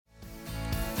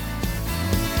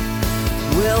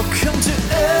Welcome to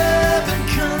Urban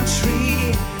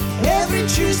Country. Every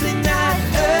Tuesday night,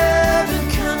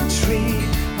 Urban Country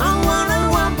on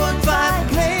 101.5,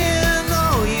 playing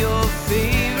all your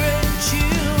favorite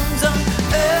tunes on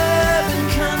Urban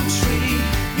Country.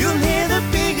 You'll hear the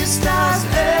biggest stars,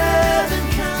 Urban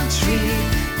Country.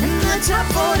 And the top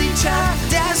 40 chart,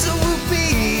 Dazzle will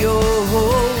be your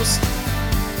host.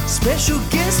 Special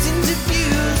guest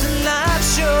interviews and live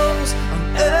shows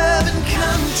on Urban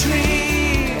Country.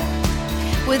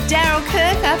 With Daryl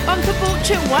Kirkup on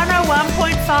Caboolture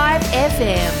 101.5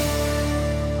 FM.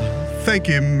 Thank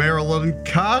you, Marilyn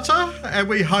Carter. And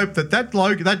we hope that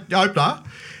opener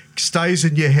stays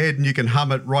in your head and you can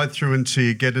hum it right through until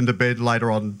you get into bed later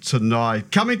on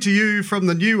tonight. Coming to you from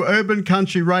the new Urban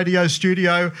Country Radio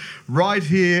studio right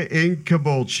here in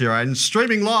Caboolture and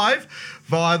streaming live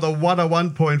via the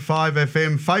 101.5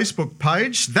 FM Facebook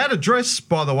page. That address,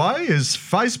 by the way, is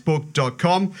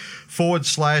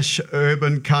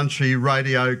facebook.com/Urban Country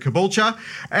Radio Caboolture.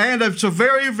 And it's a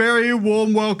very, very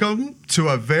warm welcome to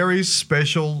a very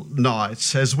special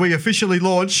night as we officially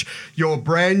launch your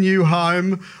brand new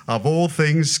home of all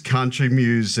things country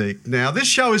music. Now, this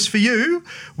show is for you.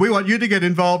 We want you to get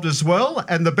involved as well.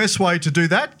 And the best way to do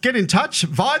that, get in touch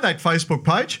via that Facebook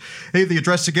page. The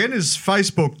address again is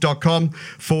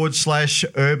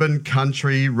facebook.com/Urban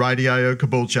Country Radio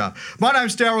Caboolture. My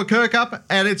name's Daryl Kirkup,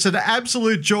 and it's an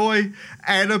absolute joy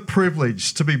and a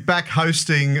privilege to be back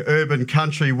hosting Urban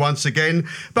Country once again.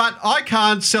 But I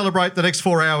can't celebrate the next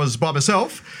 4 hours by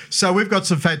myself, so we've got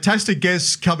some fantastic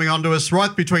guests coming on to us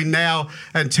right between now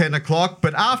and 10 o'clock.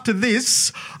 But after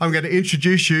this, I'm going to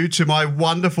introduce you to my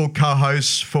wonderful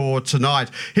co-hosts for tonight.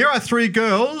 Here are three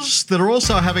girls that are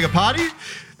also having a party.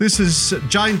 This is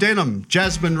Jane Denham,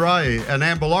 Jasmine Ray and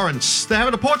Amber Lawrence. They're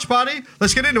having a porch party.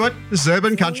 Let's get into it. This is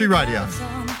Urban Country Radio.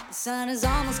 The sun is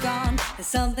almost gone. There's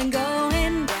something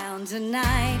going down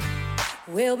tonight.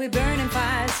 We'll be burning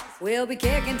fires. We'll be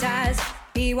kicking tires.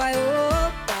 BYO,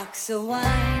 box of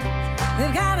wine.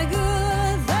 We've got a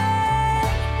good thing.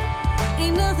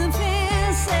 Ain't nothing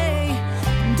fancy.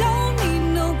 Don't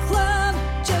need no club.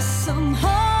 Just some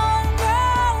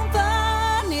homegrown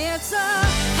fun. It's a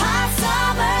hot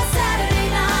summer Saturday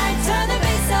night. Turn the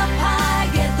bass up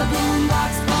high. Get the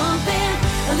boombox pumping.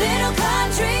 A little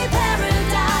country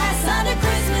paradise under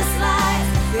Christmas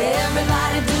lights.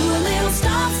 Everybody do a little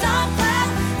stomp, stomp, clap.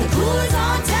 The cooler's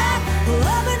on tap.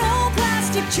 Love an old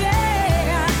plastic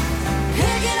chair.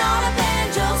 Picking on a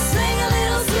banjo, sing a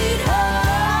little sweet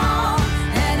home.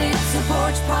 And it's a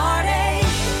porch party.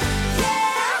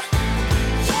 Yeah,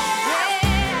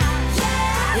 yeah, yeah,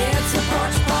 yeah. It's a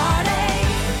porch party.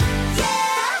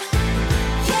 Yeah,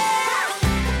 yeah,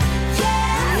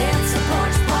 yeah. It's a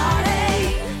porch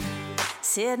party.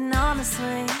 Sitting on the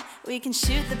swing, we can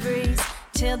shoot the breeze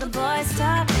till the boys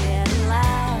start getting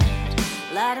loud.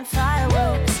 Lighting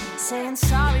fireworks, saying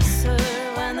sorry sir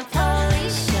when the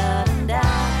police shut them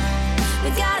down. We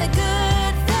got a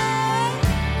good thing,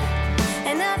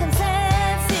 and nothing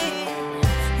fancy.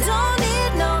 Don't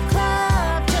need no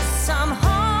club, just some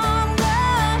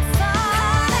homegrown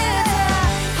fun. It's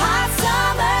a hot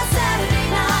summer Saturday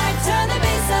night. Turn the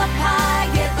bass up high,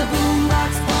 get the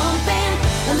boombox pumping.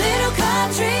 A little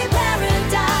country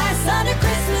paradise under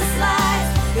Christmas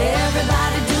lights.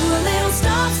 Everybody do a little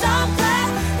stomp, stomp, clap.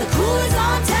 The cooler's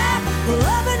on tap.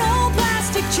 Love an old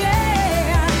plastic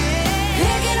chair.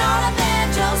 Picking on a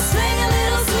banjo, sing a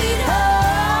little sweet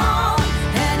home.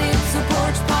 And it's a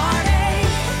porch party.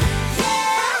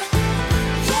 Yeah,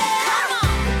 yeah, come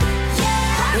on,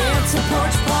 yeah. It's a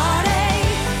porch party.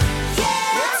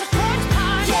 Yeah, it's a porch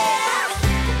party. Yeah,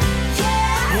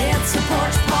 yeah, it's a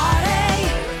porch party.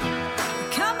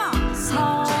 Come on,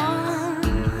 son.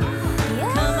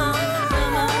 Yeah. Come on,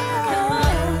 come on, come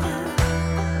on.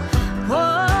 Whoa.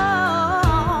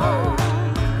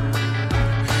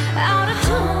 Out of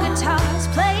two guitars,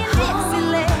 playing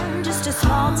Dixieland, just a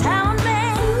small town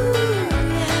band,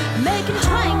 making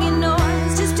twangy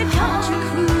noise, just a country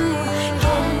crew,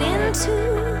 getting into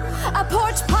a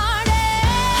porch party.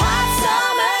 Hot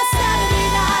summer Saturday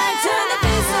night, turn the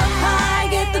bass up high,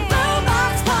 get the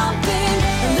boombox pumping.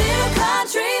 A little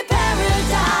country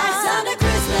paradise under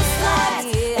Christmas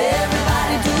lights.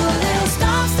 Everybody do a little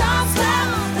stomp, stomp, slap.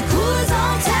 The cooler's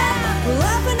on tap.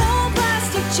 Love an old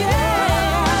plastic chair.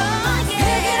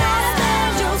 Picking on a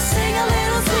banjo, sing a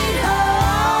little sweet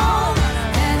home.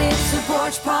 And it's a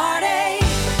porch party.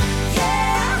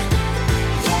 Yeah,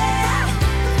 yeah,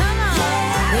 come on.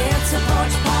 Yeah, it's a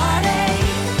porch party.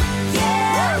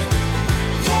 Yeah,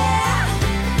 yeah,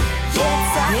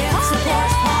 yeah, it's a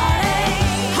porch party.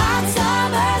 Hot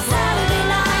summer Saturday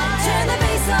night, turn the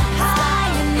bass up high,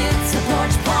 and it's a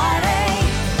porch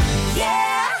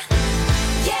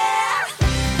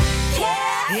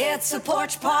It's a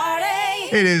porch party.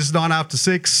 It is 9 after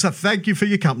 6. So thank you for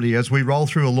your company as we roll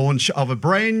through a launch of a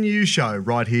brand new show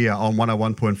right here on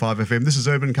 101.5 FM. This is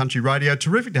Urban Country Radio.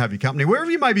 Terrific to have your company.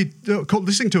 Wherever you may be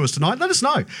listening to us tonight, let us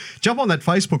know. Jump on that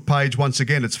Facebook page once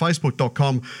again. It's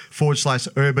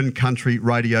facebook.com/Urban Country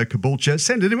Radio Caboolture.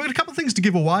 Send it in. We've got a couple of things to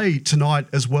give away tonight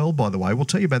as well, by the way. We'll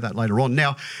tell you about that later on.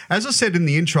 Now, as I said in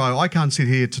the intro, I can't sit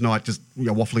here tonight just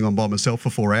waffling on by myself for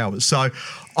 4 hours. So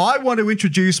I want to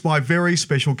introduce my very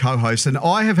special co-host, and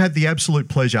I have had the absolute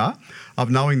pleasure of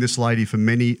knowing this lady for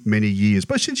many, many years,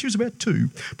 but since she was about 2,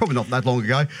 probably not that long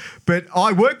ago. But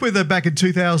I worked with her back in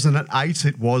 2008,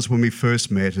 it was when we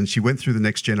first met, and she went through the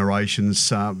Next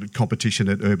Generations competition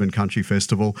at Urban Country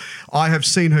Festival. I have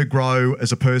seen her grow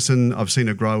as a person, I've seen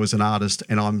her grow as an artist,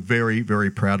 and I'm very, very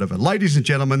proud of her. Ladies and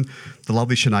gentlemen, the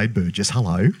lovely Sinead Burgess.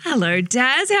 Hello. Hello,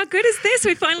 Daz. How good is this?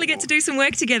 We finally get to do some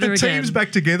work together again. The team's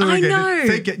back together I again. know.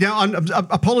 Thank you. Now,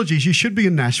 apologies, you should be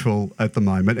in Nashville at the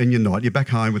moment, and you're not. You're back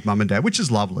home with mum and dad, which is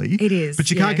lovely. It is,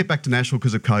 But you can't get back to Nashville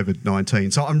because of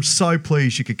COVID-19. So I'm so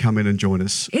pleased you could come in and join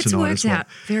us It's tonight worked as well. out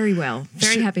very well.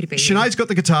 Very happy to be here. Sinead's got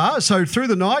the guitar, so through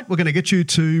the night we're going to get you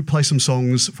to play some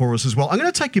songs for us as well. I'm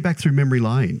going to take you back through memory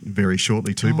lane very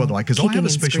shortly too, by the way, because I kicking have a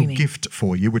and special screaming. gift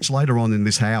for you, which later on in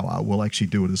this hour we'll actually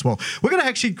do it as well. We're going to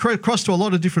actually cross to a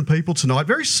lot of different people tonight.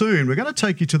 Very soon we're going to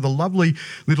take you to the lovely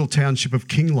little township of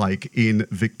Kinglake in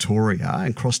Victoria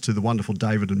and cross to the wonderful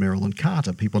David and Marilyn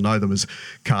Carter. People know them as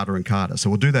Carter and Carter. So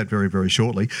we'll do that very, very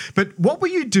shortly. But what were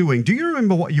you doing? Do you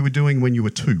remember what you were doing when you were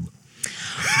 2?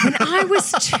 When I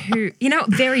was 2,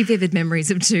 very vivid memories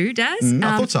of 2, Daz.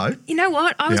 I thought so. You know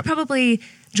what? I was Yep. probably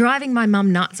driving my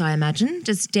mum nuts, I imagine,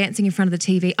 just dancing in front of the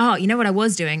TV. Oh, you know what I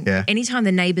was doing? Yeah. Anytime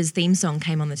the Neighbours theme song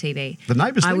came on the TV, The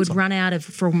Neighbours I theme would song? run out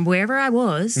from wherever I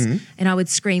was and I would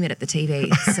scream it at the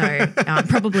TV. So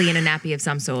probably in a nappy of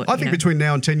some sort. I think between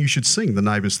now and 10 you should sing the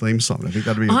Neighbours theme song. I think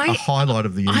that would be a highlight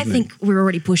of the evening. I think we're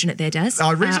already pushing it there, Daz.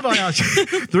 The reason I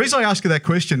ask you that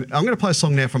question, I'm going to play a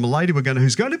song now from a lady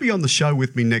who's going to be on the show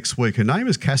with me next week. Her name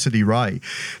is Cassidy Ray.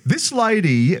 This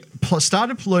lady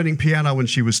started learning piano when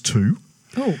she was 2.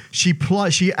 Oh. She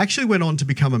actually went on to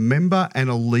become a member and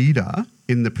a leader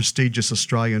in the prestigious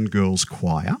Australian Girls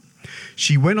Choir.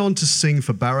 She went on to sing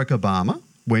for Barack Obama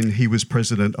when he was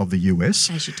president of the US.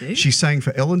 As you do. She sang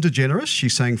for Ellen DeGeneres. She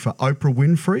sang for Oprah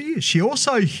Winfrey.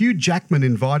 Hugh Jackman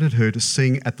invited her to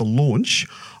sing at the launch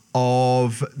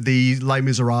of the Les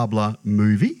Miserables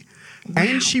movie. Wow.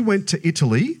 And she went to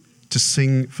Italy to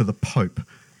sing for the Pope.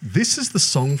 This is the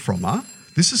song from her.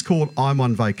 This is called I'm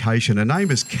on Vacation. Her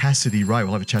name is Cassidy Ray.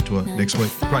 We'll have a chat to her next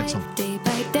week. Great song. Day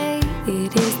by day,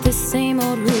 it is the same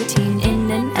old routine.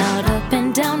 In and out, up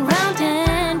and down, round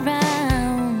and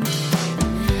round.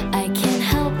 I can't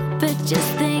help but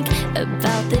just think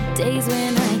about the days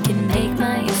when I can make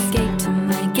my escape to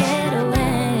my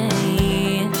getaway.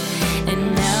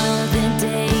 And now the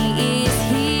day is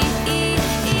here.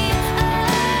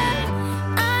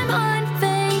 I'm on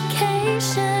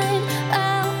vacation.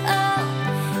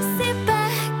 Sit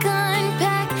back,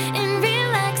 unpack, and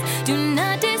relax. Do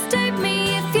not disturb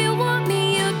me. If you want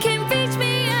me, you can reach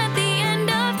me at the end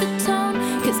of the tone.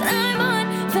 'Cause I'm on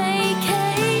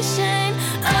vacation.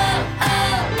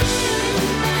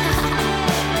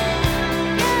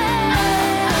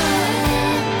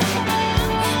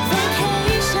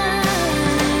 Vacation.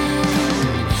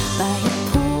 By a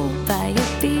pool, by a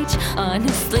beach.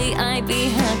 Honestly, I'd be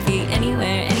happy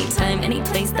anywhere, anytime, any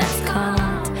place that's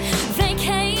called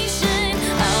vacation.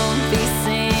 I'll be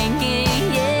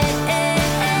singing,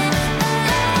 yeah.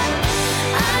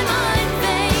 I'm on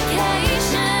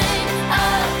vacation.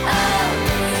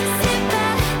 Sit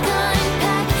back,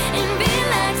 unpack, and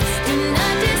relax. Do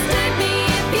not disturb me.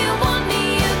 If you want me,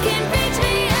 you can reach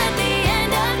me at the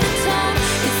end of the tunnel.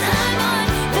 'Cause I'm on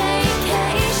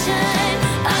vacation.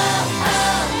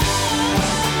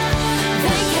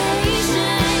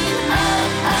 Vacation.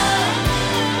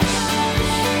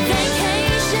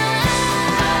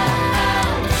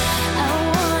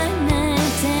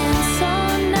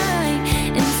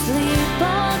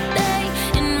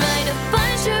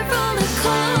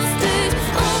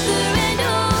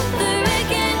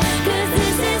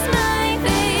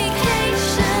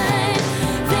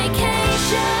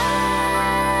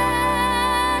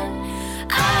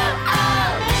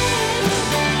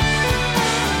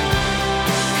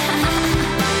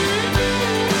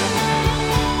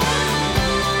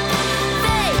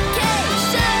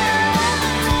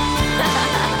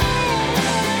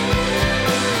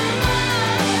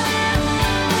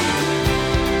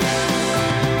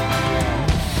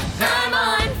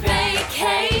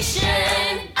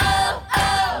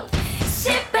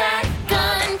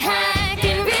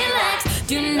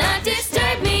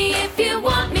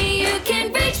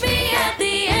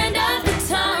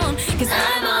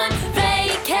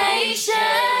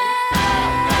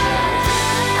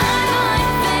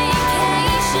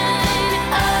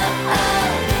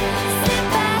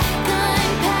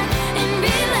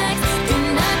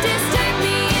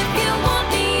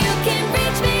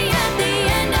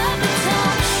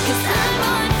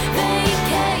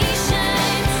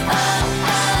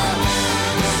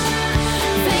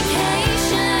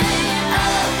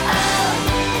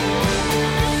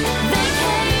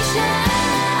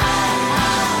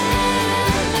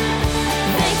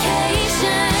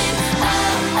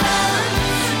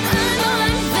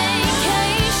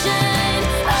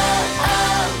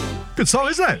 Good song,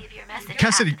 isn't it?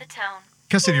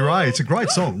 Cassidy Ray. It's a great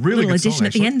song. Really Little good addition song,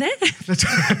 at the end there.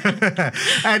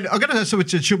 And I've got to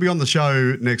say, she'll be on the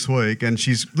show next week, and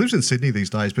she lives in Sydney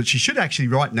these days, but she should actually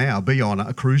right now be on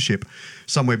a cruise ship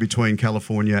somewhere between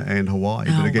California and Hawaii.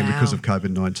 Oh, but again, wow. because of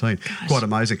COVID-19, quite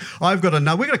amazing. We're going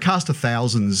to cast a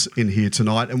thousands in here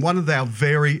tonight, and one of our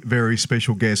very, very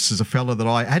special guests is a fella that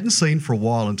I hadn't seen for a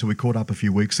while until we caught up a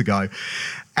few weeks ago.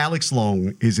 Alex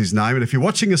Long is his name. And if you're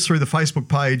watching us through the Facebook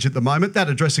page at the moment, that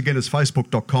address again is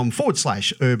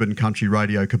facebook.com/Urban Country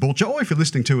Radio Caboolture. Or if you're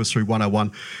listening to us through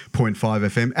 101.5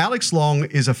 FM, Alex Long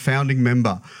is a founding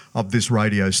member of this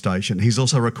radio station. He's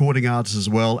also a recording artist as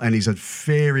well. And he's a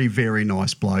very, very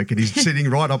nice bloke. And he's sitting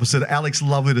right opposite. Alex,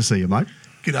 lovely to see you, mate.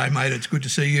 G'day, mate. It's good to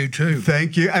see you too.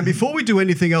 Thank you. And before we do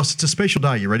anything else, it's a special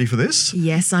day. You ready for this?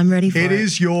 Yes, I'm ready for it. It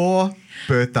is your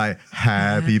birthday.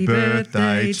 Happy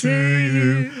birthday to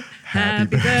you.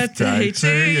 Happy birthday to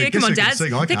you. Come on, Dad.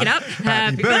 Pick it up.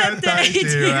 Happy birthday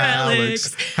to you,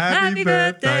 Alex. Happy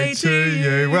birthday to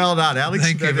you. Well done, Alex.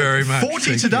 Thank you very much.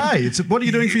 40 today. What are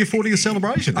you doing for your 40th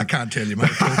celebration? I can't tell you, mate.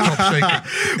 It's top secret.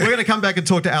 We're going to come back and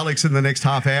talk to Alex in the next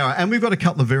half hour, and we've got a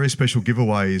couple of very special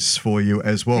giveaways for you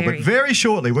as well. But very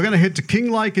shortly, we're going to head to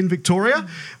Kinglake in Victoria.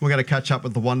 We're going to catch up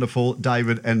with the wonderful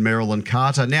David and Marilyn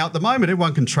Carter. Now, at the moment,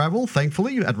 everyone can travel,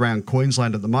 thankfully, around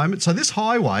Queensland at the moment. So this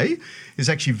highway is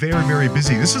actually very, very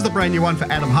busy. This is the brand new one for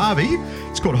Adam Harvey.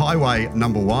 It's called Highway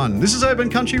Number 1. This is Urban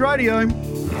Country Radio.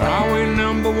 Highway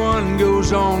number 1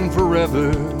 goes on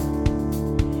forever.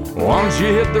 Once you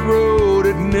hit the road,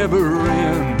 it never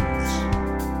ends.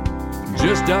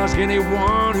 Just ask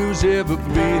anyone who's ever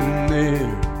been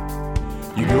there.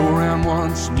 You go around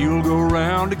once and you'll go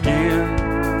around again.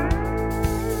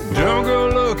 Don't go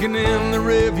looking in the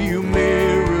rearview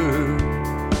mirror,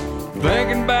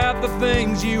 thinking about the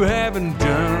things you haven't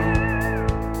done.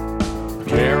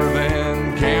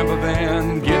 Caravan, camper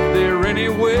van, get there any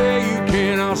way you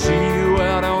can. I'll see you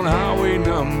out on highway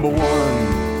number 1.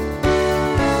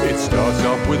 It starts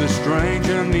off with a strange,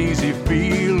 uneasy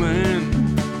feeling.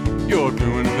 You're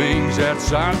doing things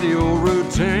outside the old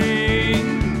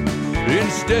routine.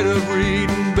 Instead of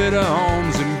reading better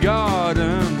homes and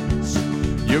gardens,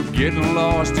 you're getting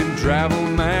lost in travel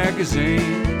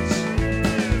magazines.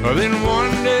 Then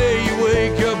one day you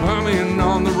wake up humming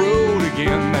on the road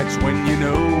again. That's when you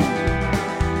know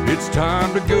it's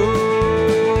time to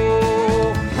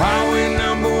go. Highway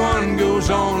number 1 goes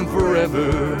on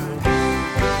forever.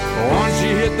 Once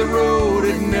you hit the road,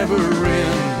 it never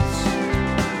ends.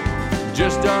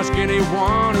 Just ask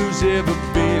anyone who's ever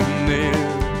been there.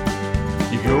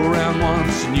 You go around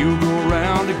once and you go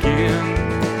around again.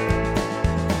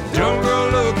 Don't go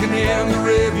looking in the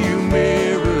rearview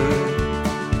mirror,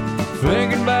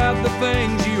 thinking about the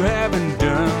things you haven't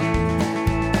done.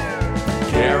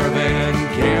 Caravan,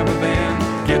 camper van,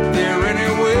 get there any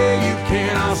way you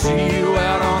can. I'll see you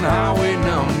out on highway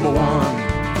number 1.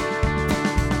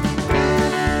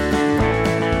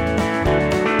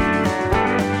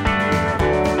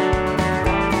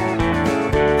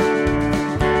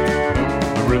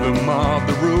 The rhythm of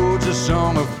the road's a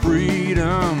song of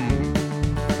freedom,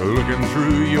 looking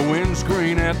through your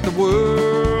windscreen at the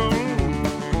world.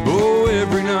 Oh,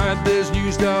 every night there's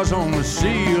new stars on the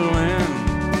ceiling,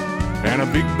 and a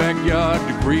big backyard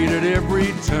to greet at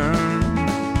every turn.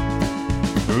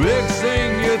 Next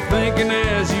thing you're thinking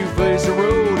as you face the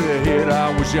road ahead,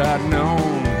 I wish I'd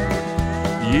known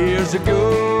years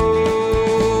ago.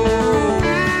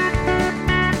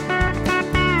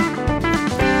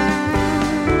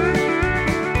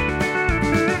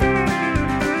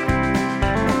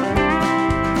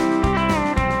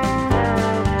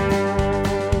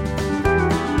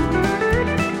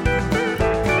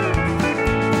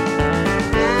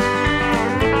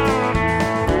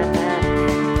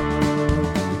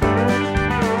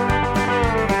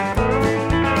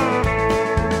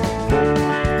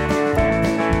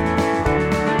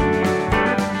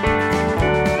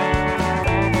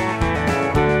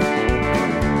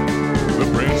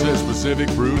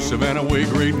 Bruce, Savannah Way,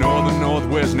 Great Northern,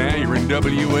 Northwest. Now you're in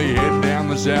WA, head down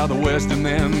the southwest, and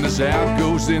then the South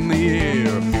Coast in the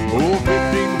air. Oh,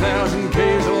 15,000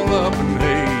 Ks all up, and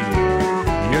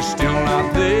hey, you're still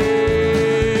not there.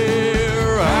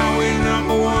 Highway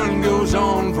number 1 goes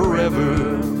on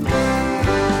forever.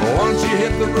 Once you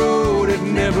hit the road, it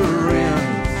never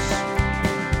ends.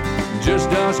 Just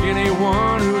ask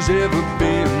anyone who's ever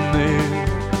been there.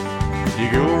 You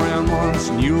go around once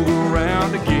and you'll go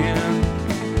around again.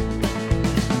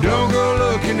 Don't go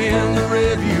looking in the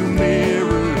rearview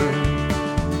mirror,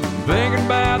 thinking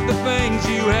about the things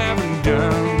you haven't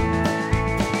done.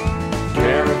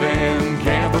 Caravan,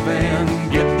 camper van,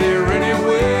 get there any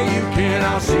way you can.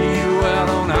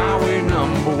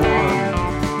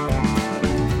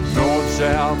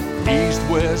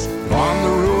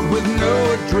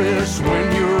 us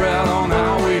when you're out on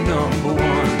highway number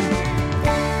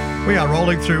 1. We are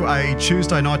rolling through a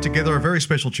Tuesday night together, a very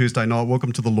special Tuesday night.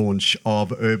 Welcome to the launch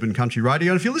of Urban Country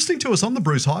Radio. And if you're listening to us on the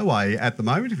Bruce Highway at the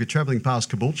moment, if you're travelling past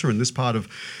Caboolture in this part of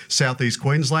southeast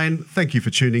Queensland, thank you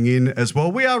for tuning in as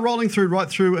well. We are rolling through right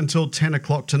through until 10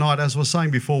 o'clock tonight. As I was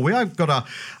saying before, we have got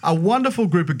a wonderful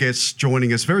group of guests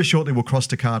joining us. Very shortly, we'll cross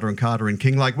to Carter and Carter in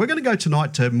Kinglake. We're going to go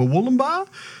tonight to Murwillumbah.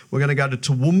 We're going to go to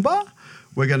Toowoomba.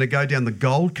 We're going to go down the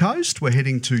Gold Coast. We're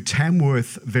heading to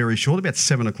Tamworth very shortly. About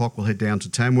 7 o'clock, we'll head down to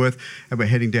Tamworth, and we're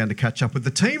heading down to catch up with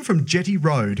the team from Jetty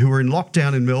Road, who are in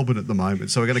lockdown in Melbourne at the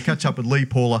moment. So we're going to catch up with Lee,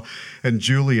 Paula and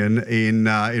Julian in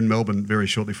Melbourne very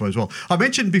shortly for as well. I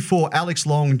mentioned before Alex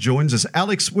Long joins us.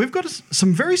 Alex, we've got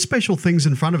some very special things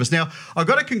in front of us. Now, I've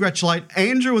got to congratulate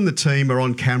Andrew and the team are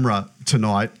on camera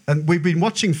tonight, and we've been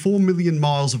watching 4 million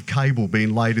miles of cable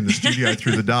being laid in the studio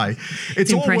through the day.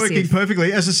 It's all working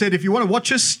perfectly. As I said, if you want to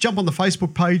watch us, jump on the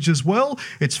Facebook page as well.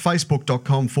 It's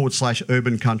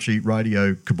facebook.com/Urban Country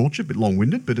Radio Caboolture. A bit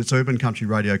long-winded, but it's Urban Country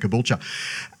Radio Caboolture.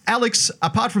 Alex,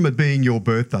 apart from it being your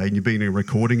birthday and you being a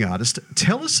recording artist,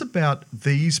 tell us about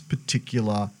these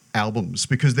particular albums,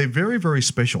 because they're very, very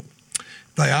special.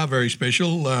 They are very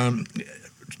special.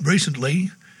 Recently,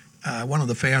 one of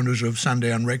the founders of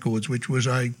Sundown Records, which was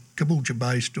a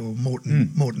Caboolture-based or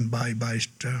Moreton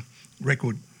Bay-based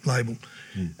record label,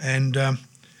 and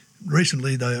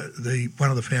recently one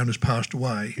of the founders passed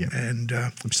away, and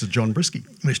Mr. John Brisky.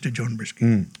 Mr. John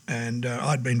Brisky, and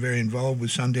I'd been very involved with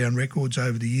Sundown Records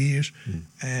over the years,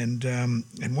 and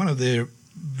one of their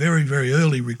very, very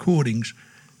early recordings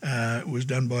was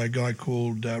done by a guy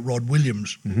called Rod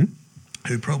Williams.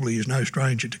 Who probably is no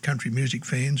stranger to country music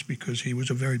fans because he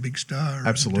was a very big star.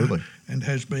 Absolutely. And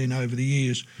has been over the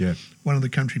years. Yeah. One of the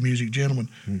country music gentlemen.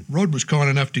 Rod was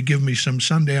kind enough to give me some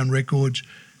Sundown Records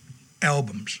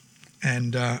albums,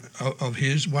 and of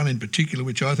his, one in particular,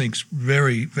 which I think's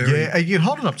very, very... Yeah, you can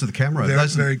hold it up to the camera.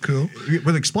 Very cool.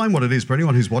 We'll explain what it is for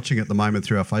anyone who's watching at the moment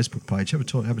through our Facebook page. Have a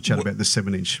chat about this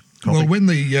 7-inch copy. Well, when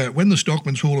the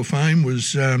Stockman's Hall of Fame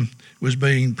was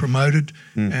being promoted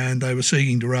and they were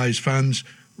seeking to raise funds,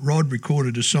 Rod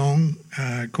recorded a song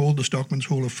called the Stockman's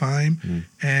Hall of Fame,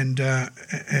 and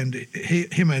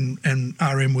him and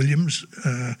R.M. Williams,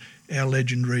 our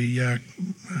legendary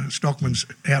Stockman's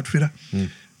outfitter,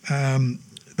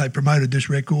 they promoted this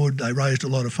record. They raised a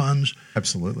lot of funds.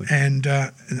 Absolutely. And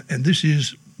this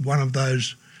is one of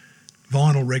those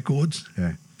vinyl records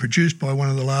produced by one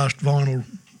of the last vinyl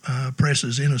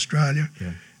presses in Australia,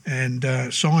 and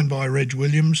signed by Reg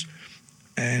Williams,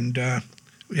 and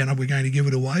we're going to give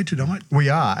it away tonight. We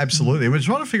are, absolutely. We're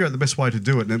trying to figure out the best way to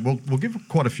do it, and we'll give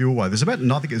quite a few away. There's about,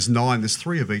 I think it's 9. There's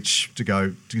 3 of each to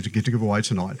give away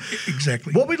tonight.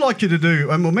 Exactly. What we'd like you to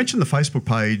do, and we'll mention the Facebook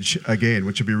page again,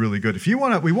 which would be really good. If you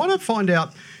want to, we want to find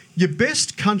out your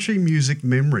best country music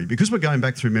memory, because we're going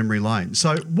back through memory lane.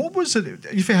 So what was it?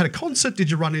 If you had a concert,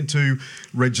 did you run into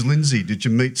Reg Lindsay? Did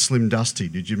you meet Slim Dusty?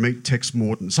 Did you meet Tex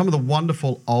Morton? Some of the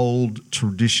wonderful old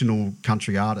traditional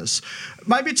country artists.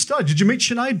 Maybe it's did you meet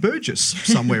Sinead Burgess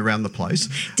somewhere around the place?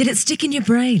 Did it stick in your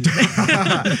brain?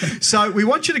 So we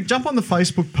want you to jump on the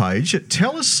Facebook page.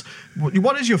 Tell us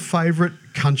what is your favourite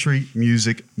country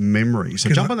music memory. So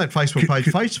jump on that Facebook page,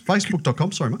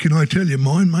 facebook.com. Sorry, mate. Can I tell you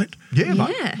mine, mate? Yeah,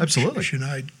 mate. Absolutely.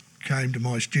 Sinead came to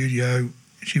my studio.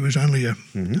 She was only a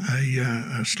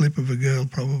slip of a girl,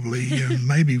 probably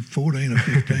maybe 14 or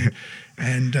 15,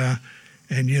 and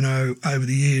you know, over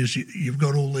the years you've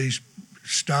got all these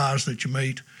stars that you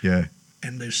meet,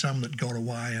 and there's some that got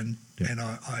away, and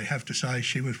I have to say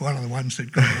she was one of the ones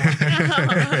that got away.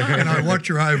 And I watch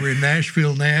her over in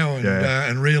Nashville now,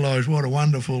 and realise what a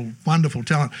wonderful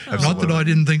talent. Absolutely. Not that I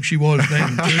didn't think she was then,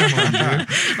 too, mind you.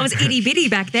 I was itty bitty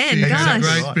back then. She Gosh. has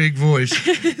a great big voice.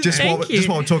 Just while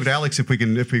we're talking to Alex, if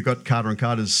we've got Carter and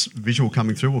Carter's visual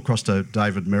coming through, we'll cross to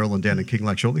David Maryland down in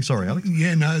Kinglake shortly. Sorry, Alex.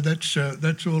 Yeah, no, that's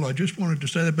all. I just wanted to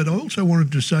say that, but I also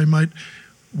wanted to say, mate,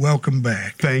 welcome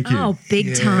back. Thank you. Oh,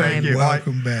 big time. Thank you.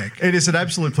 Welcome back. It is an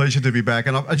absolute pleasure to be back.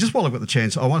 And I just, while I've got the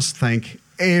chance, I want to thank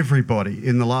everybody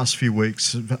in the last few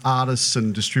weeks, artists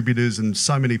and distributors and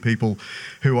so many people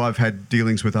who I've had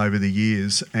dealings with over the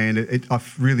years. And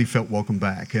I've really felt welcome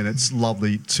back. And it's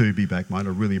lovely to be back, mate. I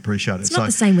really appreciate it. It's not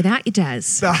the same without you,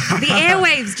 Daz. The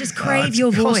airwaves just crave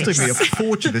your voice. It's costing me a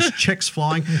fortune. There's checks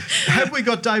flying. Have we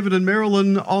got David and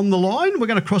Marilyn on the line? We're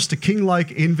going to cross to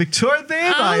Kinglake in Victoria.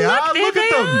 There they are. Look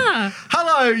at them.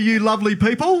 Hello, you lovely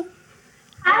people.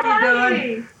 How are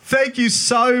you? Thank you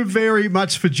so very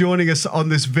much for joining us on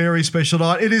this very special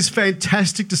night. It is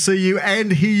fantastic to see you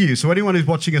and hear you. So anyone who's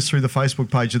watching us through the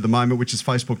Facebook page at the moment, which is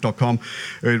facebook.com,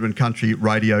 Urban Country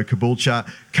Radio Caboolture.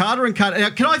 Carter and Carter.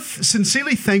 Now, can I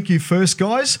sincerely thank you first,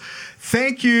 guys?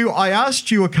 Thank you. I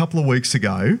asked you a couple of weeks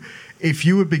ago if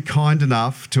you would be kind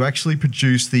enough to actually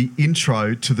produce the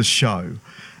intro to the show.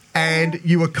 And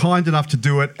you were kind enough to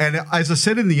do it. And as I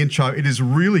said in the intro, it is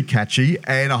really catchy,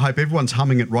 and I hope everyone's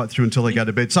humming it right through until they go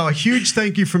to bed. So a huge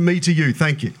thank you from me to you.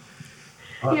 Thank you.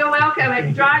 You're welcome.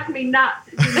 It drives me nuts.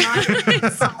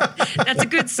 That's a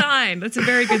good sign. That's a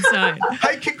very good sign.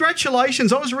 Hey,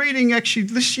 congratulations. I was reading actually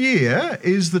this year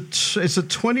it's the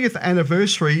 20th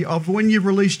anniversary of when you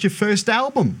released your first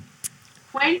album.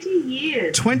 20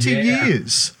 years. 20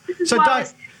 years. This is So why I Dave,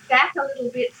 step back a little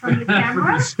bit from the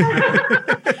camera.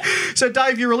 so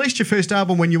Dave, you released your first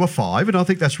album when you were 5, and I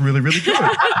think that's really, really good.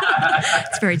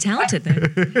 It's very talented then.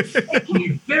 Thank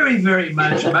you very, very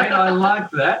much, mate. I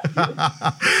like that.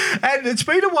 And it's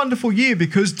been a wonderful year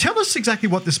because tell us exactly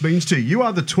what this means to you. You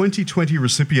are the 2020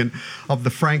 recipient of the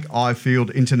Frank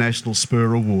Ifield International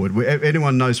Spur Award.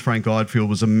 Anyone knows Frank Ifield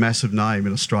was a massive name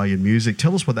in Australian music.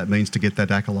 Tell us what that means to get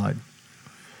that accolade.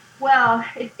 Well,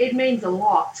 it means a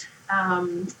lot.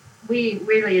 We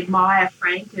really admire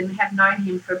Frank and have known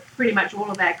him for pretty much all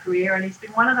of our career, and he's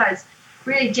been one of those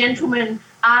really gentleman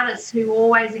artists who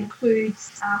always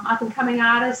includes up-and-coming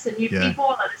artists and new people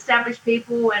and established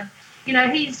people, and, you know,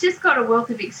 he's just got a wealth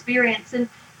of experience, and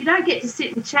you don't get to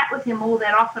sit and chat with him all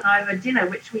that often over dinner,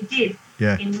 which we did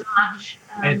in March,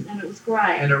 and it was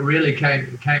great. And it really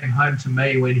came home to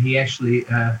me when he actually,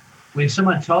 when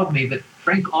someone told me that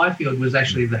Frank Ifield was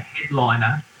actually the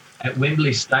headliner at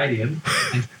Wembley Stadium,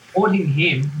 and supporting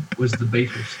him was the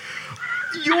Beatles.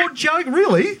 You're joking,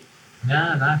 really?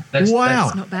 No. Wow.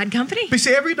 That's not bad company. But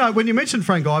see, every night when you mention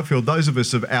Frank Ifield, those of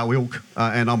us of our ilk,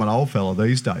 and I'm an old fella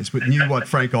these days, but knew what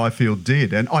Frank Ifield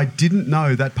did, and I didn't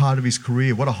know that part of his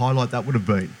career. What a highlight that would have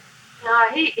been. No,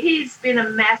 he's been a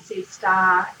massive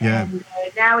star, and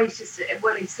now he's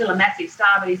he's still a massive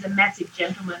star, but he's a massive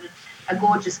gentleman and a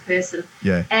gorgeous person.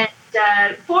 Yeah. And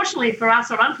fortunately for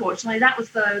us, or unfortunately, that was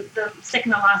the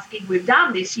second to last gig we've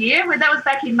done this year. That was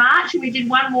back in March, and we did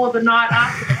one more the night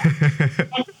after.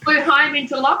 And we're home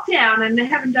into lockdown and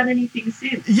haven't done anything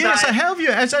since. Yeah, so how have you,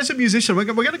 as a musician, we're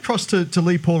going to cross to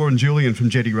Lee, Paula and Julian from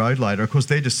Jetty Road later. Of course,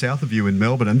 they're just south of you in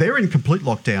Melbourne, and they're in complete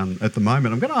lockdown at the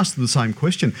moment. I'm going to ask them the same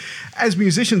question. As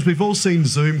musicians, we've all seen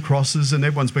Zoom crosses and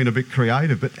everyone's been a bit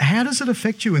creative, but how does it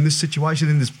affect you in this situation,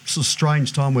 in this sort of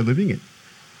strange time we're living in?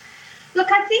 Look,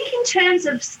 I think in terms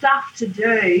of stuff to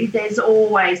do, there's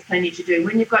always plenty to do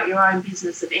when you've got your own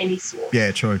business of any sort.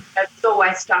 Yeah, true. There's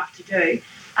always stuff to do.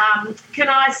 Can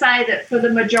I say that for the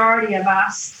majority of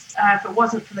us, if it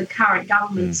wasn't for the current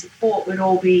government support, we'd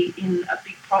all be in a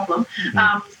big problem.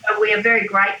 So we are very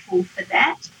grateful for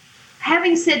that.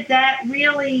 Having said that,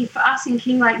 really, for us in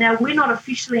Kinglake now, we're not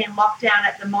officially in lockdown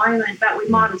at the moment, but we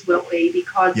might as well be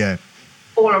because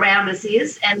all around us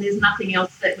is, and there's nothing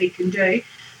else that we can do.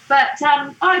 But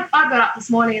I got up this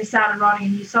morning and started writing a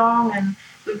new song, and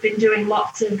we've been doing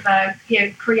lots of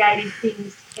creative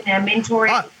things in our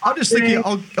mentoring. I'm just thinking,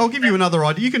 I'll give you another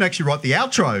idea. You can actually write the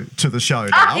outro to the show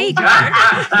now. There you go.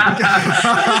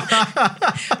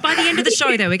 By the end of the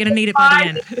show, though, we're going to need it by the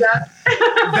end.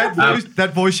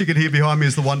 That voice you can hear behind me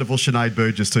is the wonderful Sinead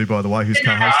Burgess too, by the way, who's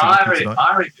co-hosting with me tonight.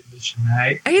 I reckon the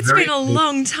Sinead. It's been a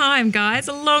long time, guys,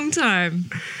 a long time.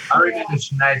 I reckon the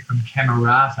Sinead from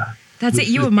Camerata. That's it.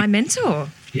 You were my mentor.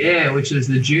 Yeah, which is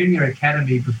the junior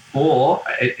academy before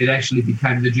it actually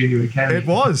became the junior academy. It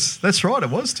was. That's right. It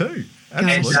was too.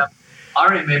 Absolutely. And I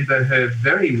remember her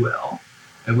very well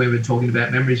when we were talking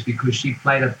about memories because she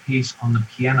played a piece on the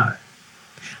piano.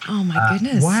 Oh, my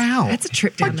goodness. Wow. That's a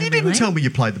trip down memory lane. You didn't tell me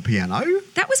you played the piano.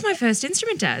 That was my first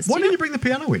instrument, Daz. Why didn't you bring the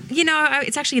piano in? You know,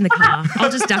 it's actually in the car. I'll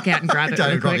just duck out and grab it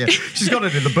real quick. She's got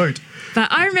it in the boot. But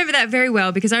I remember that very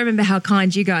well because I remember how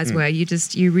kind you guys were.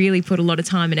 You really put a lot of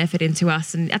time and effort into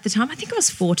us. And at the time, I think I was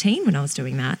 14 when I was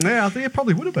doing that. Yeah, I think it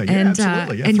probably would have been. Yeah,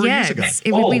 absolutely. Yeah, 3 years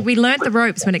ago. We learnt the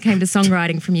ropes when it came to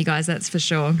songwriting from you guys, that's for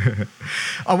sure.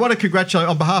 I want to congratulate,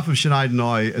 on behalf of Sinead and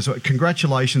I, as well,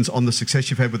 congratulations on the success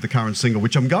you've had with the current single,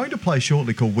 which I'm going to play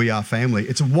shortly, called We Are Family.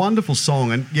 It's a wonderful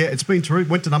song, and yeah, it's been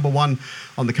terrific. Went to number 1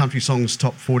 on the Country Songs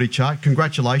Top 40 chart.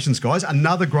 Congratulations, guys.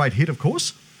 Another great hit, of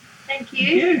course. Thank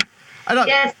you.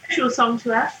 Special song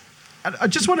to us. I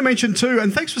just want to mention too,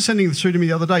 and thanks for sending this through to me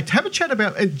the other day, to have a chat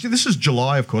about, this is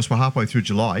July, of course, we're halfway through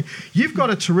July. You've got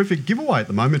a terrific giveaway at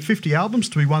the moment, 50 albums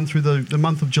to be won through the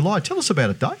month of July. Tell us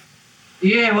about it, Dave.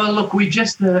 Yeah, well, look, we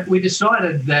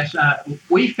decided that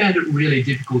we found it really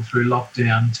difficult through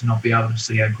lockdown to not be able to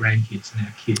see our grandkids and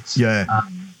our kids. Yeah.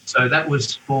 So that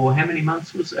was for how many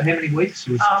months? How many weeks?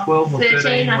 It was 12 or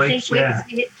 13 weeks. I think,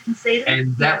 weeks to see them.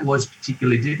 And that was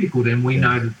particularly difficult. And we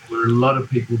know that there were a lot of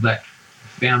people that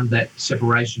found that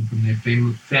separation from their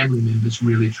family members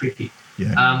really tricky.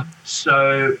 Yeah.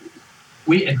 So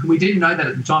we didn't know that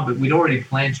at the time, but we'd already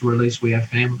planned to release We Are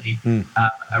Family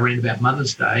around about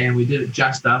Mother's Day, and we did it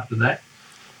just after that.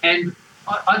 And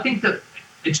I think that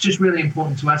it's just really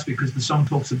important to us because the song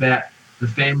talks about the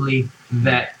family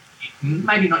that,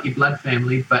 maybe not your blood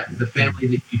family, but the family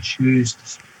that you choose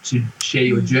to share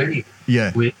your journey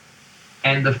with.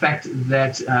 And the fact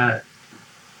that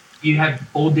you have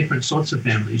all different sorts of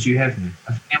families. You have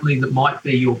a family that might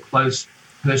be your close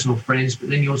personal friends, but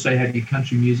then you also have your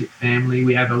country music family.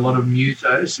 We have a lot of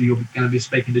musos, so you're going to be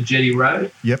speaking to Jetty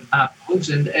Road. Yep. And,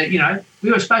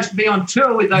 we were supposed to be on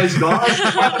tour with those guys.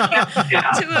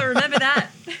 Tour, remember that?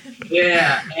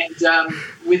 Yeah, and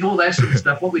with all that sort of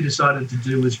stuff, what we decided to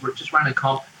do was just run a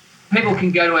comp. People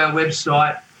can go to our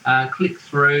website, click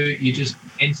through, you just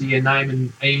enter your name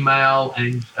and email,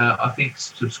 and I think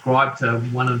subscribe to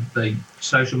one of the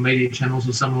social media channels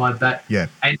or something like that. Yeah.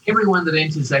 And everyone that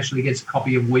enters actually gets a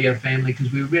copy of We Are Family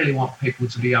because we really want people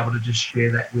to be able to just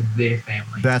share that with their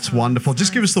family. That's wonderful.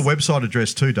 Just give us the website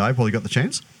address too, Dave, while you got the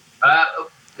chance.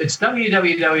 It's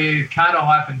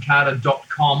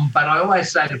www.carter-carter.com, but I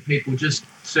always say to people, just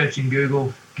search in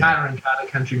Google Carter and Carter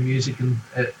Country Music, and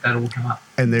that'll come up.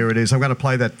 And there it is. I'm going to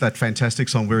play that fantastic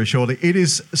song very shortly. It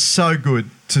is so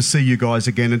good to see you guys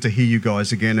again and to hear you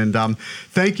guys again. And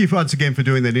thank you once again for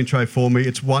doing that intro for me.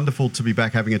 It's wonderful to be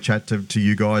back having a chat to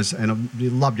you guys. And I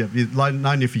love you. I've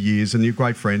known you for years and you're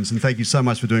great friends. And thank you so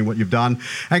much for doing what you've done.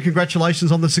 And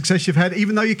congratulations on the success you've had,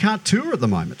 even though you can't tour at the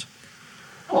moment.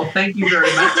 Oh, thank you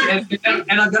very much.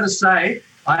 And I've got to say,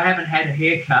 I haven't had a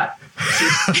haircut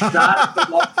since the start of the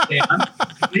lockdown.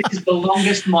 This is the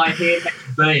longest my hair has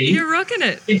been. You're rocking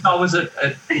it. Since I was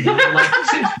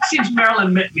since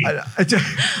Marilyn met me.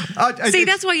 See,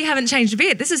 that's why you haven't changed a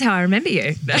bit. This is how I remember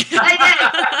you.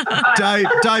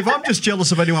 Dave, I'm just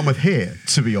jealous of anyone with hair,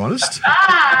 to be honest.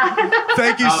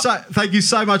 Thank you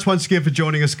so much once again for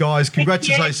joining us, guys.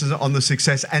 Congratulations on the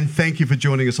success, and thank you for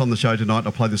joining us on the show tonight.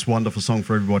 I'll play this wonderful song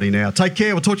for everybody now. Take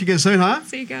care. We'll talk to you again soon, huh?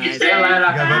 See you guys. See you later.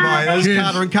 Okay, bye-bye. That is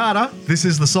Carter and Carter. This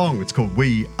is the song. It's called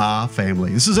We Are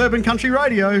Family. This is Urban Country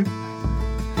Radio.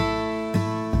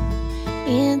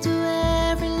 Into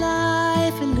every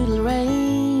life a little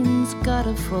rain's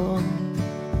gotta fall.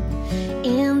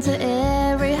 Into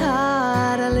every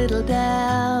heart a little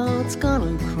doubt's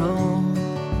gonna crawl.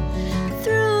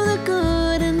 Through the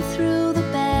good and through the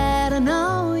bad, I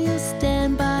know you'll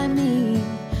stand by me,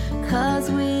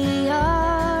 'cause we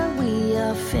are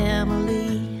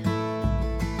family.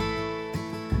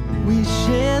 We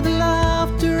share the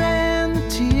laughter and the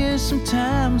tears,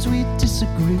 sometimes we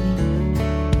disagree.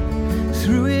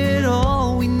 Through it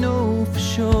all we know for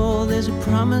sure there's a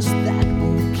promise that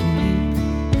we'll keep.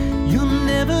 You'll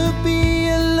never be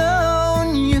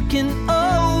alone, you can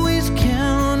always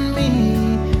count on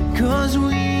me, 'cause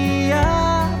we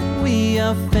are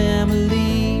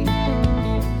family.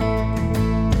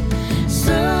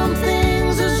 Some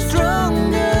things are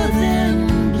stronger than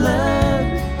blood.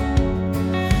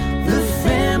 The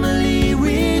family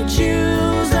we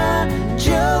choose are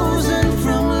chosen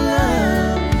from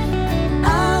love.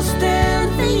 I'll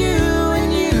stand for you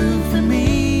and you for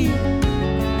me,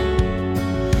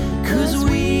 'cause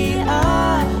we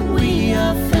are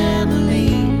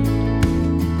family.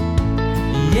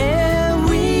 Yeah,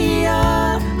 we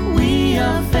are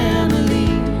family.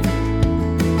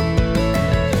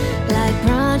 Like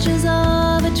branches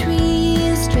of a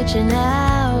tree stretching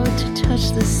out to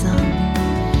touch the sun,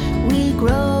 we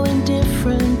grow in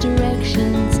different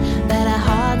directions, but our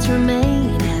hearts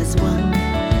remain as one.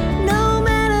 No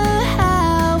matter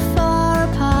how far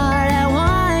apart our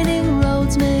winding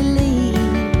roads may lead,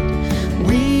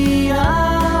 we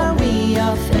are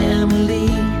family.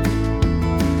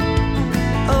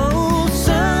 Oh,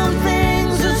 some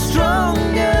things are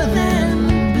stronger than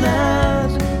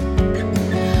blood.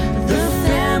 The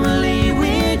family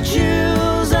we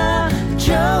choose are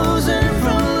chosen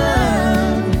from love.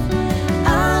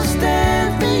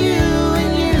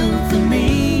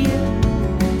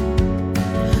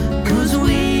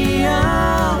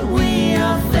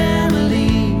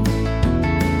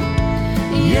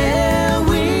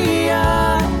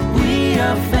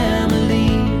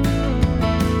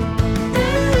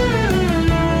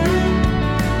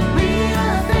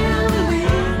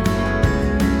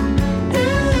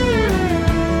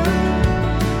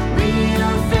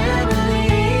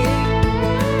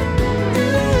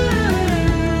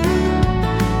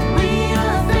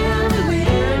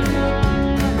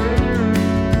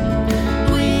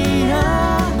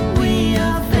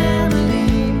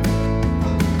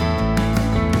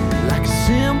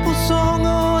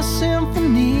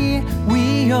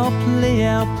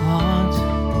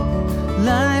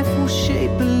 Life will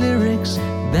shape the lyrics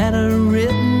that are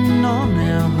written on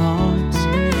our hearts.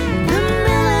 The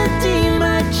melody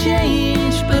might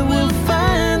change, but we'll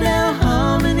find our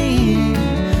harmony.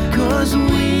 'Cause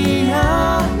we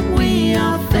are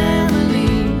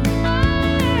family.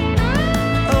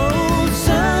 Oh,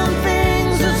 some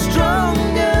things are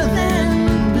stronger than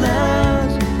blood.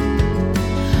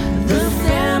 The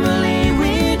family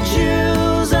we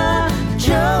choose are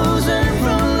chosen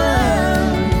from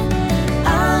love.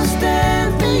 I'll stand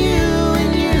for you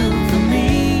and you for me.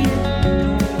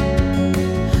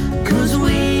 'Cause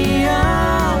we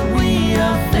are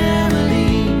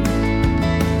family.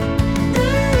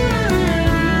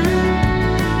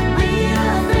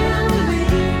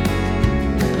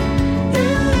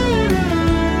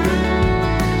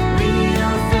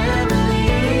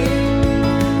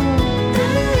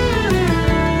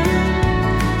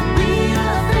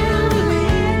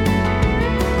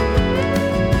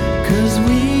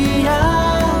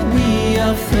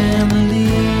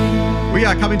 We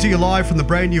are coming to you live from the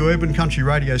brand new Urban Country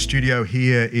Radio studio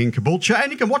here in Caboolture.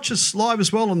 And you can watch us live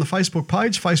as well on the Facebook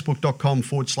page,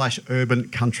 facebook.com/Urban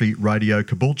Country Radio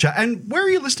Caboolture. And where are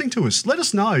you listening to us? Let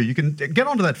us know. You can get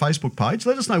onto that Facebook page.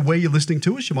 Let us know where you're listening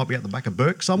to us. You might be at the back of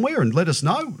Burke somewhere, and let us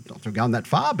know. Not to going that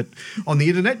far, but on the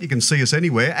internet, you can see us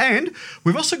anywhere. And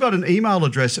we've also got an email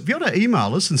address. If you want to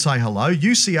email us and say hello,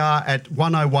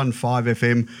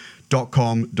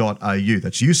 UCR@1015fm.com.au.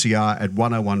 That's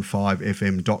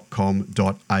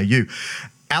UCR@1015fm.com.au.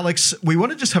 Alex, we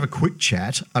want to just have a quick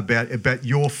chat about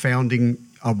your founding.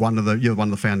 You're one of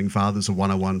the founding fathers of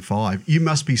 1015. You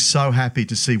must be so happy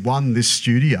to see, one, this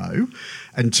studio,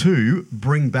 and two,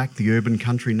 bring back the Urban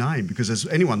Country name. Because as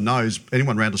anyone knows,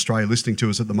 anyone around Australia listening to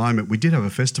us at the moment, we did have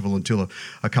a festival until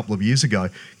a couple of years ago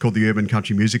called the Urban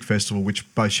Country Music Festival, which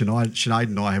both Sinead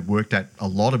and I have worked at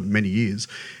many years.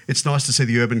 It's nice to see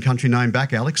the Urban Country name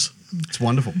back, Alex. It's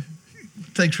wonderful.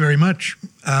 Thanks very much.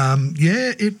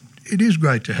 It is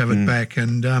great to have it back,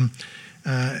 and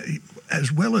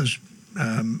as well as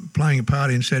playing a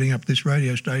part in setting up this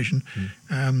radio station,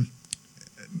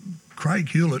 Craig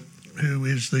Hewlett, who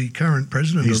is the current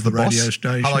president of the radio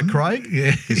station. Hello, Craig.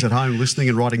 Yeah. He's at home listening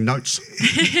and writing notes.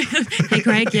 Hey,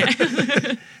 Craig, yeah.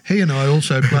 He and I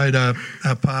also played a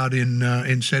part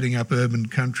in setting up Urban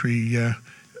Country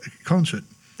concert.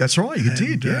 That's right, you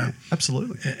did, yeah,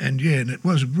 absolutely. And it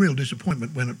was a real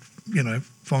disappointment when it,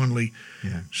 finally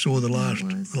saw the last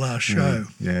show.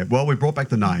 Yeah, well, we brought back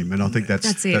the name, and I think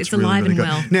that's it. It's really, alive really and good.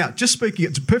 well. Now, just speaking,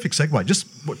 it's a perfect segue. Just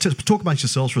to talk amongst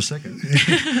yourselves for a second.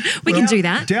 We can do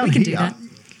that. Down we can here, do that.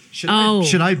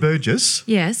 Sinead Burgess.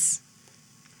 Yes.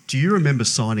 Do you remember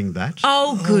signing that?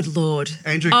 Oh, good Lord.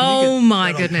 Andrew, can you get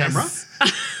my that goodness. on camera?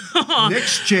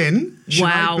 Next Gen, Sinead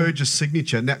Wow. Burgess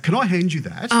signature. Now, can I hand you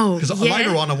that? Oh, because yeah.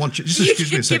 later on I want you, just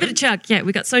excuse me a second. Give it a chuck. Yeah,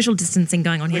 we got social distancing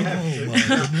going on here. Oh, my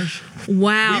goodness.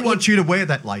 Wow. We want you to wear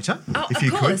that later, if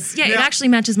you course. could. Yeah, it Now, actually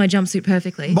matches my jumpsuit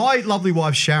perfectly. my lovely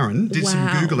wife Sharon did some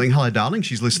Wow. Googling. Hello, darling.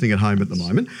 She's listening at home at the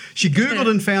moment. She Googled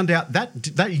and found out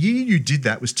that year you did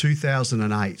that was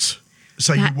 2008.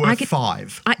 So you were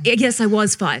 5. Yes, I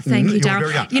was 5. Thank you, you were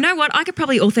very young. Daryl. You know what? I could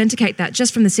probably authenticate that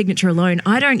just from the signature alone.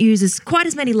 I don't use quite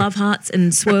as many love hearts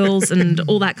and swirls and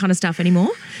all that kind of stuff anymore.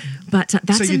 But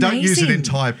that's amazing. So you don't use an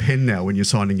entire pen now when you're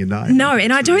signing your name? No,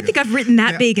 and I don't think I've written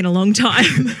that big in a long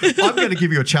time. I'm going to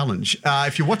give you a challenge.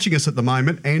 If you're watching us at the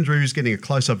moment, Andrew's getting a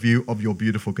close-up view of your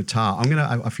beautiful guitar. I'm going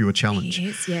to offer you a challenge.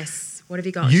 Yes. What have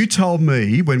you got? You told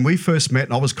me when we first met,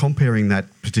 and I was comparing that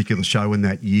particular show in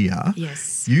that year.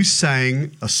 Yes. You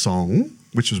sang a song,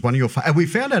 which was one of your and we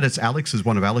found out it's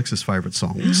one of Alex's favourite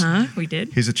songs. We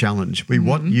did. Here's a challenge. We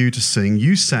want you to sing.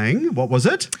 You sang, what was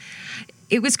it?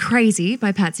 It was Crazy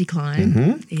by Patsy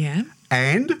Cline. Yeah.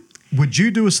 And would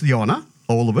you do us the honour,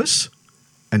 all of us,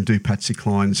 and do Patsy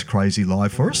Cline's Crazy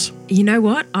live for us? You know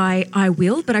what? I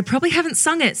will, but I probably haven't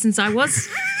sung it since I was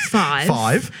 5.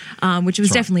 5. Which was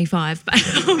definitely 5. But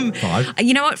 5.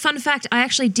 You know what? Fun fact, I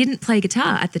actually didn't play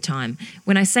guitar at the time.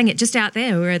 When I sang it just out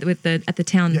there, we were at the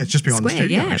town Yeah, it's just behind the square.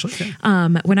 studio, Yeah. actually. Yeah.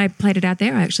 When I played it out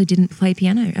there, I actually didn't play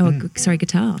piano. Guitar.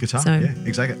 Guitar, So, yeah,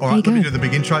 exactly. All there right, you let me go. do the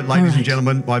big intro. Ladies and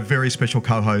gentlemen, my very special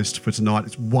co-host for tonight.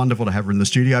 It's wonderful to have her in the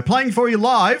studio. Playing for you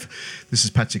live, this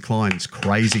is Patsy Cline's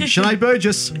Crazy. Sinead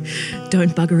Burgess.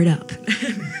 Don't bugger it up.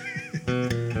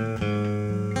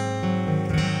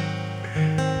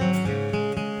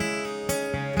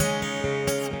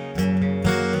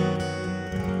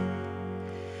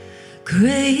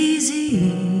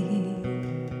 Crazy,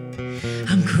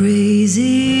 I'm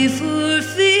crazy for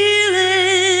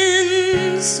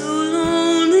feeling so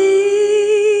lonely.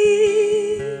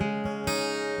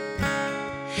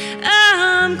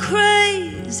 I'm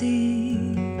crazy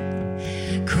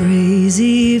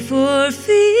crazy for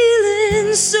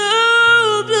feeling so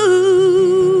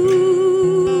blue.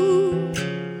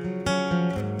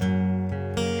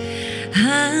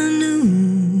 I knew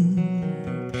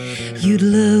you'd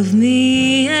love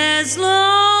me as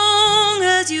long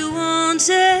as you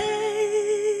wanted,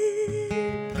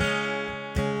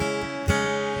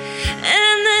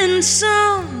 and then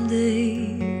someday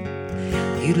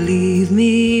you'd leave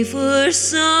me for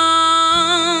somebody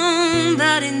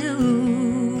new.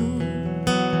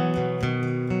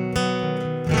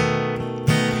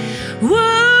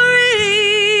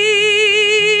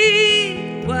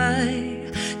 Worry, why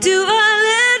do I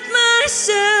let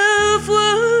myself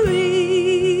worry?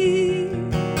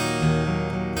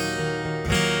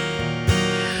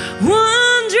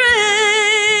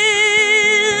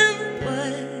 Wondering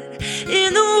what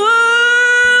in the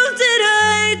world did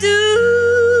I do?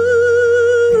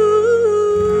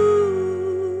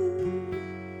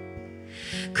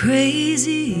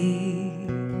 Crazy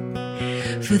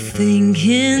for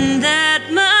thinking that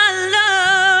my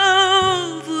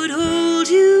love would hold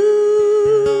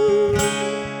you.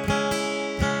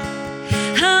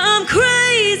 I'm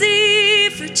crazy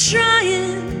for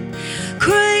trying,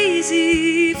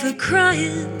 crazy for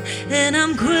crying, and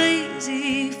I'm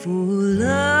crazy for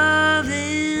loving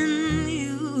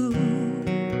you.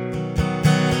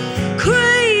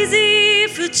 Crazy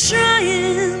for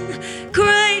trying,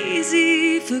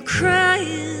 crazy for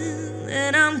crying,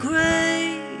 and I'm crazy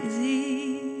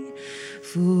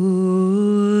for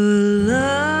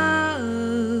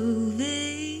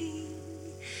loving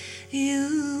you.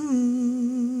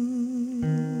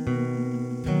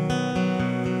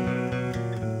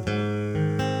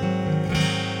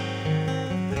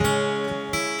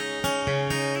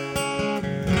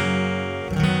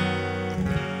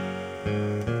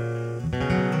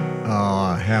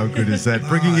 Oh, how good is that?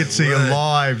 Bringing it to you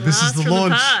live. This is the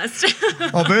launch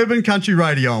of Urban Country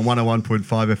Radio on 101.5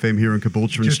 FM here in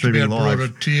Caboolture and Just streaming about brought a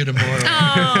live. tear to my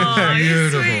eye. Oh,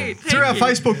 Beautiful. sweet. Through our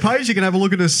Facebook page, you can have a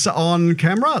look at us on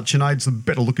camera. Sinead's the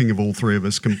better looking of all three of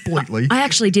us completely. I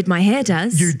actually did my hair,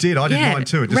 Daz. You did. I did mine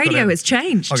too. I just Radio got out- has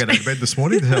changed. I got out of bed this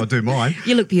morning. That's how I do mine.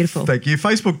 You look beautiful. Thank you.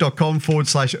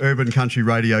 Facebook.com/Urban Country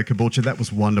Radio Caboolture. That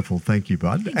was wonderful. Thank you,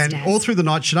 bud. Thanks, and Daz. all through the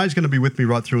night, Sinead's going to be with me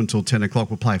right through until 10 o'clock.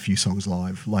 We'll play a few songs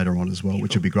live later on as well,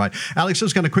 which will be great. Alex, I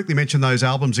was going to quickly mention those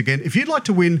albums again. If you'd like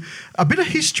to win a bit of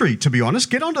history, to be honest,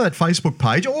 get onto that Facebook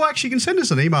page, or actually you can send us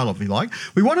an email if you like.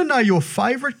 We want to know your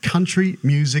favourite country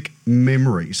music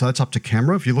memory. So that's up to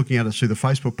camera. If you're looking at us through the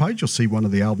Facebook page, you'll see one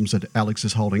of the albums that Alex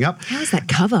is holding up. How is that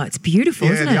cover? It's beautiful,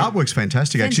 Yeah, isn't the it? artwork's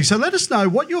fantastic, actually. So let us know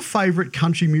what your favourite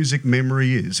country music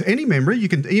memory is. Any memory, you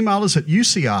can email us at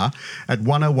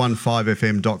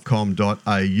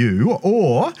ucr@1015fm.com.au,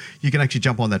 or you can actually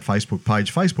jump on that Facebook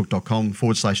page,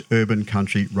 facebook.com/Urban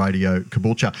Country Radio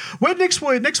Caboolture. Well, next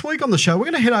week on the show, we're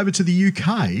going to head over to the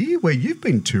UK, where you've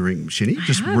been touring, Shinny,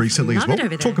 just have. recently as Love well. it over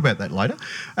We'll there. talk about that later.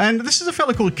 And this is a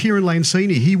fella called Kieran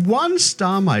Lancini. He won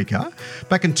Star Maker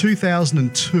back in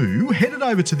 2002, headed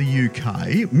over to the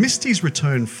UK, missed his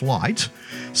return flight,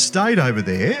 stayed over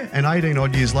there, and 18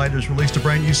 odd years later has released a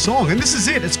brand new song. And this is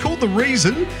it. It's called The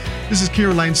Reason. This is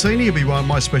Kieran Lancini. He'll be one of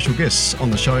my special guests on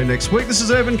the show next week. This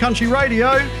is Urban Country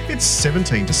Radio. It's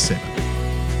 17 to 7.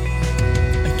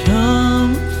 I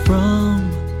come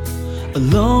from a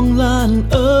long line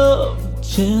of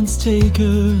chance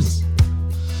takers,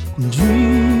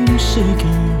 dream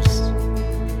shakers,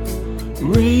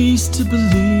 raised to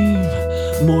believe,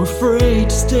 more afraid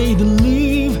to stay than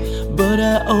leave, but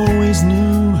I always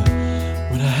knew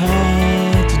what I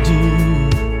had to do.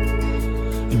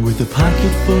 And with a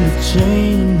pocket full of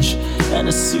change and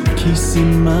a suitcase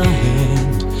in my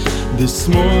hand, this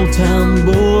small town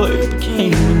boy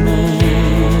became a man.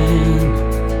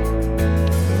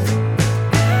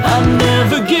 I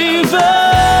never gave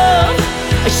up,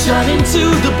 I shot into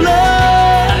the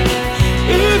black.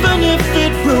 Even if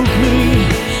it broke me,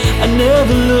 I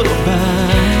never looked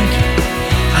back.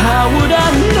 How would I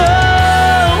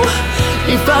know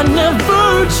if I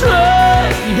never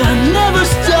tried? I never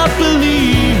stopped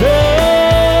believing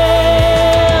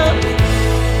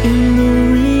in the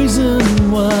reason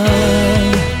why.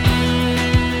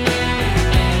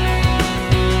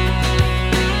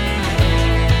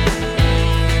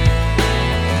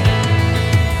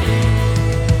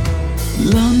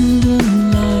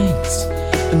 London lights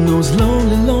and those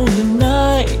lonely, lonely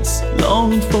nights,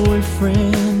 longing for a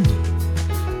friend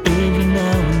every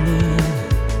now and then.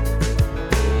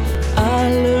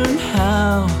 I learned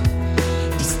how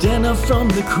to stand up from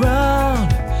the crowd,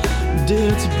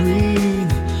 dare to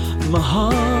breathe, my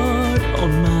heart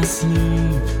on my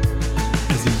sleeve.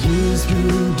 As the years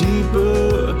grew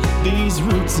deeper, these his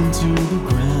roots into the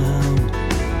ground.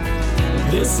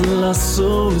 This lost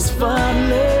soul is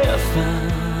finally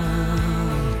found.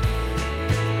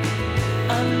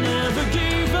 I never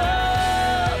gave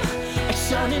up. I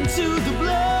shot into the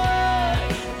black.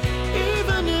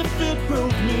 Even if it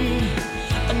broke me,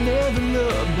 I never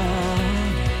looked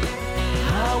back.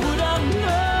 How would I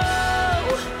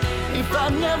know if I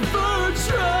never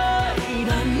tried?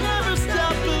 I never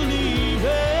stopped believing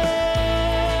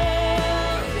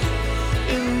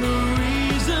in the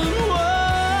reason why.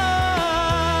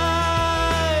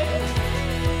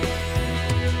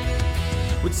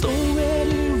 It's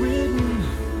already written,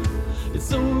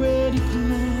 it's already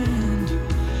planned.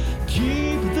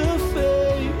 Keep the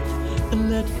faith and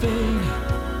let fate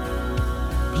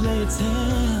play its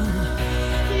hand.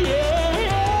 Yeah.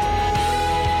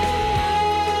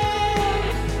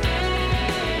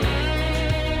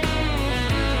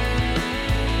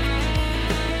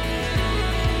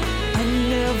 I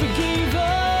never gave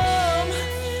up.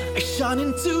 I shot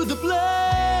into the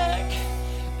black.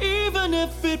 Even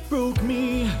if it broke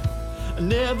me, I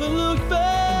never looked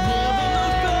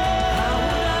back. How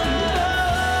would I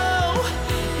know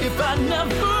if I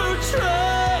never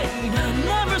tried? I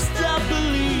never stopped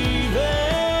believing.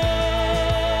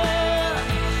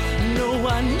 No,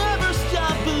 I never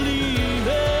stopped believing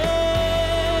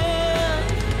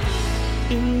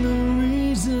in the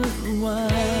reason why.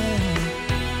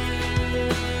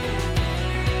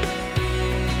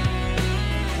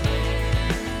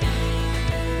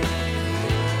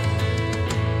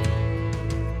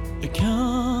 I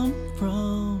come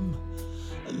from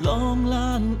a long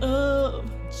line of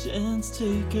chance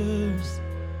takers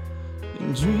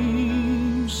and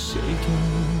dream shakers.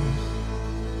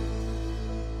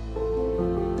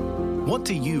 What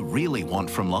do you really want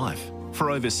from life? For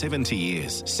over 70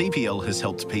 years, CPL has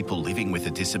helped people living with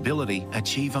a disability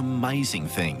achieve amazing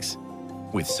things.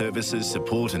 With services,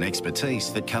 support and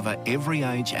expertise that cover every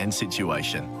age and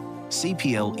situation,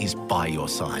 CPL is by your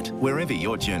side wherever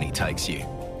your journey takes you.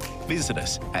 Visit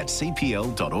us at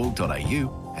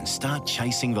cpl.org.au and start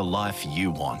chasing the life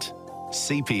you want.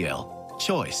 CPL.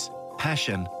 Choice.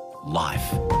 Passion.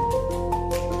 Life.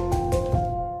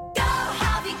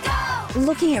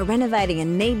 Looking at renovating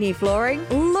and need new flooring?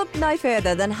 Look no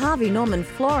further than Harvey Norman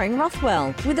Flooring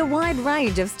Rothwell. With a wide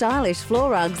range of stylish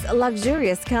floor rugs,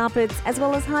 luxurious carpets, as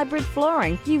well as hybrid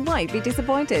flooring, you won't be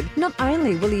disappointed. Not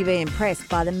only will you be impressed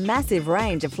by the massive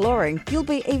range of flooring, you'll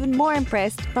be even more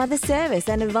impressed by the service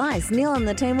and advice Neil and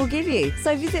the team will give you.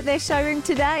 So visit their showroom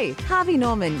today. Harvey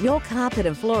Norman, your carpet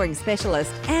and flooring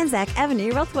specialist, Anzac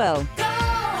Avenue, Rothwell.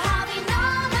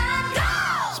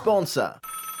 Sponsor.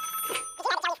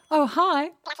 Oh,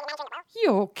 hi.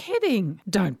 You're kidding.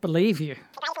 Don't believe you.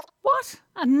 What?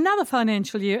 Another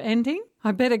financial year ending?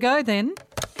 I better go then.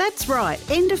 That's right,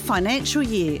 end of financial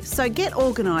year. So get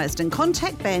organised and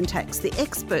contact Bantax, the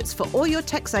experts for all your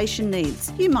taxation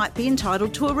needs. You might be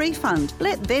entitled to a refund.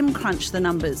 Let them crunch the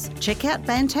numbers. Check out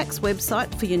Bantax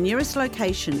website for your nearest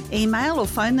location. Email or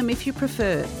phone them if you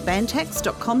prefer.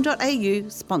 Bantax.com.au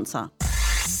sponsor.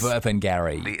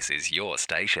 Burpengary. This is your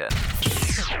station.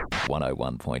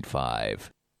 101.5.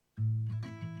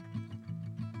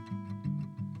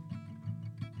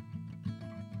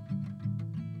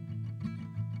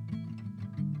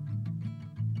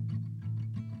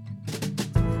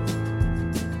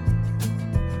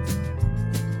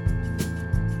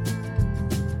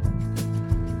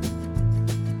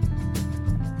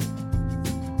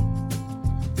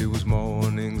 It was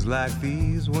mornings like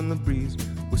these when the breeze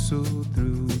whistled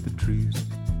through the trees.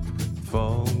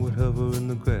 Fall would hover and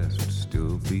the grass would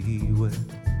still be wet.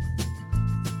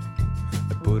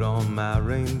 I'd put on my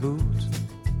rain boots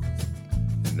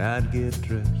and I'd get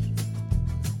dressed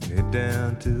and head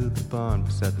down to the barn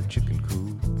beside the chicken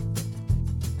coop.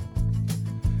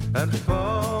 I'd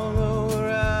follow her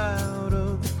out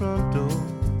of the front door,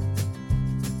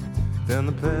 down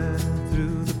the path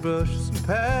through the brushes and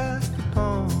past the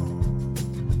pond.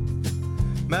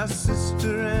 My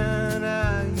sister and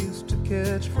I used to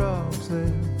catch frogs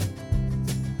there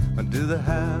under the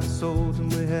household,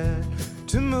 and we had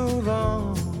to move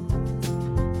on.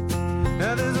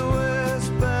 Now there's a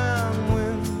westbound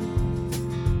wind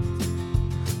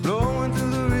blowing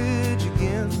through the ridge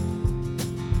again.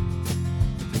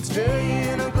 You can stay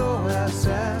in or go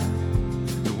outside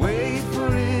and wait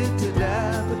for it to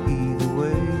die, but either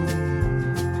way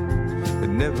it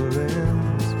never ends.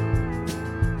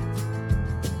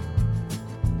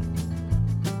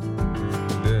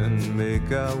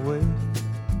 Make our way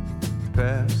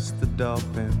past the dog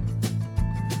pen,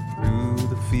 through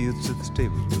the fields to the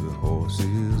stables where the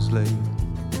horses lay.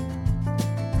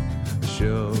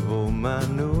 Shovel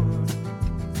manure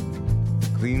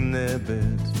clean their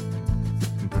beds,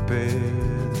 and prepare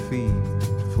the feed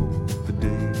for the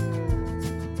day.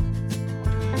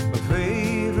 My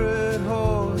favorite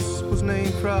horse was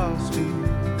named Frosty,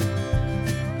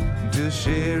 until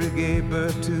Sherry gave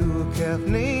birth to a calf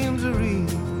named Zareen.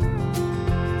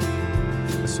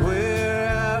 I swear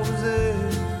I was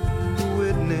there to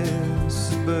witness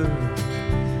the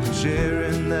birth,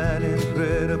 sharing that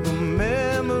incredible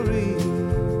memory.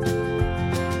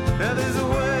 Now there's a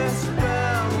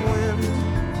westbound wind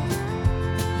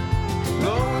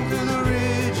blowing through the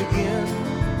ridge again.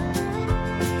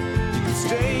 You can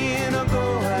stay in or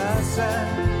go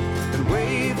outside and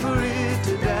wait for it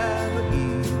to die, but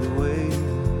either way,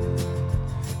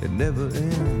 it never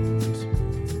ends.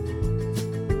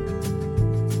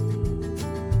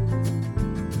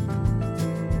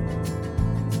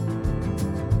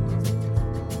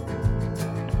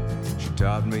 She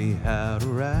taught me how to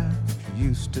ride. She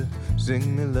used to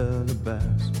sing me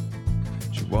lullabies.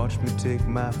 She watched me take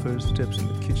my first steps in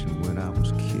the kitchen when I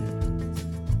was a kid.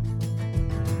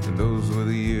 And those were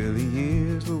the early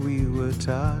years where we were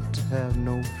taught to have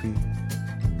no fear,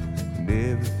 and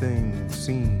everything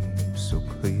seemed so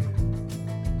clear.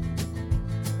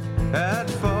 I'd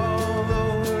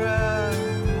follow her out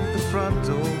the front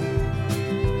door,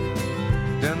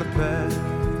 down the path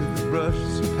through the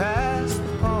brushes and past the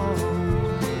pond.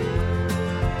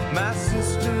 My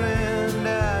sister and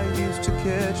I used to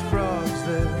catch frogs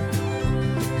there,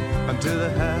 until the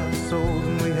house old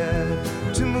and we had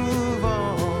to move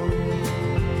on.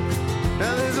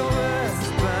 Now there's a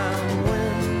westbound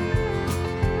wind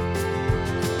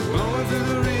blowing through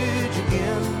the ridge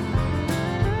again.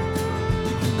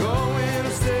 You can go in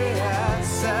or stay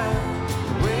outside,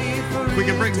 wait for We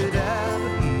can bring it to die,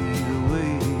 but either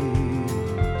way,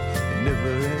 it never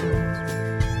ends.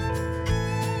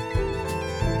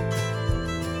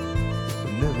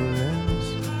 It never ends.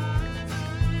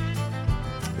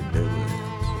 It never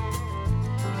ends.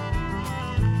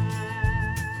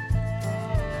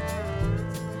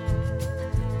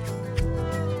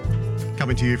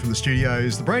 Coming to you from the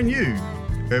studios, the brand new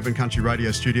Urban Country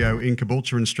Radio studio in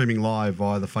Caboolture, and streaming live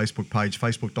via the Facebook page,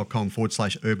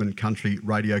 facebook.com/Urban Country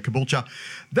Radio Caboolture.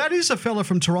 That is a fella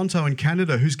from Toronto in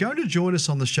Canada who's going to join us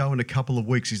on the show in a couple of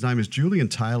weeks. His name is Julian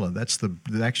Taylor. That's the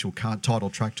actual title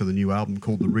track to the new album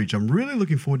called The Ridge. I'm really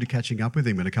looking forward to catching up with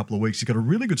him in a couple of weeks. He's got a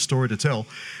really good story to tell. And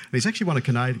he's actually one of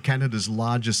Canada's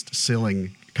largest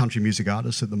selling country music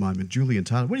artists at the moment, Julian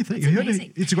Taylor. What do you think? It's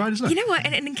amazing. It's great, isn't it? You know what?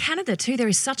 And in Canada too, there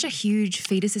is such a huge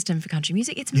feeder system for country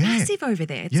music. It's massive over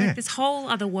there. It's like this whole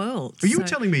other world. Well, you were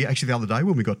telling me actually the other day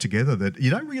when we got together that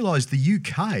you don't realise the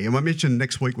UK, and I mentioned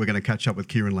next week we're going to catch up with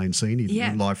Kieran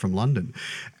Lancini live from London,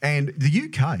 and the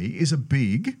UK is a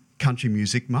big country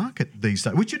music market these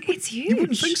days, which it's huge. You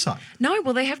wouldn't think so. No,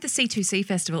 well, they have the C2C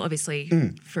festival, obviously,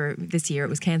 for this year. It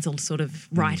was cancelled sort of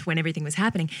right when everything was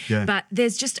happening. Yeah. But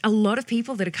there's just a lot of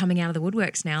people that are coming out of the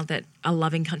woodworks now that are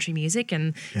loving country music,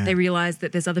 and they realise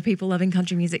that there's other people loving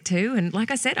country music too. And like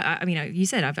I said, I mean, you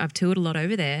said I've toured a lot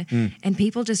over there, and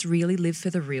people just really live for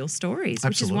the real stories,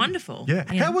 which is wonderful.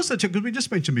 Yeah. How was that? Because we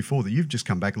just mentioned before that you've just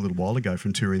come back a little while ago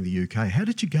from touring the UK. How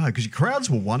did you go? Because your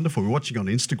crowds were wonderful. We're watching on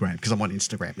Instagram, because I'm on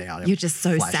Instagram now. You're just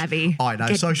so savvy. I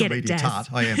know, social get it, media Daz. tart.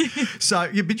 I am. So,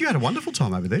 but you had a wonderful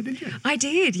time over there, didn't you? I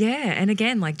did, yeah. And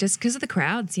again, like just because of the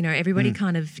crowds, you know, everybody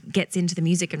kind of gets into the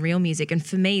music and real music. And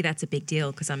for me, that's a big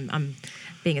deal because I'm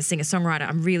being a singer-songwriter,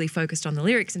 I'm really focused on the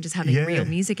lyrics and just having real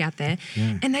music out there.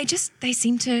 Yeah. And they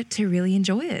seem to really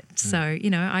enjoy it. So, you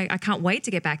know, I can't wait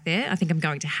to get back there. I think I'm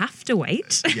going to have to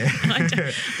wait. Yeah. I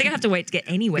think I have to wait to get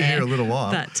anywhere. Here a little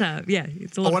while. But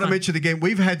it's a lot I want of fun. to mention again,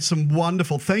 we've had some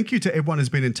wonderful, thank you to everyone who's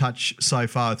been in touch so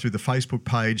far through the Facebook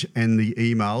page and the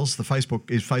emails. The Facebook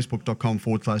is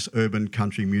facebook.com/Urban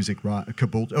Country Music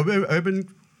Caboolture, Urban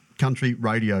Country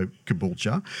Radio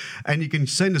Caboolture, and you can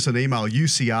send us an email,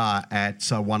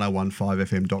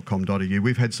 ucr@1015fm.com.au.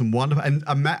 We've had some wonderful, and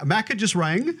Macca just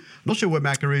rang. I'm not sure where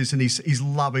Macca is, and he's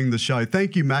loving the show.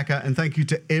 Thank you, Macca, and thank you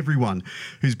to everyone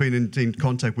who's been in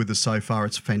contact with us so far.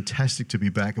 It's fantastic to be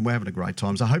back, and we're having a great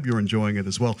time. So I hope you're enjoying it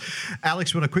as well.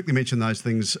 Alex, we want to quickly mention those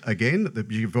things again.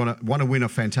 If you want to win a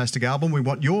fantastic album, we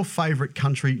want your favourite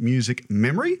country music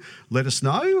memory. Let us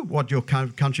know what your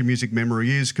country music memory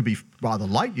is. Could be rather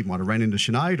late. You might have ran into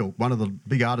Sinead or one of the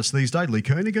big artists these days, Lee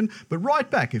Kernaghan. But right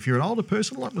back, if you're an older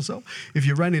person like myself, if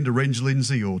you ran into Reg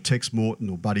Lindsay or Tex Morton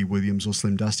or Buddy Williams or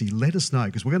Slim Dusty, let us know,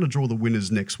 because we're going to draw the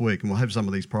winners next week and we'll have some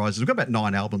of these prizes. We've got about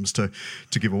 9 albums to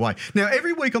give away. Now,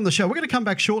 every week on the show, we're going to come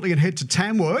back shortly and head to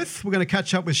Tamworth. We're going to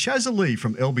catch up with Shazza Lee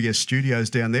from LBS Studios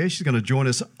down there. She's going to join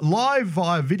us live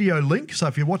via video link. So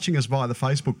if you're watching us via the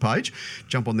Facebook page,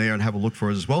 jump on there and have a look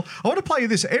for us as well. I want to play you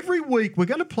this. Every week, we're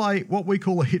going to play what we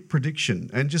call a hit prediction,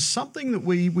 and just something that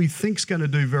we think's going to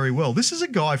do very well. This is a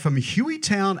guy from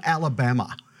Hueytown,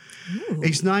 Alabama. Ooh.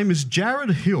 His name is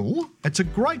Jared Hill. It's a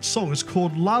great song. It's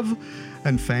called Love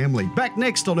and Family. Back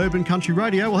next on Urban Country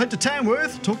Radio, we'll head to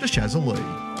Tamworth, talk to Shazza Lee.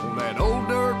 On that old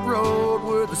dirt road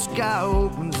where the sky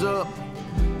opens up,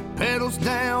 pedals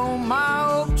down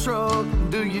my old truck.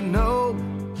 Do you know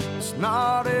it's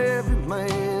not every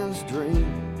man's dream?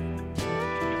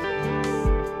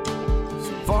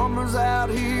 Some farmers out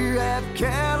here have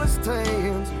callous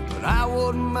hands, but I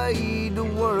wasn't made to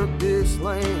work this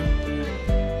land.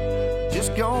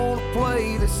 Just gonna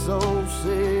play this old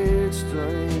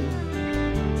 6-string.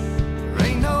 There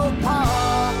ain't no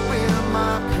pop in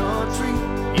my country.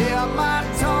 Yeah, I might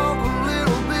talk a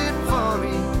little bit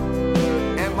funny,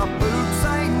 and my boots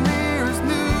ain't near as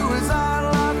new as I'd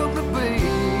like them to be.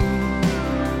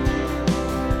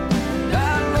 I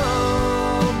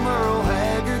love Merle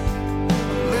Haggard, a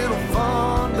little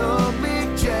fond of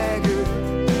Mick Jagger,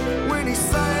 when he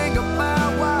sang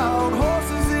about wild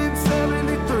horses in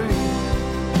 '73.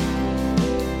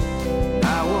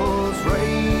 I was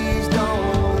raised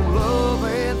on love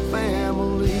and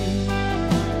family.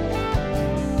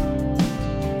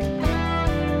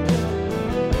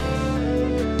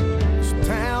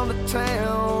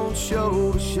 Town,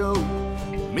 show to show,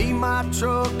 me, my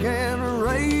truck, and a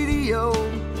radio,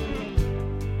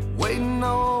 waiting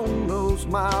on those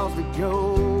miles to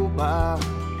go by.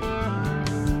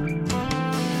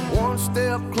 One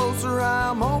step closer,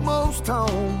 I'm almost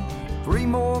home. 3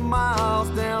 more miles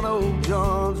down Old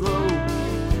John's Road.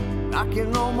 I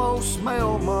can almost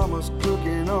smell Mama's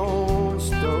cooking on the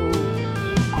stove.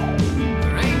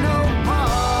 There ain't no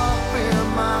pop in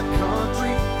my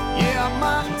country. Yeah, I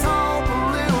might talk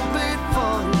a little bit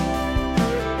funny,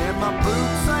 and my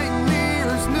boots ain't near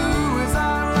as new as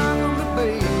I'd like them to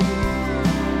be.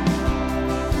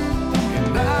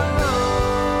 And I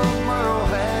love Merle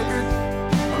Haggard,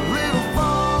 a little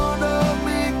fond of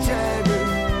Mick Jagger,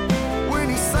 when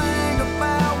he sang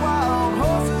about wild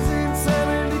horses in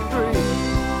 '73.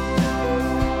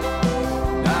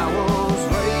 I was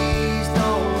raised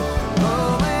on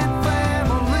love and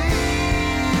family.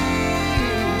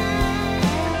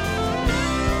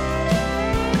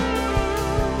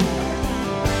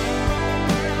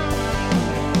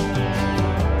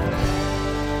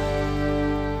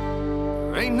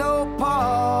 Ain't no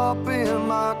pop in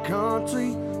my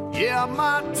country. Yeah, I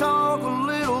might talk a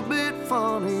little bit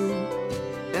funny,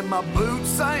 and my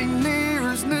boots ain't near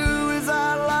as new as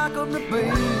I'd like them to be.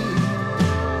 And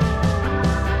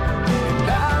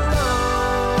I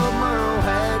love Merle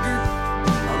Haggard,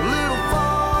 a little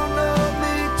fond of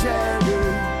Mick Jagger,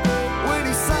 when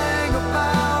he sang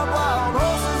about wild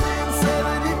horses in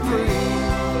 '73.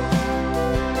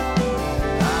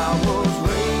 I was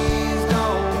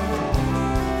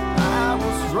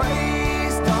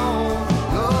raised on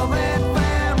love and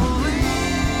family.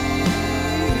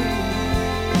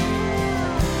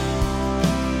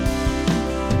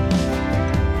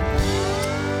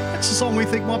 That's a song we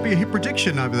think might be a hit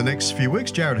prediction over the next few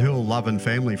weeks. Jared Hill, Love and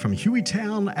Family from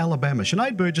Hueytown, Alabama.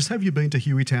 Sinead Burgess, have you been to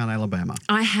Hueytown, Alabama?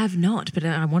 I have not, but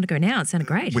I want to go now. It sounded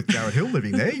great. With Jared Hill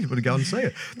living there, you want to go and see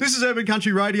it. This is Urban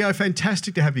Country Radio.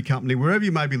 Fantastic to have your company wherever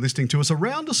you may be listening to us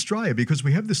around Australia, because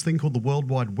we have this thing called the World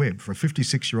Wide Web. For a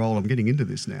 56-year-old, I'm getting into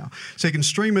this now. So you can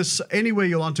stream us anywhere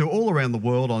you want to, all around the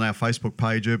world, on our Facebook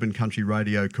page, Urban Country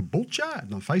Radio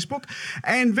Caboolture, on Facebook.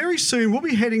 And very soon, we'll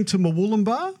be heading to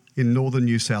Murwillumbah in northern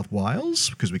New South Wales,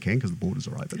 because we can, because the borders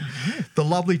are open. The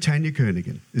lovely Tanya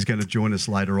Kernaghan is going to join us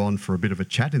later on for a bit of a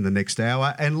chat in the next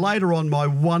hour. And later on, my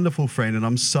wonderful friend, and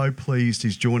I'm so pleased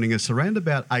he's joining us around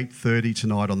about 8:30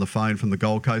 tonight on the phone from the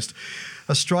Gold Coast,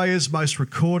 Australia's most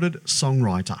recorded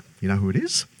songwriter. You know who it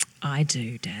is? I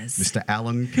do, Daz. Mr.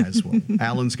 Alan Caswell.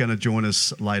 Alan's going to join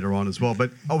us later on as well.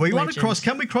 But we want to cross.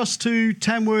 Can we cross to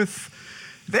Tamworth?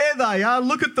 There they are.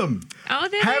 Look at them. Oh,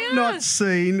 there Have they are. not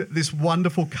seen this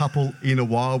wonderful couple in a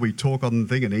while. We talk on the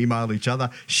thing and email each other.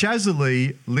 Shazza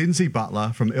Lee, Lindsay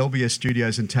Butler from LBS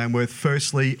Studios in Tamworth.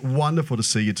 Firstly, wonderful to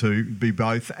see you two, be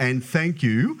both. And thank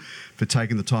you for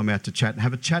taking the time out to chat and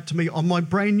have a chat to me on my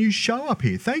brand new show up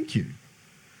here. Thank you.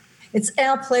 It's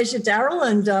our pleasure, Daryl,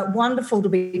 and wonderful to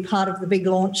be part of the big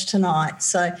launch tonight.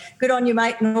 So good on you,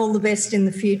 mate, and all the best in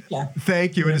the future.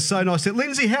 Thank you. It is so nice.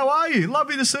 Lindsay, how are you?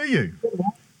 Lovely to see you.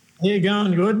 Yeah,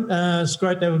 going good. It's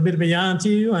great to have a bit of a yarn to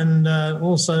you, and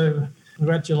also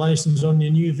congratulations on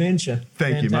your new venture.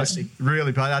 Thank Fantastic. you, mate.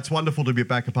 Really, that's wonderful to be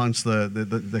back amongst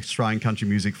the Australian country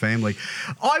music family.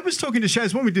 I was talking to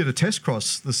Shaz when we did a test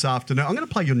cross this afternoon. I'm going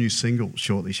to play your new single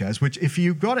shortly, Shaz, which if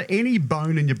you've got any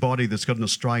bone in your body that's got an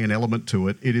Australian element to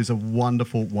it, it is a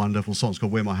wonderful, wonderful song. It's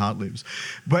called Where My Heart Lives.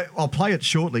 But I'll play it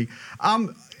shortly.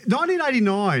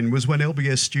 1989 was when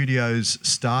LBS Studios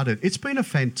started. It's been a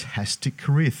fantastic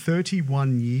career,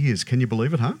 31 years. Can you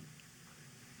believe it, huh?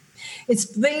 It's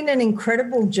been an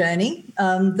incredible journey.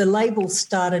 The label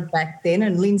started back then,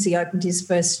 and Lindsay opened his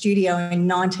first studio in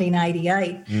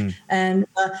 1988. And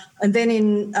then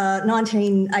in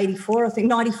 1984, I think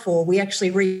 94, we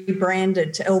actually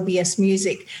rebranded to LBS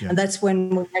Music. Yeah. And that's when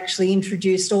we actually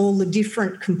introduced all the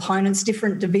different components,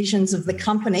 different divisions of the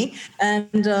company.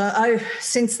 And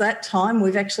since that time,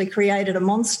 we've actually created a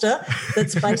monster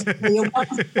that's basically a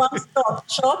one-stop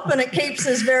shop, and it keeps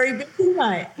us very busy,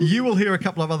 mate. You will hear a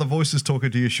couple of other voices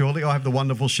talking to you shortly. I have the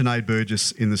wonderful Sinead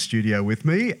Burgess in the studio with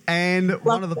me, and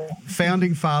one of the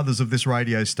founding fathers of this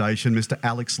radio station, Mr.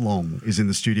 Alex Long, is in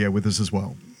the studio with us as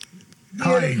well.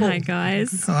 Hi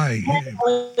guys. Hi.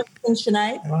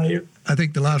 Sinead. How are you? I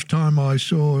think the last time I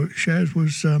saw Shaz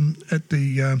was at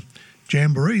the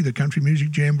Jamboree, the Country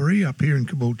Music Jamboree up here in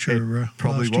Caboolture.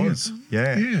 Probably was.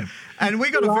 Yeah. And we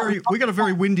got a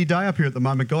very windy day up here at the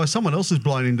moment, guys. Someone else has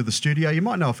blown into the studio. You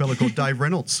might know a fella called Dave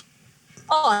Reynolds.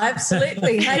 Oh,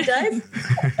 absolutely. Hey, Dave.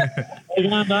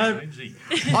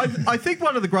 I think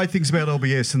one of the great things about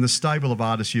LBS and the stable of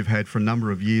artists you've had for a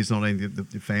number of years, not only the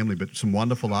family, but some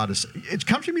wonderful artists,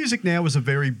 country music now is a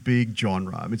very big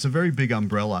genre. It's a very big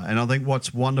umbrella. And I think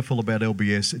what's wonderful about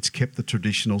LBS, it's kept the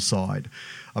traditional side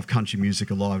of country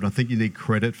music alive. And I think you need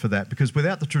credit for that, because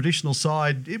without the traditional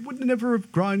side, it would never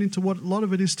have grown into what a lot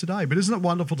of it is today. But isn't it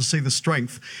wonderful to see the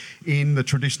strength in the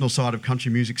traditional side of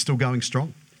country music still going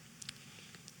strong?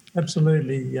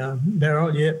 Absolutely,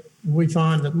 Daryl. Yeah, we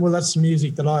find that, well, that's the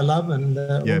music that I love, and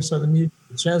also the music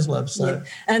that Shaz loves. So. Yeah.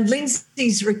 And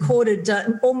Lindsay's recorded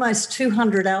almost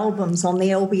 200 albums on the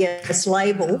LBS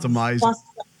label. That's amazing.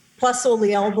 Plus all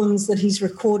the albums that he's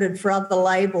recorded for other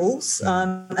labels.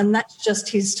 And that's just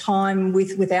his time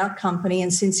with our company,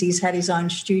 and since he's had his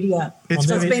own studio. It's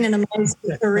been an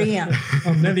amazing career.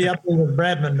 I'm nearly up there with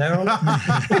Bradman, Daryl.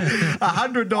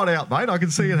 100 not out, mate. I can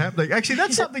see it happening. Actually,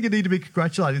 that's something you need to be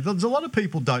congratulated. There's a lot of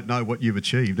people don't know what you've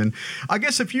achieved. And I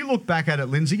guess if you look back at it,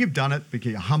 Lindsay, you've done it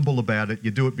because you're humble about it. You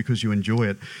do it because you enjoy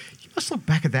it. You must look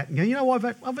back at that and go, you know,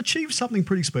 I've achieved something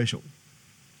pretty special.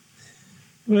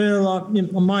 Well,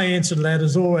 my answer to that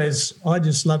is always, I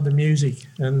just love the music,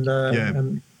 and I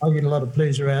get a lot of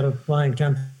pleasure out of playing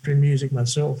country music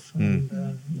myself.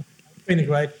 And,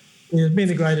 it's been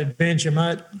a great adventure,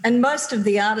 mate. And most of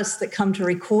the artists that come to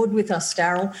record with us,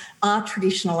 Daryl, are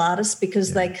traditional artists,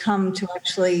 because they come to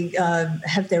actually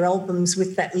have their albums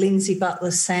with that Lindsay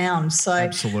Butler sound. So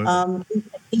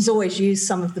he's always used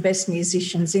some of the best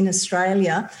musicians in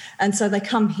Australia, and so they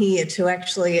come here to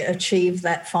actually achieve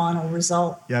that final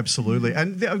result. Yeah, absolutely.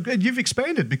 And you've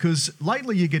expanded, because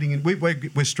lately you're getting in.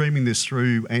 We're streaming this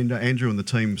through, and Andrew and the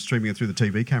team streaming it through the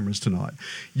TV cameras tonight.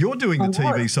 You're doing the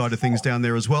TV side of things down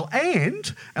there as well.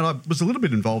 And I was a little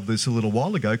bit involved with this a little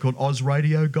while ago, called Oz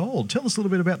Radio Gold. Tell us a little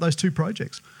bit about those two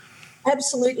projects.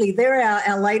 Absolutely. They're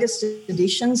our latest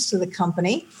additions to the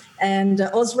company. And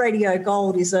Oz Radio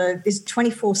Gold is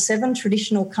 24/7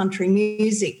 traditional country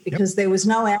music, because there was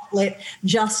no outlet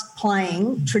just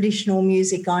playing traditional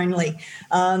music only.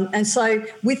 And so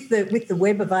with the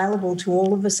web available to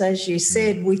all of us, as you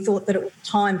said, we thought that it was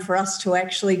time for us to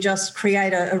actually just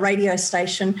create a radio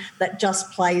station that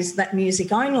just plays that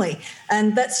music only.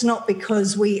 And that's not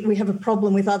because we have a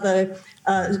problem with other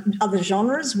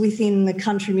genres within the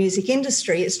country music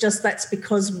industry. It's just that's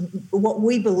because what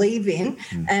we believe in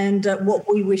and what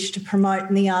we wish to promote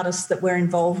and the artists that we're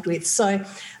involved with. So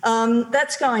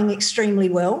that's going extremely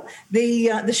well. The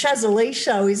Shaz Ali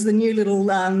Show is the new little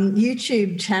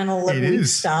YouTube channel that we've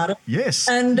started. Yes.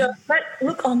 And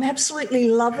look, I'm absolutely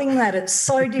loving that. It's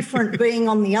so different being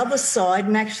on the other side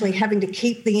and actually having to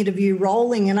keep the interview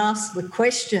rolling and ask the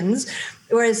questions.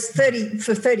 Whereas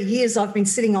for 30 years, I've been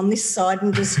sitting on this side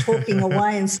and just talking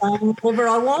away and saying whatever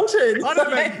I wanted. I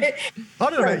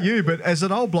don't know about you, but as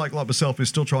an old bloke like myself who's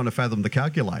still trying to fathom the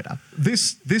calculator,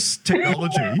 this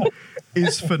technology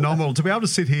is phenomenal. To be able to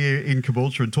sit here in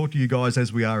Caboolture and talk to you guys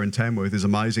as we are in Tamworth is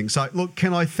amazing. So, look,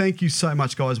 can I thank you so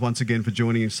much, guys, once again for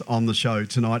joining us on the show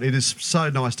tonight. It is so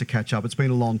nice to catch up. It's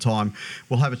been a long time.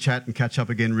 We'll have a chat and catch up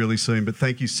again really soon, but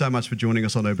thank you so much for joining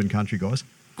us on Urban Country, guys.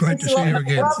 Great to see you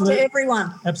again. Love to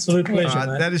everyone. Absolute pleasure,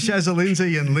 mate. That is Shazza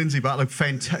Lindsay and Lindsay Butler.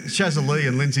 Shazza Lee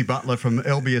and Lindsay Butler from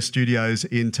LBS Studios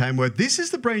in Tamworth. This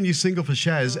is the brand new single for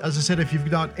Shaz. As I said, if you've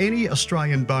got any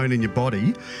Australian bone in your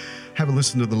body, have a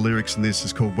listen to the lyrics, and this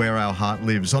is called Where Our Heart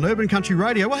Lives. On Urban Country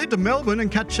Radio, we'll head to Melbourne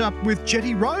and catch up with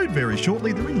Jetty Road very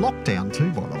shortly. They're in lockdown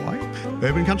too, by the way.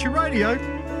 Urban Country Radio.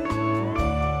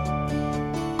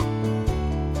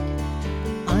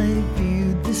 I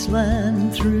viewed this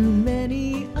land through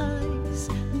many eyes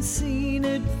and seen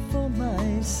it for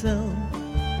myself.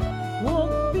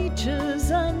 Walked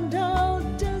beaches and our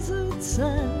desert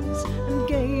sands and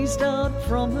gazed out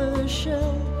from her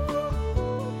shelf.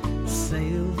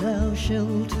 Sailed our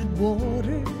sheltered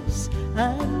waters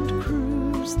and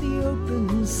cruised the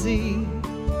open sea.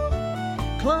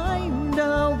 Climbed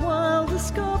our wild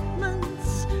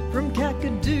escarpments from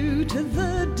Kakadu to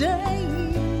the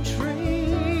Daintree.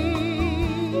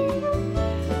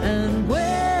 And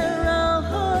where our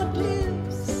heart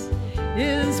lives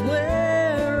is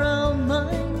where our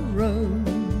mind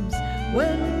roams.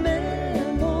 When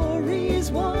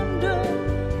memories wander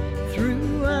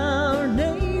through our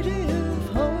native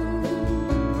home.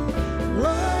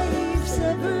 Life's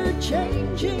ever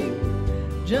changing,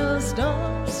 just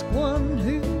ask one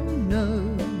who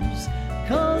knows.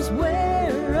 'Cause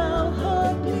where our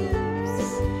heart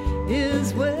lives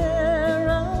is where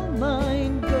our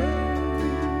mind goes.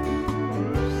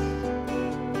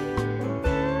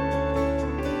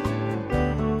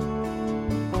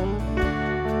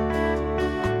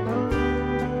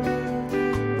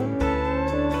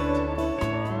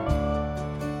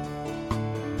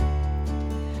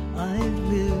 I've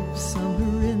lived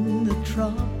summer in the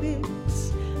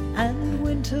tropics and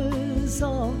winters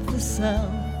of the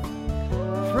south.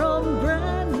 From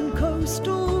grand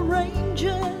coastal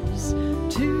ranges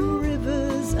to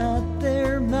rivers at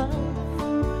their mouth.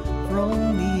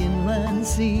 From the inland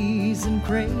seas and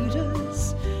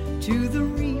craters to the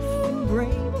reef and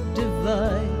great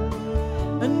divide.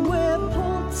 And where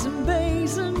ports and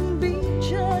bays and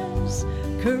beaches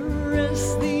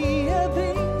caress the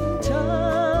ebbing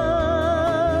tide.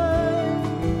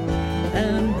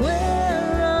 And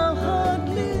where our heart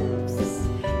lives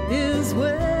is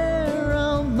where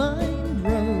our mind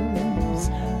roams.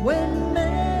 When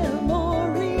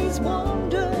memories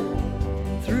wander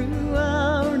through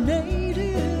our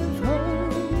native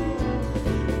home.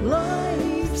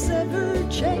 Life's ever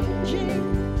changing,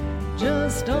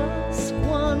 just ask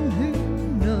one who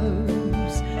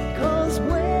knows. 'Cause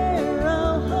where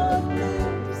our heart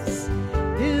lives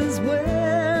is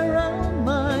where our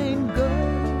mind goes.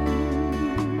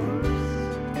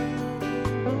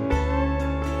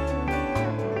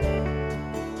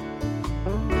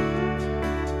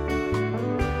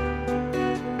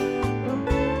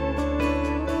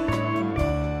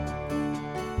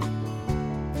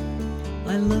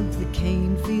 I love the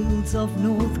cane fields of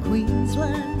North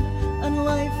Queensland and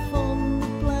life on the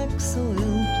black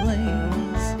soil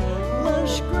plains.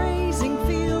 Lush grazing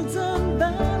fields and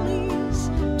valleys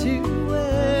to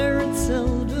where it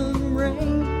seldom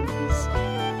rains.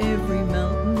 Every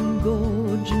mountain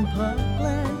gorge and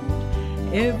parkland,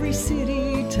 every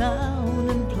city, town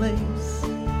and place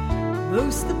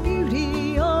boasts the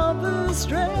beauty of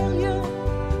Australia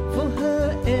for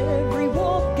her every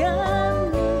walk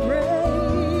and grace.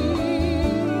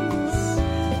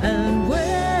 And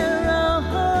where our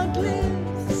heart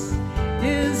lives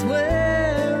is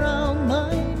where our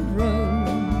mind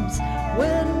roams.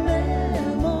 When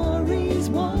memories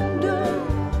wander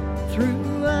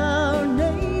through our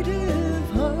native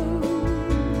home.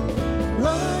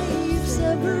 Life's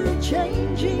ever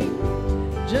changing,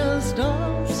 just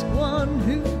ask one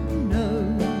who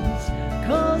knows.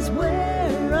 'Cause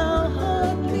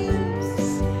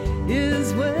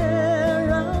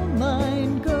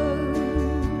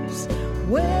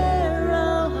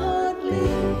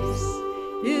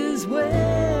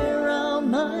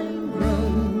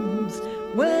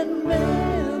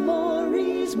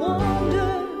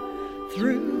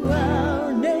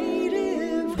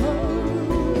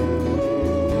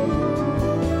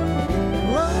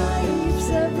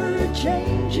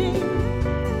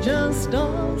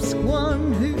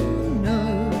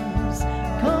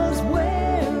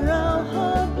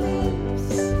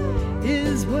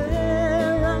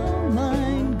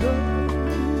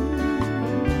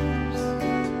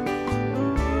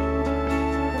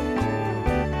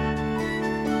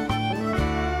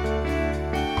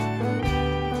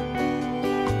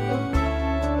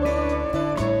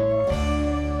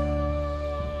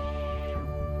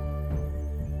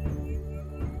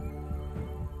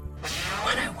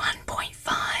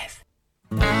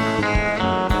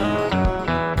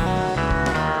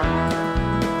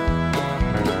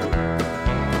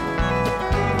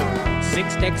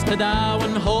to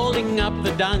Darwin, holding up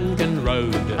the Duncan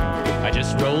Road. I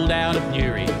just rolled out of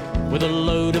Newry with a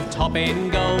load of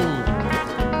top-end gold,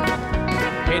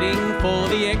 heading for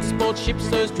the export ships,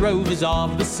 those drovers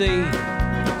of the sea.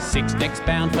 6 decks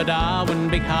bound for Darwin,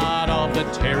 big heart of the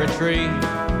territory.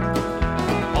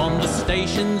 On the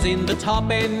stations in the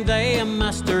top end, they are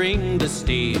mustering the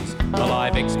steers, the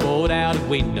live export out of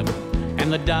Wyndham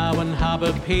and the Darwin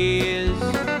Harbour piers.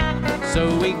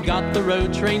 So we got the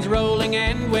road trains rolling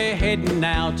and we're heading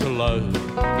now to load.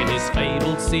 In this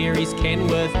fabled series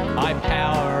Kenworth, I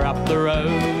power up the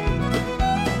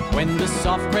road. When the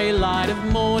soft grey light of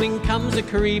morning comes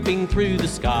a-creeping through the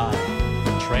sky,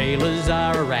 trailers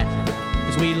are a-rattling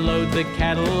as we load the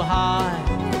cattle high.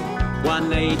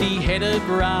 180 headed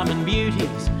Brahman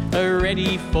beauties are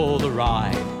ready for the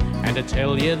ride, and to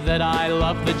tell you that I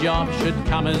love the job should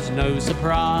come as no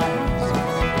surprise.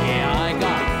 Yeah, I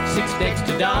got 6 decks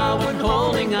to Darwin,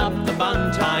 holding up the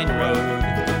Buntine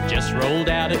Road. Just rolled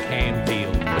out of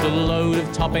Camfield with a load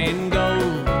of top-end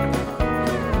gold,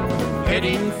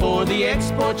 heading for the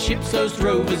export ships, those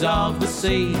drovers of the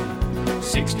sea.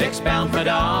 6 decks bound for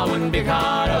Darwin, big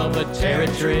heart of the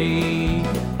territory.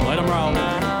 Let 'em roll.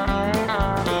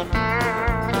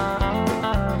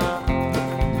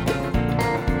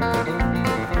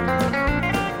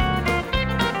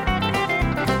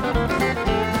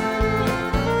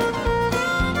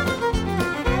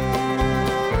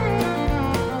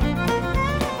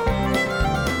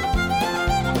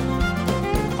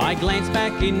 I glance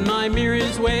back in my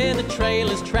mirrors where the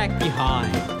trailers track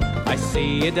behind. I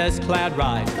see a dust cloud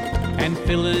rising and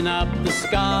filling up the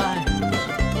sky.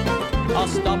 I'll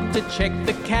stop to check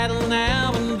the cattle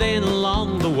now and then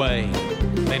along the way.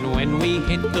 Then when we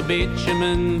hit the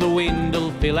bitumen, the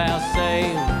wind'll fill our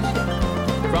sails.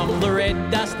 From the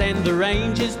red dust and the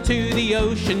ranges to the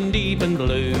ocean deep and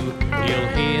blue,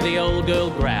 you'll hear the old girl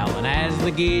growling as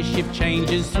the gear shift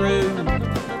changes through.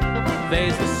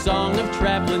 There's the song of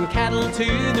travelling cattle to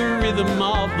the rhythm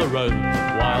of the road,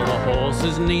 while the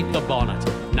horses neath the bonnet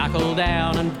knuckle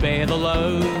down and bear the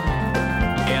load.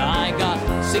 Yeah, I got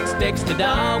 6 decks to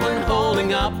Darwin,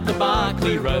 holding up the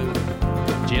Barclay Road.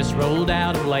 Just rolled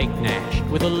out of Lake Nash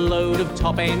with a load of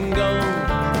top-end gold,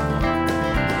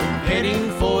 heading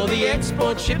for the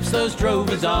export ships, those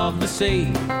drovers of the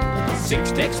sea.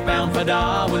 6 decks bound for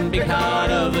Darwin, big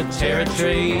heart of the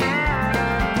territory.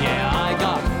 Yeah, I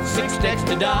got 6 decks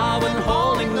to Darwin,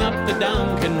 holding up the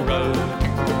Duncan Road.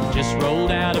 Just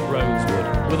rolled out of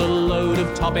Rosewood with a load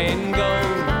of top-end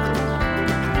gold,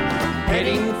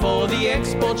 heading for the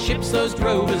export ships, those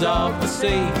drovers of the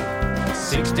sea.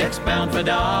 6 decks bound for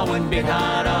Darwin, big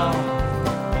heart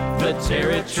of the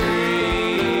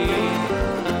territory.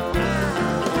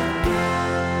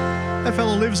 That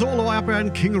fella lives all the way up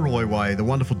around Kingaroy Way, the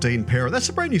wonderful Dean Perra. That's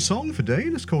a brand new song for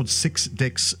Dean. It's called 6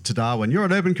 Decks to Darwin. You're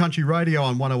at Urban Country Radio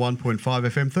on 101.5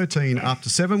 FM, 13 after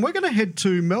 7. We're going to head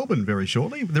to Melbourne very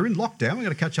shortly. They're in lockdown. We're going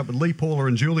to catch up with Lee, Paula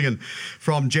and Julian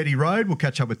from Jetty Road. We'll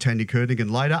catch up with Tandy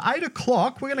Kernigan later. 8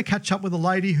 o'clock, we're going to catch up with a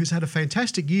lady who's had a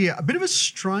fantastic year, a bit of a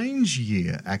strange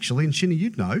year, actually. And Shinny,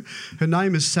 you'd know. Her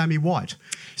name is Sammy White.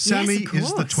 Sammy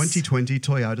is the 2020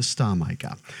 Toyota Star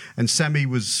Maker. And Sammy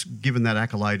was given that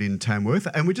accolade in Tamworth.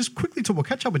 And we just quickly talk, we'll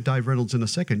catch up with Dave Reynolds in a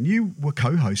second. You were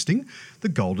co-hosting the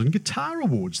Golden Guitar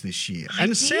Awards this year.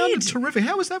 And it sounded terrific.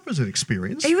 How was that as an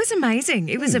experience? It was amazing.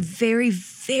 It was a very,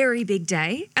 very big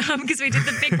day because we did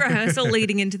the big rehearsal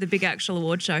leading into the big actual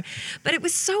award show. But it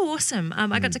was so awesome.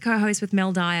 I got to co-host with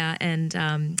Mel Dyer and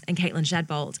Caitlin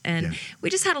Shadbolt. And we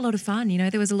just had a lot of fun. You know,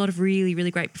 there was a lot of really,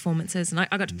 really great performances. And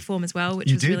I got to perform as well,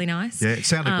 which was really nice. Yeah, it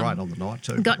sounded great on the night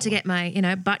too. Got to get my,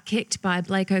 butt kicked by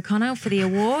Blake O'Connor for the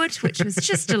award, which was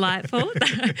just delightful.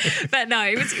 But no,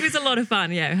 it was a lot of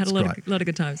fun. Yeah, had a lot of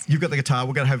good times. You've got the guitar.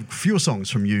 We're going to have fewer songs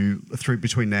from you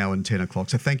between now and 10 o'clock.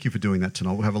 So thank you for doing that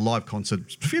tonight. We'll have a live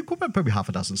concert, probably half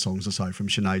a dozen songs or so from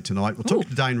Sinead tonight. We'll talk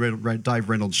to Dave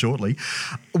Reynolds shortly.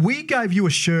 We gave you a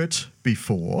shirt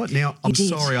before. Now, I'm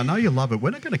sorry, I know you love it.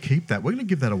 We're not going to keep that. We're going to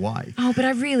give that away. Oh, but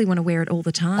I really want to wear it all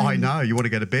the time. I know. You want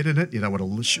to go to bed in it. You don't want to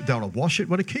wash it. You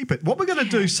want to keep it. What we're going to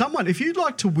do, if you'd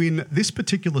like to win this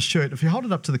particular shirt, if you hold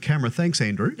it up to the camera, thanks,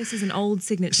 Andrew. This is an old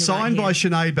signature. Signed by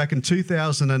Sinead back in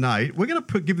 2008. We're going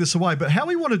to give this away. But how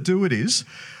we want to do it is,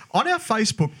 on our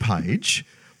Facebook page,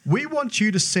 we want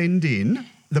you to send in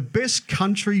the best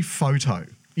country photo.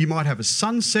 You might have a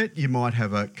sunset. You might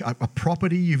have a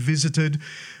property you visited.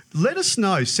 let us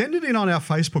know. Send it in on our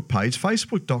Facebook page,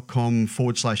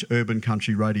 facebook.com/Urban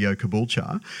Country Radio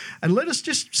Caboolture, and let us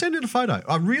just send in a photo,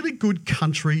 a really good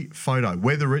country photo,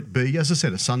 whether it be, as I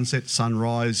said, a sunset,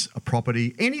 sunrise, a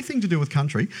property, anything to do with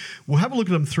country. We'll have a look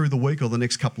at them through the week or the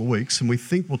next couple of weeks, and we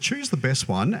think we'll choose the best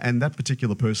one, and that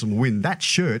particular person will win that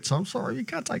shirt. So I'm sorry, you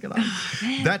can't take it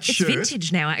home. That shirt. It's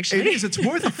vintage now, actually. It is. It's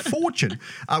worth a fortune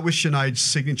with Sinead's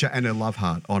signature and her love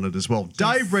heart on it as well. Yes.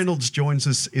 Dave Reynolds joins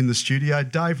us in the studio.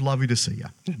 Dave, lovely to see you.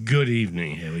 Good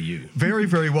evening. How are you? Very,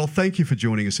 very well. Thank you for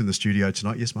joining us in the studio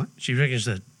tonight. Yes, mate? She reckons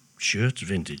that shirt's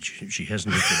vintage. She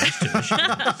hasn't looked at us to it.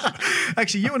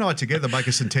 Actually, you and I together make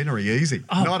a centenary easy.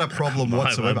 Not a problem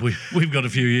whatsoever. We've got a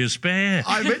few years spare.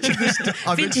 I mentioned this.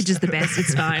 Vintage is the best.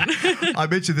 It's fine. I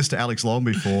mentioned this to Alex long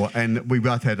before, and we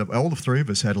both had, all the three of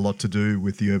us had a lot to do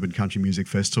with the Urban Country Music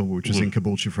Festival, which was in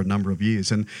Caboolture for a number of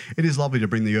years. And it is lovely to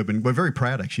bring we're very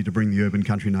proud actually to bring the Urban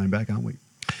Country name back, aren't we?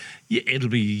 Yeah, it'll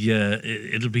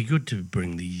be good to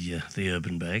bring the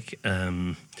urban back.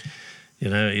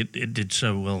 It did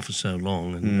so well for so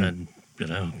long, and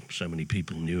so many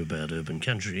people knew about urban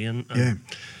country, and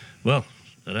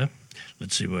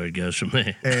let's see where it goes from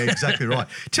there. Exactly right.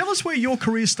 Tell us where your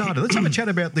career started. Let's have a chat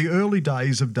about the early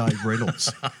days of Dave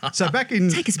Reynolds. So back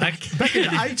in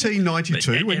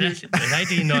 1892, in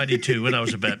 1892, when I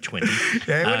was about 20.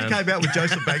 Yeah, when he came out with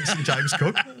Joseph Banks and James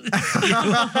Cook.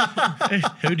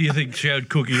 Who do you think showed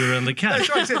Cookie around the car? That's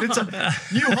right. I said,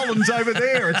 New Holland's over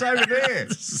there. It's over there.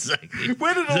 Exactly.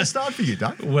 Where did it all start for you,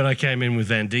 Dave? When I came in with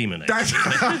Van Diemen.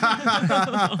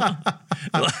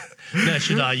 Now,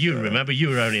 Shadar, you remember, you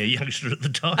were only a youngster at the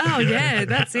time. Oh, yeah,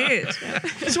 that's it.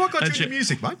 So what got you into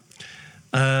music, mate?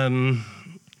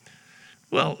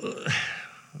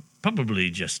 Probably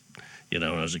just, when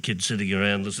I was a kid sitting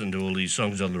around listening to all these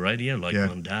songs on the radio like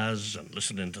one does, and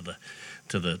listening to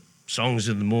the songs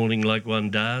in the morning like one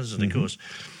does. And, of course,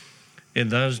 in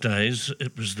those days,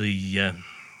 it was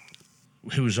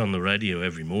who was on the radio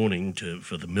every morning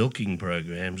for the milking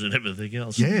programs and everything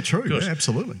else. Yeah, true. Yeah,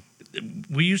 absolutely.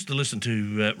 We used to listen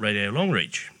to Radio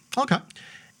Longreach. Okay.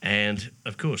 And,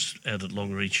 of course, out at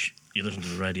Longreach, you listen to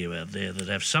the radio out there, they'd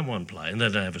have someone play, and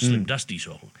they'd have a Slim Dusty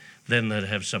song. Then they'd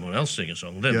have someone else sing a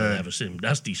song. Then they'd have a Slim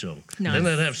Dusty song. Nice. Then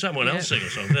they'd have someone else sing a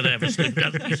song. Then they'd have a Slim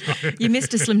Dusty song. You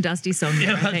missed a Slim Dusty song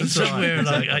there, I think. Somewhere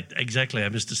I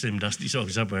missed a Slim Dusty song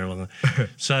somewhere along there.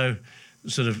 So,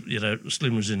 sort of,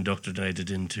 Slim was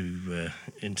indoctrinated into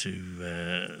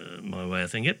my way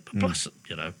of thinking. Plus,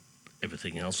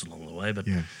 everything else along the way. But,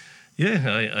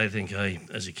 I think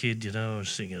as a kid, I was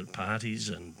singing at parties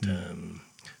and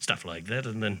stuff like that.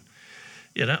 And then,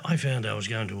 I found I was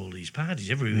going to all these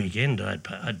parties. Every weekend I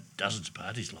had dozens of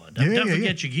parties lined up. Don't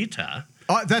forget your guitar.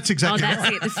 Oh, that's exactly right. Oh,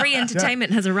 that's it. The free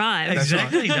entertainment has arrived.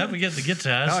 Exactly. Don't forget the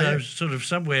guitar. Sort of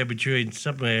somewhere, in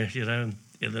the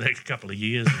next couple of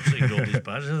years, I'm singing all these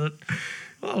parties. I thought,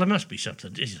 well, there must be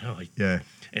something.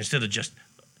 Instead of just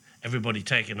everybody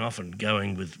taking off and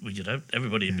going with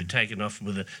everybody would be taking off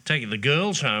taking the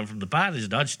girls home from the parties,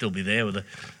 and I'd still be there with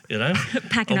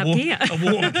packing up gear, a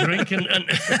warm drink, and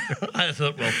I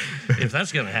thought, well, if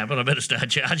that's going to happen, I better start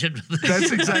charging.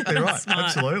 That's exactly right.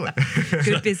 Absolutely,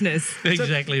 good business.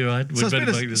 Exactly right.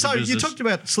 So you talked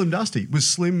about Slim Dusty. Was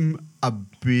Slim a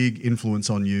big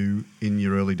influence on you in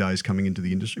your early days coming into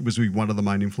the industry? Was he one of the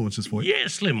main influences for you? Yeah,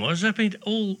 Slim was. I mean,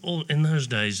 all in those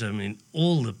days. I mean,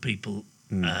 all the people.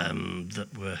 That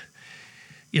were,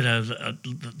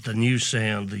 the new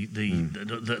sound,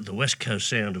 the West Coast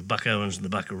sound of Buck Owens and the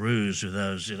Buckaroos with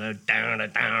those, down,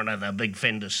 the big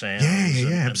Fender sounds.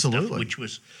 Yeah, and absolutely. Stuff, which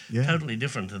was totally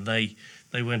different, and they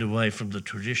went away from the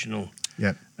traditional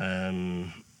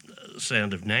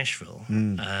sound of Nashville.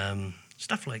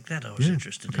 Stuff like that I was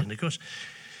interested in. Of course,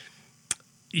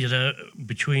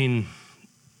 between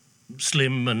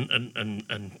Slim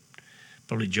and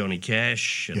probably Johnny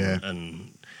Cash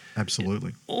and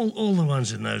absolutely all the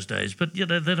ones in those days. But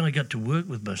then I got to work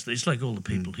with most of these, like all the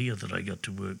people here that I got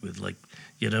to work with. Like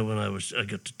when I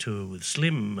got to tour with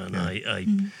Slim, and I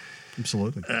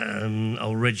absolutely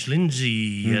old Reg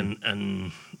Lindsay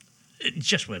and it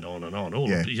just went on and on.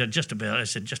 Just about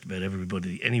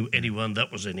everybody, anyone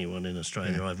that was anyone in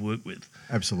Australia I've worked with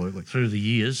absolutely through the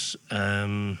years,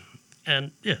 and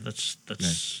that's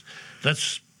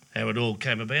how it all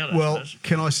came about. Well,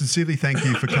 can I sincerely thank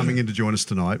you for coming in to join us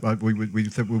tonight? We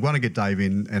want to get Dave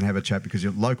in and have a chat because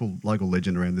you're a local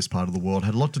legend around this part of the world.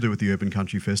 Had a lot to do with the Urban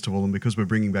Country Festival, and because we're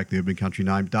bringing back the Urban Country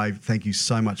name, Dave, thank you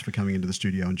so much for coming into the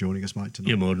studio and joining us, mate, tonight.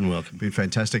 You're more than welcome. Been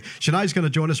fantastic. Sinead's going to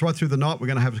join us right through the night. We're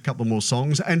going to have a couple more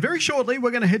songs, and very shortly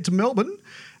we're going to head to Melbourne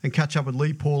and catch up with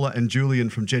Lee, Paula and Julian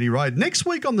from Jetty Road. Next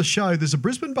week on the show, there's a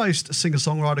Brisbane-based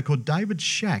singer-songwriter called David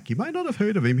Shack. You may not have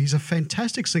heard of him. He's a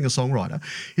fantastic singer-songwriter.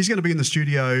 He's going to be in the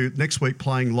studio next week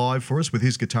playing live for us with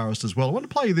his guitarist as well. I want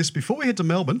to play you this before we head to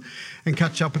Melbourne and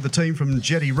catch up with the team from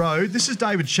Jetty Road. This is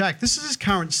David Shack. This is his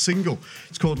current single.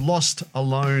 It's called Lost,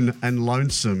 Alone and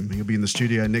Lonesome. He'll be in the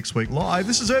studio next week live.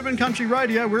 This is Urban Country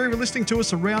Radio, wherever you're listening to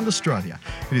us around Australia.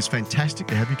 It is fantastic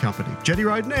to have your company. Jetty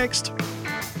Road next.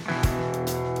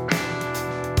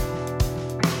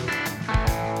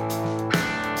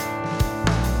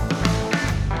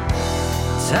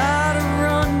 Tired of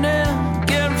running,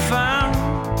 getting found.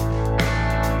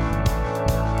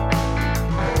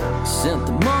 Sent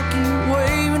the monkey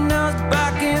waving us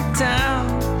back in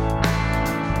town.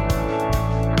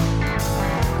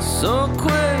 So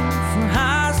quick from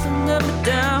highs to never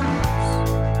downs.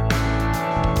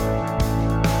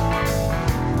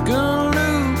 Gonna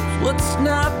lose what's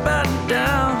not batting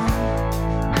down.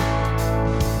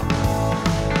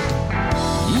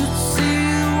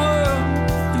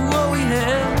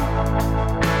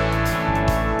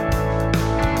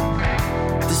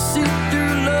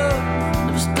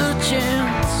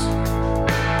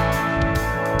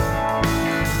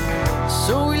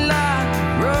 So we lie,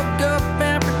 rug up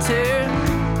and pretend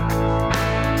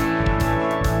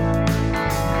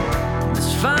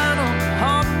this final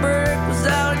heartbreak was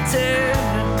out of 10.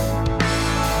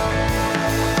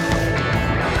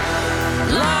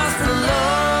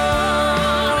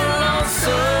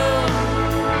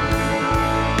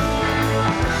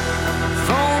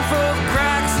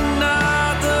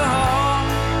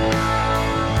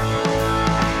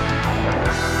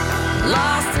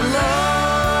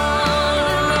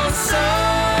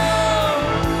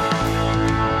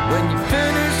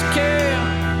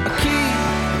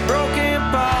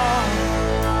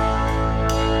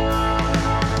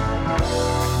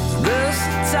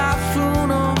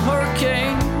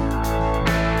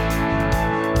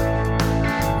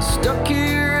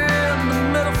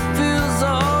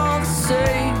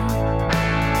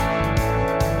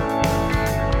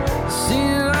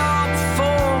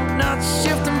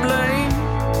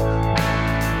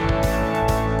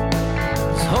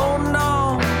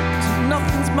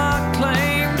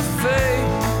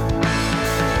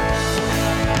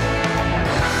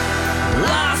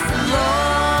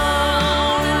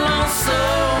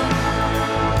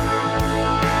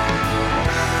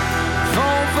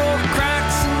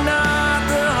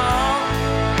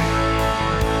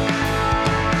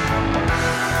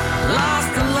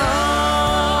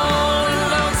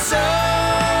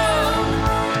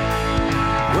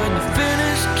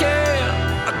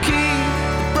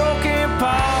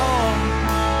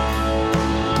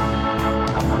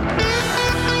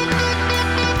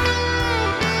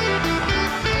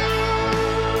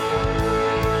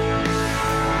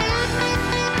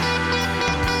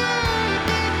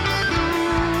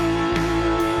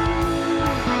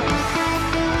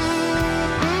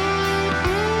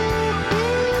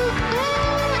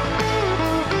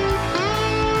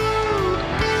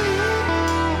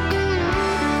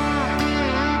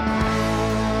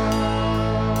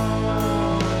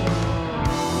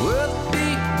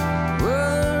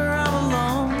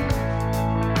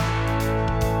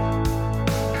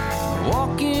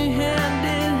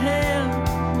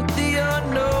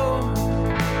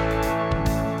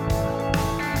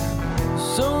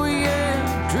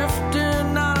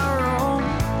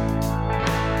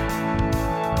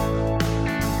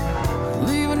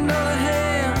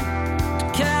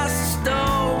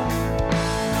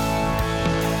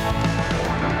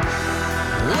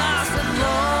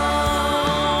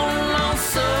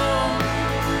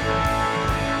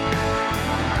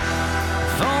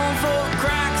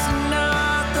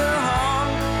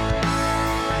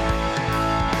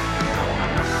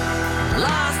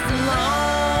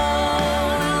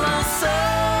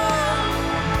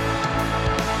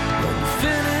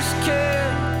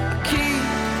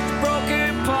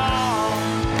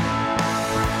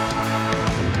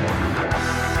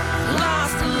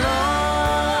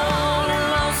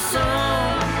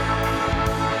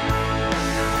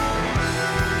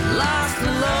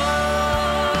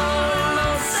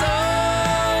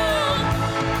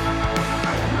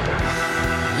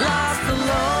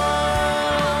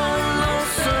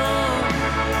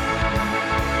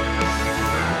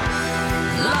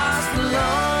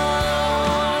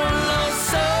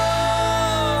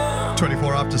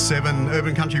 after 7,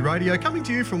 Urban Country Radio, coming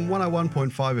to you from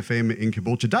 101.5 FM in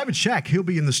Caboolture. David Shack, he'll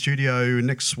be in the studio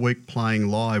next week playing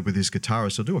live with his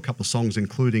guitarist. He'll do a couple of songs,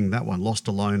 including that one, Lost,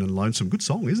 Alone and Lonesome. Good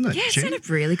song, isn't it? Yeah, it Jen? sounded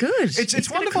really good.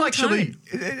 It's wonderful, actually.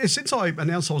 Since I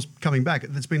announced I was coming back,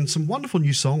 there's been some wonderful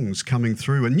new songs coming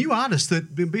through and new artists that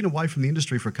have been away from the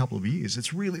industry for a couple of years.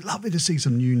 It's really lovely to see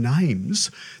some new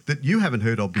names that you haven't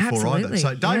heard of before either.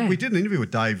 So, Dave, we did an interview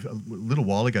with Dave a little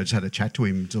while ago, just had a chat to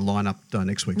him to line up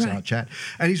next week's Art Chat.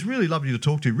 And he's really lovely to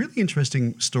talk to. Really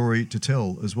interesting story to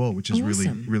tell as well, which is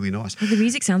really nice. Well, the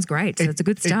music sounds great, so it's a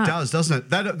good start. It does, doesn't it?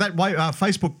 That way,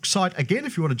 Facebook site, again,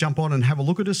 if you want to jump on and have a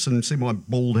look at us and see my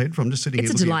bald head from just sitting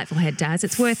here. It's a delightful head, Daz.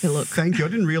 It's worth a look. Thank you. I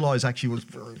didn't realise actually it was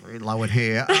very, very low in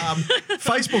hair.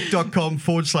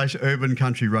 Facebook.com/Urban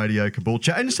Country Radio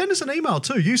Caboolture. And send us an email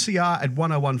too,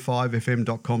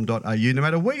 ucr@1015fm.com.au. No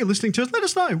matter where you're listening to us, let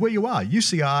us know where you are.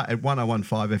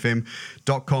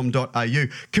 ucr@1015fm.com.au.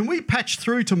 Can we patch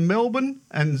through to Melbourne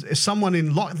and someone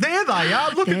in there they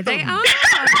are. Look at them. There they are.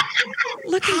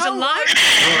 Looking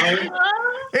delightful.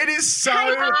 It is so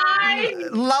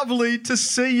lovely to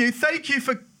see you. Thank you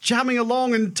for jamming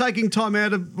along and taking time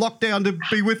out of lockdown to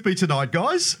be with me tonight,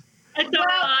 guys.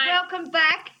 Welcome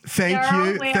back. Thank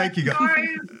you. Thank you, guys.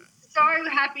 So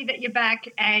happy that you're back,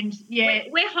 and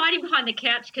we're hiding behind the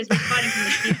couch because we're hiding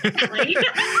from the kids.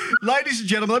 Ladies and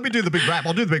gentlemen, let me do the big rap.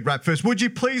 I'll do the big rap first. Would you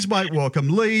please make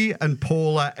welcome Lee and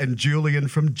Paula and Julian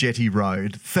from Jetty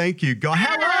Road? Thank you, guys.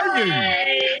 How are you?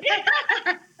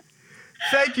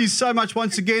 Thank you so much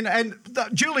once again. And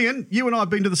Julian, you and I have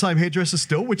been to the same hairdresser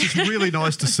still, which is really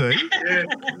nice to see. Yeah,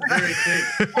 very keen.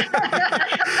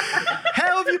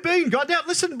 How have you been, guys? Now,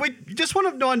 listen, we just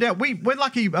want to find out. We're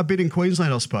lucky a bit in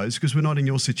Queensland, I suppose, because we're not in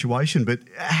your situation. But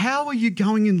how are you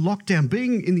going in lockdown?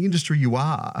 Being in the industry you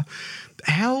are,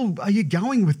 how are you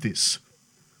going with this?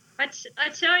 I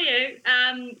tell you,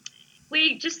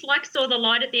 we just saw the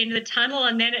light at the end of the tunnel,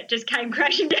 and then it just came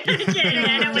crashing down again,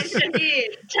 and it was just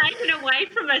taken away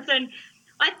from us. And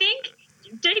I think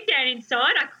deep down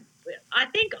inside, I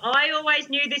think I always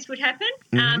knew this would happen.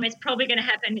 Mm-hmm. It's probably going to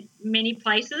happen many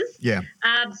places. Yeah.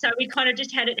 So we kind of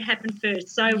just had it happen first.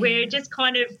 So we're just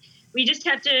we just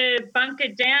have to bunker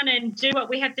down and do what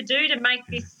we have to do to make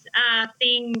this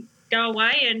thing go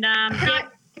away. And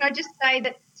can I just say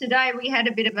that today we had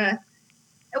a bit of a.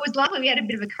 It was lovely. We had a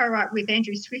bit of a co-write with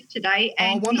Andrew Swift today,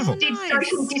 and we did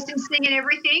social distancing and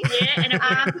everything. Yeah, and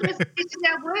this is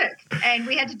our work, and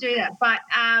we had to do that. But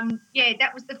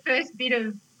that was the first bit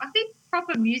of, I think,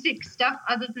 proper music stuff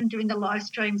other than doing the live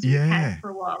streams we've had for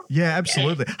a while. Yeah,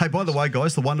 absolutely. Yeah. Hey, by the way,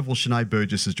 guys, the wonderful Sinead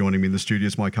Burgess is joining me in the studio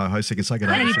as my co-host. You can say good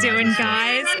day. How are you doing,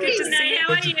 guys? Good to see you.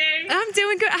 How are you? I'm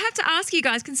doing good. I have to ask you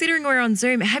guys, considering we're on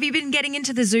Zoom, have you been getting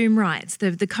into the Zoom writes,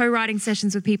 the co-writing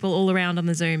sessions with people all around on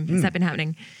the Zoom? Has that been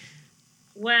happening?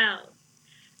 Well,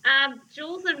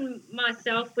 Jules and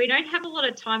myself, we don't have a lot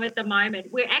of time at the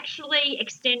moment. We're actually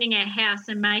extending our house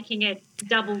and making it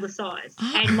double the size.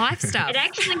 And life stuff.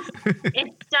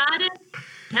 It started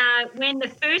when the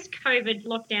first COVID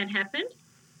lockdown happened,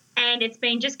 and it's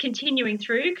been just continuing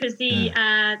through because the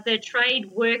trade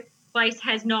workplace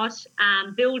has not,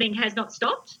 building has not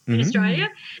stopped in Australia,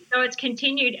 so it's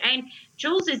continued. And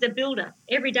Jules is a builder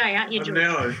every day, aren't you, Jules?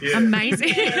 Now, yeah. Amazing.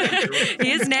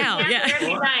 He is now,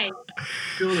 every day.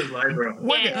 Builder's labourer.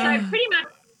 Yeah, so pretty much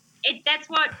that's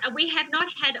what we have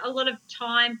not had a lot of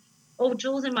time, or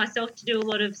Jules and myself, to do a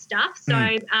lot of stuff. So,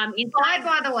 by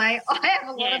the way, I have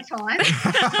a lot of time.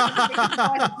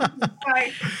 So,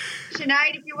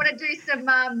 Sinead, if you want to do some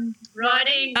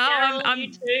writing, Daryl,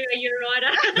 you too, are you a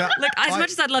writer? Look, as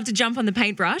much as I'd love to jump on the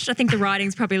paintbrush, I think the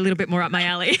writing's probably a little bit more up my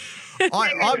alley.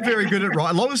 I'm very good at writing.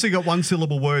 As long as you got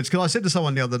one-syllable words. Because I said to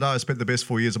someone the other day, I spent the best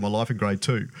 4 years of my life in grade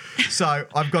 2. So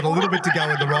I've got a little bit to go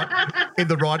in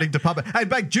the writing department. Hey,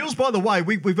 back, Jules, by the way,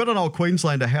 we've got an old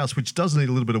Queenslander house which does need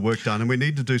a little bit of work done, and we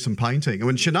need to do some painting. And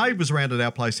when Sinead was around at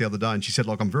our place the other day, and she said,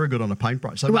 I'm very good on a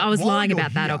paintbrush. So well, I was lying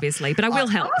about that, obviously, but I will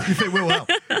help. It will help.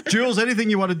 Jules, anything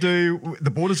you want to do,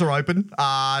 the borders are open.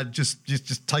 Just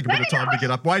take a bit of time to get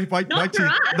up. Wait. Not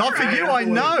for you, I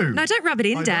know. No, don't rub it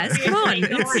in, Daz. Come on. You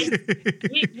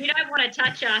don't want to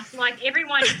touch us.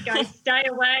 Everyone just goes, stay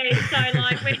away. So,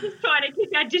 we're just trying to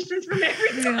keep our distance from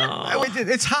everything.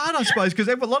 It's hard, I suppose, because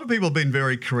a lot of people have been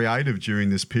very creative during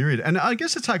this period. And I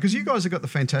guess it's hard because you guys have got the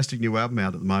fantastic new album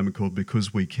out at the moment called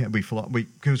Because We Can.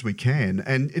 Because We Can.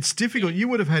 And it's difficult. You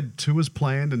would have had tours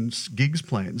planned and gigs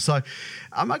planned. So,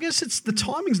 I guess the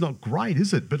timing's not great,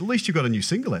 is it? But at least you've got a new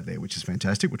single out there, which is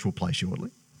fantastic, which we'll play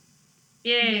shortly.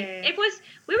 It was.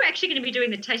 We were actually going to be doing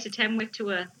the Taste of Tamworth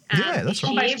tour. Yeah, that's right.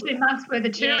 Almost 2 months worth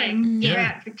of touring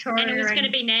throughout Victoria. And it was going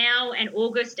to be now and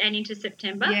August and into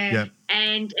September. Yeah.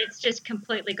 And it's just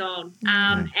completely gone.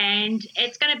 And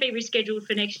it's going to be rescheduled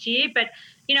for next year. But,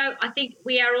 you know, I think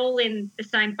we are all in the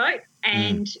same boat.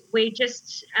 And we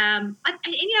just, and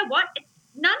you know what?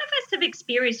 None of us have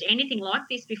experienced anything like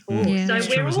this before. So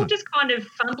we're all just kind of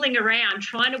fumbling around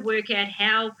trying to work out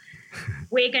how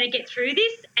we're going to get through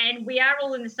this, and we are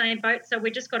all in the same boat, so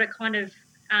we've just got to kind of,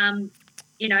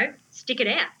 you know, stick it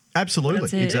out.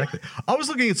 Absolutely, exactly. I was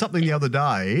looking at something the other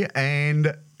day,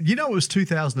 and you know it was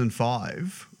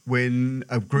 2005 when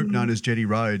a group known as Jetty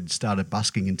Road started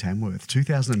busking in Tamworth.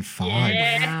 2005.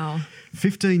 Wow.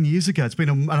 15 years ago. It's been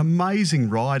an amazing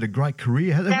ride, a great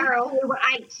career. Daryl, we were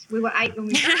 8. We were 8 when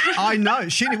we started. I know.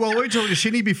 Shinny, well, we were talking to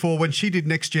Shinny before when she did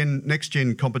Next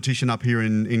Gen competition up here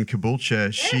in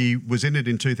Caboolture. She was in it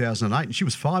in 2008 and she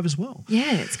was 5 as well.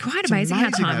 Yeah, it's quite amazing how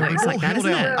time works like that, isn't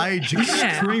it? Our age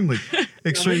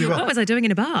extremely well. What was I doing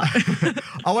in a bar?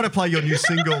 I want to play your new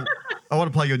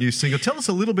single. Tell us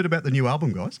a little bit about the new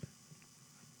album, guys.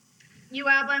 New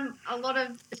album, a lot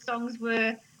of the songs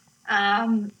were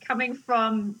coming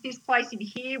from this place in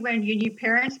here when you knew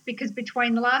parents, because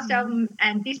between the last album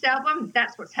and this album,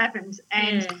 that's what's happened.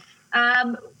 And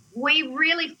we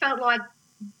really felt like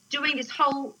doing this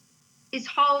whole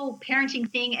parenting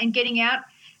thing and getting out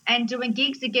and doing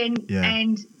gigs again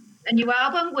and a new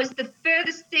album was the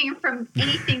furthest thing from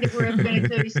anything that we're ever going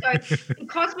to do. So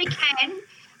Because We Can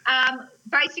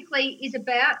basically is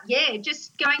about,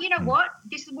 just going, you know what,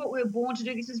 this is what we were born to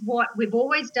do. This is what we've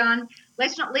always done.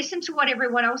 Let's not listen to what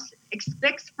everyone else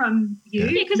expects from you.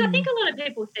 Yeah, because I think a lot of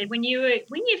people said we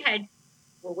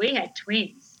had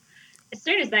twins. As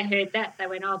soon as they heard that, they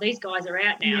went, oh, these guys are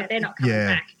out now. They're not coming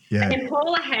back. Yeah. And then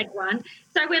Paula had one.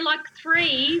 So we're like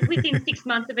 3 within 6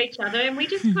 months of each other. And we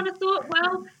just kind of thought,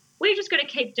 well, we've just got to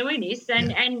keep doing this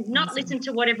and not listen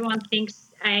to what everyone thinks.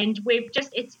 And we've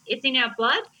just, it's in our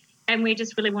blood, and we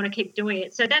just really want to keep doing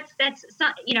it. So that's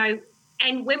you know,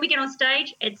 and when we get on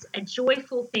stage, it's a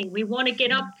joyful thing. We want to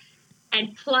get up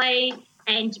and play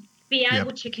and be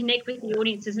able to connect with the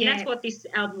audiences, and that's what this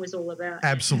album was all about.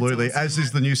 Absolutely, awesome. As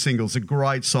is the new single. It's a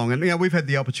great song, and you know, we've had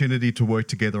the opportunity to work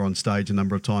together on stage a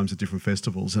number of times at different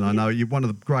festivals, and I know you're one of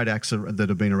the great acts that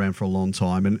have been around for a long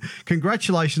time, and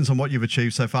congratulations on what you've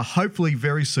achieved so far. Hopefully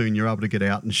very soon you're able to get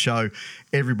out and show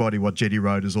everybody what Jetty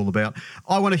Road is all about.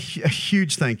 I want a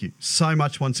huge thank you so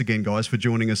much once again, guys, for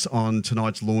joining us on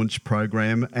tonight's launch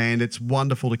program, and it's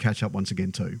wonderful to catch up once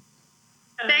again too.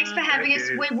 Thanks for having us.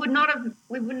 We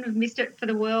wouldn't have missed it for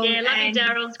the world. Yeah, love you,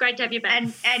 Daryl. It's great to have you back.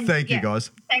 And thank you,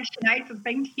 guys. Thanks, Sinead, for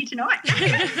being here tonight.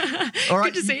 All right,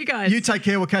 good to see you guys. You take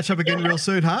care. We'll catch up again real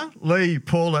soon, huh? Lee,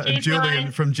 Paula, and Julian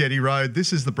guys. from Jetty Road.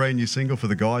 This is the brand new single for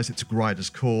the guys. It's great.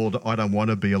 It's called I Don't Want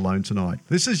to Be Alone Tonight.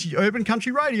 This is Urban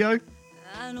Country Radio.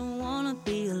 I don't want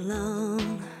to be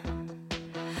alone.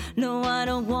 No, I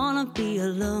don't want to be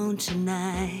alone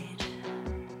tonight.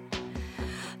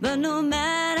 But no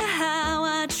matter how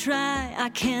I try, I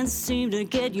can't seem to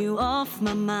get you off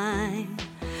my mind.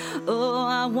 Oh,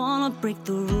 I want to break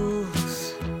the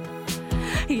rules.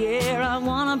 Yeah, I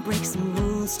want to break some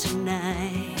rules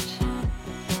tonight.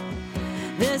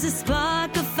 There's a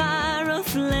spark, a fire, a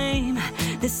flame.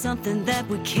 There's something that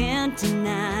we can't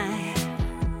deny.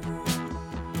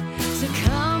 So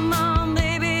come on,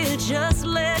 baby, just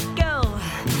let go.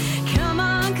 Come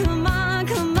on, come on,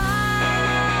 come on.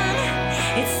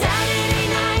 It's Saturday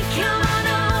night, come on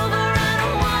over. I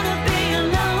don't want to be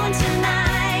alone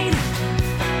tonight.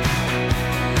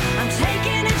 I'm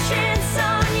taking a chance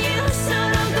on you, so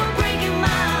don't go breaking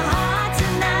my heart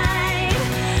tonight.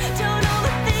 Don't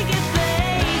overthink it,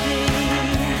 baby,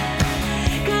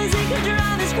 'cause it could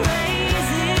drive us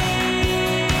crazy.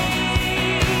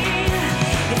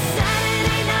 It's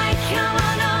Saturday night, come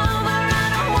on over. I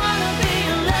don't want to be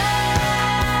alone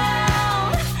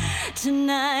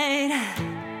tonight.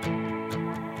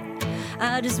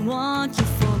 I just want you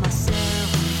for myself.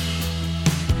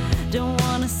 Don't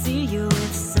want to see you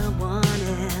with someone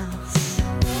else.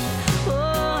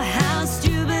 Oh, how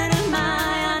stupid am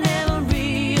I? I never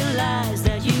realized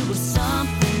that you were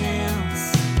something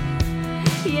else.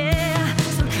 Yeah,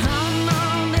 so come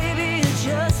on, baby,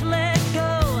 just let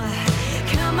go.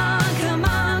 Come on, come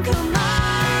on, come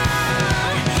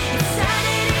on. It's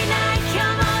Saturday night,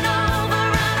 come on over.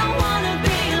 I don't want to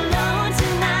be alone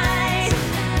tonight.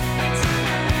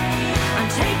 I'm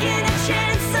taking a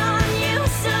chance on you,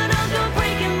 so don't go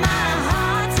breaking my heart.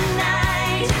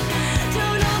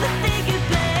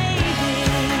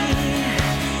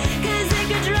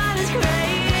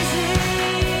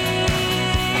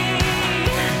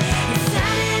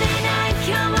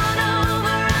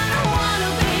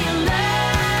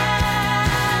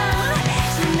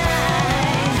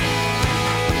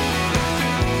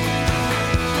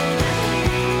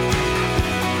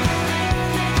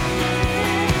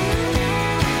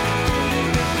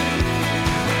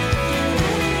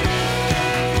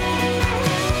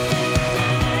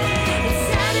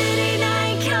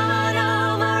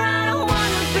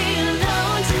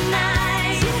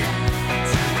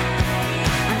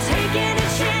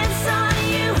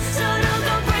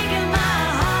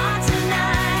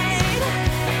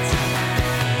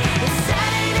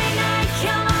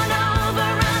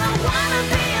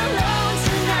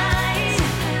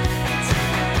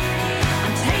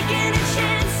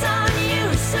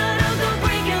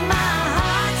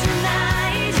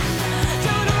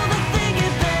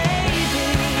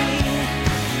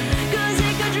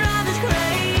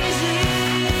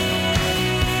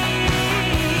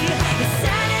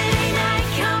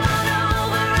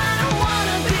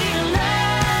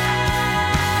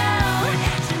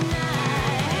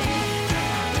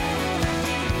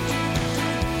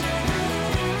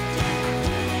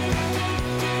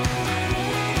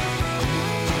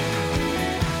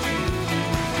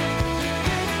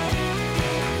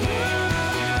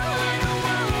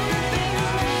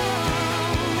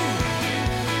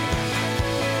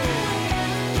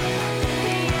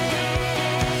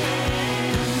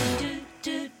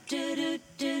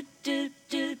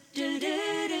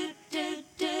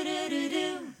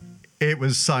 It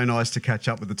was so nice to catch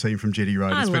up with the team from Jetty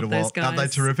Road. I It's been a love while. those guys. Aren't they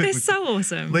terrific? They're so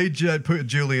awesome. Lee,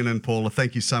 Julian and Paula,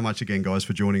 thank you so much again, guys,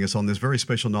 for joining us on this very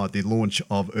special night, the launch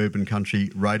of Urban Country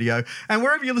Radio. And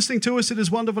wherever you're listening to us, it is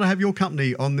wonderful to have your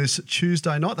company on this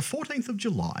Tuesday night, the 14th of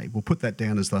July. We'll put that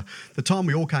down as the time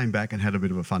we all came back and had a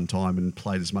bit of a fun time and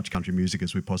played as much country music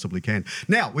as we possibly can.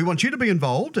 Now, we want you to be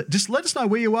involved. Just let us know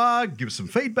where you are, give us some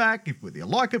feedback, whether you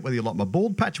like it, whether you like my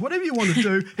bald patch, whatever you want to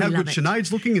do. How good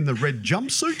Sinead's looking in the red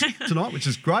jumpsuit tonight, which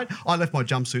is great. I left my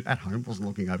jumpsuit at home, wasn't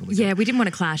looking overly good. Yeah, we didn't want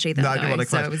to clash either. No, didn't want to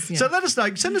clash. So let us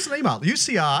know. Send us an email,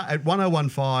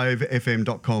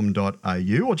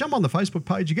 ucr@1015fm.com.au, or jump on the Facebook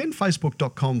page again,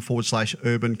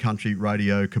 facebook.com/Urban Country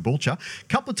Radio Caboolture. A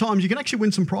couple of times you can actually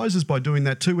win some prizes by doing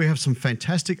that too. We have some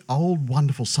fantastic old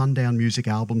wonderful Sundown music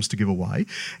albums to give away.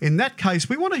 In that case,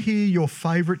 we want to hear your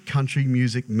favourite country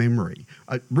music memory.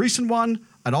 A recent one,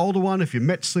 an older one, if you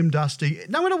met Slim Dusty,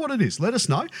 no matter what it is, let us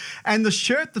know. And the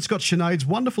shirt that's got Sinead's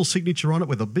wonderful signature on it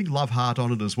with a big love heart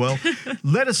on it as well,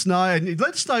 let us know. And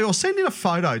let us know, or send in a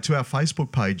photo to our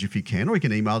Facebook page if you can, or you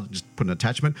can email, just put an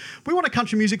attachment. We want a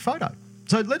country music photo.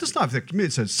 So let us know if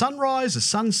it's a sunrise, a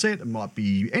sunset, it might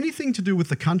be anything to do with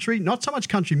the country, not so much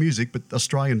country music, but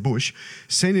Australian bush.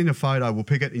 Send in a photo, we'll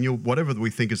pick it, and whatever we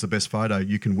think is the best photo,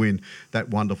 you can win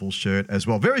that wonderful shirt as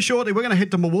well. Very shortly, we're going to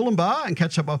head to Murwillumbah and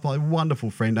catch up with my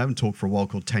wonderful friend I haven't talked for a while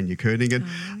called Tanya Kernigan.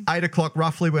 8 o'clock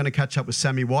roughly, we're going to catch up with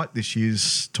Sammy White, this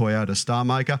year's Toyota Star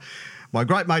Maker. My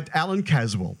great mate Alan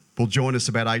Caswell will join us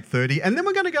about 8:30, and then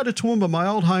we're going to go to Toowoomba, my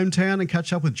old hometown, and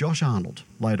catch up with Josh Arnold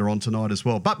later on tonight as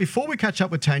well. But before we catch up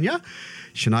with Tanya,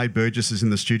 Sinead Burgess is in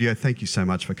the studio. Thank you so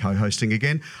much for co-hosting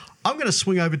again. I'm going to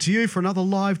swing over to you for another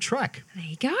live track. There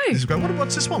you go. This is great.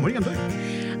 What's this one? What are you going to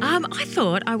do? I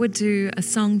thought I would do a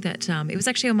song that it was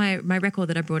actually on my record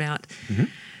that I brought out. Mm-hmm.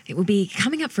 It will be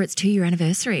coming up for its 2-year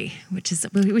anniversary, which is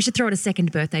we should throw it a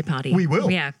second birthday party. We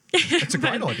will. Yeah, that's a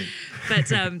great idea.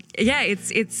 But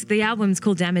it's the album's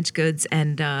called Damaged Goods,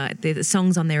 and the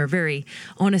songs on there are very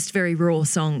honest, very raw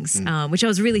songs, which I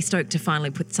was really stoked to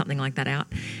finally put something like that out.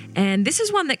 And this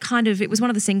is one that it was one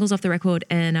of the singles off the record,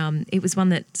 and it was one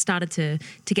that started to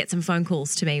get some phone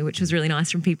calls to me, which was really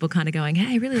nice from people kind of going,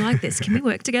 "Hey, I really like this. Can we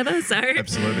work together?" So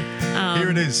absolutely.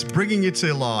 Here it is, bringing you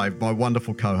to live, my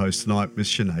wonderful co-host tonight,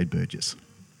 Miss Sinead Burgess.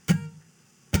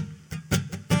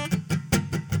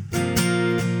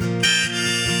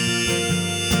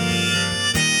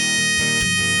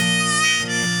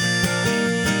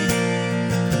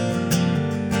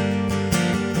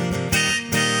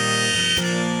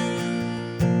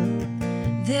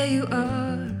 There you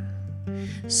are,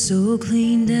 so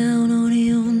clean down on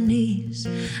your knees,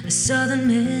 a southern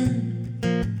man.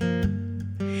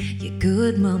 Your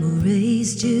good mama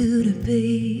raised you to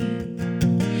be,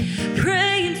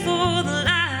 praying for the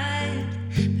light,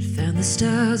 but found the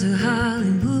stars of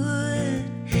Hollywood.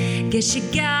 Guess you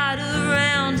got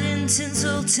around in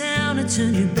Tinseltown and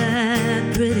turned your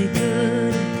back pretty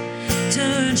good.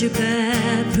 Turned your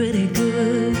back pretty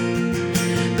good.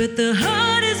 But the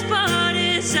hardest part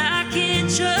is I can't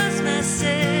trust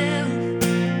myself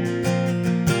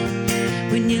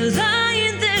when you're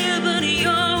lying there but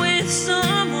you're with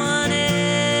someone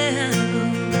else.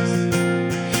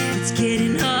 It's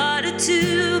getting harder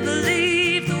to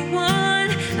believe the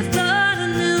one I thought I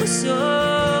knew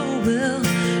so well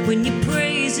when you're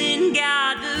praising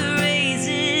God for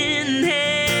raising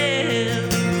hell.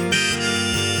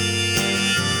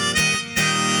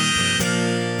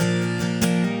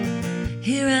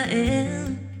 Here I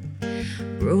am,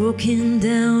 broken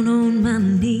down on my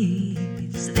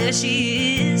knees. There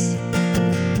she is,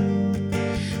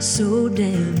 so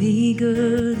damn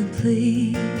eager to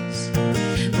please.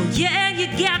 Oh yeah, you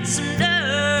got some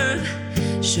nerve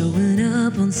showing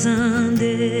up on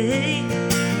Sunday,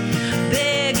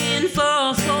 begging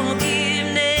for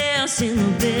forgiveness in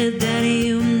the bed that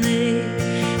you made,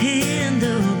 in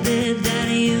the bed that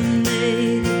you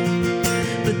made.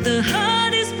 But the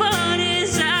hardest part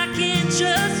is I can't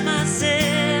trust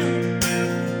myself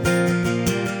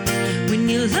when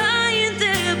you're lying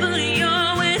there but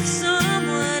you're with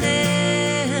someone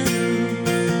else.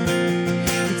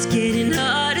 It's getting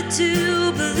harder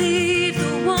to believe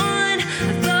the one I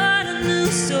thought I knew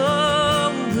so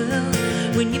well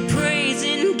when you're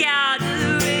praising God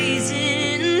for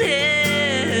raising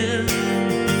hell.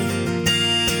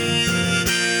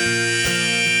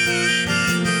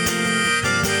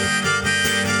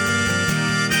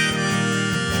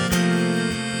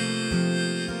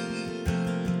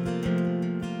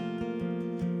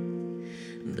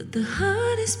 But the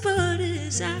hardest part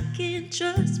is I can't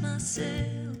trust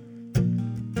myself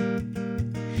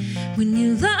when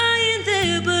you're lying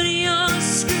there but you're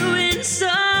screwing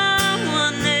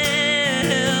someone else.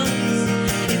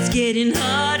 getting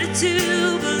harder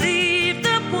to believe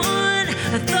the one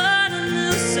I thought I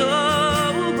knew so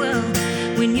well.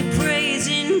 When you're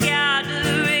praising God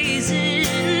for raising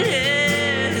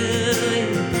hell,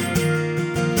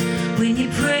 when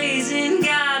you're praising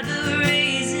God for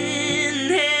raising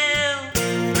hell,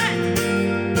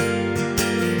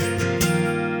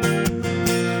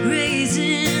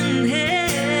 raising hell.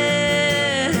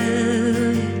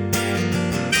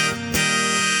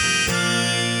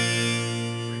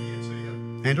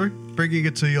 Andrew, bringing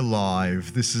it to you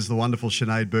live. This is the wonderful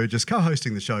Sinead Burgess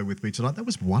co-hosting the show with me tonight. That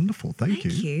was wonderful. Thank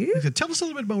you. Tell us a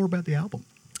little bit more about the album.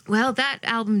 Well, that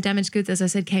album, Damaged Goods, as I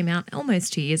said, came out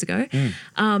almost 2 years ago.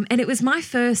 And it was my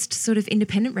first sort of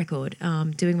independent record,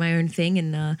 doing my own thing.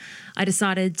 And I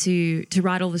decided to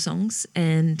write all the songs.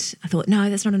 And I thought, no,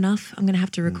 that's not enough. I'm going to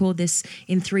have to record this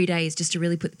in 3 days just to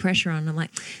really put the pressure on. I'm like,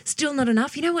 still not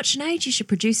enough. You know what, Sinead? You should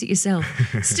produce it yourself.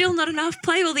 Still not enough.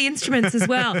 Play all the instruments as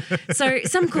well. So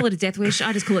some call it a death wish.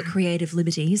 I just call it creative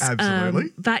liberties.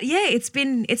 Absolutely. But yeah, it's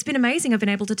been amazing. I've been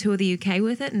able to tour the UK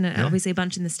with it, and obviously a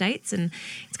bunch in the States, and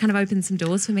it's kind of opened some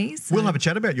doors for me. So. We'll have a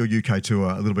chat about your UK tour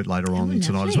a little bit later on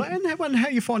tonight as well. And how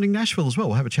you're finding Nashville as well.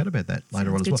 We'll have a chat about that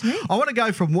later on as well. I want to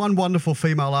go from one wonderful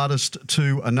female artist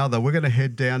to another. We're going to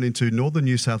head down into northern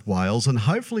New South Wales, and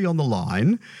hopefully on the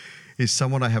line is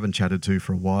someone I haven't chatted to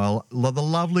for a while, the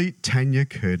lovely Tanya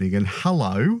Kernigan.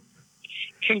 Hello.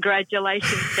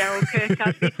 Congratulations, Daryl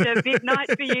Kirkup. It's a big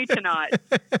night for you tonight.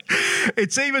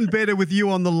 It's even better with you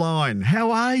on the line.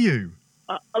 How are you?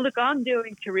 Look, I'm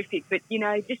doing terrific, but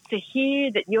just to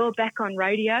hear that you're back on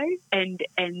radio and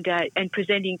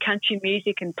presenting country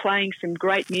music and playing some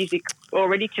great music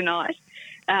already tonight,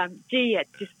 it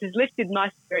just has lifted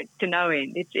my spirits to no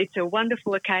end. It's a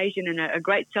wonderful occasion and a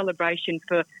great celebration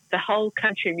for the whole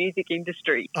country music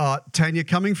industry. Tanya,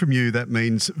 coming from you, that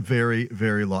means very,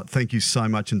 very lot. Thank you so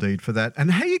much indeed for that.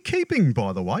 And how are you keeping,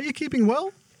 by the way? Are you keeping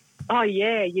well? Oh,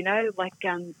 yeah,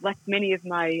 like many of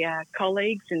my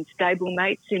colleagues and stable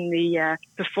mates in the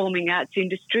performing arts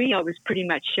industry, I was pretty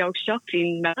much shell-shocked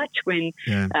in March when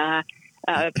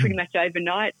pretty much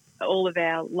overnight all of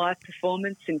our live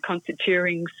performance and concert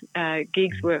tourings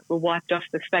gigs were wiped off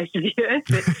the face of the earth.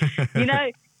 But,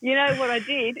 you know what I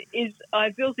did is I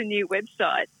built a new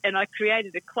website and I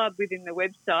created a club within the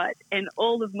website, and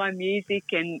all of my music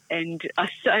and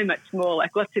so much more,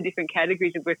 like lots of different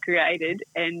categories that were created,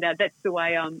 and that's the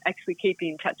way I'm actually keeping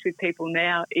in touch with people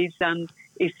now is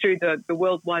through the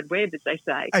World Wide Web, as they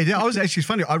say. Hey, I was actually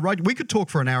funny. We could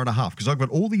talk for an hour and a half because I've got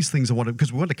all these things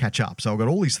because we want to catch up. So I've got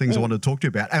all these things I wanted to talk to you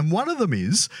about. And one of them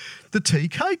is the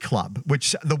TK Club,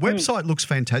 which the website looks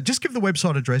fantastic. Just give the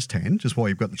website address, Tan, just while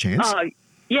you've got the chance. Oh,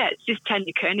 yeah, it's just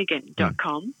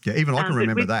TanyaKernigan.com. Yeah, even I can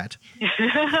remember that.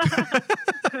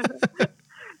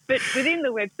 But within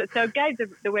the website, so I gave the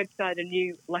website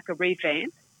a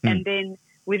revamp, and then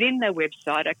within the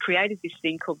website, I created this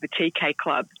thing called the TK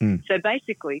Club. So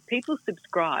basically, people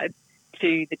subscribe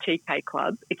to the TK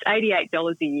Club. It's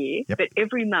 $88 a year, but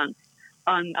every month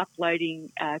I'm uploading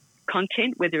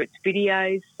content, whether it's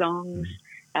videos, songs,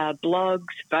 blogs,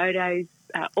 photos,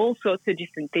 all sorts of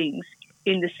different things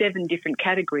in the 7 different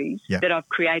categories that I've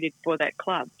created for that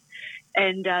club.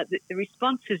 And the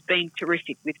response has been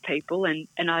terrific with people, and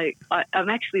I'm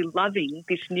actually loving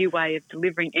this new way of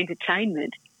delivering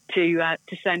entertainment to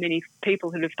so many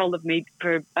people who have followed me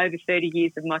for over 30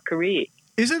 years of my career.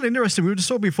 Isn't it interesting? We were just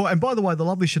talking before, and by the way, the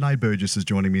lovely Sinead Burgess is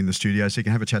joining me in the studio, so you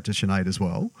can have a chat to Sinead as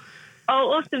well.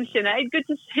 Oh, awesome, Sinead. Good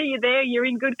to see you there. You're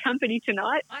in good company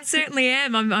tonight. I certainly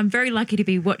am. I'm very lucky to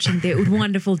be watching the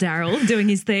wonderful Daryl doing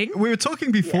his thing. We were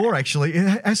talking before, actually.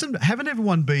 Haven't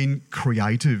everyone been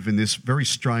creative in this very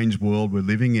strange world we're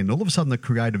living in? All of a sudden, the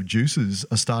creative juices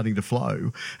are starting to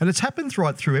flow. And it's happened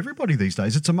right through everybody these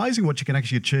days. It's amazing what you can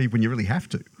actually achieve when you really have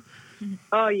to.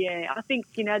 Oh, yeah. I think,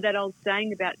 that old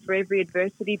saying about for every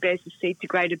adversity bears a seed to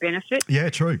greater benefit. Yeah,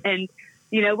 true. And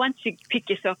once you pick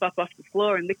yourself up off the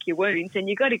floor and lick your wounds, then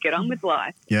you got to get on with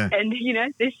life. Yeah. And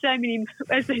there's so many,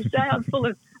 as they say, I'm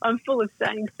full of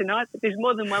sayings tonight, but there's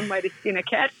more than one way to skin a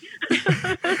cat.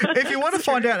 If you want to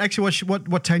find out actually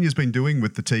what Tanya's been doing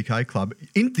with the TK Club,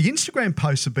 the Instagram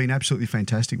posts have been absolutely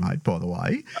fantastic, mate, by the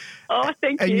way. Oh,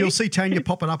 thank you. And you'll see Tanya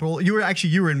popping up. You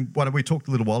were in one. We talked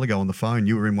a little while ago on the phone.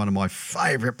 You were in one of my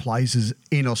favourite places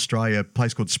in Australia, a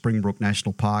place called Springbrook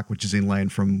National Park, which is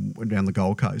inland from down the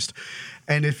Gold Coast.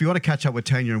 And if you want to catch up with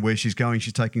Tanya and where she's going,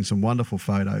 she's taking some wonderful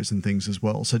photos and things as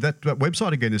well. So that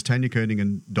website again is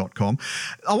TanyaKernigan.com.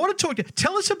 I want to talk to you.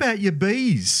 Tell us about your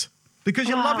bees because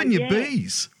you're loving your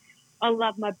bees. I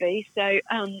love my bees. So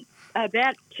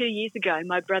about 2 years ago,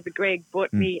 my brother Greg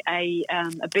bought me a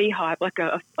beehive, like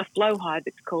a flow hive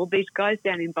it's called. These guys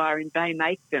down in Byron Bay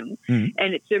make them, and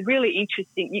it's a really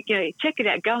interesting, you know, check it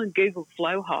out, go and Google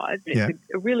flow hive. It's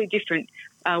a really different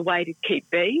way to keep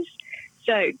bees.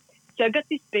 So I got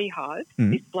this beehive,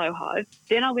 this flow hive.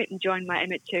 Then I went and joined my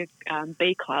amateur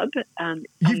bee club.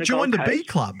 You joined a bee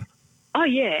club? Oh,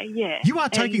 yeah. You are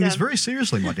taking this very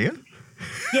seriously, my dear.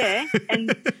 Yeah,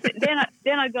 and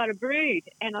then I got a brood,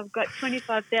 and I've got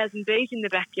 25,000 bees in the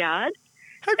backyard.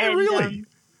 Have you really?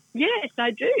 Yes, I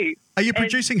do. Are you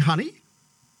producing honey?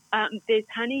 There's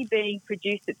honey being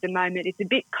produced at the moment. It's a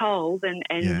bit cold, and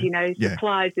you know,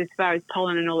 supplies as far as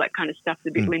pollen and all that kind of stuff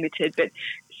is a bit limited. But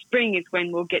spring is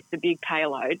when we'll get the big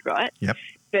payload, right? Yep.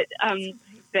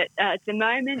 But at the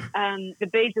moment, the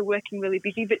bees are working really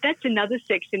busy. But that's another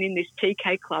section in this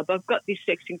TK club. I've got this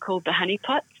section called the Honey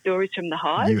Pot, Stories from the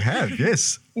Hive. You have,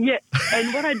 yes. Yeah,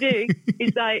 and what I do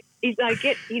is I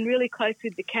get in really close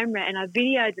with the camera and I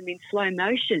video them in slow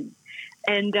motion.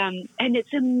 And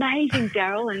it's amazing,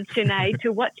 Daryl and Sinead,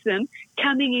 to watch them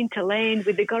coming into land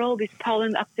they've got all this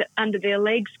pollen under their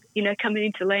legs, you know, coming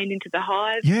into land into the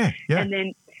hive. Yeah. And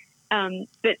then,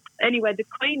 but anyway, the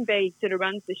queen bee sort of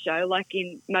runs the show. Like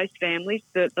in most families,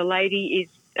 the lady is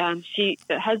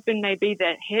the husband may be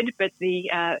the head, but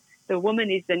the woman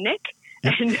is the neck.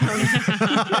 And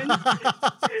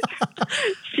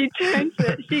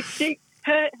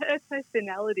her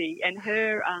personality and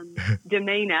her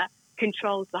demeanour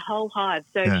controls the whole hive.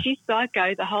 So if she's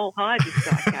psycho, the whole hive is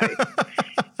psycho.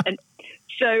 And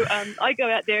so I go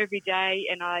out there every day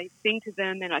and I sing to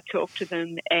them and I talk to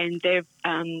them, and they're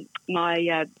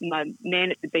my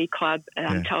man at the bee club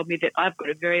told me that I've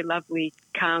got a very lovely,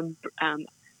 calm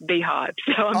beehive.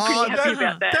 So I'm pretty happy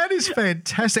about that. That is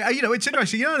fantastic. You know, it's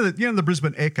interesting. You know the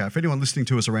Brisbane Echo. If anyone listening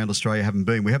to us around Australia haven't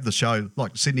been, we have the show,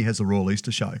 like Sydney has the Royal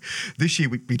Easter Show. This year,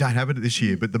 we don't have it this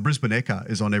year, but the Brisbane Echo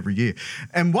is on every year.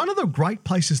 And one of the great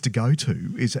places to go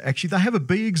to is actually, they have a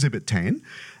bee exhibit, Tan.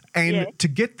 And to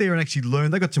get there and actually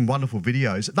learn, they've got some wonderful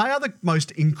videos. They are the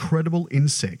most incredible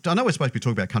insect. I know we're supposed to be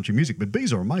talking about country music, but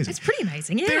bees are amazing. It's pretty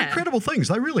amazing, yeah. They're incredible things.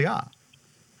 They really are.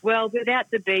 Well, without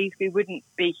the bees, we wouldn't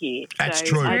be here. That's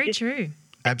true. Very true.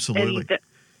 Absolutely.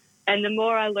 And the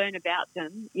more I learn about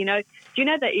them, you know, do you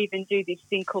know they even do this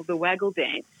thing called the waggle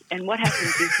dance? And what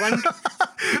happens is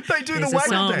they do the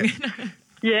waggle dance.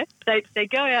 Yeah, they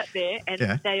go out there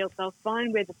and they'll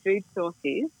find where the food source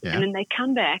is, and then they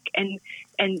come back and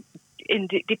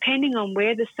depending on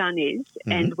where the sun is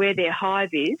and where their hive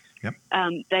is,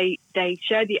 they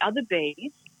show the other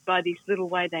bees by this little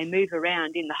way they move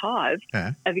around in the hive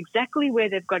of exactly where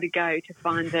they've got to go to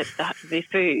find their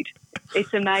food.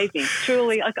 It's amazing.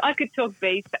 Truly, I could talk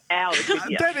bees for hours with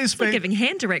you. That is You're giving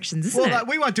hand directions, isn't it? Well,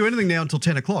 we won't do anything now until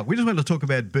 10 o'clock. We just want to talk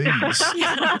about bees.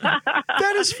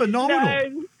 That is phenomenal.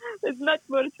 No, there's much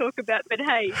more to talk about. But,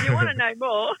 hey, if you want to know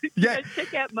more,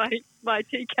 check out my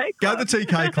TK Club. Go to the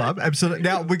TK Club, absolutely.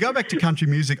 Now, we go back to country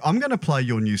music. I'm going to play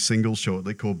your new single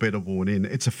shortly called Better Worn In.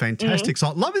 It's a fantastic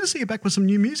song. Lovely to see you back with some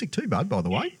new music too, bud, by the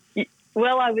way.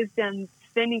 Well, I was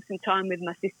spending some time with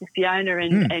my sister Fiona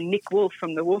and Nick Wolf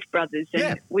from the Wolf Brothers,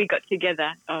 and we got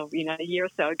together, a year or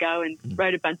so ago and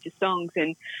wrote a bunch of songs,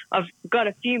 and I've got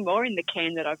a few more in the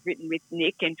can that I've written with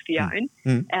Nick and Fiona.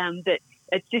 That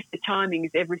it's just the timing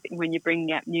is everything when you're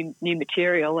bringing out new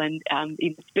material, and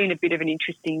it's been a bit of an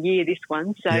interesting year, this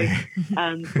one. So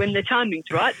when the timing's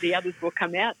right, the others will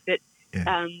come out. But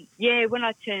when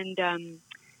I turned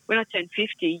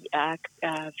 50,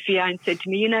 Fiona said to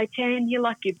me, you know, Tan, you're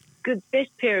like your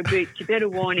best pair of boots, you better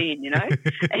worn in, you know.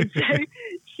 And so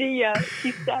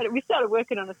we started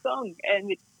working on a song,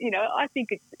 and it's, you know, I think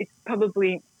it's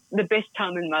probably the best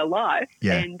time in my life.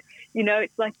 And you know,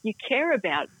 it's like you care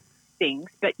about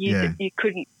things, but you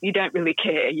don't really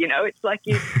care, you know. It's like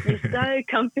you're so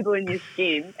comfortable in your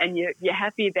skin, and you're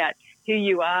happy about who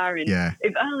you are, and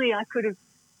if only I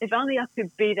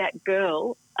could be that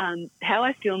girl, how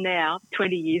I feel now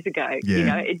 20 years ago. You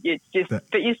know, it's just,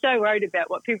 but you're so worried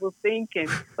about what people think and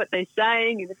what they're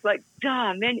saying, and it's like,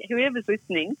 man, whoever's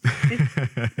listening,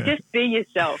 just be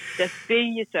yourself. Just be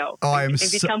yourself and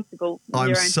be comfortable in your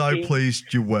own skin.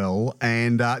 Pleased you're well.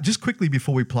 And just quickly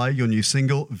before we play your new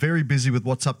single, very busy with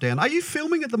What's Up Down. Are you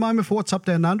filming at the moment for What's Up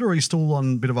Down Under, or are you still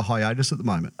on a bit of a hiatus at the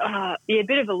moment? A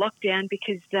bit of a lockdown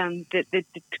because the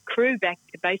crew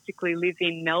basically live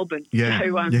in Melbourne.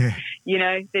 So, you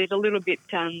know, there's a little bit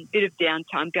of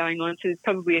downtime going on, so there's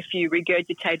probably a few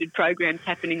regurgitated programs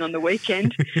happening on the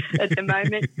weekend at the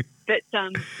moment. But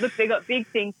look, they've got big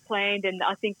things planned, and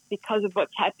I think because of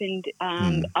what's happened,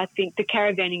 I think the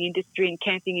caravanning industry and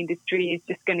camping industry is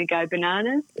just going to go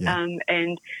bananas.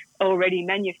 And already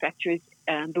manufacturers,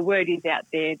 the word is out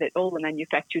there that all the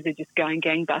manufacturers are just going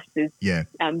gangbusters,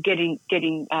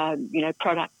 getting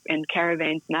product and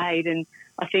caravans made. And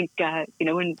I think,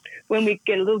 when we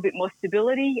get a little bit more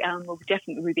stability, we'll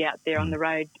definitely be out there on the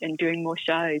road and doing more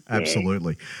shows.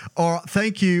 Absolutely. All right,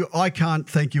 thank you. I can't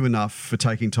thank you enough for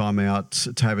taking time out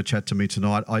to have a chat to me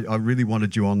tonight. I really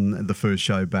wanted you on the first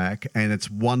show back, and it's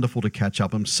wonderful to catch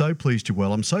up. I'm so pleased you're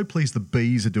well. I'm so pleased the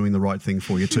bees are doing the right thing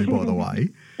for you too, by the way.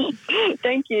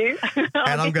 Thank you.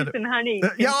 I'll get you some honey.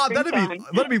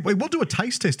 That'd be. We'll do a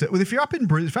taste test. If you're up in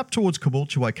Brisbane, up towards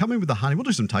Caboolture way, come in with the honey. We'll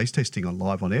do some taste testing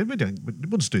live on air.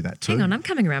 We'll just do that too. Hang on, I'm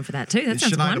coming around for that too. That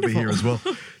sounds Sinead wonderful. will be here as well.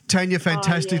 Tanya,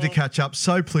 fantastic to catch up.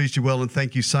 So pleased you're well, and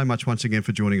thank you so much once again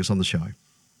for joining us on the show.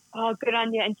 Oh, good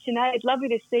on you. And Sinead, lovely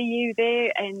to see you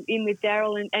there and in with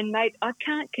Daryl. And mate, I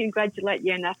can't congratulate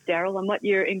you enough, Daryl, on what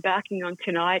you're embarking on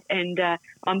tonight. And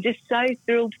I'm just so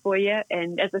thrilled for you.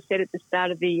 And as I said at the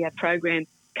start of the program,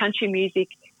 country music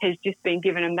has just been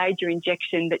given a major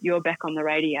injection that you're back on the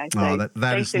radio. So that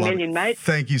thanks is a million, mate.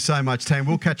 Thank you so much, Tam.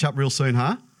 We'll catch up real soon,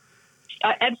 huh?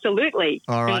 Absolutely.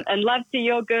 All right. And love to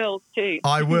your girls too.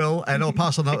 I will, and I'll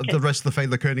pass on the rest of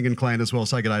the Kernighan clan as well.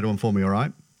 Say good day to them for me, all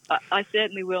right? I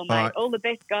certainly will, mate. All right. All the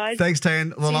best, guys. Thanks,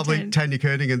 Tan. The lovely Tanya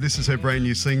Kernighan. This is her brand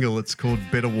new single. It's called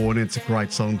Better Worn. It's a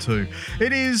great song too.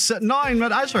 It is 8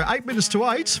 minutes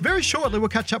to 8. Very shortly, we'll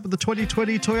catch up with the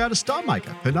 2020 Toyota Star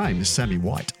Maker. Her name is Sammy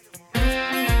White.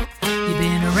 You've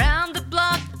been around the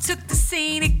block, took the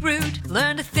scenic route,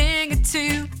 learned a thing or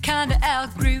two, kinda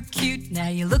outgrew cute. Now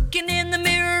you're looking in the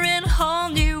mirror in a whole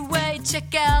new way.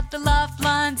 Check out the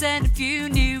lifelines and a few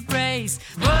new grays.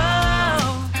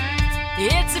 Whoa,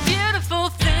 it's a beautiful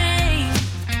thing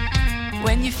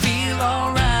when you feel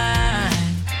alright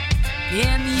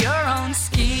in your own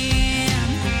skin.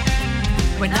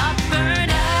 We're not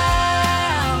burned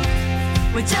out,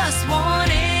 we're just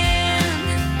worn in.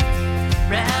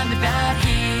 Round about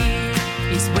here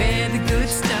is where the good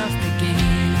stuff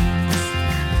begins.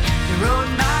 The road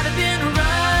might have been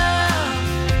rough,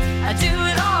 I'd do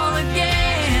it all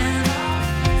again.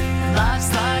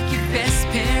 Life's like your best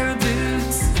pair of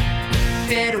boots,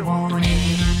 better worn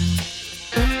in.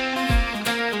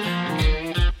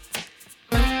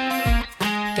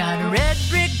 Got a red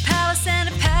brick palace and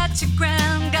a patch of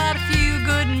ground. Got a few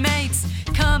good mates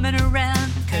coming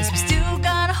around, 'cause we still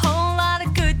got a whole lot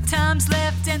of good times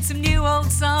left and some new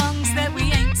old songs that we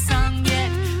ain't sung yet.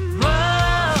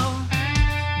 Whoa,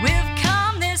 we've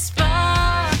come this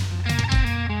far,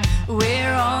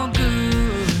 we're all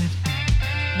good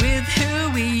with who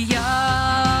we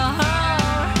are.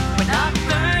 We're not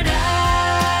burned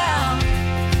out,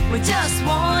 we're just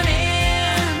worn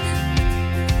in.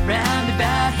 Round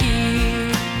about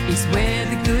here is where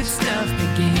the good stuff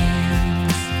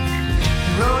begins.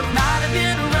 The road might have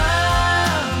been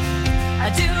rough, I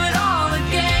do it all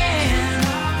again.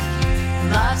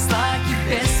 Life's like your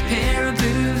best pair of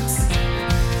boots,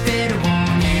 better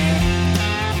worn in.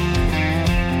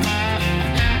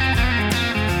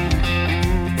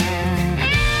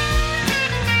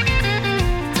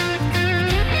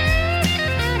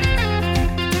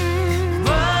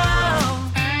 Whoa,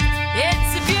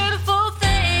 it's a beautiful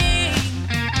thing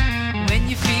when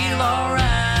you feel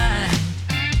alright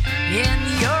in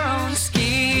your own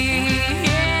skin.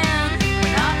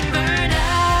 We're not burned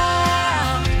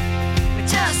out, we're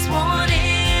just worn in.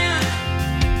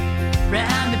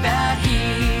 Round about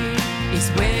here is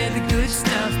where the good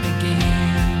stuff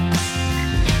begins.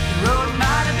 The road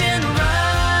might have been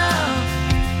rough,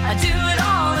 I do it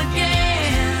all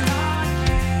again.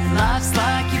 Life's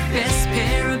like your best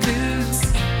pair of boots,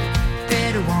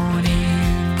 better worn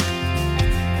in.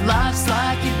 Life's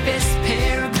like your best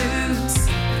pair of boots,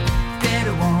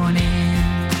 better worn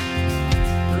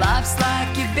in. Life's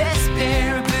like your best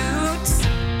pair of boots,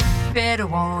 better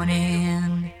worn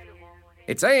in.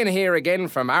 It's Ian here again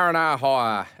from R&R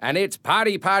Hire, and it's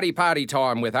party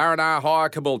time with R&R Hire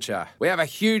Caboolture. We have a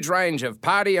huge range of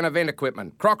party and event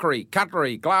equipment: crockery,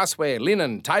 cutlery, glassware,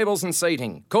 linen, tables and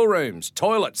seating, cool rooms,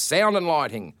 toilets, sound and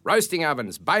lighting, roasting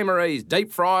ovens, bain-maries,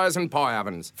 deep fryers and pie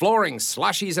ovens, flooring,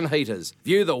 slushies and heaters.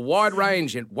 View the wide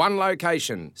range at one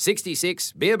location: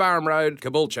 66 Beerbarham Road,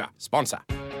 Caboolture. Sponsor.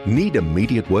 Need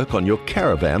immediate work on your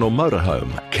caravan or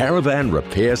motorhome? Caravan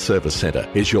Repair Service Centre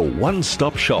is your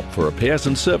one-stop shop for repairs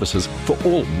and services for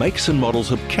all makes and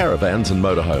models of caravans and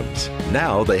motorhomes.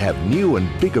 Now they have new and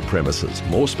bigger premises,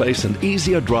 more space and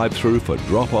easier drive-through for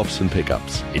drop-offs and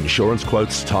pickups. Insurance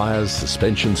quotes, tyres,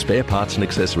 suspension, spare parts and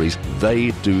accessories, they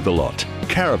do the lot.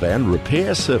 Caravan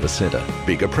Repair Service Centre.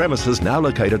 Bigger premises now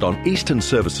located on Eastern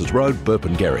Services Road,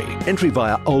 Burpengary. Entry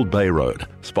via Old Bay Road.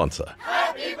 Sponsor.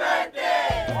 Happy birthday!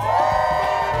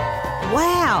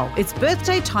 Wow, it's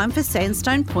birthday time for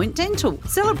Sandstone Point Dental,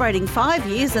 celebrating 5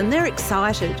 years and they're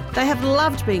excited. They have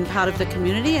loved being part of the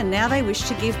community and now they wish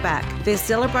to give back. They're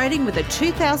celebrating with a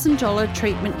 $2,000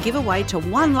 treatment giveaway to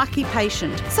one lucky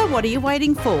patient. So what are you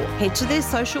waiting for? Head to their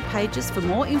social pages for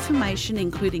more information,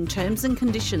 including terms and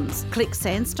conditions. Click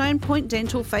Sandstone Point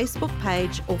Dental Facebook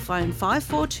page or phone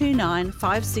 5429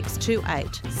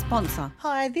 5628. Sponsor.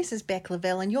 Hi, this is Beck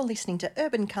Lavelle and you're listening to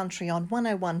Urban Country on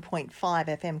 101.5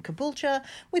 FM Caboolture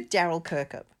with Daryl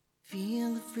Kirkup.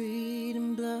 Feel the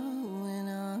freedom blowing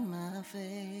on my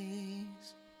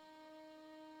face.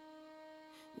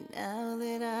 Now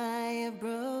that I have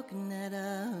broken that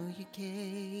out your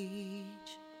cage,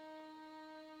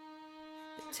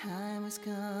 the time has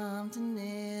come to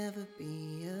never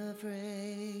be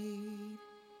afraid.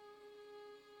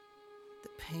 The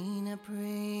pain I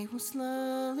pray will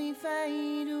slowly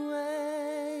fade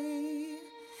away.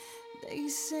 They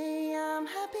say I'm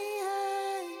happier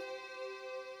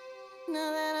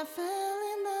now that I fell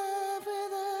in love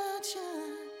without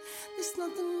you. There's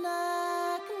nothing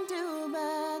I can do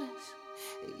about it.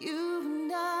 You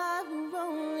and I were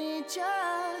only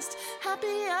just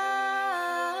happier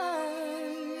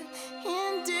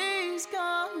in days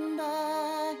gone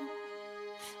by.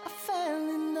 I fell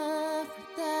in love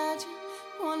without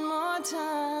you one more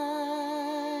time.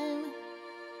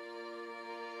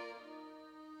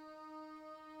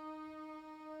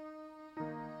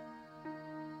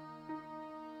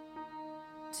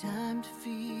 Time to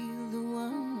feel the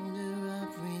wonder of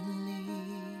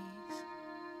release.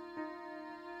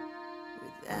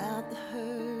 Without the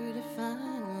hurt, I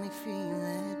finally feel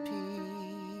at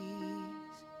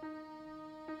peace.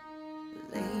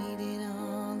 Laid it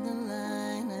on the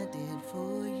line, I did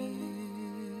for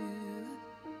you.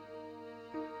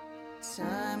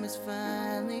 Time has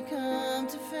finally come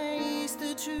to face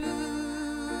the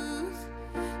truth.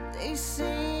 They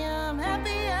say I'm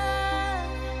happier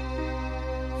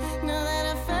now that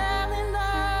I fell in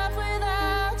love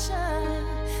without you.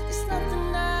 There's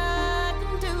nothing I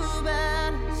can do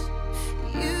about it.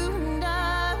 You and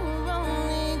I were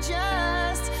only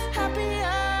just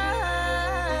happier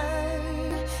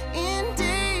in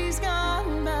days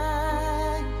gone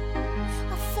by.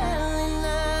 I fell in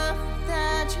love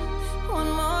without you one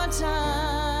more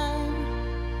time.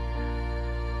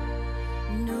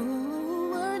 No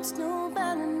words, no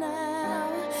better now.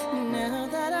 Now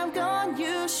that I'm gone,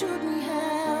 you showed me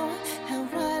how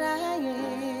right I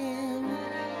am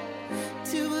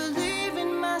to believe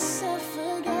in myself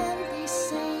again. They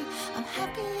say I'm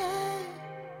happier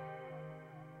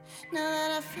now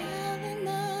that I fell in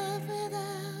love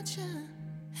without you.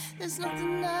 There's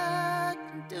nothing I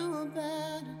can do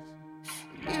about it.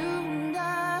 You and I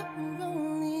were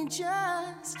only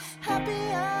just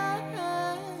happier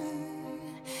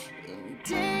in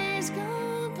days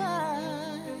gone by.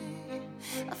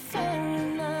 I fell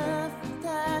in love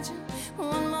without you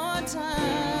one more time.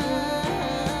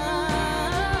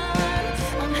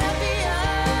 I'm happier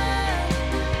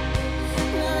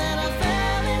now that I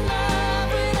fell in love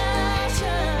without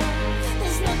you.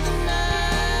 There's nothing I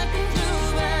can do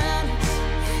about it.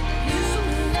 You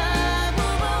and I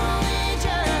were only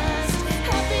just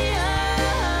happier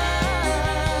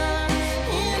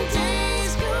in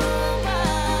days gone by.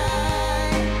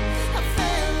 I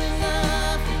fell in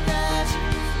love without you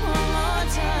one more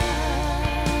time.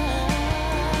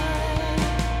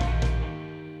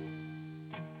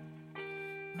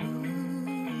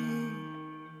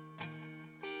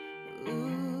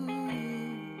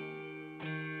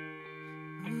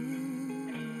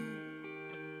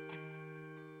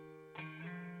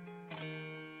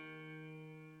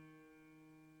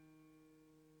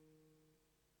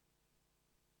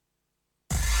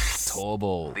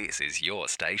 Tauble. This is your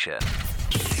station.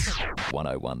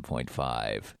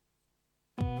 101.5.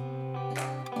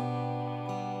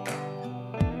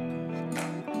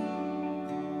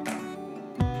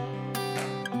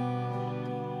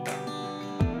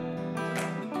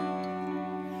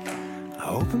 I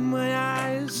open my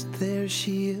eyes, there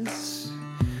she is,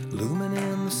 looming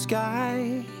in the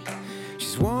sky.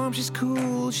 She's warm, she's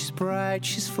cool, she's bright,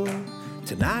 she's full.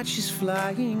 Tonight she's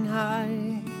flying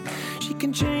high. She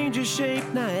can change her shape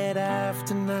night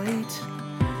after night.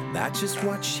 That's just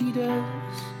what she does.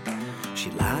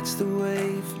 She lights the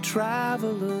way for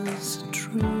travelers and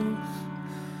truth.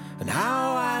 And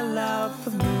how I love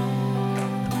the moon.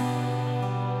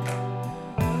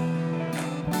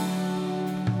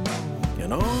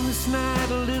 And on this night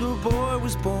a little boy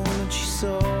was born, and she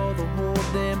saw the whole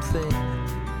damn thing.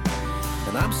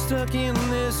 And I'm stuck in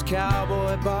this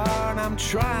cowboy bar, and I'm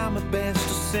trying my best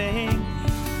to sing.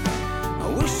 I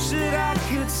wish that I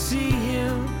could see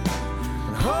him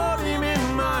hold him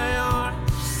in my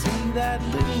arms. See that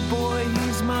little boy,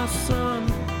 he's my son.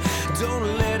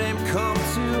 Don't let him come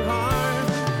to harm.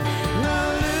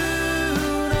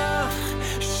 Luna,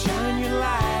 shine your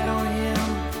light on him.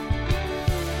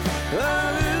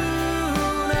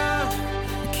 Luna,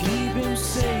 keep him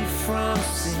safe from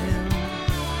sin.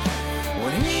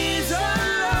 When he's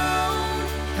alone,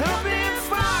 help him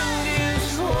find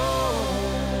his home.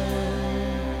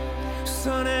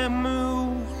 Sun and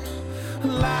moon,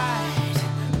 light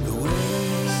the way.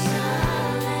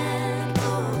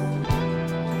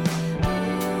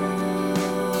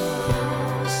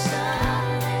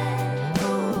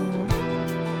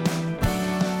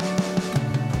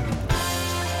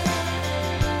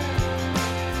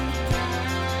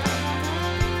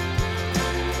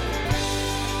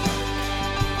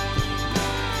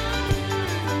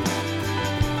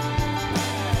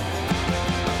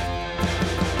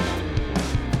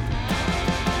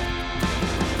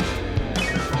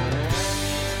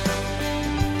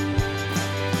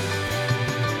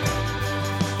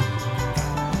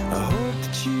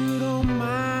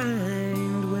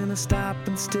 Stop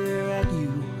and stare at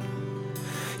you.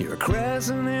 You're a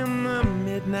crescent in the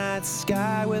midnight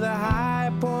sky with a high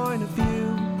point of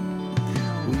view.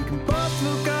 We can both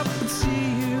look up and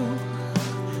see you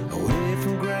away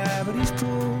from gravity's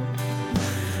pull.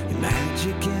 Your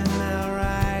magic in our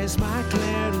eyes, my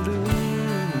Claire de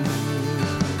Lune.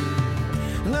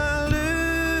 La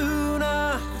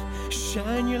Luna,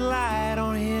 shine your light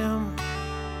on him.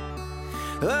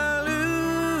 La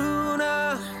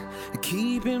Luna,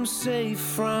 keep him safe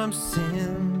from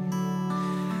sin.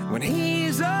 When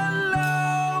he's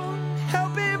alone,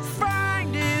 help him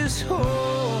find his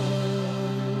home.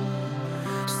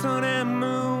 Sun and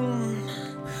moon,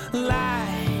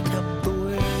 light up the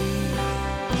way.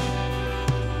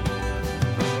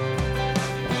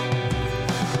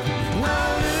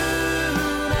 La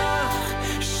Luna,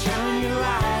 shine your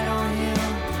light on him.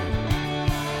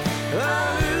 La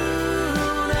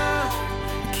Luna,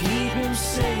 keep him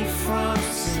safe from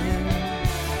sin.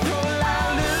 Oh, La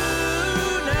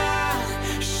Luna,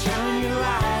 shine your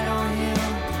light on him.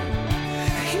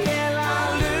 Yeah, La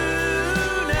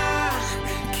Luna,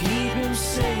 keep him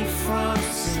safe from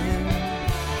sin.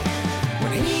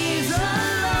 When he's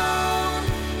alone,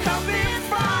 help him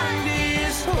find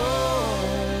his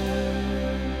home.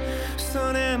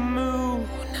 Sun and moon,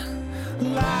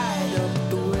 light up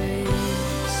the way.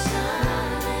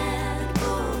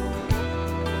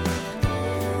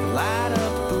 Light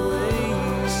up the way.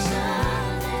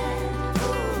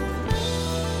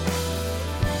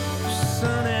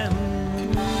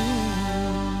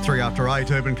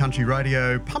 3:08, Urban Country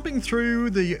Radio, pumping through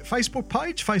the Facebook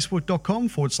page,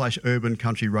 facebook.com/Urban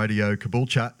Country Radio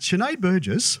Caboolture. Sinead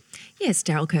Burgess. Yes,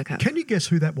 Daryl Kirkup. Can you guess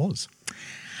who that was?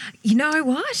 You know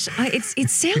what? It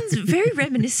sounds very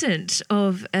reminiscent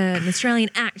of an Australian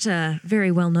actor,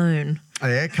 very well known.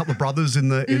 Yeah, a couple of brothers in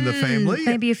the family.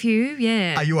 Maybe a few,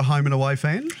 yeah. Are you a Home and Away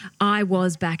fan? I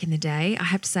was back in the day. I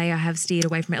have to say I have steered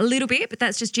away from it a little bit, but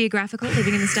that's just geographical,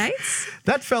 living in the States.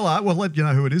 That fella, we'll let you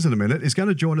know who it is in a minute, is going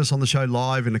to join us on the show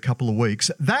live in a couple of weeks.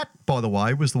 That, by the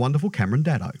way, was the wonderful Cameron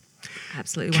Daddo.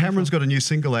 Absolutely Cameron's got a new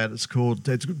single out. It's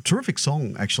a terrific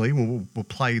song, actually. We'll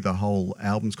play the whole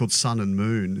album. It's called Sun and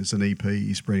Moon. It's an EP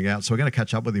he's bringing out. So we're going to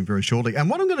catch up with him very shortly. And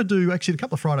what I'm going to do, actually, in a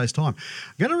couple of Fridays' time,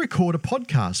 I'm going to record a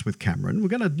podcast with Cameron. We're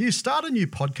going to start a new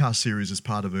podcast series as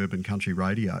part of Urban Country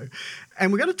Radio.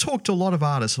 And we're going to talk to a lot of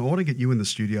artists. And I want to get you in the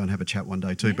studio and have a chat one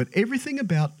day too. Yeah. But everything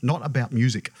not about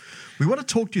music. We want to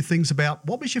talk to you things about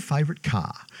what was your favourite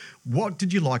car? What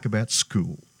did you like about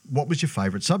school? What was your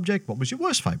favourite subject? What was your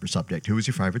worst favourite subject? Who was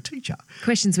your favourite teacher?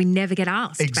 Questions we never get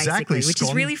asked, basically, which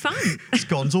is really fun.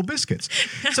 Scones or biscuits.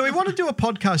 So we want to do a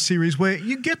podcast series where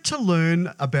you get to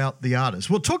learn about the artist.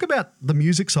 We'll talk about the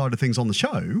music side of things on the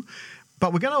show,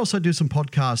 but we're going to also do some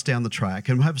podcasts down the track,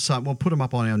 and we'll put them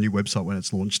up on our new website when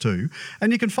it's launched too.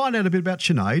 And you can find out a bit about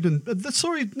Sinead and the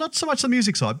story, not so much the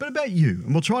music side, but about you.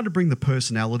 And we'll try to bring the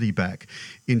personality back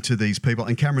into these people.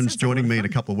 And Cameron's joining me in a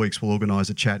couple of weeks. We'll organise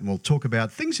a chat and we'll talk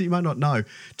about things that you may not know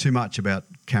too much about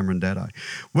Cameron Daddo.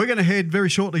 We're going to head very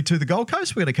shortly to the Gold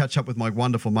Coast. We're going to catch up with my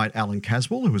wonderful mate Alan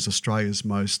Caswell, who is Australia's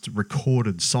most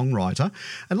recorded songwriter.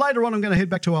 And later on, I'm going to head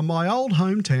back to my old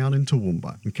hometown in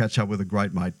Toowoomba and catch up with a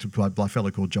great mate, a fellow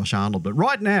called Josh Arnold. But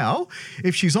right now,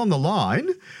 if she's on the line,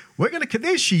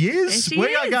 there she is.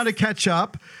 We are going to catch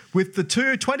up with the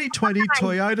 2020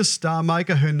 Toyota star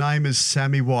maker. Her name is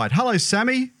Sammy White. Hello,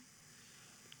 Sammy.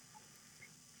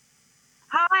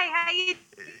 Hi, how you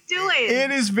doing?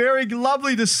 It is very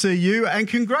lovely to see you, and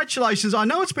congratulations. I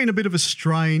know it's been a bit of a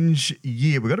strange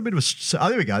year. We've got a bit of a... Oh,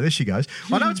 there we go. There she goes.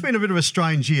 I know it's been a bit of a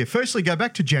strange year. Firstly, go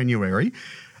back to January.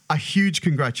 A huge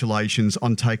congratulations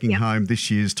on taking home this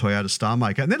year's Toyota Star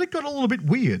Maker. And then it got a little bit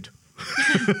weird.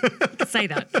 Say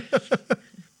that.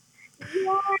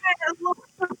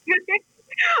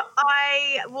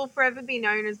 I will forever be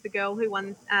known as the girl who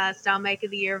won Star Maker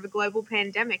the year of a global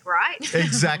pandemic, right?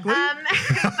 Exactly. But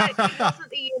it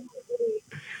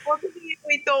wasn't the year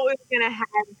we thought we were going to have,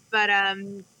 but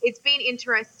it's been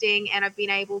interesting, and I've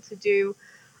been able to do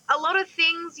a lot of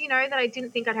things, you know, that I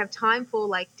didn't think I'd have time for,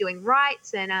 like doing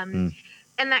rights and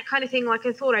that kind of thing. Like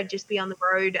I thought I'd just be on the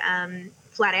road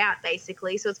flat out,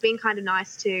 basically. So it's been kind of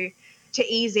nice to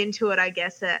ease into it, I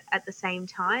guess, at the same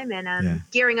time, and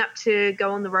gearing up to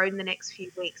go on the road in the next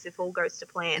few weeks if all goes to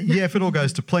plan. Yeah, if it all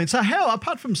goes to plan. So how,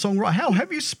 apart from songwriting, how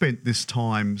have you spent this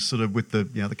time sort of with the,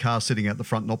 you know, the car sitting out the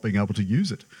front not being able to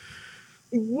use it?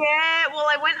 Yeah, well,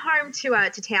 I went home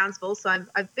to Townsville, so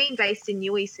I've been based in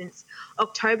Newey since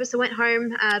October, so went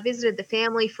home, visited the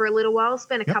family for a little while,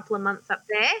 spent a couple of months up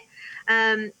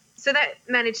there. So that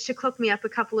managed to clock me up a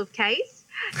couple of Ks.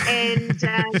 And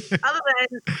other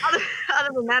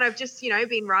than that, I've just, you know,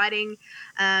 been writing,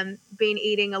 been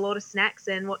eating a lot of snacks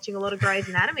and watching a lot of Grey's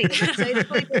Anatomy. That's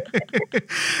basically it.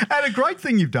 And a great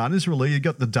thing you've done is really you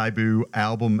got the debut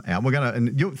album out. We're going to,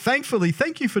 and thankfully,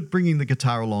 thank you for bringing the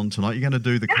guitar along tonight. You're going to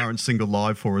do the current single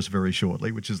live for us very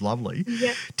shortly, which is lovely.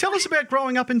 Yep. Tell us about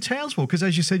growing up in Townsville, because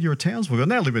as you said, you're a Townsville girl.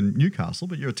 Now live in Newcastle,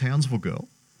 but you're a Townsville girl.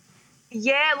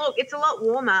 Yeah, look, it's a lot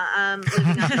warmer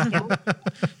living up in Townsville.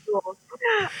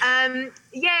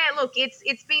 Yeah, look,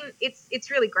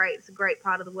 it's really great. It's a great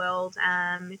part of the world.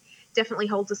 Definitely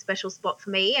holds a special spot for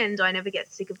me, and I never get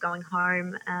sick of going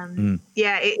home.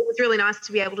 Yeah, it was really nice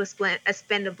to be able to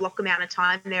spend a block amount of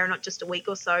time there, not just a week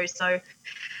or so. So,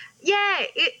 yeah,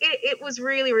 it was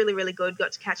really, really, really good.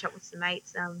 Got to catch up with some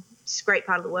mates. Just a great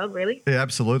part of the world, really. Yeah,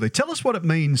 absolutely. Tell us what it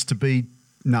means to be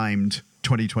named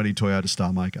 2020 Toyota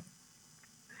Star Maker.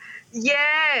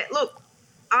 Yeah, look,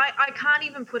 I can't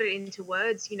even put it into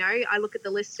words, you know. I look at the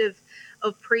list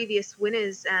of previous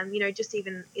winners, you know, just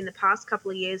even in the past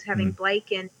couple of years, having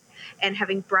Blake and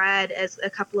having Brad as a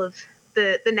couple of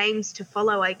the names to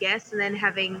follow, I guess, and then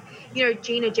having, you know,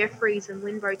 Gina Jeffries and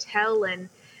Lynn Botel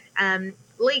and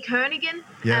Lee Kernaghan,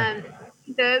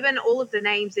 Urban, all of the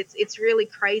names. It's really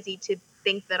crazy to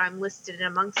think that I'm listed in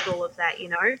amongst all of that, you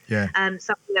know. Yeah.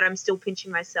 Something that I'm still pinching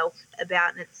myself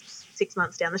about, and it's 6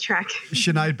 months down the track.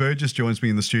 Sinead Burgess joins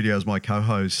me in the studio as my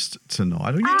co-host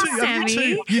tonight.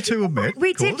 You two have met.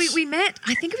 We did. We met,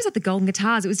 I think it was at the Golden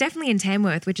Guitars. It was definitely in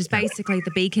Tamworth, which is basically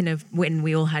the beacon of when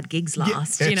we all had gigs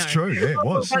last. Yeah, you know. It's true, yeah, it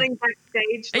was. Running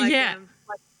backstage, like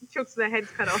chooks with their heads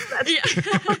cut off.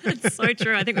 It's so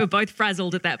true. I think we were both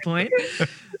frazzled at that point.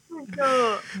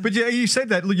 But yeah, you said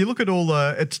that. You look at all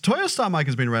Toyota Star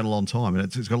Maker's been around a long time, and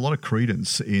it's got a lot of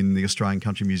credence in the Australian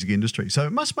country music industry. So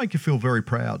it must make you feel very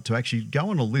proud to actually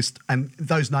go on a list, and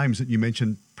those names that you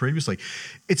mentioned previously.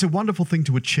 It's a wonderful thing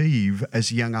to achieve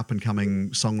as a young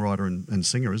up-and-coming songwriter and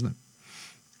singer, isn't it?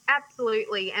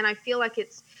 Absolutely, and I feel like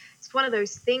it's one of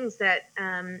those things that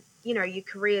you know, your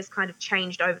career's kind of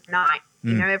changed overnight.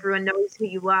 You know, everyone knows who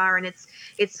you are, and it's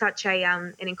such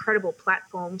an incredible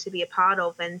platform to be a part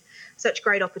of, and such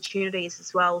great opportunities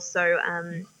as well. So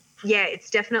yeah,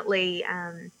 it's definitely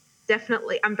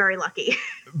I'm very lucky.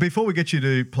 Before we get you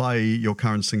to play your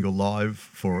current single live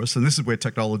for us, and this is where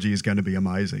technology is going to be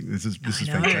amazing. This is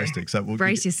fantastic. So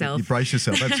brace yourself. Brace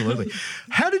yourself, absolutely.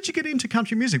 How did you get into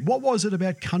country music? What was it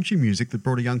about country music that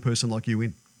brought a young person like you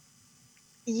in?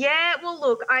 Yeah, well,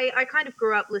 look, I kind of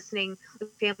grew up listening. The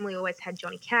family always had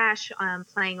Johnny Cash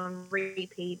playing on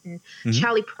repeat, and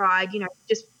Charlie Pride, you know,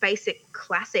 just basic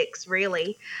classics,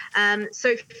 really.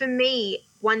 So for me,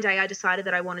 one day I decided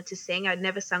that I wanted to sing. I'd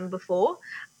never sung before.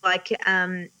 Like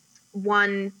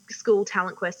one school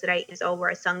talent quest at 8 years old where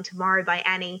I sung Tomorrow by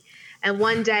Annie. And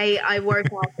one day I woke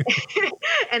up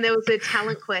and there was a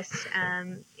talent quest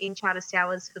in Charters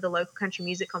Towers for the local country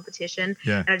music competition.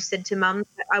 Yeah. And I just said to Mum,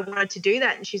 I wanted to do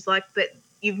that. And she's like, but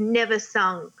you've never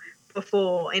sung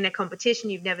before in a competition.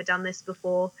 You've never done this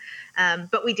before.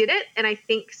 But we did it. And I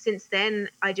think since then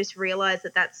I just realised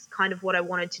that that's kind of what I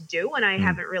wanted to do. And I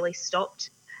haven't really stopped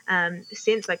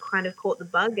since. I kind of caught the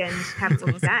bug and haven't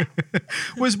looked back.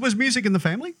 Was music in the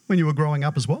family when you were growing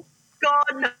up as well?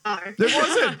 God, no. There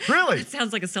wasn't? Really? It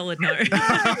sounds like a solid no.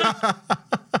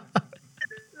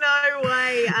 No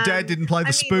way. Dad didn't play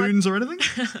the spoons or anything?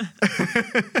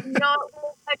 No,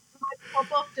 my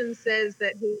pop often Ashton says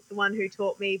that he's the one who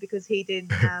taught me because he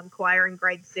did choir in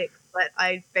grade 6, but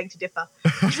I beg to differ.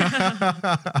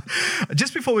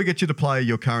 Just before we get you to play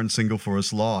your current single for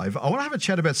us live, I want to have a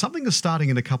chat about something that's starting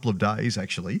in a couple of days,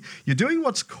 actually. You're doing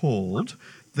what's called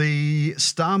the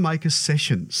Star Maker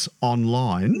Sessions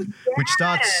online, which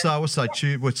starts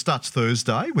which starts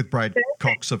Thursday with Brad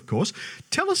Cox, of course.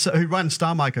 Tell us, who ran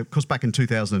Star Maker, of course, back in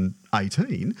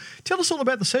 2018. Tell us all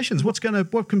about the sessions. What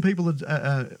can people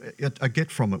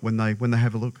get from it when they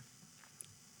have a look?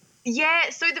 Yeah,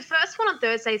 so the first one on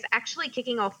Thursday is actually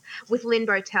kicking off with Lynn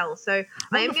Botel. So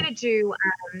I am going to do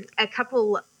a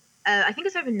couple. I think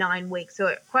it's over 9 weeks,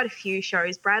 so quite a few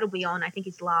shows. Brad will be on, I think,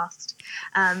 his last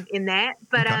in there.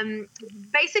 But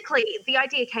basically, the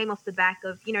idea came off the back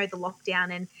of, the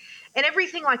lockdown and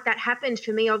everything like that happened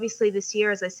for me. Obviously, this year,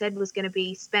 as I said, was going to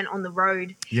be spent on the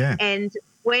road. Yeah. And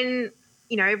when,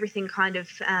 everything kind of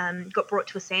got brought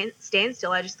to a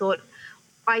standstill, I just thought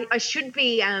I should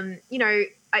be, I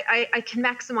can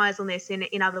maximize on this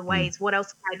in other ways. What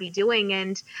else can I be doing?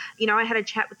 And, I had a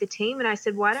chat with the team and I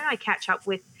said, why don't I catch up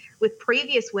with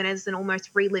previous winners and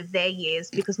almost relive their years,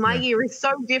 because my year is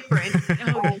so different. I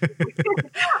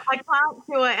can't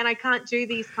do it and I can't do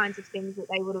these kinds of things that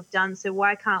they would have done. So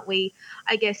why can't we,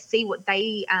 I guess, see what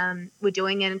they were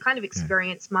doing and kind of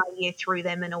experience my year through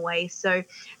them in a way. So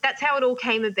that's how it all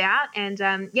came about. And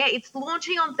it's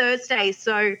launching on Thursday.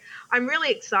 So I'm really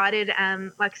excited.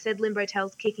 Like I said, Lynn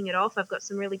Botel's kicking it off. I've got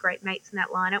some really great mates in that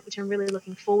lineup, which I'm really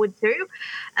looking forward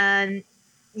to.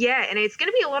 Yeah, and it's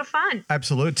going to be a lot of fun.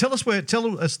 Absolutely. Tell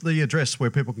us the address where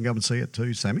people can go and see it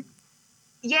too, Sammy.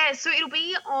 Yeah, so it'll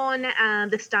be on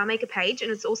the Star Maker page,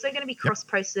 and it's also going to be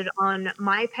cross-posted on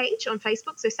my page on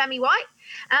Facebook, so Sammy White,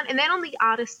 and then on the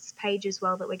artists page as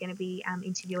well that we're going to be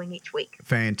interviewing each week.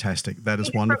 Fantastic. That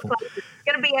is wonderful. It's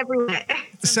going to be everywhere.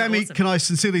 Sammy, awesome. Can I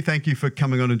sincerely thank you for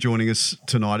coming on and joining us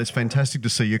tonight. It's fantastic to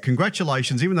see you.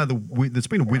 Congratulations, even though it's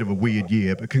been a bit of a weird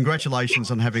year, but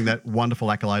congratulations on having that wonderful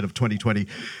accolade of 2020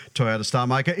 Toyota Star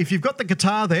Maker. If you've got the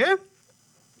guitar there,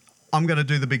 I'm going to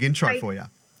do the big intro for you.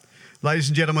 Ladies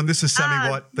and gentlemen, this is Sammy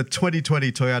White, the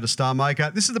 2020 Toyota Star Maker.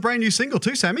 This is the brand new single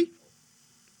too, Sammy.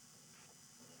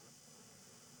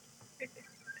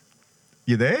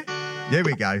 You there? There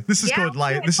we go. This is called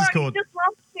Lay It. This is called. You just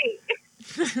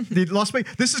lost me. You lost me.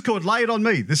 This is called Lay It On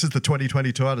Me. This is the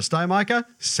 2020 Toyota Star Maker,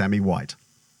 Sammy White.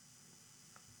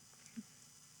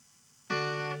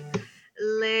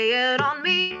 Lay it on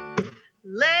me,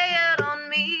 lay it on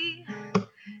me.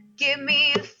 Give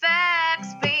me the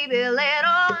facts, baby, lay it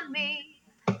on me.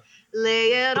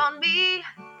 Lay it on me,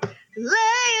 lay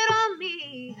it on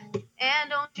me. And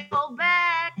don't you go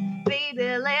back,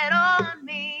 baby, lay it on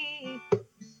me.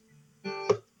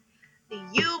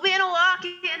 You've been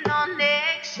walking on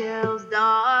eggshells,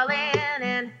 darling,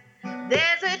 and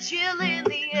there's a chill in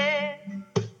the air.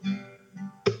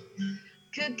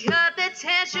 Could cut the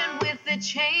tension with a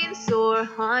chainsaw,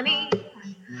 honey,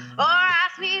 or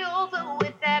ask me over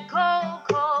with that cold,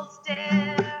 cold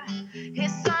stare.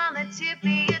 It's on the tip of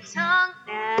your tongue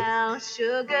now,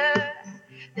 sugar.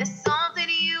 There's something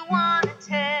you want to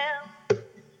tell.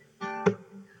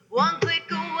 One click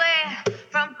away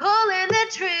from pulling the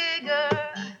trigger,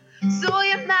 so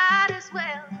you might as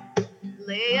well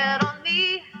lay it on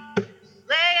me,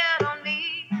 lay it on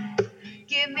me.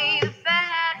 Give me the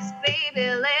facts, baby,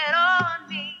 lay it on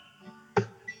me.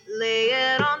 Lay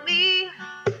it on me,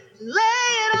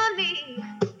 lay it on me.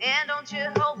 And don't you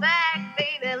hold back,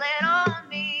 baby, lay it on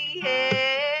me, yeah.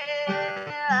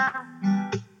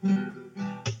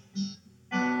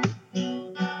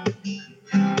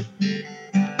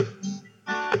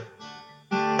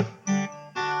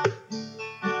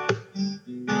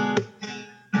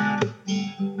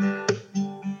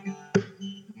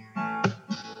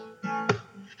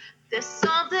 There's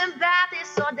something about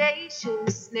this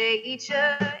audacious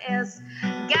nature has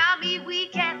got me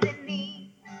weak at the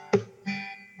knee.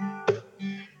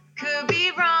 Could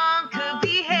be wrong, could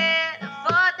be headed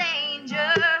for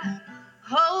danger.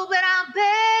 Oh, but I'm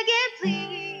begging,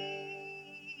 please.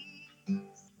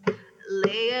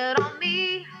 Lay it on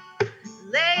me,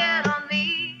 lay it on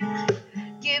me.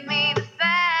 Give me the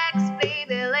facts,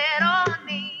 baby, lay it on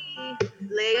me.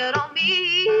 Lay it on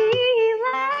me,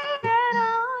 lay it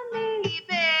on me,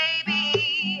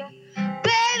 baby.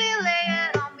 Baby, lay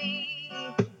it on me.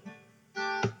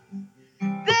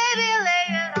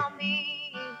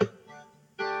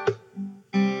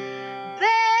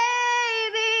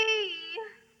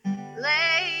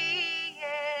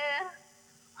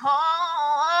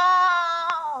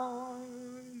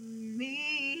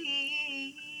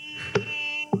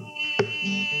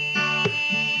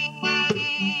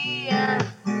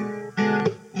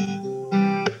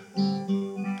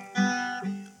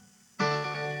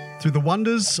 to the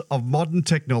wonders of modern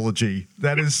technology.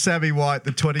 That is Sammy White,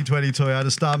 the 2020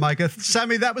 Toyota Star Maker.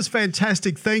 Sammy, that was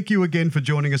fantastic. Thank you again for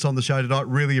joining us on the show tonight.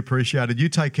 Really appreciate it. You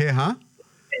take care, huh?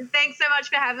 Thanks so much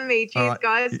for having me. Cheers, All right.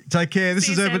 guys. Take care. This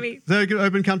See is you,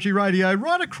 Urban Country Radio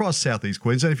right across Southeast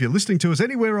Queensland. If you're listening to us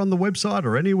anywhere on the website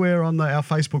or anywhere on our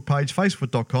Facebook page,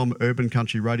 facebook.com, Urban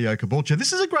Country Radio Caboolture.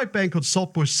 This is a great band called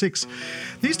Saltbush Six.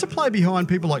 They used to play behind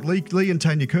people like Lee and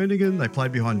Tanya Kernaghan. They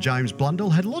played behind James Blundell.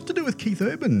 Had a lot to do with Keith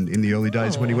Urban in the early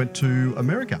days when he went to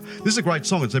America. This is a great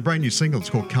song. It's a brand new single.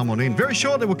 It's called Come On In. Very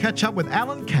shortly, we'll catch up with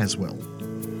Alan Caswell.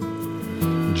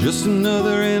 Just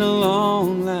another in a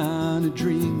long line of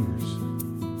dreamers.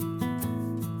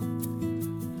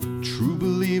 True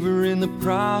believer in the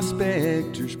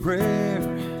prospector's prayer.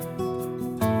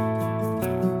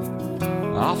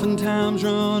 Oftentimes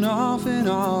run off in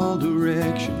all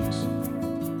directions.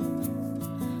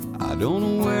 I don't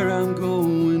know where I'm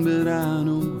going, but I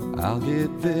know I'll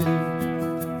get there.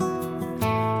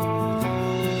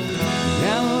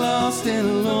 Now lost in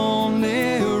a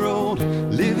lonely road,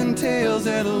 living tales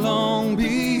that'll long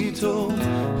be told.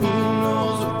 Who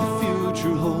knows what the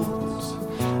future holds?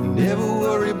 Never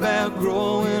worry about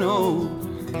growing old.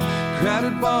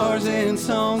 Crowded bars and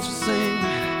songs to sing,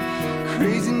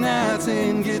 crazy nights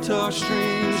and guitar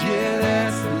strings. Yeah,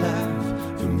 that's the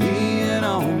life for me and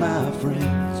all my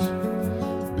friends.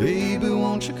 Baby,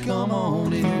 won't you come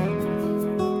on in?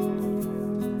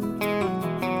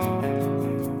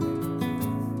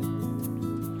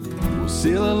 We'll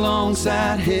sail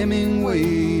alongside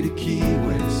Hemingway to Key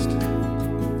West.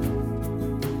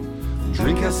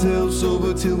 Drink ourselves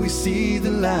sober till we see the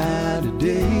light of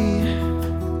day.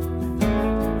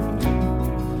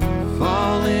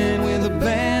 Fall in with a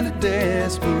band of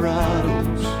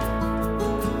desperados.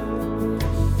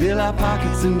 Fill our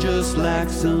pockets and just like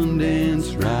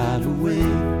Sundance right away.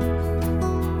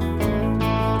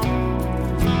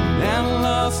 Now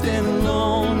lost in a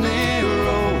lonely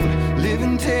road,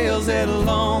 living tales that'll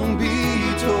long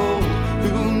be told.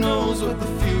 Who knows what the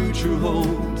future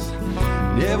holds?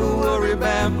 Never worry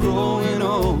about growing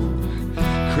old.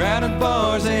 Crowded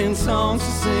bars and songs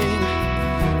to sing,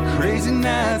 crazy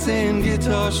nights and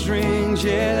guitar strings.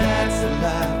 Yeah, that's the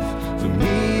life for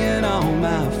me and all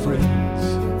my friends.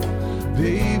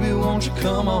 Baby, won't you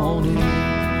come on in?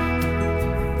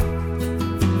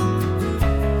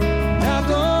 I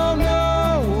don't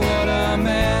know what I'm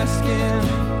asking.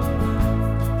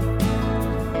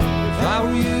 If I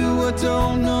were you, I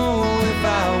don't know if I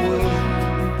would.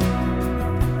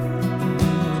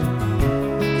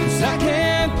 I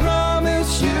can't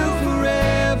promise you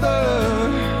forever,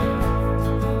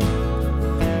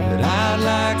 but I'd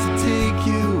like to take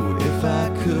you if I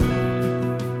could.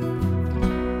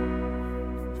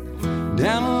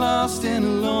 Down lost in a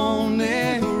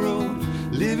lonely road,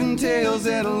 living tales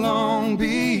that'll long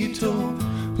be told.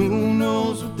 Who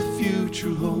knows what the future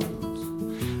holds?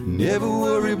 Never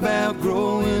worry about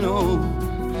growing old.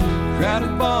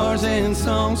 Crowded bars and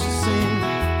songs to sing,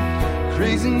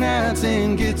 crazy nights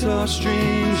and guitar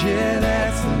strings. Yeah,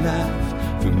 that's the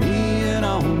life for me and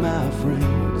all my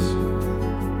friends.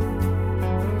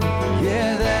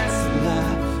 Yeah, that's the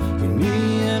life for me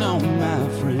and all my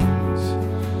friends.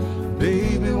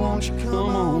 Baby, won't you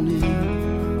come on in?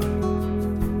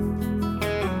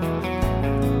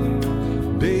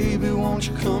 Baby, won't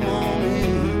you come on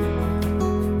in?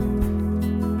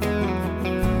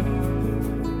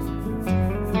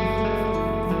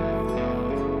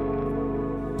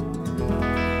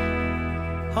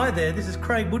 Hi there, this is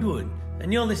Craig Woodward,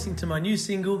 and you're listening to my new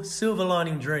single, Silver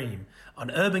Lining Dream,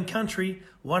 on Urban Country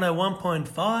 101.5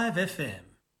 FM.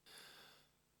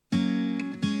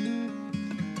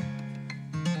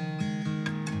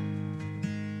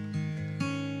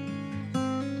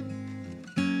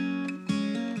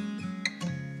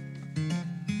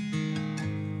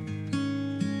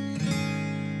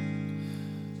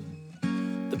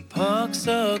 The parks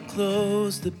are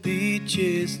closed, the beach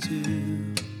is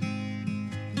too.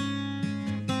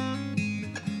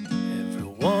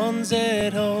 Everyone's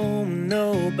at home,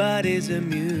 nobody's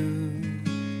immune.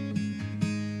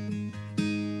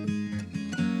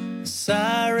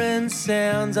 Siren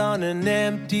sounds on an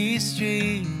empty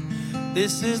street.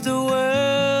 This is the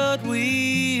world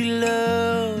we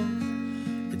love.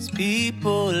 It's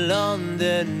people on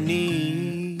their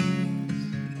knees.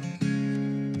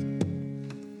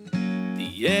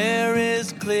 The air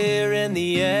is clear and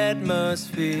the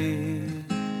atmosphere.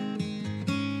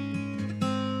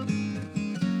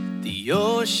 The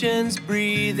ocean's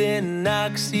breathing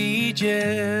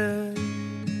oxygen.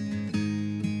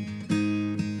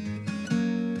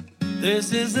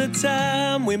 This is the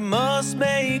time we must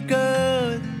make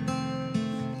good.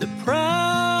 The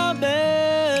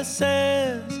promises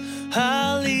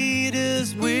our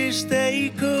leaders wish they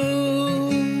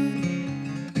could.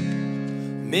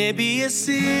 Maybe a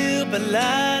silver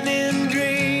lining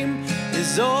dream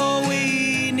is all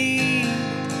we need.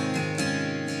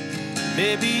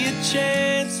 Maybe a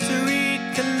chance to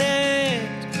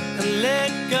reconnect and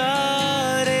let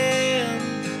God in.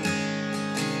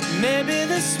 Maybe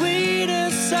the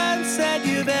sweetest sunset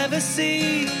you've ever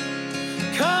seen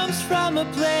comes from a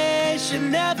place you've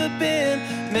never been.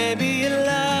 Maybe a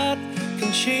lot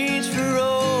can change for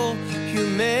all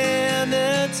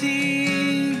humanity.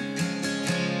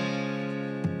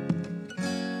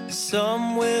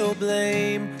 Some will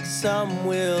blame, some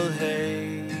will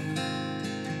hate.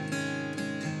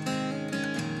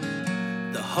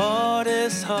 The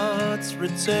hardest hearts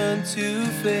return to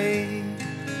faith.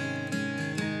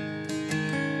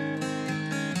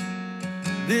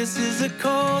 This is a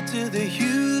call to the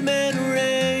human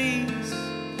race.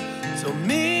 So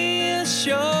miss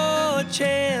your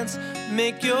chance,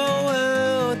 make your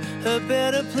world a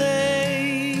better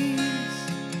place.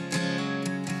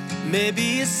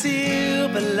 Maybe a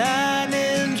silver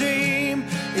lining dream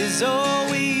is all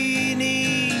we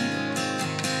need.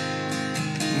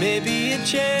 Maybe a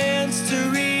chance to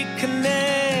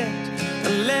reconnect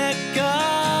and let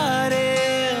God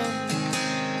in.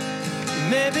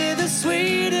 Maybe the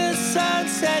sweetest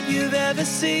sunset you've ever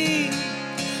seen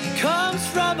comes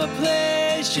from a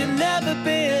place you've never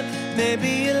been.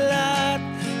 Maybe a lot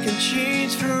can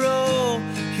change for all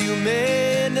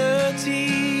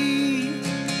humanity.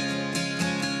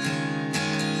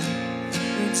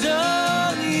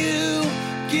 Don't you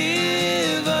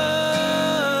give up.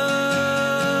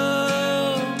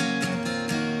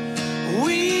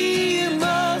 We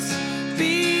must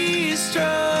be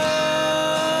strong.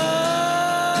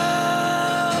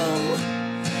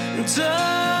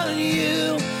 Don't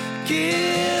you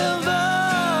give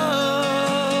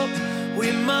up.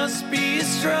 We must be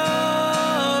strong.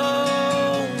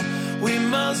 We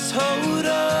must hold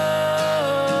on.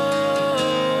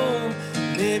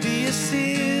 Maybe a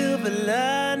silver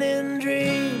lining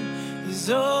dream is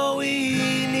all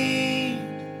we need.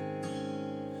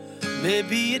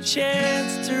 Maybe a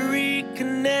chance to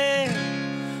reconnect,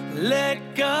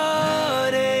 let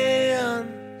God in.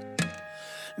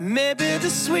 Maybe the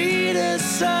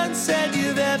sweetest sunset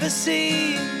you've ever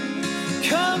seen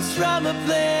comes from a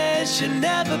place you've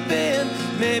never been.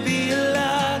 Maybe a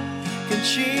lot can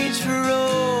change for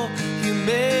all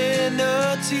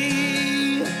humanity.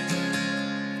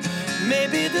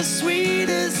 Maybe the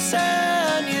sweetest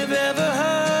sound you've ever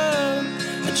heard,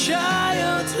 a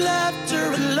child's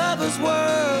laughter, a lover's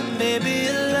word. Maybe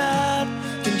a lot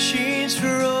can change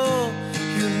for all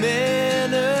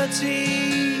humanity.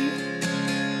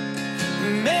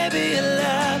 Maybe a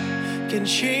lot can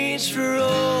change for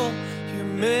all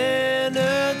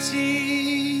humanity.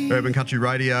 Urban Country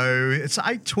Radio, it's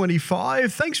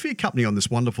 8:25. Thanks for your company on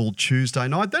this wonderful Tuesday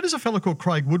night. That is a fella called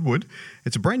Craig Woodward.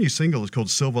 It's a brand new single. It's called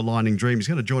Silver Lining Dream. He's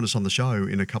going to join us on the show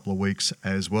in a couple of weeks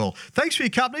as well. Thanks for your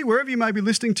company. Wherever you may be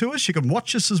listening to us, you can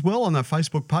watch us as well on our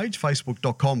Facebook page,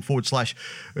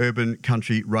 facebook.com/Urban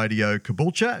Country Radio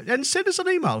Caboolture, and send us an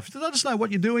email. Let us know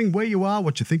what you're doing, where you are,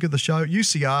 what you think of the show,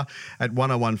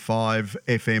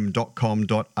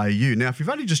 ucr@1015fm.com.au. Now, if you've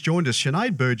only just joined us,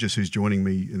 Sinead Burgess, who's joining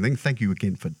me, and then thank you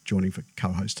again for joining for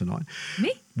co-host tonight.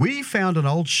 Me? We found an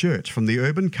old shirt from the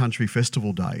Urban Country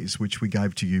Festival days, which we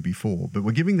gave to you before, but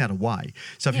we're giving that away.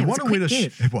 So if you want to win it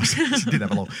was, it did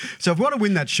have a lot. So if you want to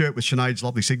win that shirt with Sinead's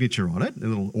lovely signature on it, a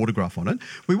little autograph on it,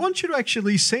 we want you to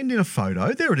actually send in a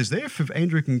photo. There it is there, if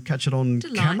Andrew can catch it on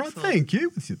camera. Thank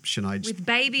you. With Sinead's. With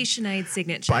baby Sinead's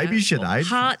signature. Baby Sinead.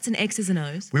 Hearts and X's and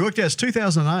O's. We worked out it's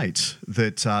 2008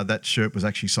 that that shirt was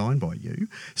actually signed by you.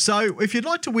 So if you'd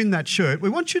like to win that shirt, we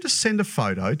want you to send a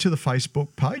photo to the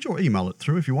Facebook page or email it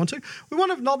through if you want to. We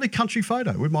want a lovely country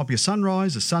photo. It might be a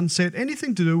sunrise, a sunset,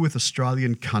 anything to do with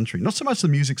Australian country. Not so much the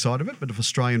music side of it, but of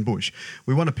Australian bush.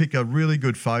 We want to pick a really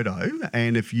good photo,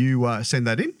 and if you send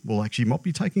that in, we'll actually might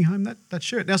be taking home that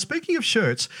shirt. Now, speaking of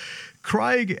shirts,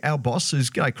 Craig, our boss,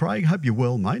 is g'day, Craig. Hope you're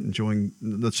well, mate. Enjoying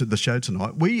the show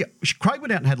tonight. Craig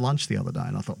went out and had lunch the other day,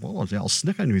 and I thought, well, I'll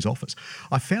sneak into his office.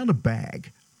 I found a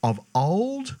bag of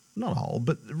not old,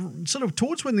 but sort of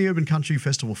towards when the Urban Country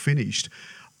Festival finished,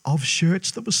 of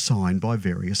shirts that were signed by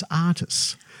various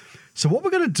artists. So what we're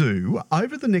going to do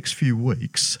over the next few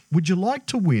weeks, would you like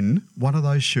to win one of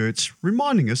those shirts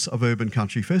reminding us of Urban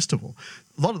Country Festival?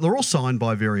 They're all signed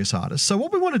by various artists. So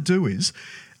what we want to do is,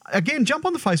 again, jump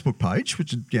on the Facebook page,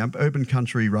 which is Urban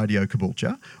Country Radio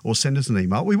Caboolture, or send us an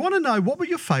email. We want to know, what were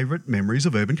your favourite memories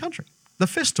of Urban Country? the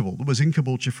festival that was in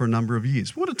Caboolture for a number of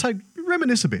years. We want to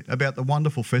reminisce a bit about the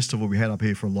wonderful festival we had up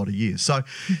here for a lot of years. So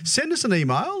send us an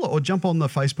email or jump on the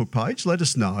Facebook page. Let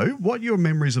us know what your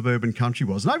memories of Urban Country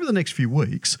was. And over the next few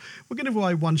weeks, we're going to give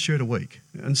away one shirt a week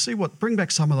and bring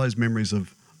back some of those memories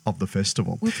of the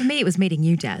festival. Well, for me, it was meeting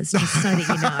you, Daz, just so that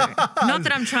you know. Not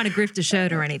that I'm trying to grift a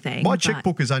shirt or anything. My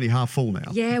checkbook is only half full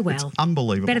now. Yeah, well. It's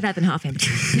unbelievable. Better that than half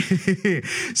empty.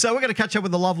 So we're going to catch up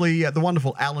with the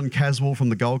wonderful Alan Caswell from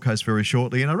the Gold Coast very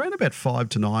shortly. And around about 5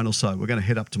 to 9 or so, we're going to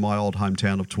head up to my old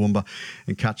hometown of Toowoomba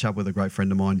and catch up with a great friend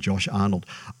of mine, Josh Arnold.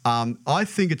 I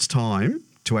think it's time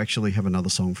to actually have another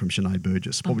song from Sinead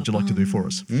Burgess. What would you like to do for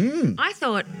us? I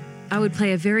thought I would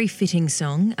play a very fitting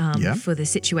song for the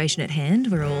situation at hand.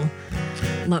 We're all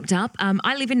locked up.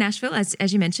 I live in Nashville,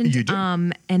 as you mentioned. You do.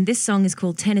 And this song is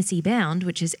called Tennessee Bound,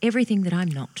 which is everything that I'm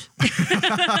not.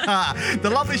 The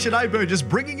lovely Sinead Burgess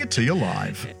bringing it to you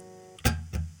live.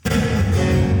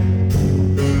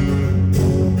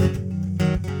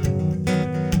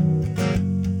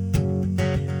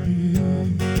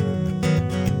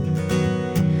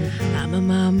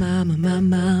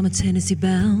 I'm a Tennessee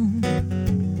bound.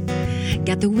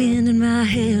 Got the wind in my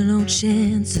hair, no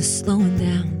chance of slowing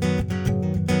down.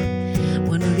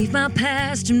 Wanna leave my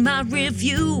past in my rear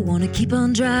view. Wanna keep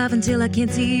on driving till I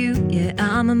can't see you. Yeah,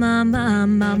 I'm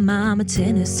a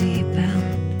Tennessee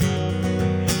bound.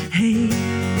 Hey.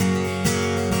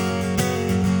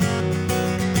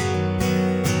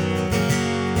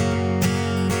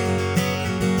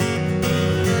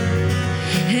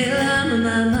 Hell,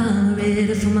 I'm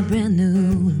ready for my brand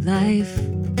new life.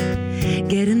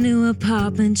 Get a new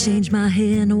apartment, change my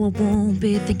hair, no I won't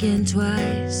be thinking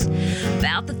twice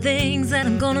about the things that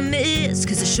I'm gonna miss,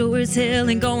 cause the sure as hell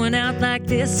ain't going out like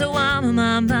this. So I'm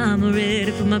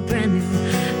ready for my brand new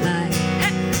life.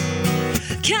 Hey.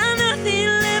 Got nothing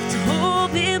left to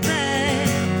hold me back.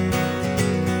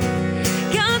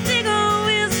 Got big old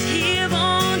wheels to keep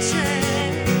on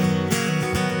track.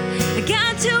 I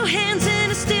got two hands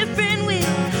and a steering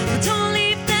wheel, but don't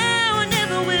leave now, I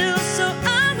never will. So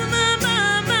I'm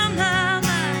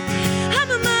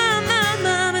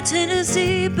a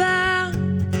Tennessee bound.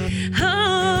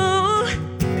 Oh,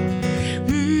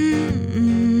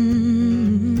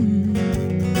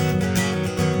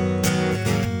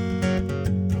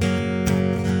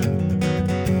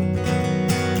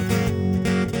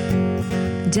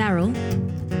 Daryl,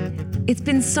 it's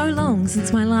been so long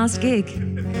since my last gig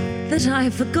that I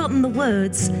have forgotten the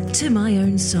words to my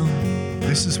own song.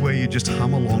 This is where you just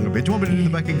hum along a bit. Do you want me to do the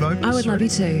backing vocals? I would love you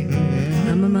to.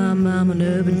 I'm on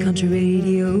Urban Country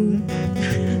Radio.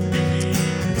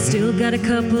 Still got a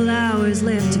couple hours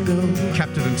left to go.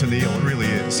 Captain and Tennille, it really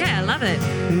is. Yeah, I love it.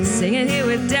 Sing it here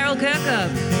with Daryl Kirkup.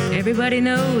 Everybody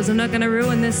knows I'm not going to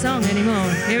ruin this song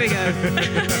anymore. Here we go.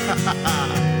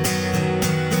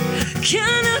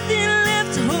 Got nothing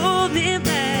left to hold me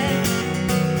back.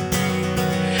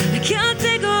 I got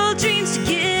big old dreams to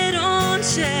get on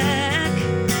track.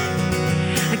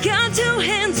 I got two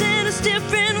hands and a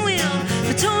steering wheel,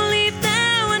 but don't leave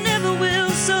now, I never will.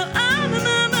 So I'm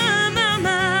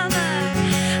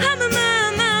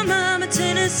a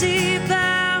Tennessee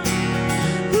bound.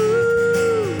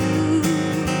 Ooh,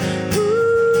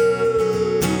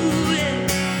 yeah.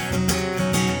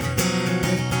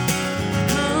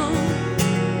 Oh,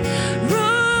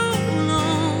 roll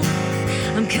on,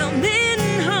 I'm coming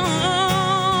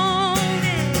home.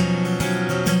 Yeah.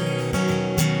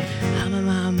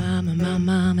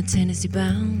 I'm a Tennessee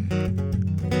bound.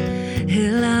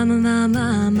 Hell, I'm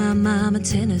a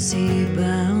Tennessee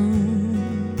bound.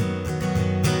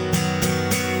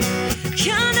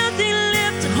 Got nothing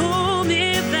left to hold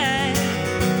me back.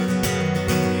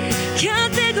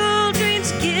 Got big old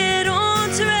dreams to get on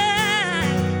track.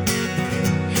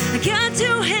 I got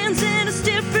two hands and a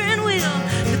steering wheel,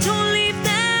 but don't leave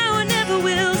now, I never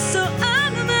will. So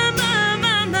I'm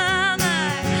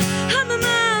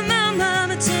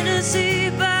a Tennessee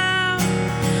bound.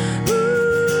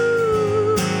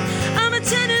 Ooh, I'm a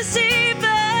Tennessee bound.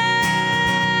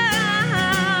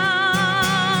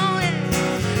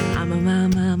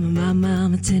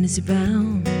 I'm a Tennessee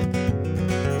bound.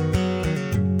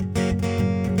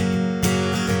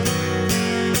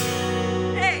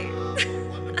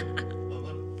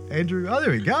 Andrew. Oh, there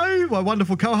we go. My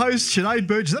wonderful co-host, Sinead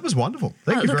Burgess. That was wonderful.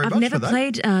 Thank you very much I've never for that.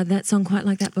 played that song quite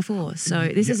like that before. So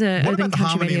this is a What Urban about the Country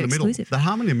harmony Radio in the middle? exclusive. The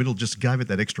harmony in the middle just gave it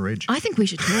that extra edge. I think we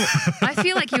should talk. I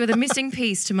feel like you are the missing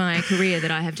piece to my career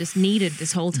that I have just needed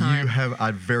this whole time. You have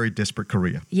a very desperate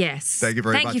career. Yes. Thank you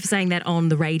very much. Thank you for saying that on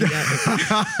the radio.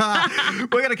 We're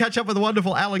going to catch up with the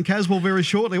wonderful Alan Caswell very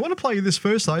shortly. I want to play you this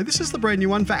first, though. This is the brand new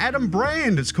one for Adam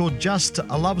Brand. It's called Just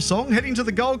a Love Song. Heading to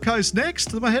the Gold Coast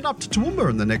next. Then we'll head up to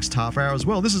Toowoomba in the next half hour as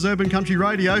well. This is Urban Country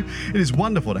Radio. It is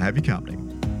wonderful to have you company.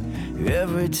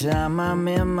 Every time I'm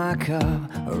in my car,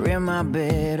 or in my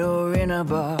bed, or in a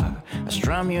bar, I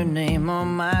strum your name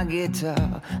on my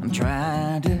guitar. I'm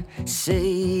trying to say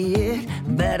it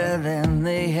better than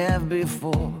they have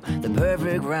before. The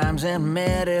perfect rhymes and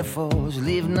metaphors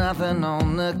leave nothing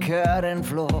on the cutting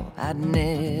floor. I'd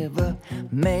never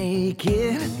make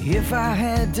it if I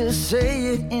had to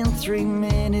say it in 3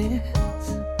 minutes.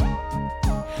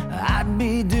 I'd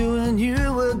be doing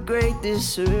you a great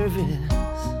disservice.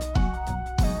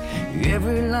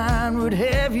 Every line would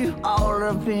have you all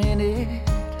up in it.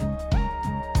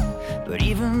 But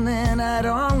even then I'd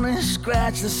only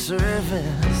scratch the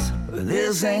surface.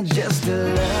 This ain't just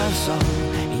a love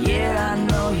song. Yeah, I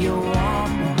know you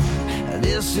want one.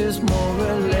 This is more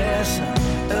or less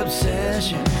an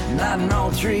obsession, not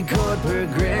no 3-chord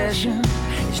progression.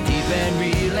 It's deep and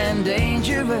real and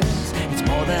dangerous. It's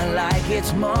more than like,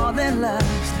 it's more than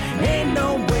lust. Ain't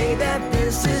no way that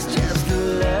this is just a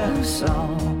love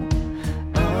song.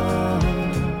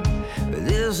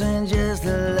 This ain't just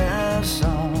a love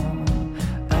song.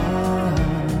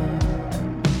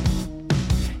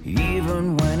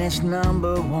 Even when it's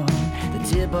number one, the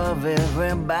tip of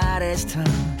everybody's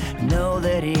tongue, know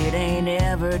that it ain't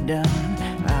ever done.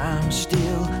 I'm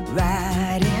still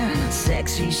writing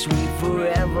sexy, sweet,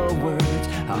 forever words.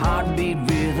 A heartbeat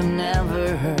rhythm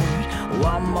never heard.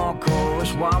 One more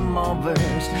chorus, one more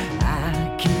verse.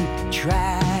 I keep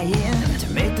trying to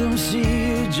make them see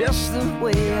you just the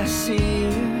way I see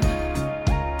you.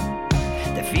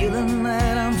 The feeling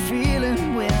that I'm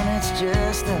feeling when it's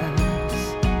just us.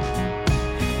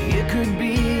 It could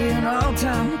be an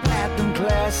all-time platinum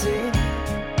classic,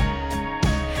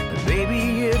 but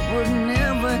baby, it would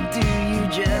never do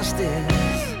you justice.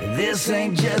 This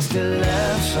ain't just a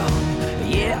love song.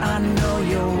 Yeah, I know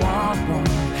you want one.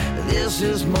 This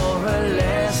is more or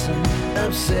less an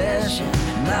obsession,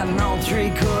 not no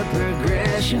 3-chord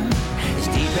progression. It's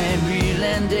deep and real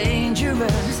and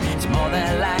dangerous. It's more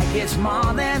than like, it's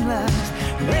more than lust.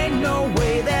 There ain't no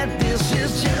way that this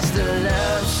is just a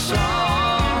love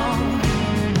song.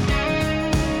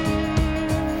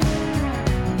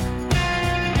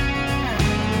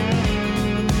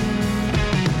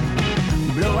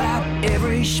 Blow out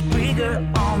every speaker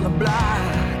on the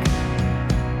block.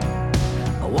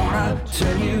 I wanna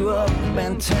turn you up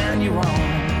and turn you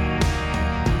on.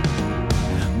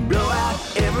 Blow out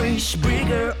every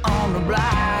speaker on the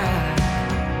block.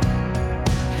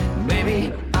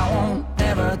 Baby, I won't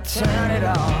ever turn it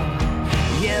off.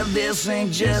 Yeah, this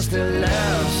ain't just a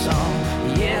love song.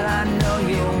 Yeah, I know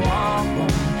you want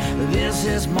one. This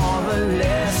is more or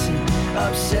less an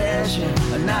obsession,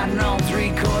 not no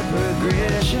 3-chord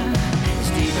progression. It's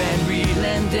deep and real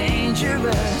and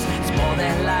dangerous. It's more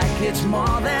than like, it's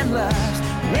more than lust.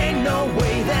 Ain't no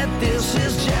way that this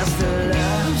is just a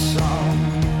love song.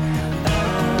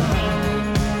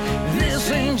 This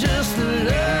ain't just a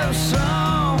love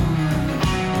song.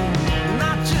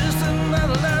 Not just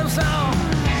another love song.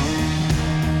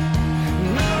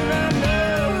 No, no,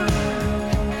 no.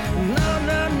 No,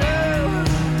 no, no.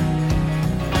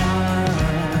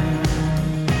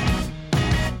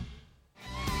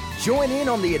 Join in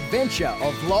on the adventure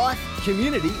of life,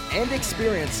 community and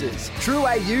experiences.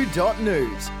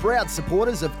 TrueAU.news, proud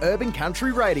supporters of Urban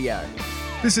Country Radio.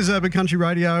 This is Urban Country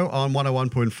Radio on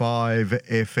 101.5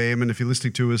 FM, and if you're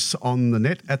listening to us on the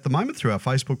net at the moment through our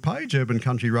Facebook page, Urban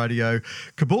Country Radio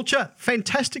Caboolture,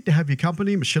 fantastic to have your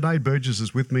company. Sinead Burgess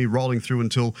is with me, rolling through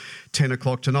until 10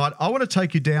 o'clock tonight. I want to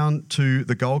take you down to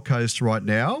the Gold Coast right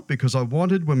now because I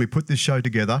wanted, when we put this show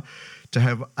together, to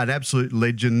have an absolute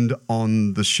legend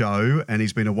on the show, and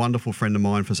he's been a wonderful friend of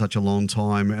mine for such a long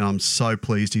time, and I'm so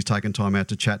pleased he's taken time out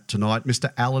to chat tonight.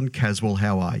 Mr. Alan Caswell,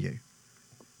 how are you?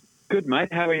 Good,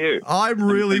 mate. How are you? I'm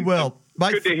really well.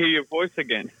 Mate, good to hear your voice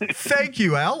again. Thank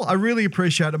you, Al. I really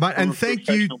appreciate it, mate. From and a thank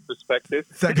you. Perspective.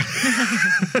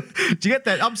 Do you get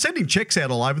that? I'm sending checks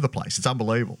out all over the place. It's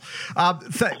unbelievable.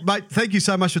 Mate, thank you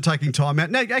so much for taking time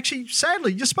out. Now, actually,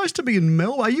 sadly, you're supposed to be in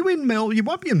Melbourne. Are you in Melbourne? You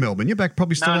might be in Melbourne. You're back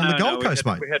probably still on the Gold Coast,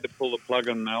 mate. We had to pull the plug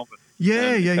on Melbourne.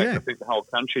 Yeah. I think the whole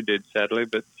country did, sadly.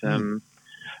 But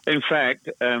In fact,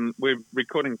 we're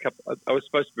recording I was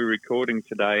supposed to be recording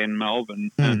today in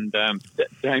Melbourne, and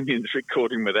Damien's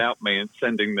recording without me and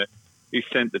he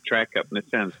sent the track up, and it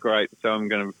sounds great. So I'm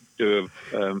going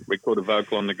to record a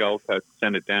vocal on the Gold Coast,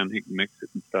 send it down, he can mix it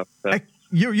and stuff. So.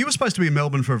 You were supposed to be in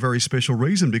Melbourne for a very special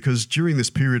reason, because during this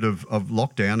period of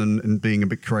lockdown and being a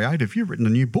bit creative, you've written a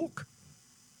new book.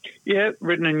 Yeah,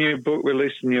 written a new book,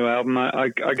 released a new album. I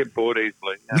get bored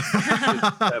easily.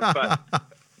 But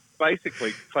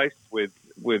basically, faced with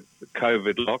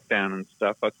COVID lockdown and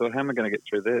stuff, I thought, how am I going to get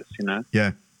through this,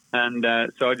 Yeah. And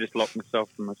so I just locked myself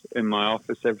in my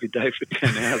office every day for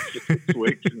 10 hours for 6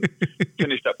 weeks and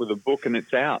finished up with a book, and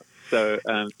it's out. So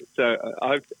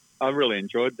I really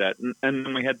enjoyed that. And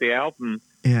then we had the album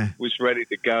was ready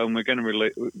to go, and we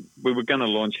were going to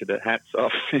launch it at Hats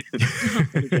Off in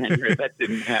January. That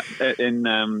didn't happen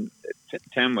in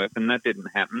Tamworth, and that didn't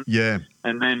happen. Yeah.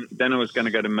 And then I was going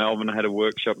to go to Melbourne. I had a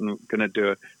workshop and going to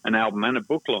do an album and a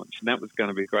book launch, and that was going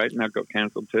to be great, and that got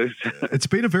cancelled too. So. It's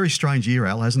been a very strange year,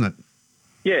 Al, hasn't it?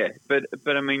 Yeah, but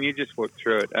I mean, you just work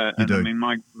through it. You do. I mean,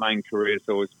 my main career has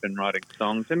always been writing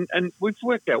songs, and we've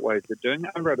worked out ways of doing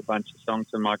it. I wrote a bunch of songs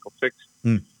for Michael Fix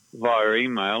via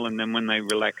email, and then when they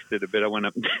relaxed it a bit, I went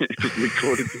up and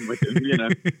recorded them with him,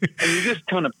 And you just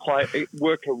kind of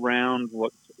work around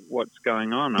what's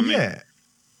going on. I mean,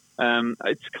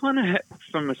 it's kind of,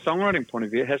 from a songwriting point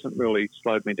of view, it hasn't really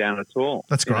slowed me down at all.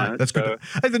 That's great. That's good.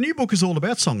 Hey, the new book is all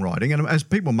about songwriting, and as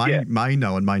people may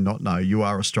know and may not know, you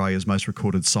are Australia's most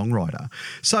recorded songwriter.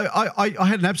 So I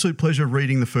had an absolute pleasure of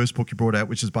reading the first book you brought out,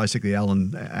 which is basically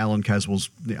Alan Caswell's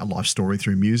life story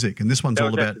through music, and this one's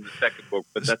all about the second book,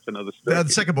 but that's another story. The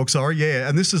second book, sorry, yeah,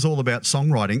 and this is all about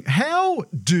songwriting. How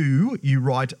do you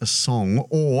write a song,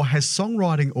 or has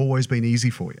songwriting always been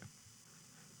easy for you?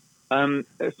 I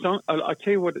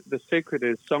tell you what, the secret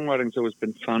is, songwriting's always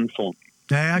been fun for me.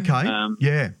 Yeah,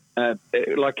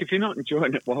 okay. Like, if you're not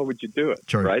enjoying it, why would you do it?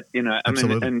 True. Right?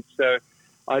 Absolutely. And so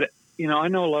I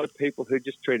know a lot of people who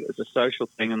just treat it as a social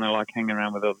thing, and they like hanging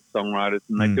around with other songwriters,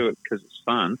 and they do it because it's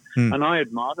fun. And I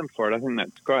admire them for it. I think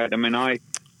that's great. I mean, I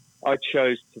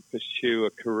chose to pursue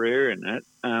a career in it,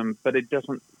 but it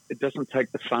doesn't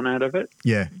take the fun out of it.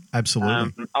 Yeah,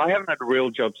 absolutely. I haven't had a real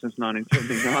job since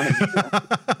 1979.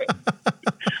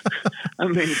 I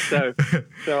mean, so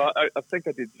I think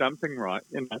I did something right.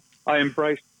 I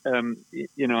embraced,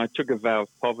 I took a vow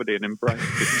of poverty and embraced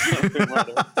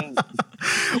it.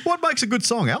 What makes a good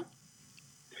song, Al?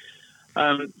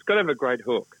 It's got to have a great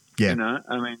hook. Yeah.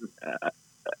 I mean,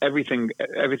 everything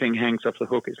hangs off the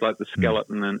hook. It's like the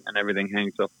skeleton, and everything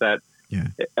hangs off that. Yeah.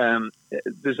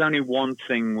 There's only one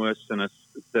thing worse than a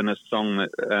song that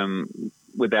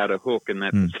without a hook, and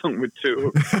that's a song with two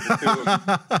hooks. The two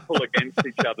hooks pull against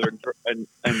each other and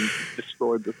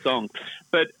destroy the song.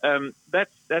 But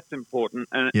that's important,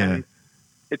 and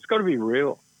it's got to be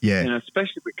real. Yeah.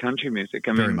 Especially with country music.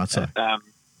 I Very mean, much so.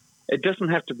 It doesn't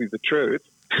have to be the truth.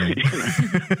 I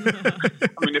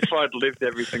mean, if I'd lived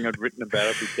everything I'd written about,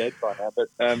 I'd be dead by now. But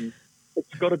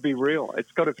it's got to be real.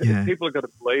 It's got to. People have got to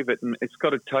believe it, and it's got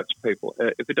to touch people.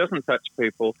 If it doesn't touch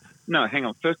people, no, hang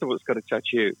on. First of all, it's got to touch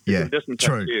you. If it doesn't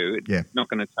touch you, it's not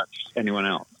going to touch anyone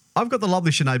else. I've got the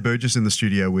lovely Sinead Burgess in the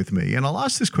studio with me, and I'll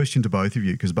ask this question to both of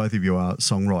you because both of you are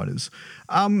songwriters.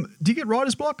 Do you get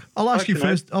writer's block? I'll ask you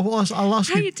first. I'll ask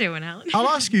How you. you doing, Alan? I'll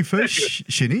ask you first,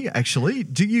 Shinny. Actually,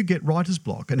 do you get writer's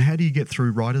block, and how do you get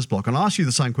through writer's block? And I'll ask you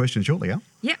the same question shortly.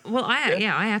 Yeah, well,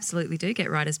 I absolutely do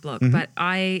get writer's block, but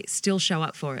I still show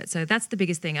up for it. So that's the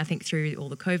biggest thing I think through all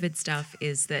the COVID stuff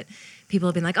is that people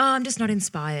have been like, oh, I'm just not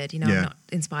inspired. I'm not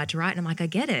inspired to write. And I'm like, I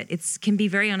get it. It can be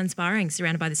very uninspiring,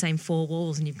 surrounded by the same four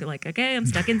walls, and you've got like, okay, I'm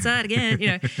stuck inside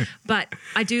again, But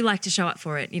I do like to show up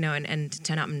for it, and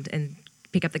turn up and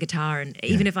pick up the guitar. And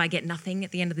even if I get nothing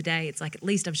at the end of the day, it's like, at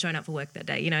least I've shown up for work that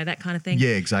day, that kind of thing.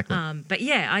 Yeah, exactly. But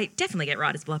yeah, I definitely get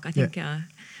writer's block. I think, I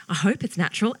hope it's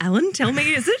natural. Alan, tell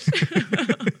me, is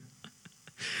it?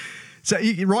 So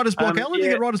you writer's block, Alan? Do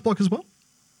you get writer's block as well?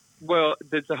 Well,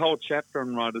 there's a whole chapter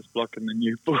on writer's block in the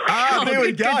new book. There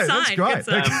we go. That's great.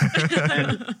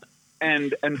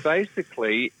 And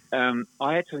basically,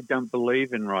 I actually don't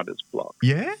believe in writer's block.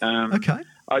 Yeah? Okay.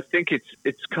 I think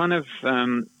it's kind of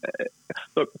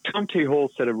look, Tom T.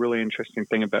 Hall said a really interesting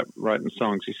thing about writing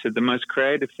songs. He said the most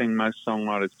creative thing most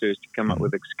songwriters do is to come up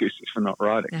with excuses for not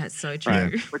writing. That's so true. Yeah.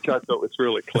 Which I thought was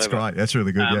really clever. That's great. That's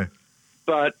really good, yeah.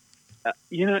 But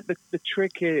the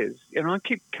trick is, I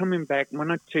keep coming back when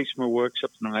I teach my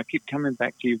workshops, and I keep coming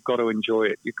back to you've got to enjoy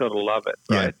it, you've got to love it,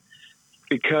 right?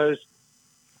 Because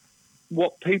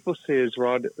what people see as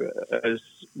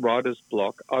writer's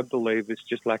block, I believe, is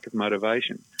just lack of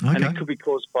motivation, and it could be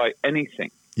caused by anything.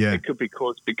 Yeah. It could be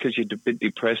caused because you're a bit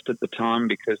depressed at the time,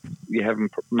 because you're having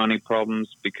money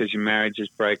problems, because your marriage is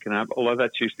breaking up, although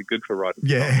that's usually good for writing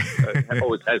Yeah. songs. It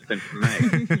always has been for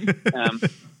me.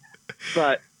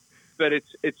 But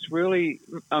it's really,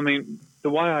 I mean, the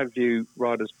way I view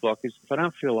writer's block is if I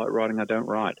don't feel like writing, I don't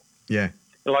write. Yeah.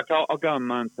 Like I'll go a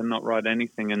month and not write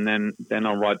anything, and then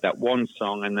I'll write that one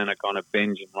song, and then I kind of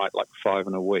binge and write like 5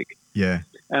 in a week. Yeah.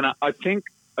 And I think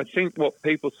what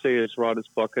people see as writer's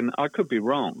block, and I could be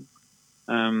wrong.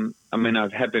 I mean, I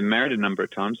have been married a number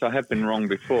of times, so I have been wrong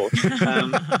before.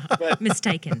 But,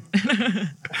 Mistaken.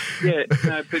 yeah,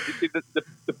 no, but you see,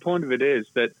 the point of it is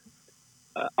that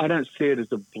I don't see it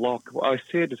as a block. I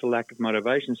see it as a lack of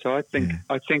motivation. So I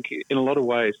think in a lot of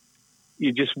ways,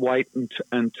 you just wait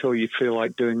until you feel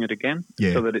like doing it again,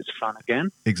 so that it's fun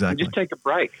again. Exactly. And just take a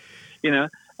break, you know.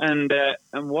 And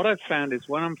what I've found is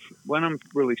when I'm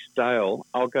really stale,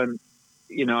 I'll go.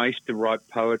 You know, I used to write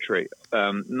poetry.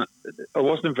 I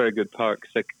wasn't a very good poet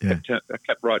because I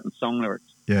kept writing song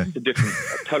lyrics. Yeah. It's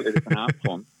a totally different art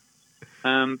form.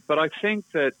 But I think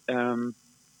that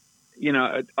you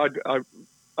know,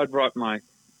 I'd write my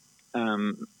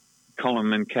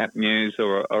column in Cap News,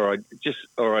 or I'd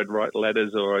write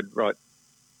letters, or I'd write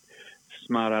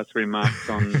smart-ass remarks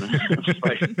on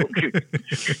Facebook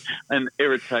and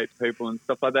irritate people and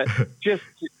stuff like that, just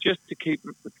to keep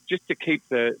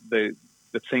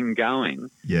the thing going.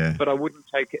 Yeah. But I wouldn't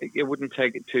take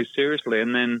it too seriously,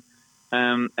 and then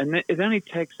it only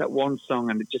takes that one song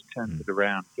and it just turns it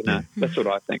around. You know, that's what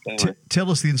I think. Anyway.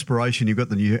 Tell us the inspiration. You've got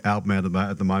the new album out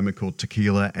at the moment called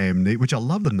Tequila Amnesia, which I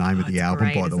love the name of the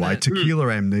album, by the way. Tequila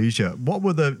Amnesia. What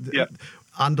were the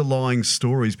underlying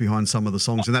stories behind some of the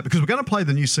songs in that? Because we're going to play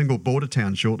the new single Border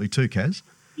Town shortly too, Kaz.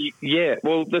 Yeah.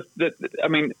 Well, I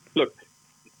mean, look,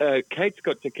 Kate's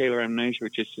got Tequila Amnesia,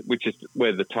 which is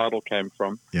where the title came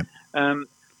from. Yep.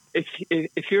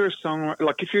 If you're a songwriter,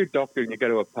 like if you're a doctor and you go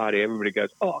to a party, everybody goes,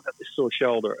 "Oh, I've got this sore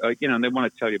shoulder," you know, and they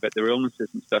want to tell you about their illnesses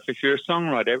and stuff. If you're a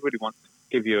songwriter, everybody wants to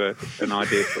give you an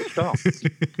idea for a song,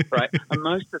 right? And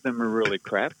most of them are really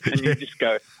crap, and you just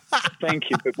go, "Thank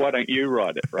you, but why don't you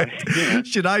write it?" Right? You know?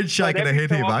 Sinead's shaking her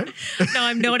head here, mate. No,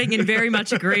 I'm nodding in very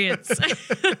much agreement. But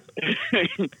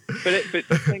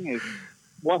the thing is,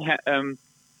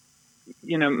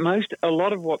 you know, a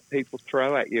lot of what people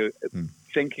throw at you,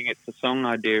 thinking it's a song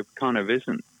idea, kind of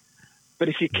isn't. But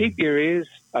if you keep your ears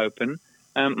open,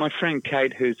 my friend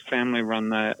Kate, whose family run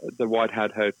the White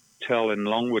Hart Hotel in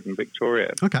Longwood in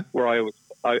Victoria, where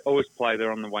I always play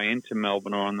there on the way into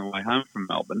Melbourne or on the way home from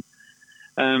Melbourne.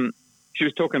 She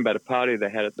was talking about a party they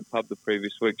had at the pub the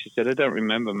previous week. She said, "I don't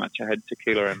remember much. I had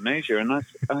Tequila Amnesia." And I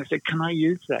said, "Can I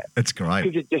use that?" It's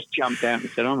great. She just jumped out and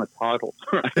said, "I'm a title."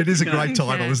 Right? It is a great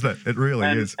title, isn't it? It really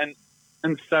is.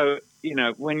 And so, you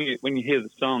know, when you hear the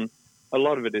song, a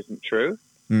lot of it isn't true.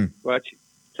 Well, actually,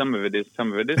 some of it is,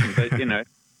 some of it isn't. But you know,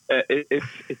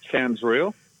 it sounds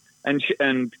real. And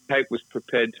Kate was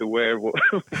prepared to wear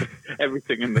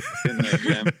everything in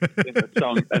the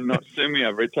song and not sue me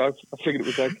over it. So I figured it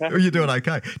was okay. Well, you're doing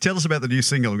okay. Tell us about the new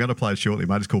single. I'm going to play it shortly,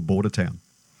 mate. It's called Border Town.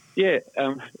 Yeah.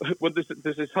 Well, there's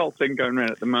this whole thing going around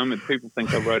at the moment. People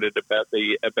think I wrote it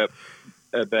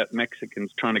about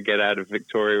Mexicans trying to get out of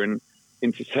Victoria and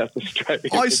into South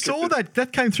Australia. I saw that.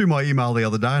 That came through my email the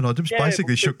other day, and I just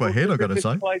basically shook my head, I've got to say.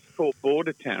 There's a place called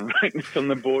Border Town, right? It's on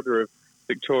the border of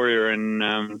Victoria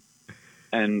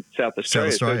and South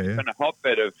Australia. So it's been a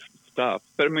hotbed of stuff.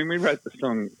 But, I mean, we wrote the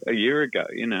song a year ago,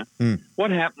 you know. What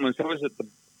happened was I was at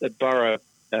the Burra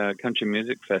Country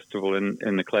Music Festival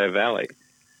in the Clare Valley,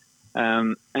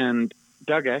 and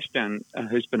Doug Ashdown,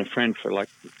 who's been a friend for, like,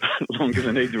 longer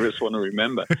than either of us want to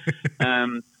remember,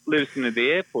 lives near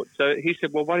the airport. So he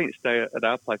said, "Well, why don't you stay at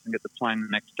our place and get the plane the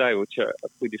next day," which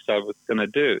we decided we were going to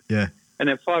do. Yeah. And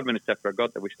then 5 minutes after I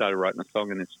got there, we started writing a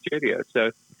song in the studio.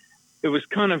 So it was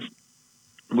kind of,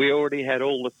 we already had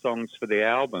all the songs for the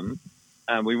album.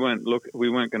 We weren't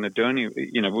going to do any,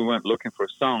 you know, we weren't looking for a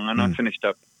song. And I finished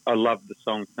up, I loved the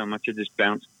song so much, I just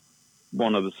bounced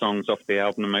one of the songs off the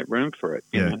album to make room for it.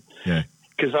 You know? Yeah.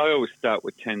 Because I always start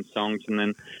with 10 songs, and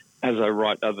then as I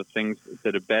write other things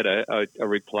that are better, I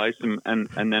replace them, and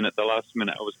then at the last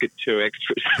minute I always get 2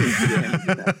 extras.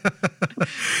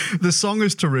 The song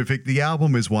is terrific. The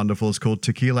album is wonderful. It's called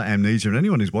Tequila Amnesia. And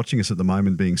anyone who's watching us at the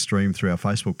moment being streamed through our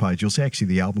Facebook page, you'll see actually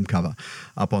the album cover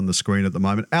up on the screen at the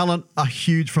moment. Alan, a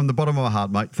huge, from the bottom of my heart,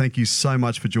 mate, thank you so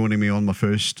much for joining me on my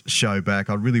first show back.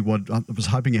 I was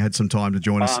hoping you had some time to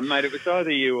join us. Mate, it was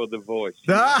either you or The Voice.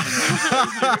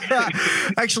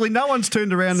 Actually, no one's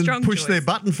turned around and pushed their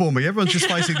button for me. Everyone's just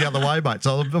facing the other way, mate,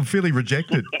 so I'm feeling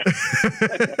rejected.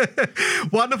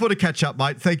 Wonderful to catch up,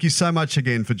 mate. Thank you so much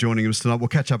again for joining us tonight. tonight. We'll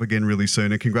catch up again really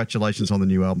soon, and congratulations on the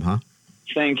new album, huh?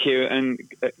 Thank you, and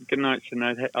good night,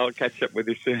 Sinead. I'll catch up with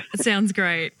you soon. Sounds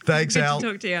great. Thanks, Good Al.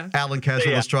 to talk to you. Alan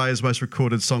Caswell, Australia's most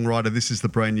recorded songwriter. This is the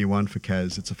brand new one for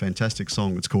Kaz. It's a fantastic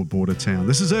song. It's called Border Town.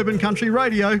 This is Urban Country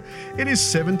Radio. It is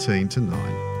 17 to 9.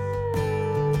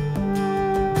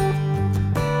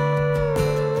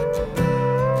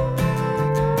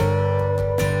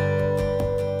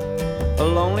 A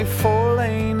lonely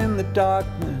 4-lane in the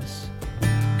darkness,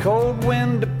 cold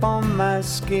wind upon my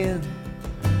skin.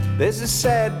 There's a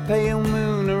sad pale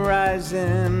moon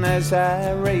arising as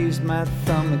I raise my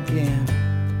thumb again.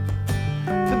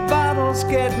 The bottle's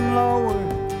getting lower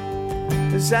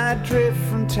as I drift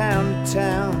from town to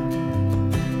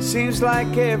town. Seems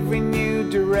like every new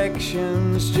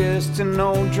direction's just an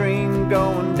old dream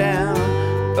going down.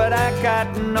 But I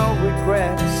got no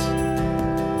regrets,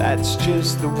 that's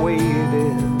just the way it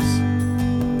is.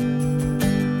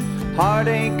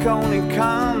 Heartache only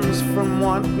comes from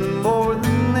wanting more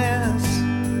than this.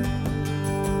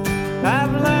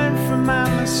 I've learned from my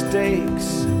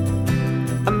mistakes,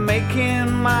 I'm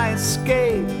making my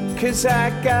escape, 'cause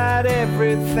I got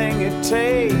everything it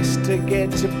takes to get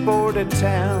to Border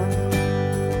Town.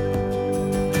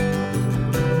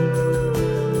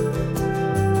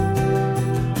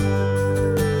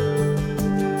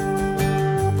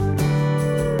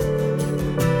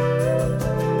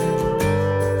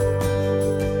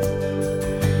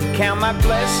 Count my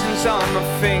blessings on my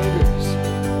fingers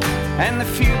and the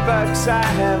few bucks I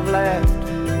have left.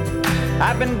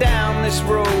 I've been down this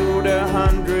road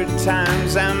 100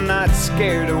 times, I'm not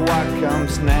scared of what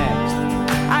comes next.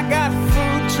 I got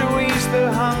food to ease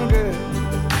the hunger,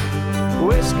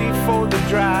 whiskey for the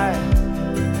drive,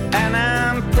 and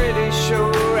I'm pretty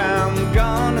sure I'm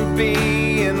gonna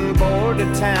be in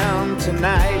Border Town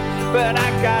tonight. But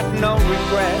I got no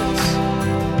regrets,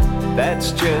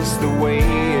 that's just the way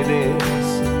it is.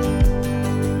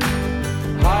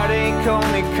 Heartache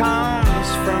only comes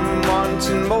from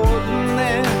wanting more than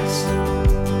this.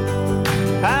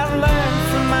 I've learned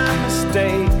from my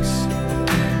mistakes,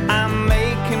 I'm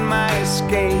making my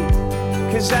escape,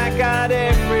 'cause I got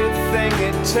everything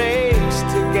it takes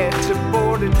to get to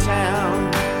Border Town.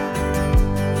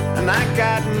 And I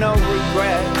got no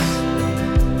regrets,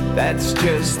 that's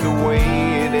just the way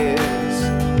it is.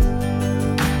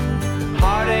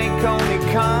 Heartache only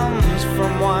comes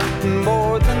from wanting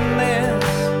more than this.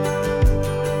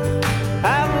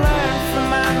 I've learned from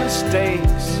my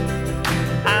mistakes,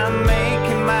 I'm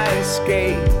making my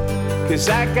escape, 'cause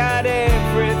I got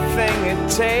everything it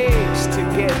takes to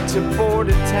get to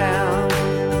Border Town.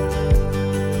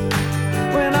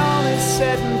 When all is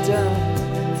said and done,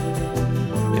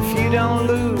 if you don't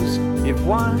lose, you've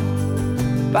won.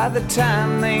 By the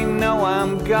time they know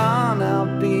I'm gone, I'll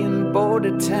be in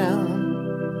Border Town.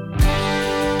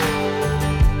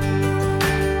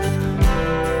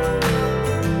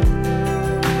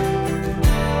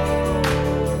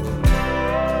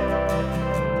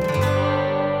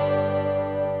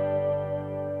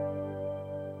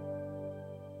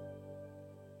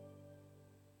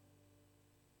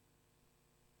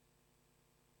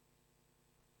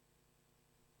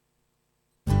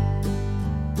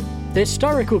 The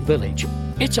Historical Village.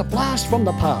 It's a blast from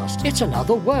the past. It's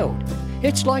another world.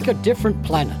 It's like a different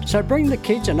planet. So bring the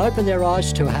kids and open their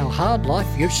eyes to how hard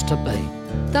life used to be.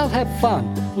 They'll have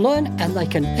fun, learn, and they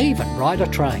can even ride a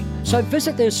train. So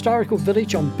visit the Historical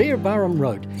Village on Beerburrum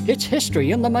Road. It's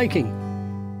history in the making.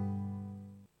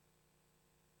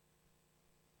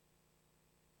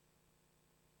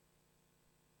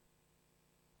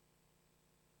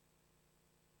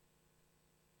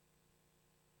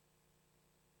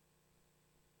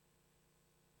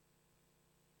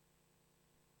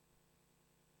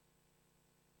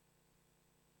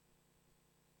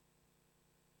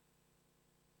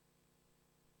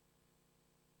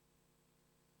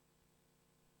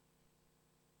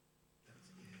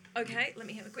 Okay, let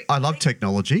me have a quick. I love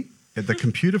technology. The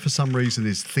computer, for some reason,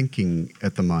 is thinking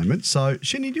at the moment. So,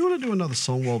 Shinny, do you want to do another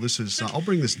song while this is... I'll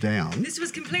bring this down. This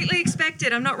was completely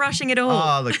expected. I'm not rushing at all.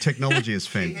 Ah, the technology is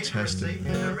fantastic.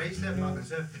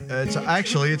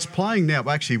 It's playing now.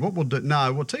 Actually, what we'll do...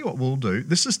 No, we'll tell you what we'll do.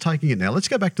 This is taking it now. Let's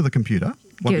go back to the computer.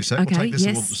 One Good. sec. Okay, We'll take this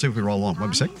and yes. we'll see if we roll on.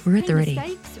 One sec. We're at the ready.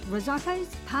 Steaks, risottos,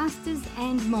 pastas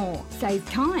and more. Save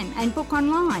time and book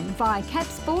online via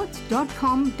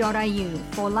capsports.com.au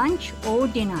for lunch or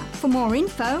dinner. For more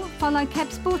info, follow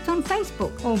Cap Sports on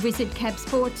Facebook or visit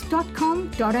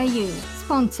capsports.com.au.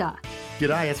 Sponsor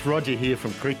G'day, it's Roger here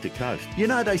from Creek to Coast. You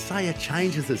know, they say a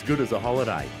change is as good as a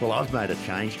holiday. Well, I've made a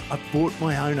change. I've bought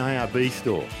my own ARB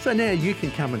store. So now you can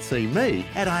come and see me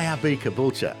at ARB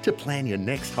Caboolture to plan your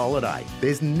next holiday.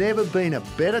 There's never been a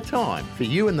better time for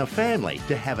you and the family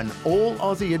to have an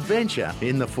all-Aussie adventure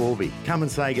in the Forby. Come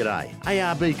and say g'day.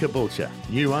 ARB Caboolture.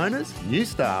 New owners, new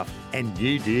staff and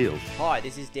new deals. Hi,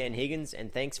 this is Dan Higgins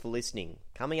and thanks for listening.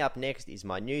 Coming up next is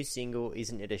my new single,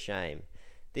 Isn't It a Shame?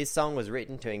 This song was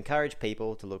written to encourage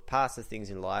people to look past the things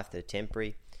in life that are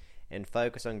temporary and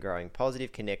focus on growing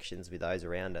positive connections with those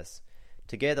around us.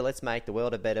 Together, let's make the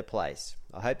world a better place.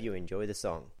 I hope you enjoy the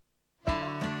song.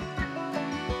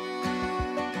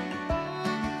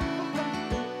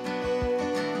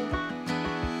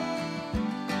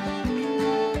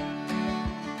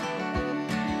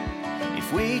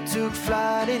 If we took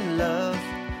flight in love,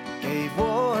 gave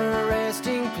war a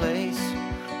resting place,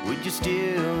 would you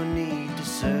still need to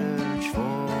search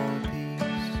for peace?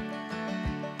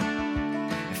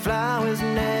 If flowers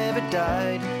never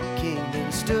died,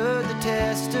 kingdoms stood the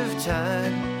test of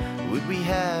time, would we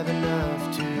have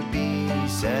enough to be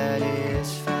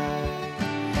satisfied?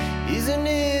 Isn't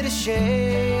it a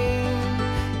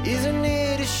shame? Isn't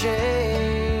it a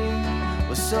shame?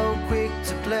 We're so quick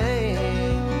to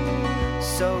blame,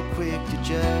 so quick to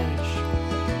judge.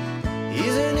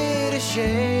 Isn't it a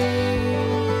shame?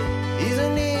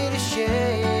 Isn't it a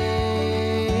shame?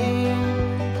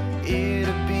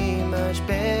 It'd be much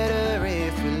better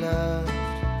if we loved.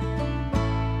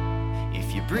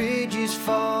 If your bridge is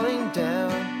falling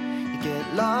down, you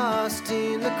get lost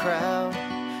in the crowd.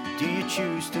 Do you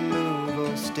choose to move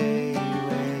or stay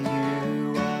where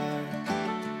you are?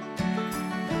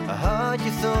 A heart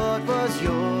you thought was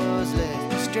yours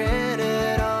left you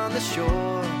stranded on the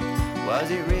shore.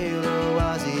 Was it real or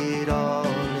was it all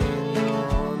in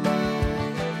your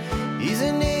mind?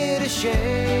 Isn't it a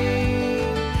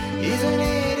shame? Isn't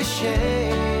it a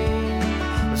shame?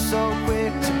 We're so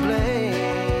quick to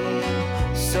blame,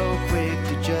 so quick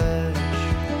to judge.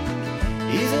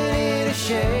 Isn't it a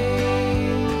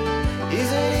shame?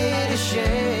 Isn't it a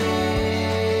shame?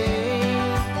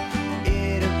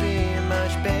 It'd be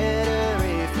much better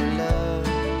if we loved.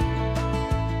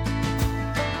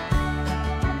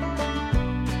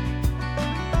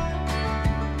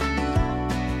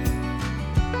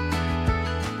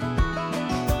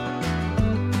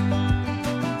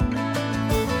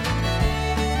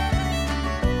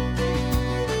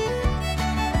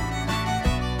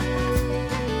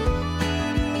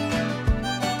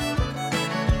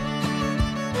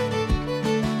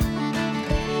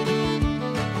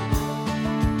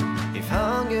 If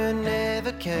hunger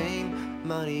never came,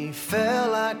 money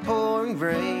fell like pouring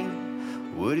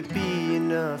rain, would it be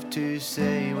enough to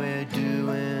say we're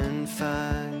doing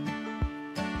fine?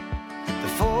 The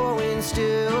four winds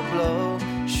still blow,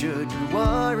 should we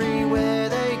worry where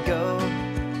they go?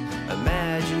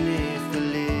 Imagine if we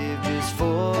lived just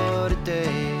for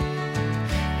today.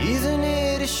 Isn't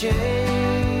it a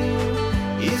shame?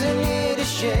 Isn't it a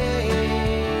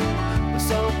shame? We're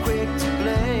so quick to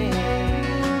blame,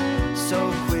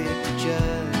 so quick to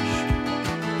judge.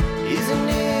 Isn't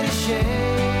it a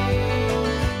shame?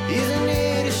 Isn't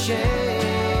it a shame?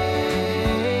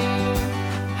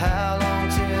 How long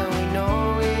till we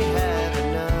know we have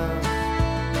enough?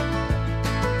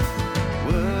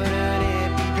 Wouldn't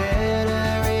it be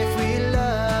better if we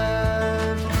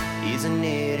loved? Isn't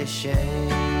it a shame?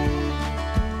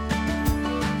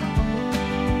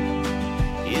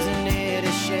 Isn't it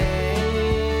a shame?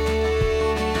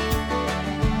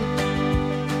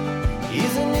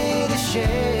 Isn't it a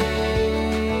shame?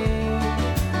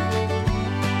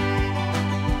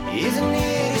 Isn't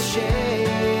it a shame?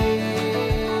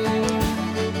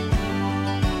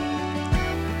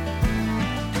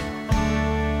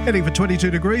 Heading for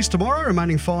 22 degrees tomorrow,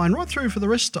 remaining fine right through for the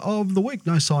rest of the week.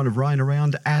 No sign of rain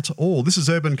around at all. This is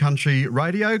Urban Country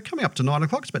Radio. Coming up to 9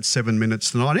 o'clock, it's about 7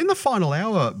 minutes to 9. In the final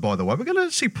hour, by the way, we're going to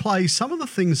actually play some of the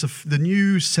things, of the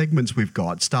new segments we've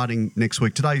got starting next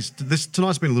week. Tonight's been a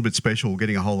little bit special,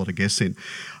 getting a whole lot of guests in.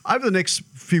 Over the next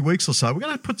few weeks or so, we're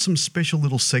going to put some special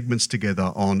little segments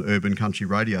together on Urban Country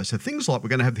Radio. So things like we're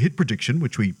going to have the hit prediction,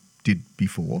 which we did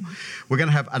before. We're going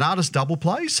to have an artist double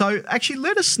play. So actually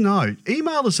let us know.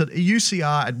 Email us at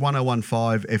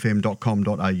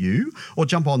ucr@1015fm.com.au or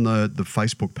jump on the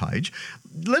Facebook page.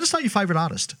 let us know your favourite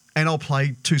artist, and I'll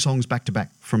play 2 songs back to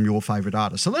back from your favourite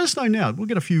artist. So let us know now. We'll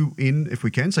get a few in if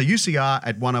we can. So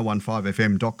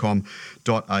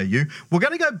UCR@1015fm.com.au. We're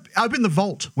going to go open the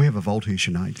vault. We have a vault here,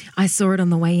 Sinead. I saw it on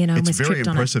the way in. I It's almost very tripped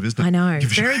impressive, on it. isn't it? I know.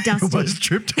 You've Very dusty. almost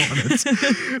tripped on it.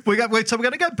 So we're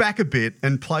going to go back a bit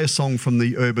and play a song from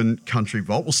the Urban Country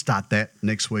Vault. We'll start that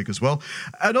next week as well.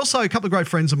 And also a couple of great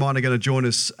friends of mine are going to join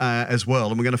us as well.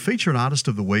 And we're going to feature an artist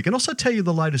of the week and also tell you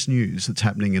the latest news that's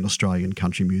happening in Australian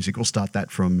country music. We'll start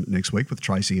that from next week with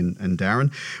Tracy and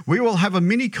Darren. We will have a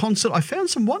mini concert. I found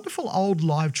some wonderful old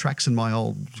live tracks in my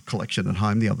old collection at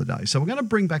home the other day. So we're going to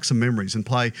bring back some memories and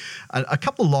play a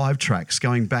couple of live tracks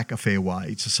going back a fair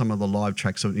way to some of the live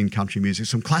tracks in country music,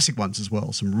 some classic ones as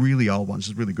well, some really old ones.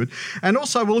 It's really good. And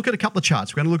also we'll look at a couple of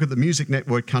charts. We're going to look at the Music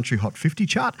Network Country Hot 50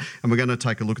 chart, and we're going to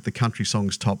take a look at the Country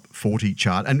Songs Top 40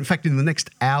 chart. And in fact, in the next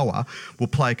hour, we'll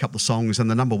play a couple of songs and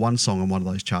the number 1 song on one of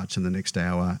those charts in the next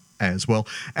hour as well.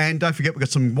 And don't forget, we've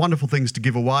got some wonderful things to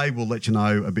give away. We'll let you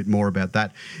know a bit more about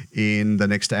that in the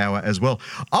next hour as well.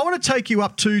 I want to take you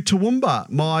up to Toowoomba,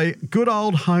 my good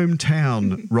old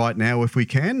hometown right now, if we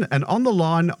can. And on the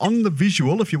line, on the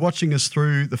visual, if you're watching us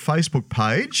through the Facebook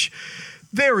page,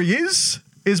 there he is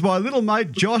my little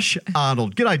mate, Josh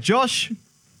Arnold. G'day, Josh.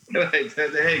 Hey, how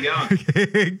you going?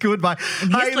 Good, mate.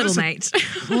 And his little mate.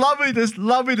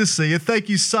 lovely to see you. Thank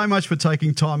you so much for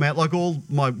taking time out, like all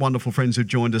my wonderful friends who've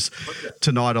joined us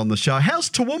tonight on the show. How's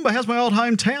Toowoomba? How's my old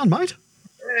hometown, mate?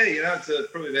 Yeah, it's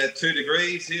probably about 2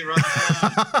 degrees here right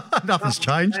now. Nothing's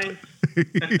changed.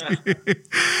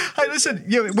 Hey, listen,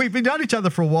 we've been knowing each other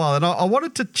for a while, and I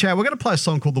wanted to chat. We're going to play a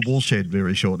song called The Woolshed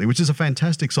very shortly, which is a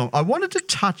fantastic song. I wanted to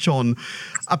touch on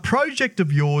a project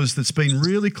of yours that's been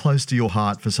really close to your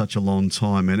heart for such a long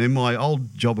time. And in my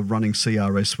old job of running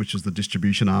CRS, which is the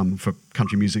distribution arm for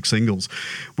country music singles,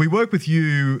 we work with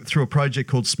you through a project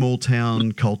called Small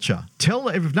Town Culture.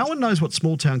 If no one knows what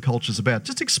Small Town Culture is about,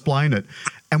 just explain it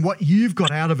and what you've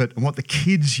got out of it and what the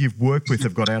kids you've worked with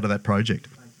have got out of that project.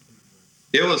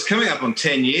 Yeah, well, it's coming up on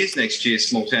 10 years next year.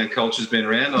 Small Town Culture's been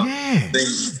around. I've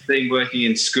been working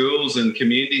in schools and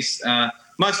communities,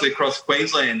 mostly across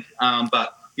Queensland,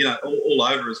 but all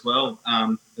over as well,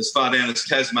 as far down as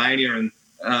Tasmania and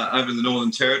over in the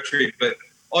Northern Territory. But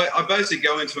I basically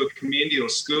go into a community or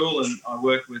school and I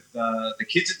work with the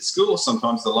kids at the school, or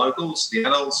sometimes the locals, the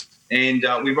adults, and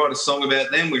we write a song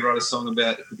about them. We write a song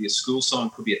about, it could be a school song,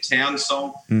 it could be a town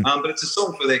song, but it's a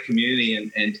song for their community,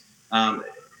 and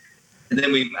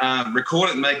then we record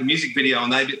it and make a music video,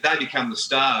 and they become the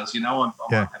stars. I might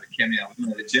have a cameo.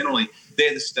 Generally,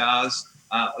 they're the stars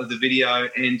of the video,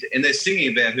 and they're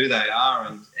singing about who they are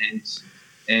and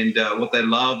what they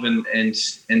love, and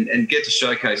get to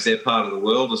showcase their part of the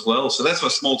world as well. So that's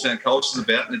what Small Town Culture is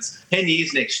about, and it's 10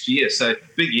 years next year, so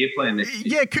big year plan next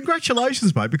year. Yeah,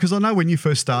 congratulations, mate, because I know when you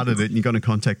first started it and you got in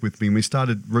contact with me and we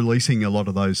started releasing a lot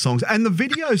of those songs, and the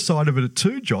video side of it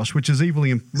too, Josh, which is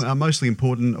mostly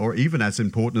important, or even as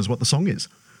important as what the song is.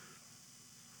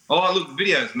 Oh, look, the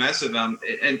video is massive, and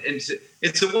it's a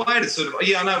way to sort of,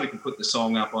 I know we can put the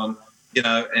song up on,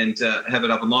 and have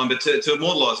it up online, but to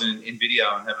immortalise it in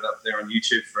video and have it up there on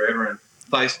YouTube forever and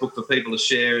Facebook for people to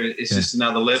share is just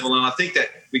another level. And I think that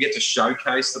we get to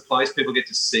showcase the place. People get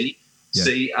to see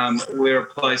where a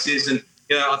place is. And,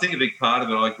 I think a big part of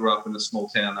it, I grew up in a small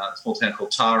town called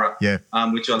Tara,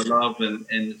 which I love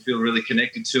and feel really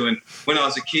connected to. And when I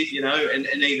was a kid, and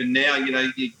even now,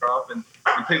 you grow up and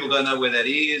people don't know where that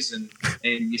is, and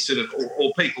you sort of,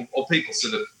 or people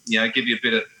sort of, give you a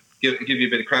bit of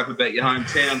crap about your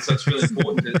hometown. So it's really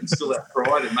important to instill that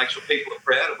pride and make sure people are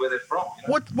proud of where they're from.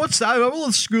 What's all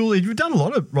the school? You've done a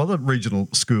lot of other regional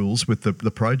schools with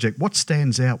the project. What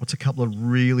stands out? What's a couple of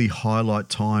really highlight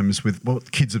times with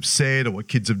what kids have said or what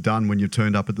kids have done when you've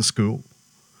turned up at the school?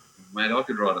 Mate, I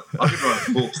could write a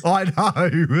book. I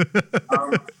know.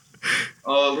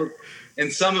 Look,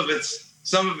 and some of it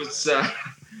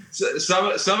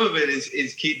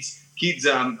is kids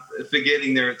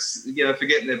forgetting their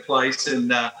place and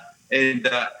letting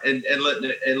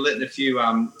a few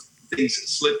things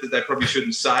slip that they probably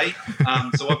shouldn't say.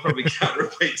 So I probably can't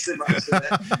repeat too much of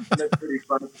that. That's pretty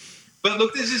fun. But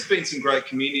look, there's just been some great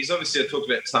communities. Obviously, I talked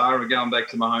about Tara, going back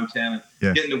to my hometown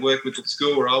and getting to work with the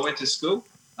school where I went to school.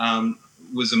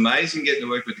 Was amazing getting to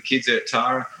work with the kids there at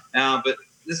Tara. But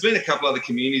there's been a couple other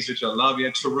communities which I love.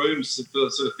 Taroom sort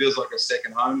of feels like a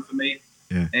second home for me.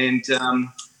 Yeah. And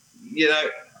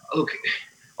look,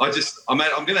 I'm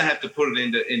going to have to put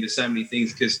it into so many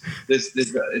things because there's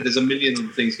a million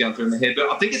little things going through in my head.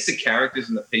 But I think it's the characters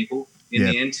and the people in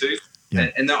the end too. Yeah.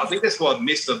 And I think that's what I've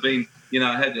missed. I've been,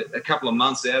 had a couple of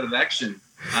months out of action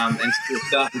and still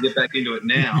starting to get back into it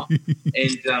now.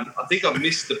 And I think I've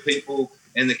missed the people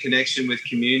and the connection with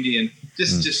community and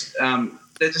just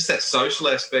that social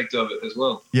aspect of it as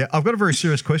well. Yeah, I've got a very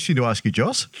serious question to ask you,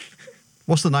 Joss.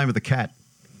 What's the name of the cat?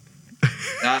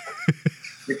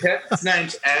 The cat's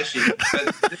name's Ashy.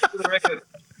 But just for the record,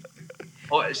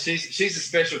 she's a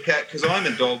special cat because I'm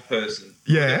a dog person.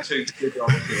 Yeah. I've got two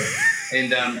dogs here.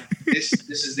 And this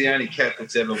is the only cat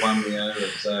that's ever won me over.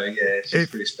 So, yeah, she's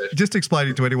pretty special. Just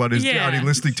explaining to anyone who's only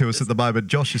listening to us at the moment,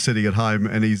 Josh is sitting at home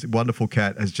and his wonderful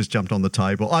cat has just jumped on the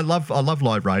table. I love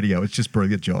live radio. It's just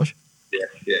brilliant, Josh.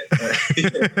 Yeah.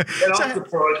 And I'm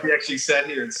surprised he actually sat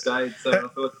here and stayed. So I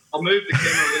thought, I'll move the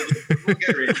camera a little bit. We'll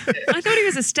get her in. Yeah. I thought he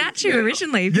was a statue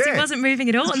originally because he wasn't moving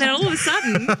at all. And then all of a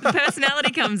sudden, the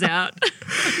personality comes out.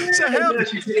 So how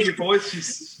she's hearing your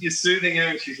voice, you're soothing her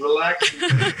and she's relaxed.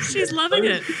 She's loving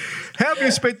it. How have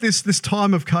you spent this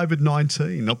time of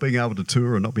COVID-19, not being able to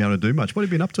tour and not being able to do much? What have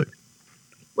you been up to?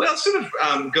 Well, I sort of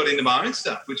got into my own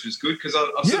stuff, which was good because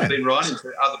I've sort of been writing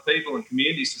for other people and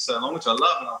communities for so long, which I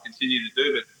love and I'll continue to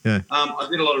do. But I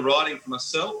did a lot of writing for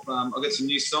myself. I've got some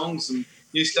new songs and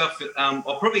new stuff.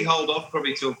 I'll probably hold off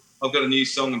till I've got a new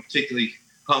song I'm particularly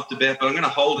pumped about, but I'm going to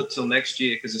hold it till next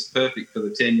year because it's perfect for the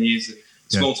 10 years of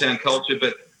small town culture.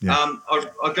 But I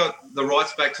got the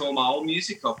rights back to all my old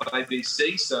music off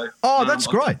ABC. So that's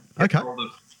great. Okay.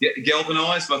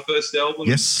 Galvanised, my first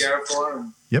album, Scarify,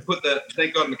 and put the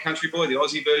Thank God I'm a Country Boy, the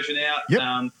Aussie version out that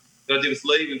I did with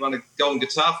Lee. We won a Golden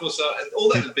Guitar for. So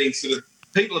all that has been sort of,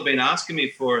 people have been asking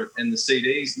me for it and the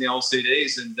CDs and the old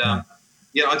CDs. And, I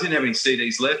didn't have any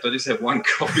CDs left. I just have one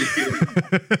copy.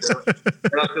 And I said,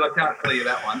 I can't play you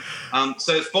that one.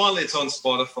 So finally it's on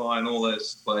Spotify and all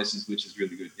those places, which is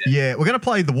really good. Yeah, we're going to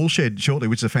play The Woolshed shortly,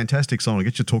 which is a fantastic song. I'll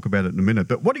get you to talk about it in a minute.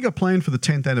 But what do you got planned for the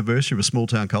 10th anniversary of Small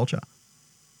Town Culture?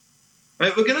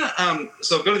 We're gonna.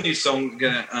 So I've got a new song.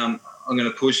 I'm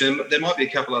gonna push, and there might be a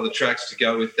couple other tracks to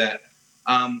go with that.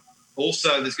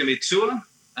 Also, there's gonna be a tour.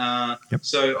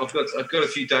 So I've got a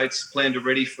few dates planned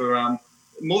already for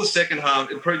more the second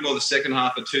half. Probably more the second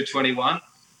half of 221.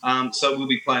 So we'll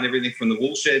be playing everything from the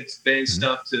Woolshed band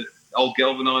stuff to old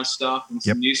Galvanised stuff and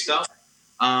some new stuff.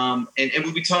 And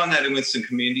we'll be tying that in with some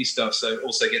community stuff. So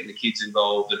also getting the kids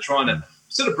involved and trying to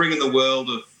sort of bring in the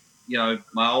world of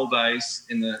my old days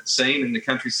in the scene, in the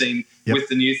country scene, with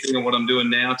the new thing and what I'm doing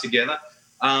now together.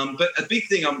 But a big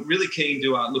thing, I'm really keen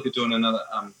to look at doing another.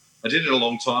 I did it a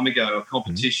long time ago, a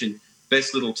competition,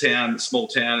 best little town, small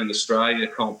town in Australia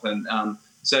comp, and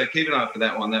so keep an eye out for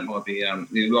that one. That might be.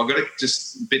 I've got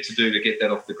just a bit to do to get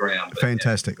that off the ground. But,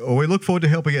 fantastic. Well, we look forward to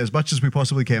helping as much as we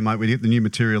possibly can, mate. We get the new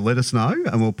material, let us know,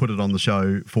 and we'll put it on the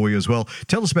show for you as well.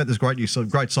 Tell us about this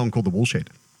great song called The Woolshed.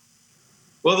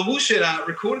 Well, the Woolshed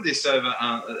recorded this over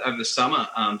the summer,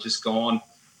 just gone,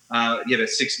 about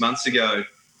 6 months ago,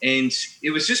 and it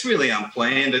was just really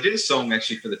unplanned. I did a song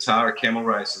actually for the Tara Camel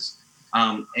Races,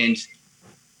 and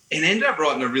ended up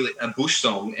writing a bush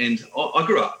song. And I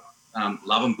grew up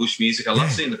loving bush music. I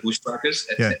love seeing the Bushwhackers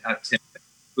at Tamworth. It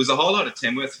was a whole lot of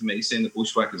Tamworth for me, seeing the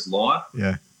Bushwhackers live.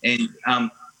 Yeah, and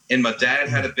my dad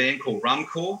had a band called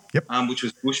Rumcore, which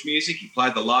was bush music. He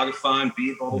played the lagerphone,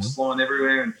 beer bottles flying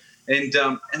everywhere, and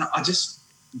I just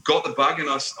got the bug, and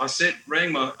I said,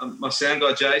 rang my sound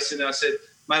guy Jason, and I said,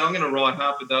 mate, I'm going to write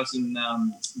half a dozen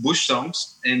bush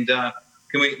songs, and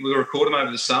can we record them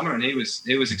over the summer? And he was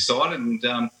excited,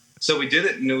 and so we did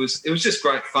it, and it was just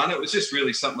great fun. It was just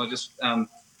really something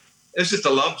it was just a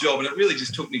love job, and it really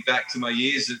just took me back to my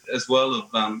years as well of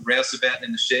rouseabouting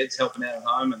in the sheds, helping out at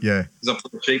home, and because I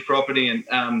put the sheep property, and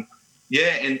and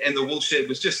the Woolshed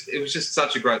was just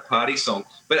such a great party song.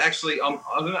 But actually, I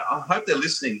hope they're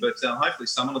listening. But hopefully,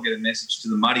 someone will get a message to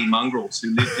the Muddy Mongrels who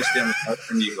live just down the coast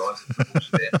from you guys.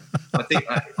 I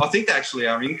think they actually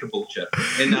are in Caboolture,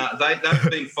 and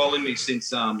they've been following me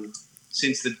since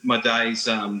my days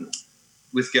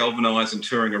with Galvanised and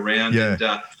touring around. And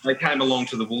they came along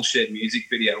to the Woolshed music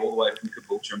video all the way from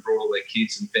Caboolture and brought all their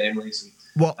kids and families. And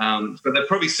but they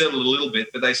probably settled a little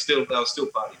bit, but they were still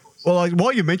party boys. Well,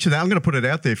 while you mention that, I'm going to put it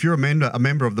out there. If you're a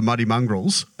member of the Muddy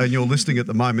Mongrels and you're listening at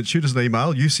the moment, shoot us an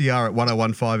email,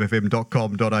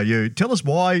 ucr@1015fm.com.au. Tell us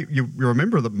why you're a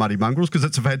member of the Muddy Mongrels, because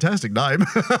it's a fantastic name.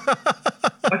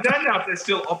 I don't know if they're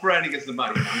still operating as the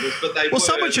Muddy Mongrels, but they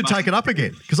someone should take it up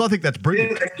again, because I think that's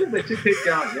brilliant. Yeah, they should keep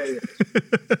going. Yeah.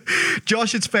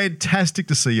 Josh, it's fantastic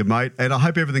to see you, mate, and I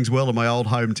hope everything's well in my old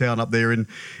hometown up there in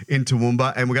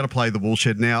Toowoomba, and we're going to play the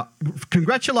Woolshed now.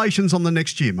 Congratulations on the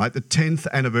next year, mate, the 10th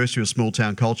anniversary of Small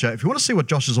Town Culture. If you want to see what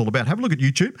Josh is all about, have a look at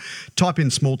YouTube, type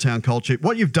in Small Town Culture.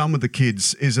 What you've done with the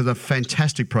kids is a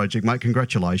fantastic project, mate.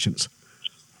 Congratulations.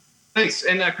 Thanks,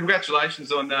 and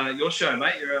congratulations on your show,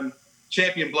 mate. You're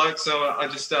champion bloke. So I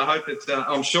just hope it's.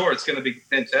 I'm sure it's going to be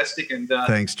fantastic. And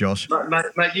thanks, Josh.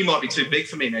 Mate, you might be too big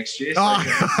for me next year. So,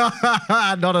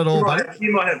 not at all, buddy.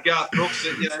 You might have Garth Brooks.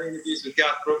 Interviews with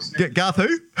Garth Brooks. Garth who?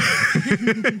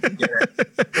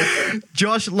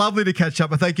 Josh, lovely to catch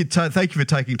up. Thank you for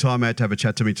taking time out to have a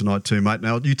chat to me tonight too, mate.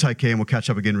 Now you take care, and we'll catch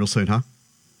up again real soon, huh?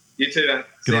 You too, mate.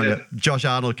 Good on you. Josh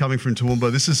Arnold coming from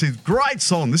Toowoomba. This is his great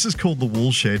song. This is called The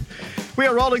Woolshed. We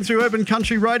are rolling through Urban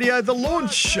Country Radio, the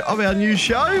launch of our new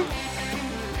show.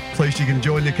 Pleased you can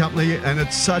join the company. And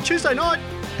it's Tuesday night,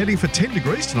 heading for 10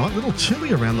 degrees tonight. A little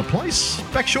chilly around the place.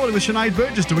 Back shortly with Sinead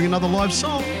Burgess doing another live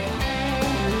song.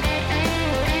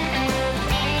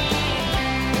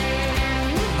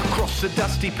 The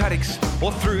dusty paddocks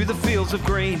or through the fields of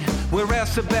green, we're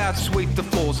rouseabout, sweep the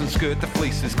floors and skirt the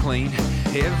fleeces clean.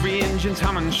 Every engine's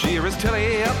humming, shearers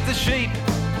telly up the sheep.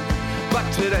 But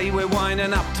today we're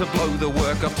winding up to blow the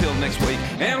work up till next week.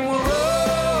 And we'll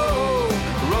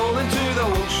roll into the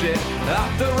woolshed,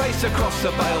 up the race across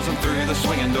the bales and through the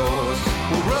swinging doors.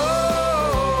 We'll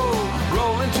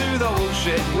roll into the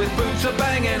woolshed with boots a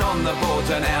banging on the boards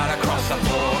and out across the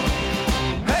floor.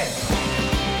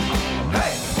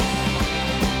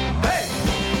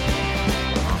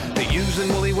 And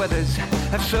woolly weathers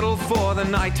have settled for the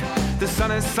night. The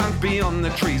sun has sunk beyond the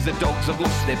trees, the dogs have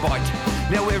lost their bite.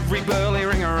 Now every burly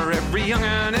ringer, every young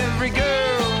and every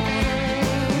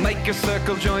girl, make a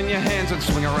circle, join your hands and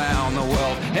swing around the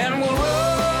world. And we'll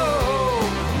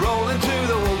roll into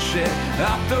the woolshed,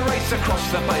 up the race across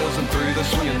the bales and through the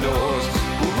swinging doors.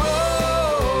 We'll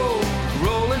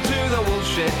roll into the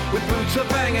woolshed with boots a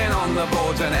banging on the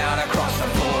boards and out across the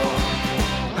floor.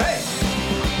 Hey!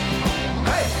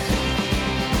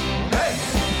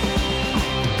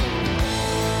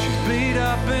 Beat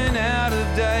up and out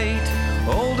of date,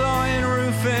 old iron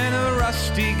roof and a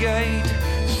rusty gate,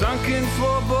 sunken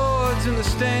floorboards and the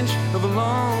stench of a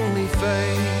lonely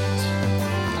fate.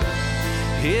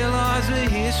 Here lies a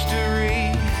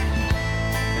history,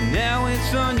 and now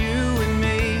it's on you and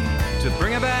me to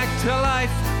bring it back to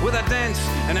life with a dance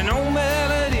and an old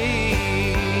melody.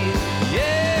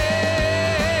 Yeah.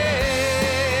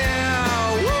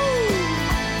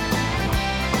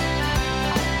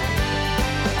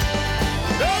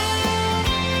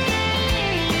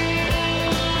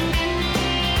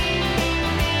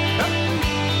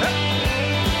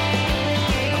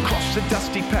 The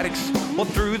dusty paddocks or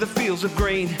through the fields of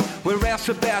green, we're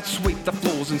rouseabout, sweep the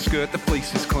floors and skirt the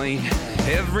fleeces clean.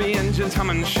 Every engine's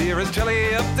humming, shearers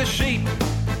telly up the sheep.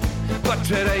 But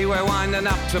today we're winding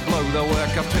up to blow the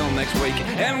work up till next week.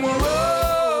 And we'll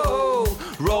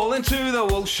roll into the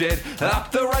woolshed, up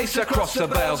the race across the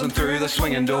bales and through the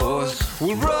swinging doors.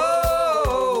 We'll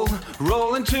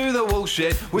roll into the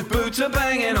woolshed with boots a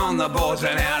banging on the boards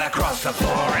and out across the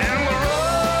floor. And we'll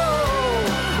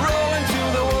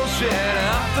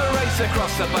up the race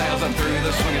across the bales and through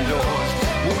the swinging doors.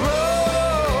 We'll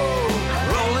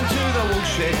roll into the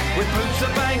woolshed with boots a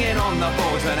banging on the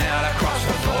boards and out across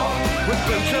the floor. With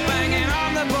boots a banging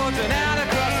on the boards and out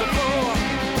across the floor.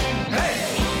 Hey,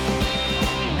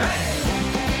 hey,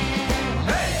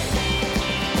 hey,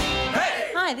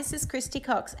 hey. Hi, this is Christy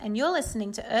Cox, and you're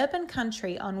listening to Urban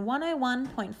Country on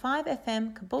 101.5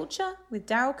 FM Caboolture with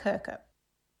Daryl Kirkup.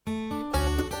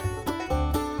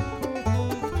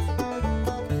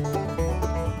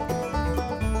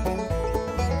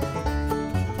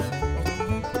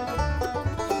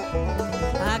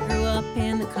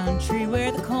 In the country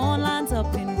where the corn lines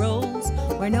up in rows,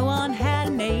 where no one had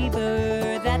a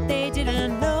neighbor that they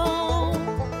didn't know.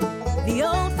 The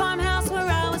old farmhouse where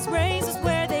I was raised is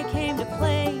where they came to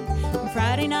play. On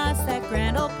Friday nights that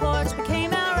grand old porch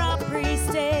became our Opry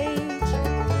stage.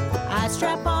 I'd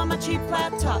strap on my cheap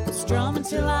flat top and strum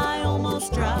until I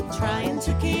almost dropped, trying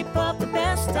to keep up the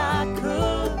best I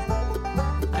could.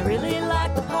 I really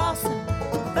liked the parson,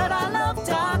 but I loved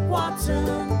Doc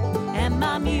Watson. And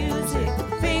my music,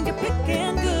 finger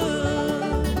picking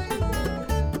good.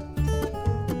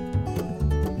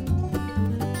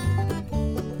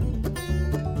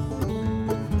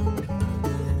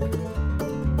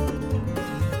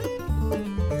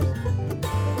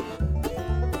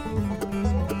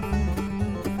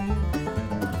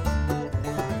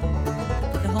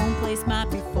 The home place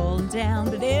might be falling down,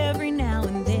 but every now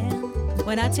and then,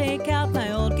 when I take out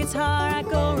my old guitar, I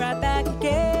go right back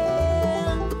again.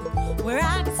 Where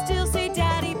I can still see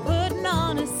Daddy putting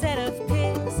on a set of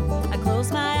picks. I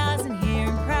close my eyes and hear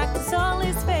him practice all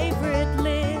his favorite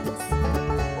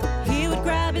licks. He would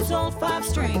grab his old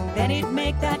 5-string, then he'd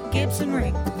make that Gibson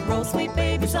ring, roll Sweet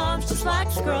Baby's arms just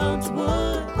like Scruggs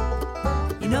would.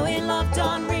 You know he loved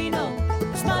Don Reno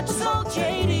as much as old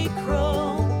J.D.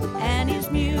 Crowe, and his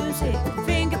music,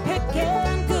 finger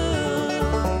picking good.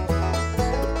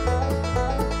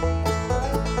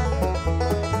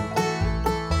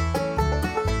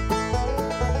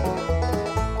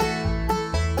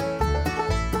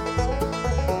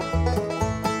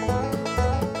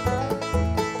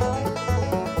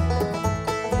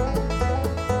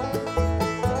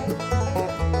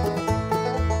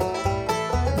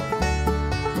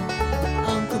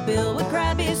 Bill would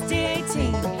grab his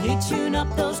D18, he'd tune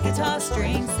up those guitar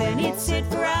strings, then he'd sit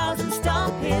for hours and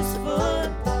stomp his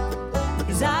foot.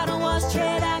 His idol was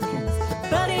Chet Atkins,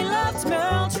 but he loved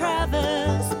Merle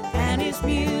Travers, and his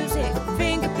music,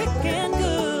 finger picking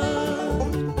good.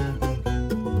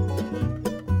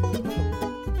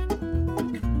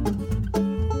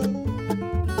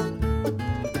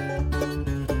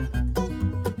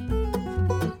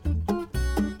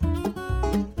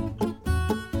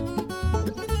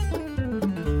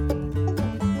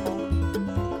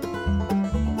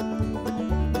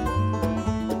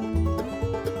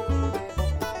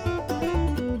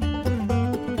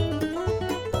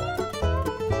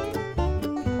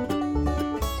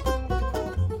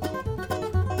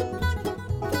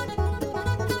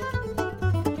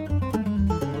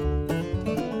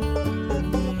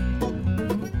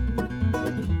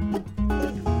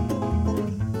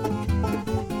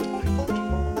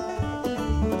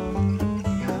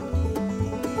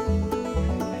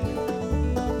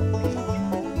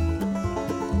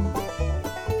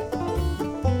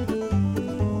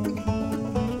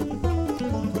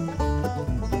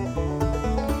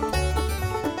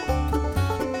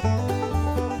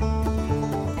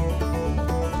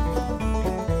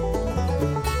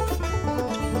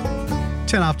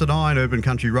 Ten after 9, Urban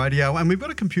Country Radio, and we've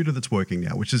got a computer that's working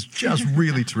now, which is just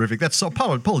really terrific. That's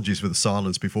apologies for the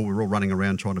silence before. We were all running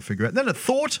around trying to figure out. Then it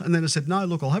thought, and then it said, no,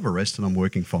 look, I'll have a rest and I'm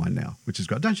working fine now, which is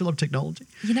great. Don't you love technology?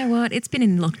 You know what? It's been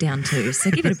in lockdown too,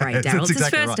 so give it a break, Daryl. It's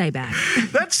exactly his first right. day back.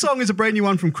 That song is a brand new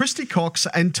one from Christy Cox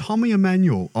and Tommy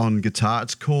Emmanuel on guitar.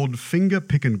 It's called Finger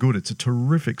Pickin' Good. It's a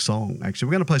terrific song, actually.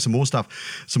 We're going to play some more stuff,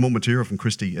 some more material from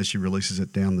Christy as she releases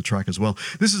it down the track as well.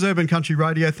 This is Urban Country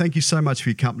Radio. Thank you so much for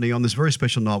your company on this very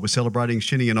special night. We're celebrating,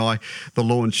 Shinny and I, the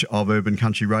launch of Urban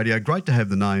Country Radio. Great to have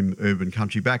the name Urban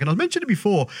Country back. And I mentioned it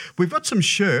before, we've got some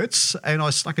shirts, and I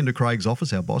snuck into Craig's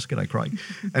office, our boss, g'day Craig,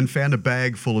 and found a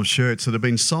bag full of shirts that have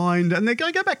been signed, and they're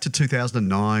going to go back to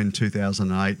 2009,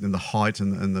 2008, and the height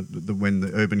and the when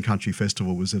the Urban Country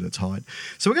Festival was at its height.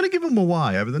 So we're going to give them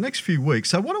away over the next few weeks.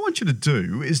 So what I want you to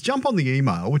do is jump on the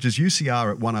email, which is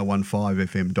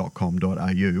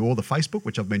ucr@1015fm.com.au, or the Facebook,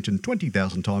 which I've mentioned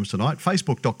 20,000 times tonight,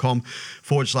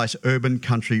 facebook.com/Urban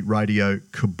Country Radio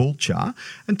Caboolture,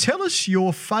 and tell us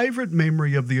your favourite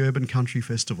memory of the Urban Country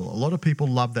Festival. A lot of people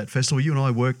love that festival. You and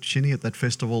I worked, Shinny, at that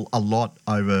festival a lot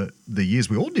over the years.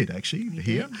 We all did, actually,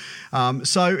 here.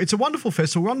 So it's a wonderful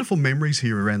festival, wonderful memories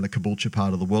here around the Caboolture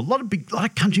part of the world. A lot of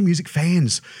country music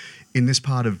fans in this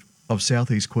part of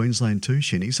southeast Queensland too,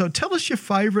 Shinny. So tell us your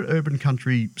favourite urban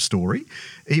country story.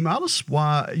 Email us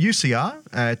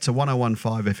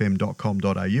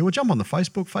ucr@1015fm.com.au, or jump on the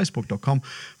Facebook,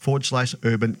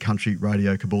 facebook.com/Urban Country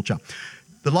Radio Caboolture.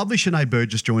 The lovely Sinead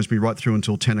Burgess joins me right through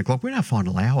until 10 o'clock. We're in our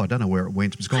final hour. I don't know where it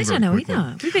went. It's gone I don't know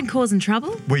either. We've been causing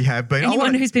trouble. We have been.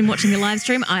 Anyone who's been watching the live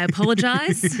stream, I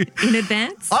apologise in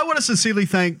advance. I want to sincerely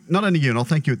thank not only you, and I'll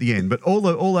thank you at the end, but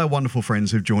all our wonderful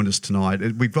friends who've joined us tonight.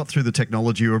 We've got through the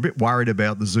technology. We're a bit worried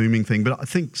about the Zooming thing, but I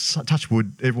think, touch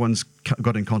wood, everyone's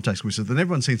got in contact with us, and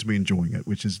everyone seems to be enjoying it,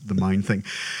 which is the main thing.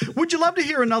 Would you love to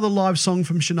hear another live song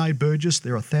from Sinead Burgess?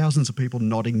 There are thousands of people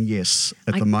nodding yes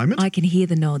at the moment. I can hear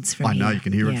the nods from here. I know, you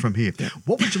can hear it from here. Yeah.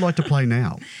 What would you like to play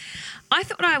now? I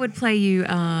thought I would play you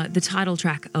the title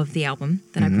track of the album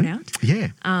that I put out. Yeah.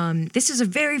 This is a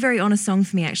very, very honest song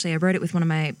for me, actually. I wrote it with one of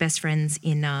my best friends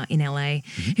in LA,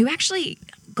 who actually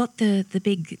got the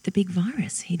big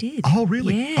virus. He did. Oh,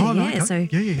 really? Yeah, oh, no, yeah. okay. So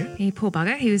yeah. Poor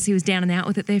bugger. He was down and out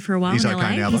with it there for a while He's in okay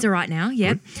LA. now, He's though? all right now.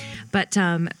 Yeah. But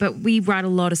we write a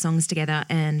lot of songs together,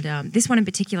 and this one in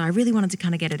particular, I really wanted to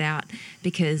kind of get it out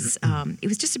because it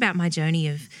was just about my journey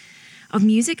of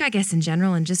music, I guess, in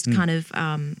general, and just kind of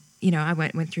I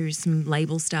went through some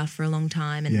label stuff for a long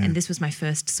time, and this was my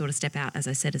first sort of step out, as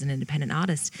I said, as an independent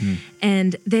artist.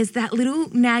 And there's that little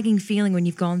nagging feeling when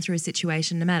you've gone through a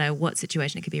situation, no matter what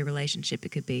situation. It could be a relationship,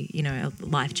 it could be, a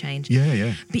life change.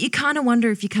 Yeah. But you kind of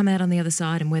wonder if you come out on the other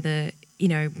side and whether you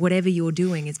know, whatever you're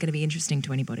doing is going to be interesting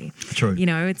to anybody. True. You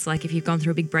know, it's like if you've gone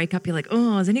through a big breakup, you're like,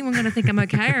 oh, is anyone going to think I'm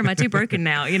okay or am I too broken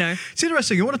now? You know? It's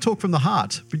interesting. You want to talk from the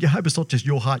heart, but you hope it's not just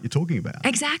your heart you're talking about.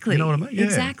 Exactly. You know what I mean? Yeah,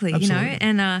 exactly. absolutely. You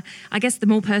know, and I guess the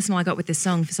more personal I got with this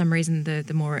song, for some reason,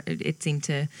 the more it seemed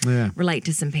to relate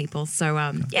to some people.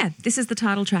 So, this is the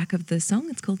title track of the song.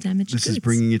 It's called Damaged Goods. This is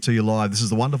bringing it to you live. This is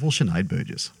the wonderful Sinead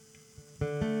Burgess.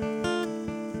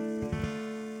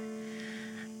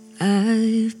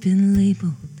 I've been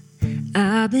labelled,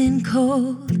 I've been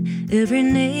called every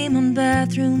name on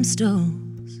bathroom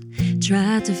stalls.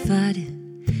 Tried to fight it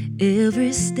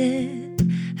every step,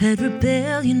 had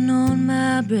rebellion on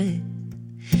my breath.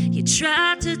 You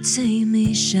tried to tame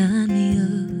me, shine me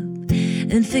up,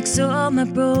 and fix all my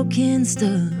broken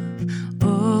stuff.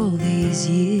 All these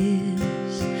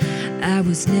years, I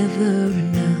was never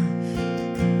enough.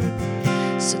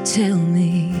 So tell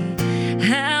me,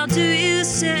 how do you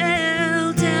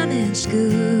sell damaged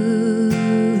goods?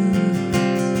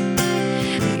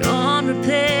 Beyond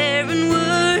repair and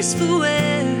worse for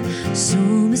wear, so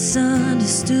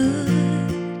misunderstood.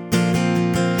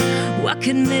 What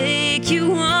could make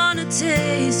you want a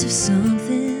taste of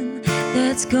something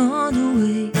that's gone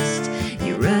to waste?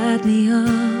 You write me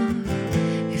off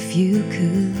if you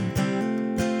could.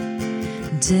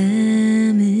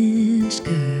 Damaged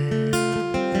goods.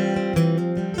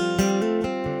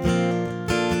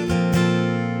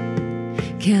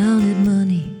 Counted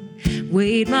money,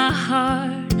 weighed my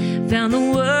heart, found the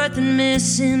worth in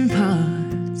missing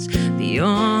parts.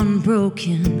 Beyond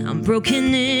broken, I'm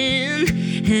broken in.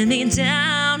 Hand me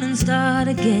down and start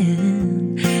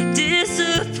again.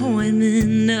 Disappointment,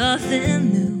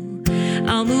 nothing new.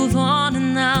 I'll move on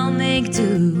and I'll make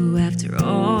do. After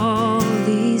all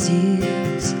these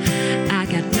years, I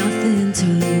got nothing to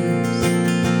lose.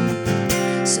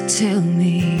 So tell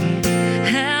me,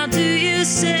 how do you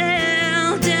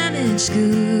sell damaged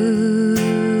goods?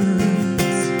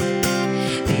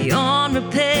 Beyond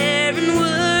repair and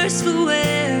worse for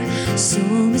wear, so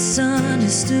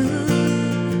misunderstood.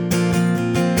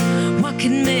 What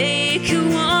can make you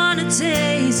want a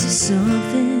taste of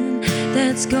something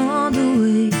that's gone to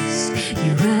waste?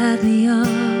 You write me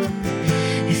off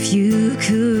if you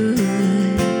could.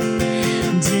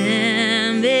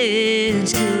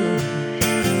 Damaged goods.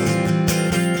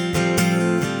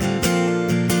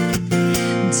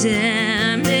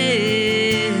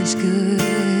 Damaged goods.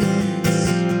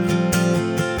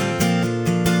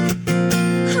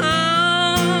 Oh,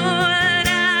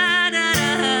 na na na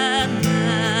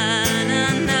na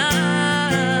na.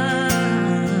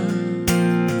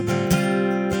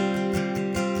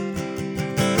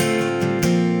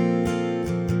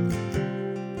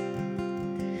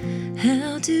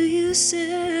 How do you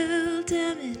sell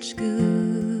damaged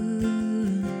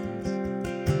goods?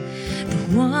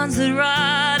 The ones that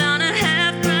ride on a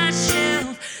half-price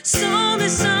shelf, so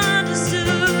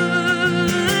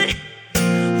misunderstood.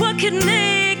 What could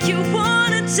make you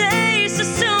want to taste of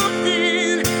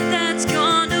something that's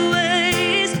gone to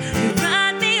waste? You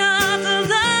write me off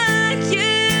like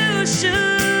you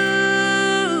should.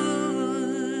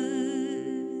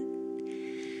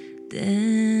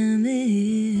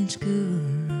 Damaged goods.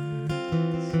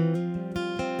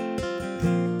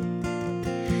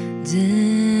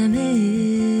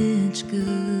 Damaged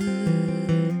goods.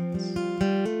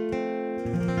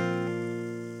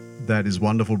 That is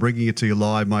wonderful. Bringing it to you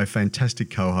live, my fantastic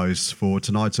co-host for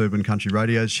tonight's Urban Country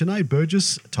Radio, Sinead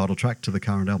Burgess, title track to the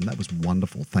current album. That was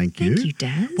wonderful. Thank you. Thank you,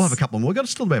 Daz. We'll have a couple more. We've got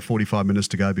still about 45 minutes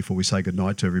to go before we say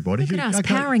goodnight to everybody. Look at us,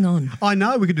 Okay. powering on. I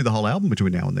know. We could do the whole album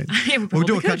between now and then. Yeah, we we'll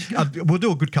do probably we'll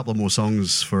do a good couple of more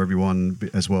songs for everyone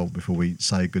as well before we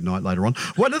say goodnight later on.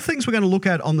 One of the things we're going to look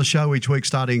at on the show each week,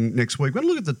 starting next week, we're going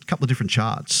to look at a couple of different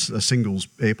charts, singles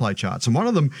airplay charts, and one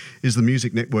of them is the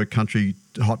Music Network Country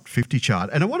Hot 50 chart.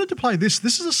 And I wanted to play this.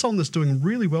 This is a song that's doing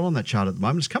really well on that chart at the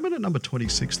moment. It's coming at number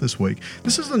 26 this week.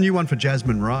 This is the new one for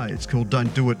Jasmine Ray. It's called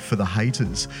Don't Do It for the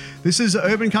Haters. This is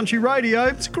Urban Country Radio.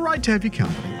 It's great to have your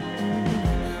company.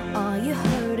 Oh, you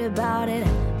heard about it,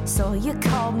 so you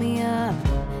called me up.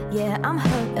 Yeah, I'm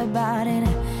hurt about it,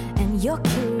 and you're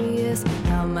curious.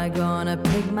 How am I gonna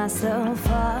pick myself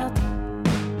up?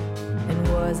 And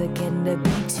was it getting to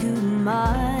be too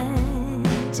much?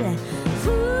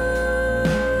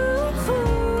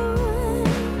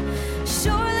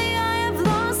 Surely I have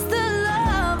lost the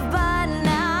love by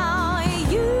now.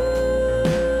 You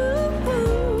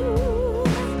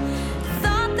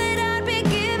thought that I'd be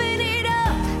giving it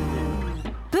up,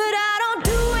 but I don't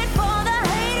do it for the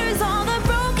haters, all the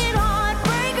broken heart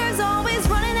breakers, always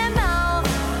running their mouth,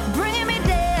 bringing me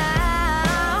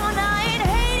down. I ain't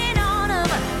hating on them,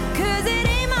 'cause it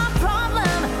ain't my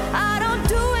problem. I don't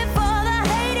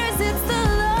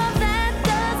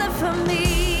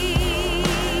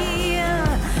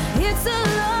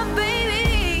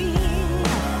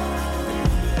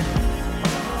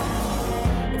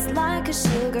like a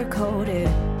sugar-coated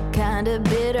kind of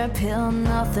bitter pill.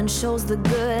 Nothing shows the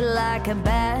good like a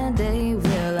bad day.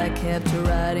 Well, I kept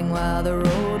riding while the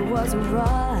road was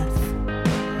rough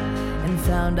and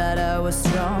found out I was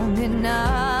strong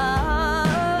enough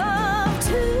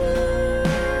to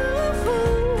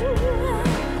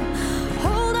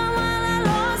hold on while I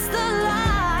lost the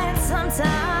light.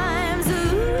 Sometimes,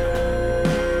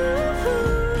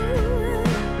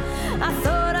 I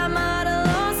thought I might have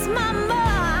lost my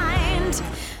mind.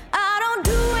 I don't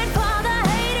do it for the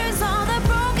haters, all the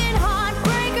broken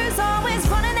heartbreakers, always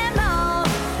running their mouth,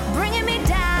 bringing me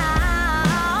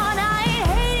down. I ain't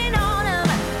hating on them,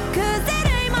 'cause it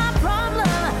ain't my problem.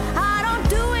 I don't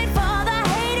do it for the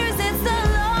haters, it's the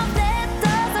love that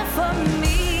does it for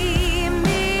me.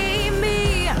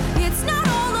 It's not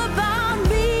all about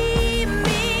me.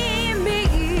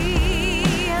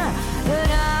 But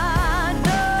I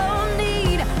don't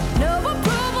need no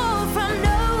approval from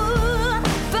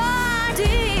nobody.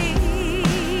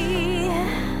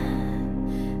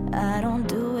 I don't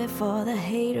do it for the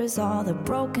haters, all the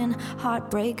broken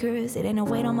heartbreakers. It ain't a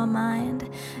weight on my mind,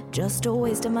 just a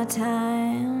waste of my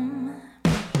time.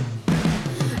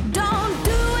 Don't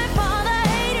do it for the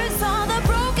haters, all the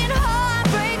broken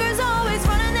heartbreakers, always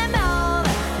running their mouth,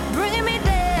 bringing me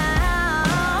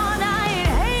down. I ain't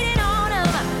hating on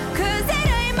them, 'cause it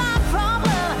ain't my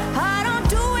problem. I don't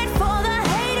do it for the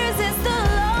haters, it's the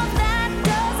love that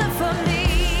does it for me.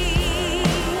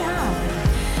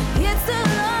 It's the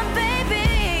love, baby.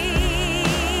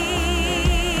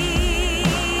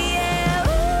 Yeah,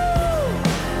 ooh.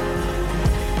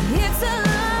 It's the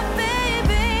love,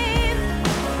 baby.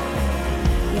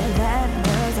 Yeah, that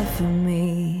does it for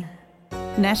me.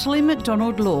 Natalie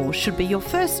MacDonald Law should be your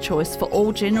first choice for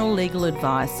all general legal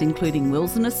advice, including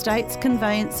wills and estates,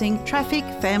 conveyancing, traffic,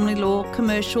 family law,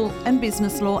 commercial and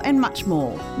business law, and much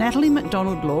more. Natalie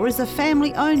MacDonald Law is a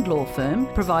family-owned law firm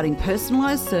providing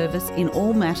personalised service in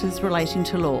all matters relating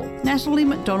to law. Natalie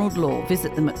MacDonald Law.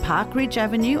 Visit them at Park Ridge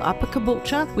Avenue, Upper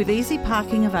Caboolture, with easy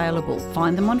parking available.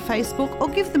 Find them on Facebook or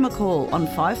give them a call on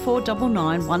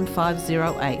 5499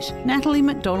 1508. Natalie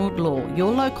MacDonald Law,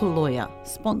 your local lawyer.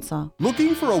 Sponsor.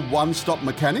 Looking for a one-stop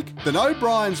mechanic? Then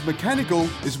O'Brien's Mechanical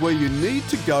is where you need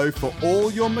to go for all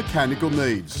your mechanical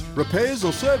needs. Repairs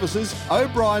or services,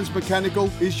 O'Brien's Mechanical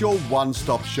is your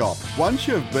one-stop shop. Once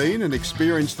you have been and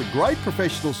experienced the great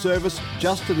professional service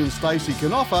Justin and Stacey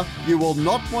can offer, you will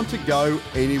not want to go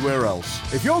anywhere else.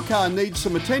 If your car needs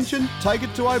some attention, take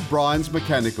it to O'Brien's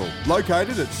Mechanical.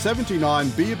 Located at 79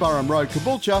 Beerburrum Road,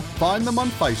 Caboolture, find them on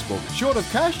Facebook. Short of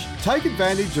cash? Take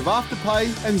advantage of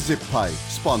Afterpay and Zip Pay.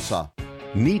 Sponsor.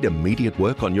 Need immediate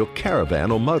work on your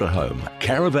caravan or motorhome?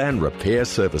 Caravan Repair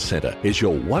Service Centre is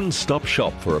your one-stop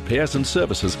shop for repairs and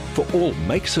services for all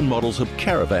makes and models of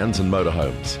caravans and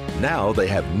motorhomes. Now they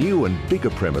have new and bigger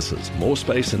premises, more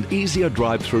space and easier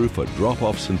drive-through for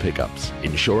drop-offs and pickups.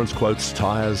 Insurance quotes,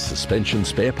 tyres, suspension,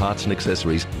 spare parts and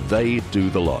accessories, they do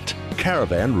the lot.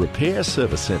 Caravan Repair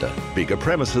Service Centre. Bigger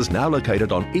premises now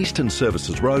located on Eastern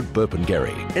Services Road,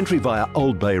 Burpengary. Entry via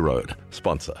Old Bay Road.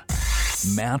 Sponsor.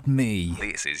 Mount Me.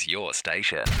 This is your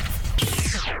station.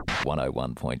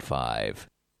 101.5.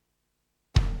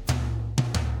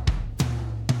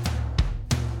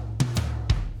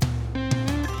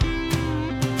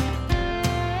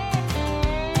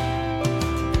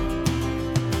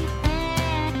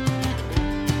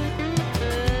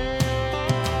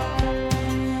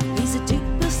 He's the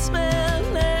deepest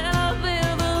man that I've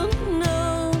ever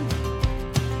known.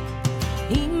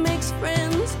 He makes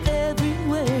friends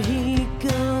everywhere he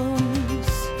goes.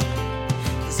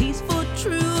 'Cause he's for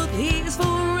truth, he's for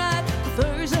right, for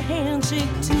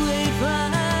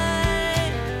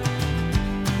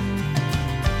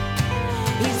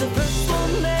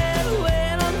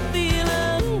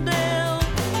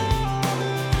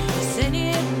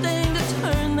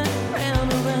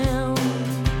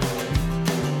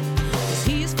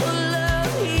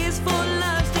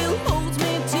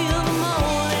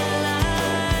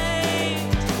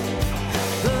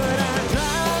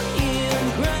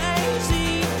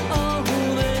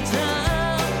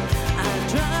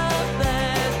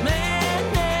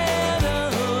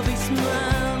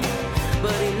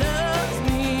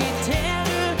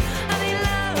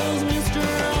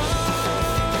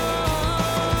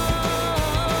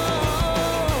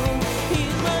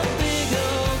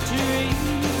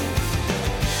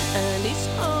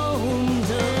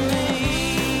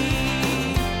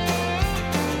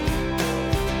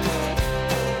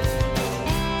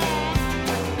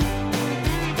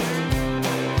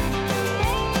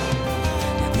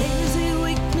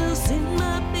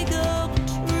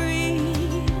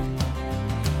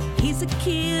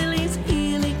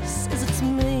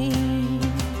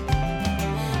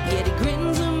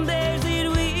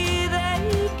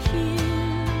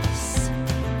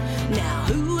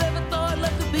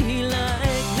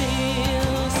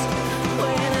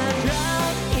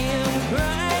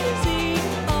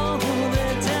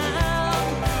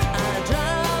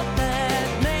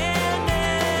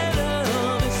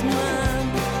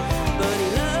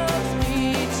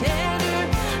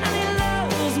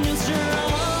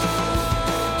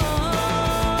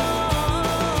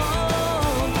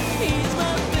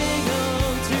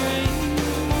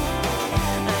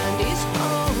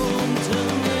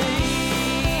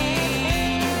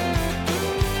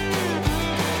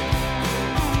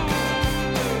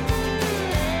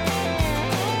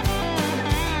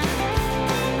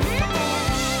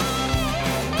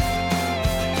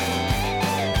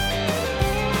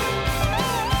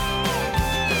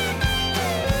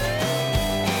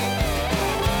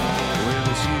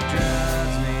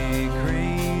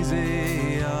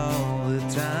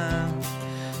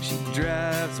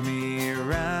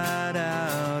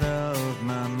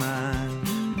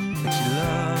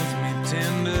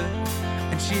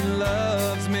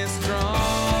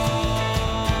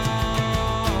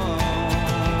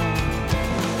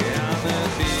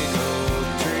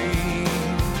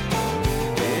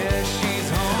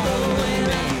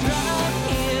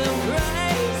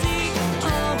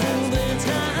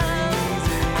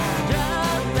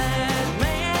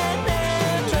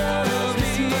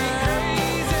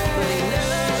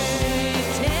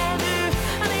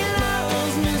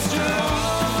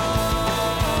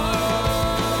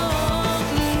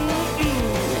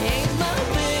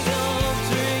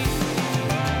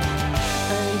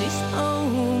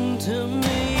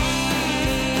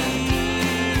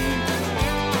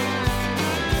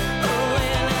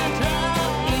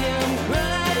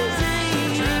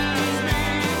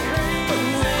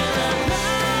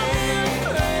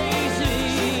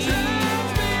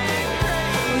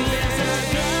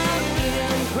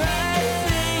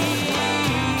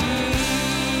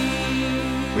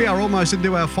are almost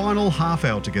into our final half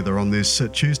hour together on this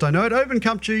Tuesday night. Urban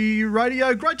Country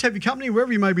Radio, great to have your company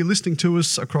wherever you may be listening to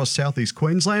us across southeast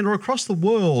Queensland or across the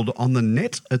world on the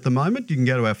net at the moment. You can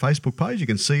go to our Facebook page. You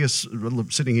can see us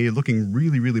sitting here looking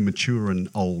really, really mature and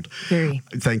old. Very.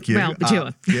 Thank you. Well,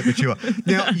 mature. Yeah, mature.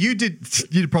 Now, you did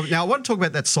probably. Now, I want to talk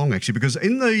about that song actually, because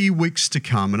in the weeks to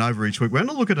come and over each week, we're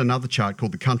going to look at another chart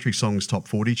called the Country Songs Top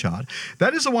 40 chart.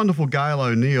 That is a wonderful Gail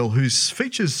O'Neill, whose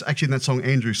features actually in that song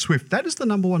Andrew Swift. That is the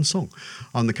number one song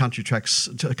on the Country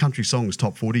Songs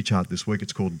Top 40 chart this week.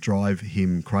 It's called Drive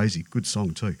Him Crazy. Good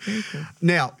song too. Very cool.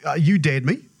 Now, you dared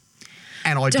me.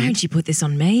 And I did. Don't you put this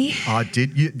on me. I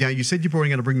did. You said you were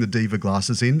going to bring the diva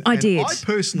glasses in. I did. I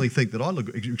personally think that I look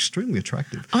extremely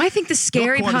attractive. I think the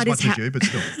scary Not quite part as is much as you, but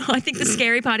still. I think the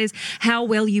scary part is how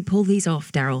well you pull these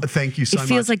off, Daryl. Thank you so much. It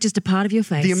feels like just a part of your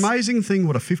face. The amazing thing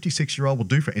what a 56-year-old will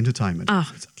do for entertainment. Oh,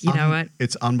 you know what?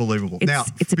 It's unbelievable. It's now, a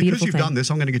because beautiful you've thing. done this,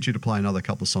 I'm going to get you to play another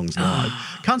couple of songs live.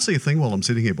 Can't see a thing while I'm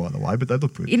sitting here, by the way, but they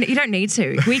look good. You don't need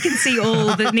to. We can see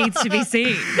all that needs to be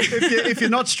seen. If you're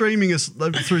not streaming us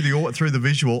through the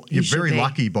visual, you're very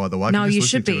lucky, by the way. No, for just you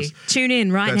listening should to be. us. Tune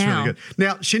in right That's now. really good.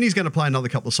 Now, Shinny's going to play another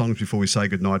couple of songs before we say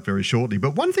goodnight very shortly.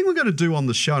 But one thing we're going to do on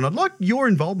the show, and I'd like your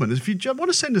involvement, is if you want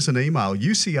to send us an email,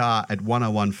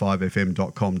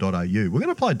 ucr@1015fm.com.au. We're going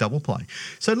to play a double play.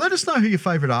 So let us know who your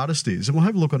favourite artist is, and we'll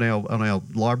have a look on our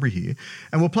library here,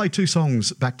 and we'll play two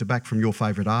songs back to back from your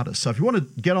favourite artist. So if you want to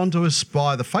get onto us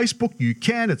via the Facebook, you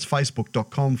can. It's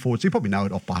facebook.com/ you probably know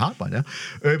it off by heart by now,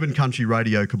 Urban Country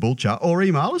Radio Caboolture, or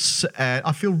email us at,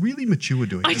 I feel really mature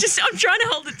doing it. I'm trying to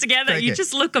hold it together. Thank you you.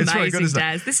 just look It's very amazing, good, isn't it?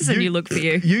 Daz. This is a new look for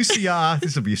you. UCR,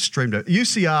 this will be streamed out.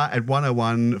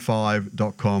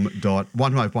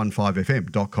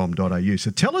 UCR@1015fm.com.au.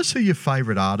 So tell us who your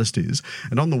favourite artist is,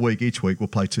 and on the week, each week, we'll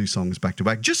play two songs back to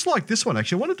back, just like this one,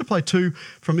 actually. I wanted to play two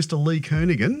from Mr. Lee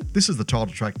Kernaghan. This is the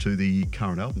title track to the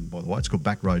current album, by the way. It's called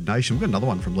Back Road Nation. We've got another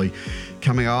one from Lee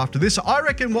coming after this. I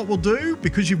reckon what we'll do,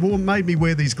 because you've made me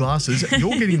wear these glasses,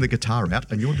 you're getting the guitar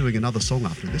out and you're doing another song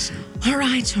after this. All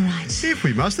right. If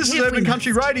we must. This is Urban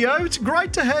Country Radio. It's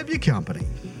great to have your company.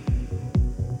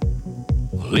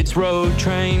 Well, it's road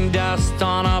train dust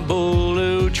on a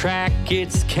Bulu track.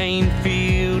 It's cane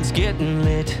fields getting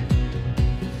lit.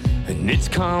 And it's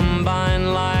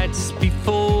combine lights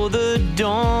before the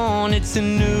dawn. It's a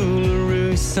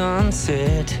Uluru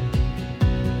sunset.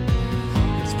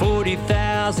 It's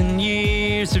 40,000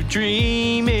 years of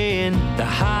dreaming. The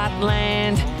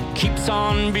heartland keeps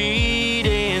on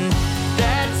beating.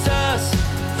 That's us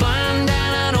flying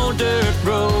down an old dirt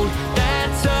road.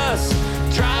 That's us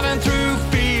driving through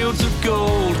fields of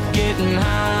gold, getting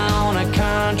high on a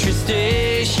country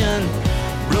station,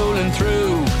 rolling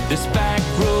through this back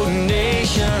road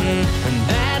nation. And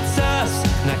that's us,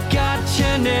 and I got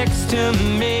you next to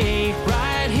me.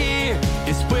 Right here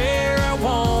is where I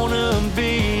wanna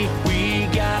be. We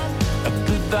got a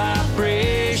good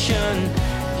vibration,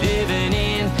 living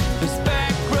in this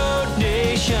back road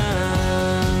nation.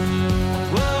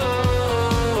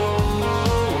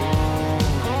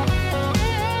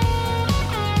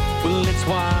 It's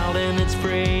wild and it's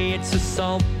free, it's a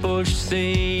saltbush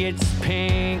sea, it's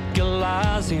pink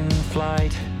galahs in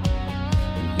flight.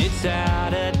 It's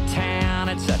out of town,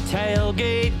 it's a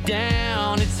tailgate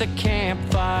down, it's a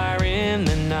campfire in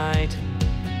the night.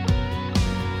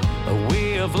 A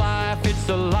way of life, it's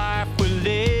a life we're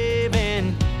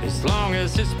living, as long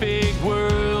as this big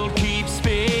world keeps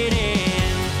spinning.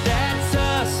 That's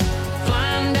us,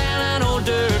 flying down an old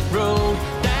dirt road.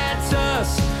 That's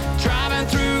us, driving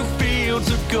through fields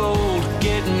of gold,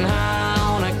 getting high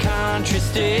on a country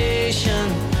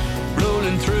station,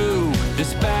 rolling through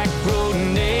this back road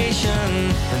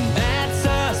nation. And that's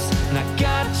us, and I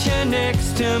got you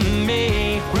next to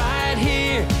me. Right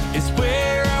here is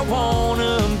where I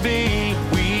wanna be.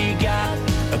 We got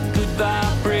a good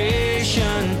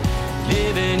vibration,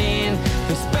 living in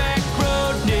this back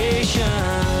road nation.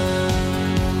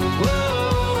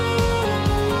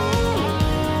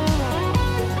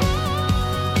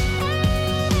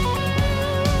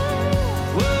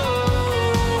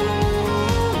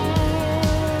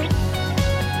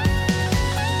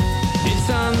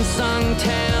 Unsung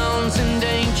towns and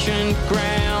ancient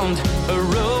ground, a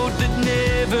road that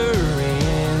never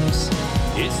ends.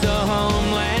 It's the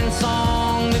homeland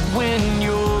song that when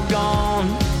you're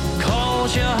gone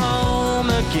calls you home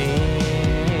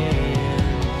again.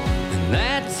 And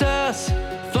that's us,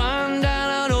 flying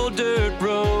down an old dirt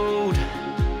road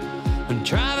and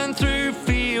driving through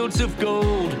fields of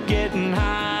gold, getting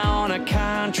high on a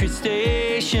country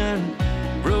station,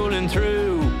 rolling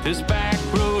through this back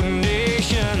road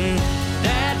nation.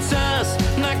 That's us,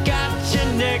 and I got you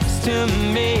next to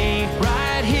me.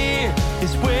 Right here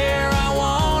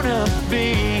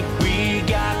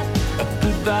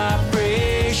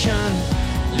vibration,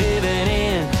 living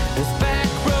in this back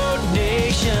road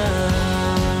nation.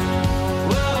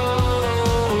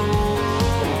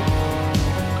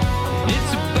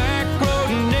 It's a back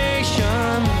road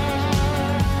nation.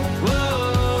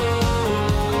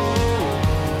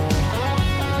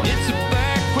 It's a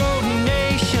back road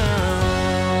nation.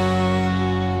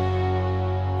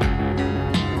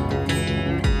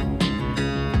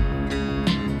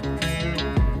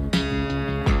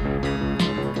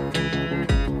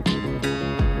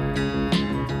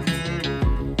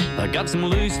 I got some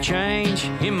loose change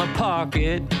in my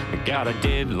pocket. I got a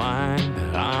deadline,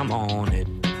 but I'm on it.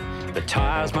 The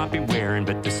tires might be wearing,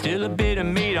 but there's still a bit of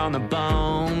meat on the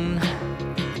bone.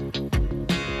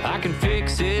 I can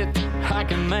fix it, I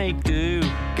can make do.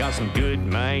 Got some good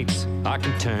mates I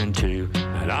can turn to.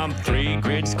 And I'm 3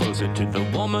 grids closer to the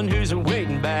woman who's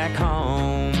waiting back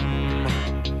home.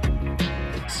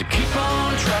 So keep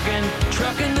on trucking,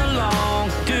 trucking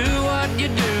along. Do what you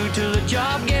do till the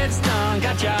job gets done.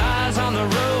 Got your eyes on the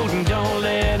road and don't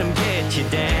let them get you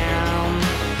down.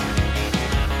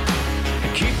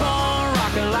 Keep on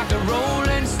rocking like a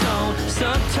rolling stone.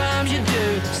 Sometimes you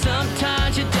do,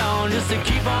 sometimes you don't. Just to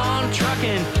keep on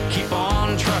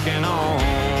trucking on.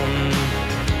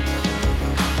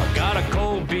 I got a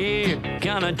cold beer,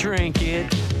 gonna drink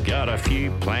it. Got a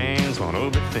few plans, won't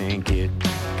overthink it.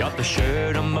 Got the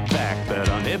shirt on my back, but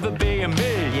I'll never be a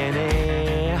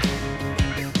millionaire.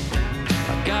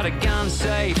 I got a gun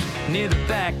safe near the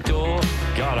back door.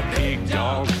 Got a pig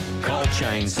dog called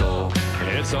Chainsaw.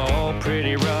 It's all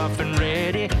pretty rough and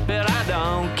ready, but I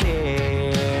don't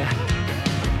care.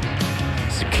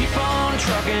 So keep on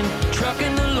trucking,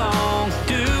 trucking along.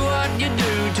 Do what you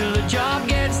do till the job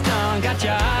gets done. Got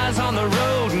your eyes on the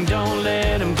road and don't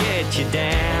let them get you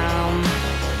down.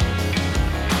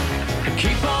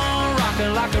 Keep on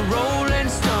rocking like a rolling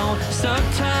stone.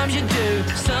 Sometimes you do,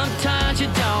 sometimes you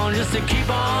don't. Just to keep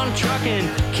on trucking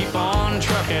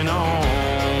on.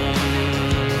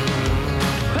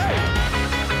 Hey!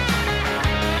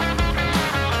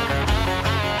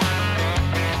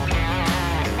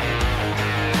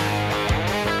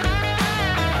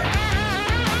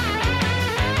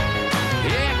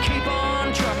 Yeah, keep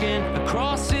on trucking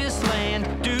across this land.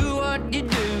 Do what you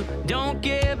do, don't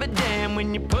give a damn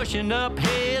when you're pushing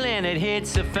uphill and it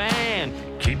hits the fan.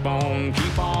 Keep on,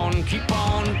 keep on, keep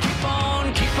on, keep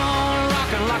on, keep on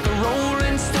rocking like a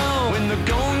rolling stone. When the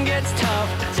going gets tough,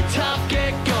 it's a tough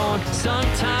get going.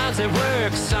 Sometimes it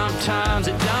works, sometimes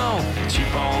it don't.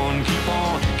 Keep on, keep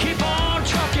on, keep on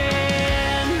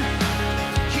trucking.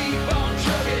 Keep on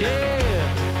trucking.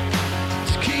 Yeah.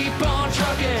 Just keep on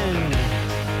trucking.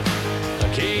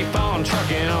 Keep on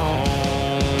trucking on.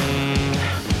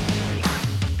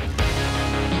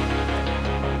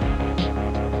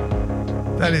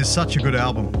 That is such a good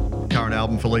album. Current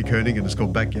album for Lee Kernaghan. It's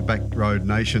called Back Road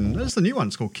Nation. That's the new one.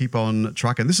 It's called Keep On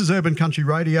Truckin'. This is Urban Country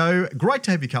Radio. Great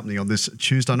to have your company on this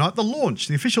Tuesday night.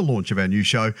 The official launch of our new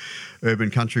show,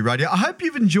 Urban Country Radio. I hope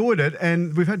you've enjoyed it,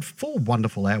 and we've had 4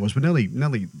 wonderful hours. We're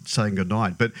nearly saying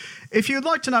goodnight. But if you'd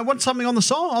like to know, want something on the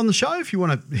show, if you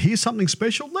want to hear something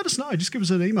special, let us know. Just give us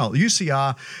an email.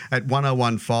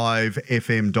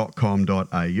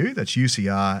 UCR@1015fm.com.au. That's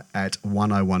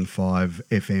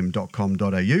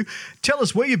UCR@1015fm.com.au. Tell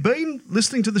us where you've been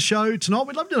listening to the show tonight.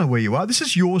 We'd love to know where you are. This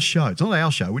is your show. It's not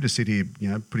our show. We just sit here,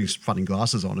 putting funny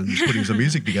glasses on and just putting some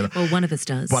music together. Well, one of us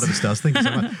does. One of us does. Thank you so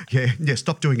much. Yeah.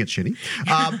 Stop doing it, Shinny.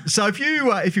 So if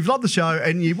you've loved the show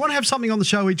and you want to have something on the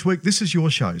show each week, this is your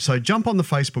show. So jump on the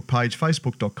Facebook page,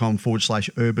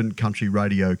 facebook.com/Urban Country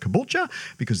Radio Caboolture,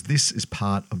 because this is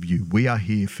part of you. We are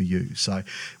here for you. So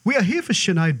we are here for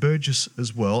Sinead Burgess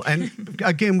as well. And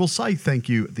again, we'll say thank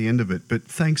you at the end of it, but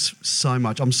thanks so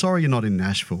much. I'm sorry you're not in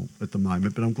Nashville at the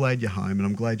moment, but I'm glad you're home and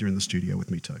I'm glad you're in the studio with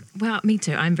me too. Well, me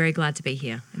too. I'm very glad to be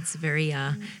here. It's very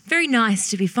nice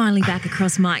to be finally back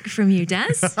across mic from you,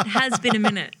 Daz. It has been a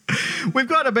minute. We've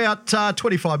got about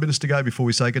 25 minutes to go before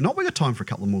we say goodnight. We've got time for a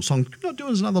couple more songs. Can you not do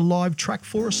us another live track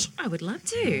for us? I would love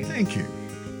to. Thank you.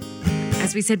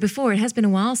 As we said before, it has been a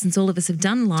while since all of us have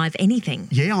done live anything.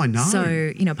 Yeah, I know.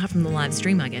 So, apart from the live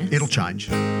stream, I guess. It'll change.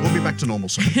 We'll be back to normal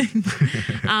soon.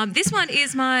 This one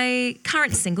is my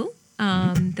current single.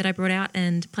 That I brought out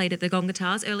and played at the Gong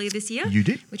Guitars earlier this year. You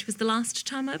did? Which was the last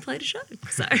time I played a show.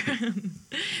 So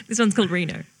this one's called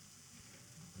Reno.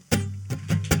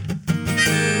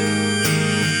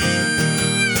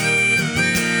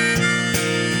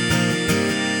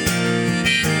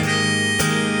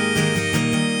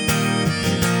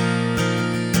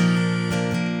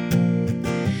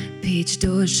 Peach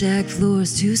door, shack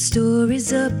floors, 2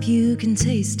 stories up, you can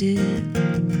taste it.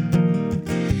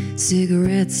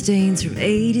 Cigarette stains from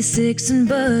 86 and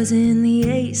buzz in the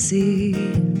AC.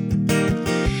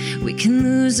 We can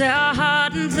lose our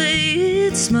heart and play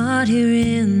it smart here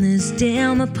in this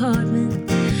damn apartment,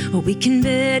 or we can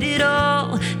bet it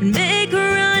all and make a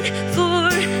run for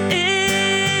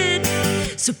it.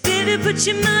 So baby, put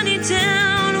your money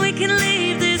down, we can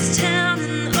leave this town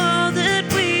and all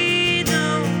that we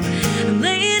know. I'm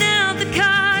laying out the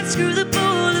cards, screw the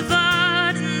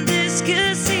boulevard and this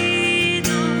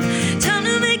casino. Time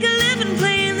to make a living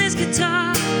playing this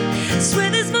guitar. I swear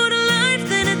there's more to life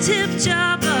than a tip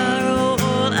jar bar.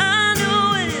 All I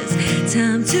know is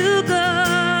time to go.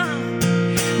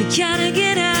 We gotta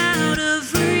get out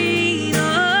of Reno.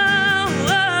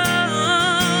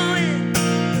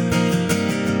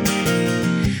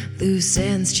 Loose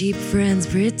ends, cheap friends,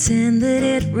 pretend that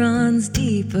it runs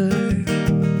deeper.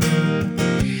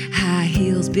 High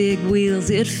heels, big wheels,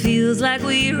 it feels like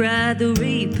we ride the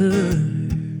Reaper.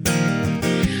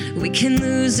 We can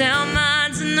lose our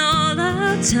minds and all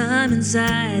our time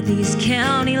inside these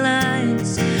county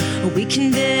lines, or we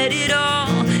can bet it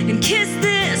all and kiss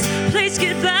this place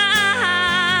goodbye.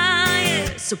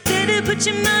 Yeah. So baby, put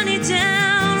your money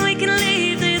down, we can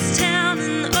leave this town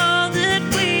and all that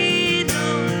we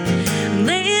know. I'm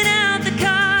laying out the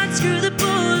cards, screw the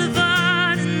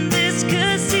boulevard and this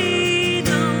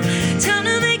casino. Time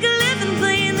to make a living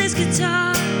playing this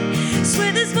guitar.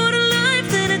 Swear there's more to life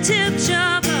than a tip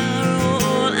jar bar.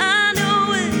 All I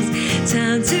know is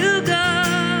time to go.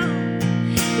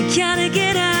 We gotta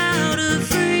get out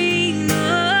of Reno.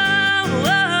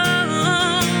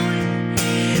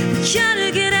 We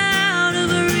gotta get out of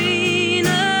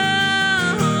Reno.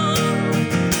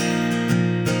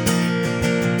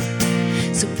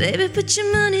 So baby, put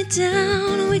your money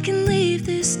down, we can leave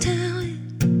this town.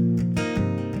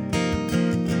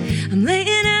 I'm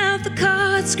laying out the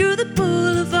cards, screw the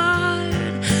boulevard,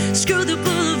 screw the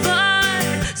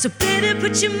boulevard. So baby,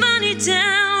 put your money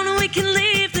down, we can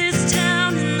leave this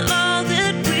town and all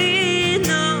that we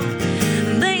know.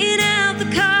 I'm laying out the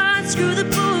cards, screw the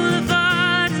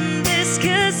boulevard and this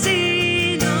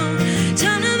casino.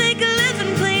 Time to make a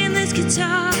living playing this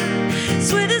guitar.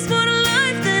 Swear there's more to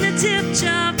life than a tip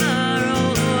jar bar.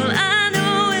 All I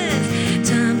know is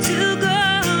time to go.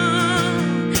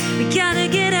 We gotta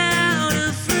get out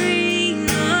of Reno.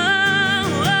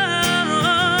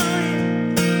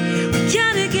 We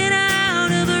gotta get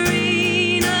out of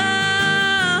Reno.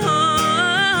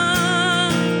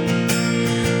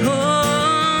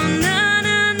 Oh, na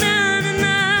na na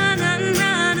na na na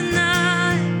na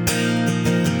na.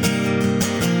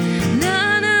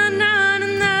 Na na na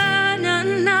na na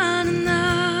na na.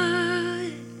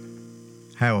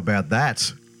 How about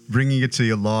that? Bringing it to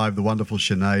you live, the wonderful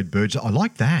Sinead Burgess. I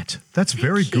like that. That's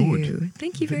very good.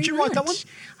 Thank you very much. Did you write that one?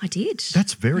 I did.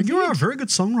 That's very. You are a very good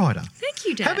songwriter. Thank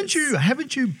you, Dad.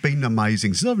 Haven't you been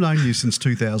amazing? Since I've known you since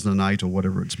 2008 or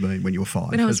whatever it's been, when you were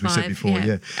 5, When I was as we said 5, before.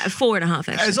 Yeah. 4.5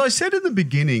 actually. As I said in the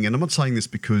beginning, and I'm not saying this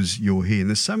because you're here, and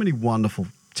there's so many wonderful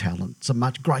talent, so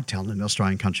much great talent in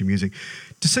Australian country music.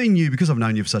 To seeing you, because I've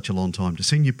known you for such a long time, to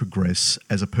seeing you progress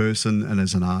as a person and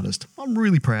as an artist, I'm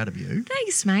really proud of you.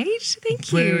 Thanks, mate. Thank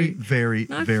Very, you. very,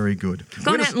 very good.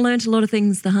 Gone out and learnt a lot of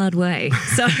things the hard way.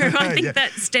 So I think Yeah.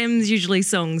 that stems usually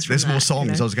songs from There's more that, songs,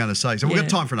 you know? I was going to say. So we've got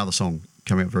time for another song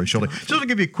coming up very shortly. Just want to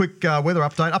give you a quick weather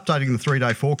update, updating the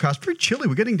 3-day forecast. Pretty chilly.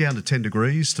 We're getting down to 10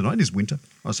 degrees tonight. It is winter,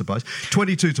 I suppose.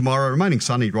 22 tomorrow, remaining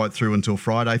sunny right through until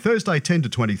Friday. Thursday, 10 to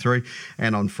 23,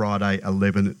 and on Friday,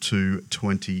 11 to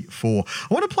 24.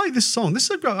 I want to play this song. This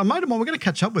is a mate of mine. We're going to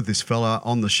catch up with this fella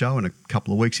on the show in a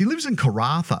couple of weeks. He lives in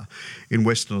Karratha in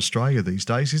Western Australia these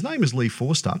days. His name is Lee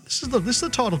Forster. This is the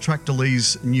title track to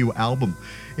Lee's new album.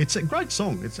 It's a great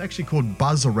song. It's actually called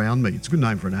Buzz Around Me. It's a good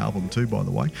name for an album too, by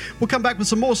the way. We'll come back with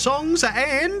some more songs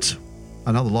and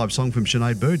another live song from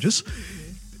Sinead Burgess.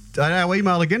 Our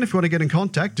email again, if you want to get in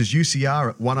contact, is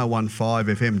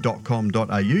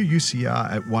ucr@1015fm.com.au,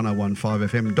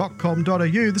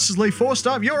 ucr@1015fm.com.au. This is Lee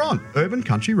Forster. You're on Urban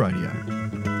Country Radio.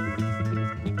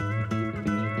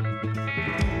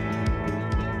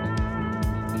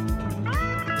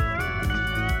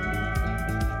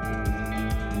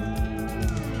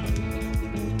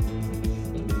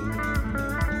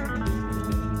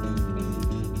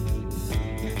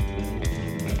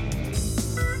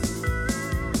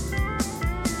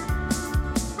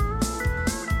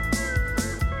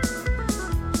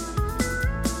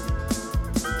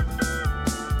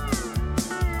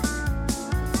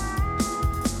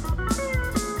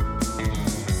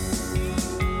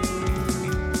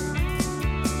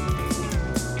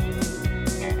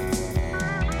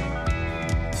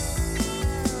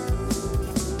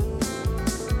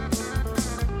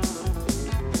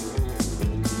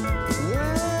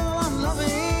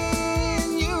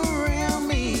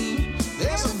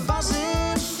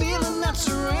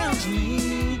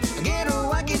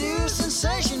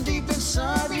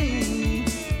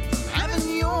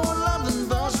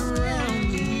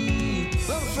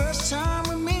 first time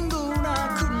we mingled, I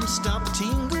couldn't stop a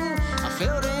tingle. I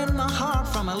felt it in my heart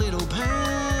from a little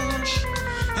pinch.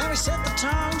 And we set the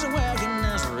tongues a wagging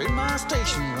as we're in my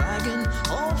station wagon,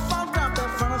 all fogged up in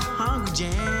front of Hungry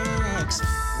Jack's.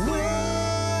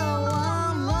 Well,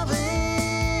 I'm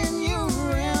loving you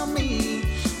around me.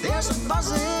 There's a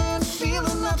buzzing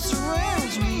feeling that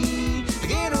surrounds me. I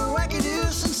get a wackadoo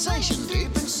sensation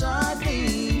deep inside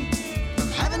me from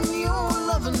having your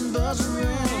loving buzz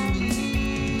around me.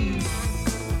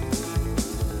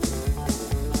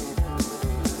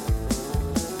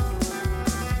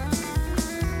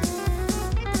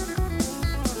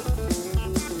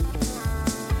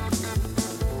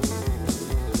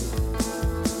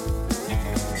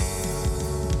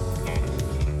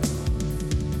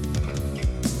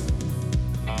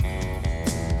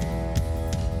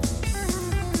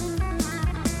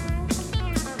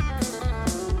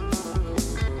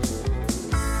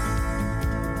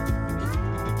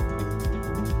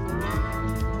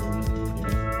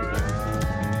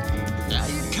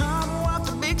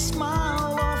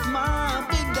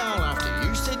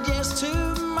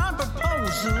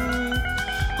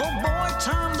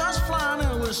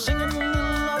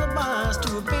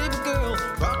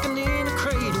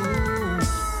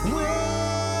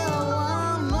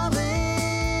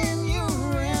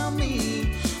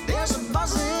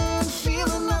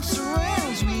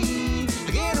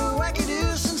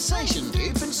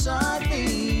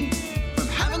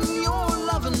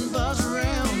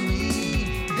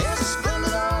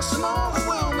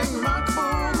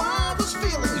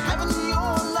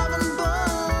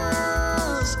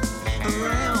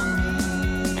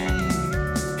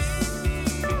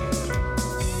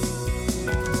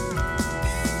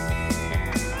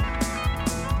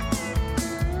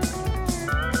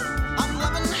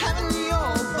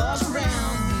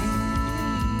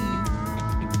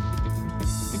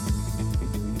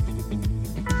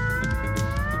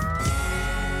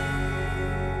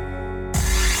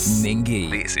 Ningy.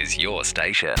 This is your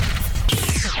station.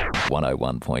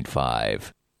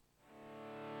 101.5.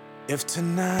 If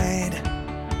tonight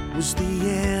was the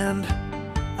end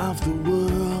of the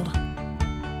world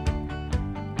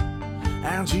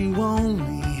and you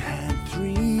only had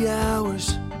 3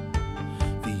 hours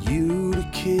for you to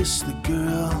kiss the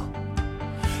girl,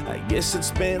 I guess I'd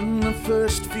spend the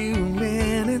first few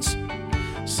minutes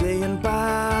saying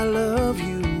bye, I love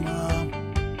you, Mom.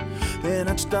 Then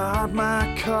I'd start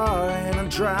my car and I'd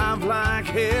drive like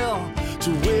hell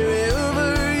to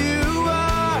wherever you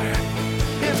are.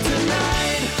 If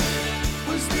tonight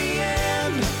was the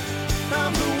end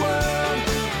of the world,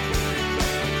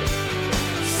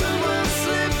 someone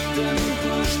slipped and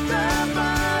pushed that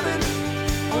button,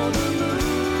 or the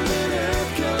moon and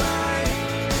earth collide,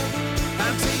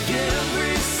 I'd take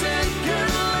every second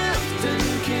left and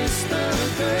kiss the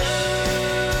girl.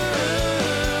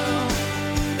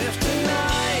 If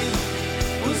tonight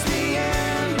was the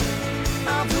end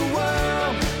of the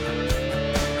world,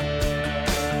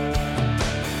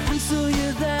 And so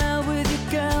you're there with your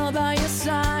girl by your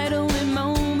side, only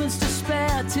moments to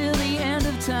spare till the end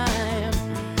of time.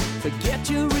 Forget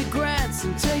your regrets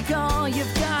and take all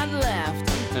you've got left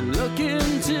and look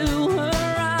into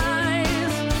her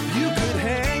eyes. you could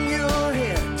hang your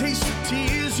head, taste the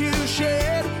tears you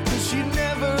shed, 'cause you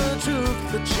never took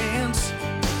the chance.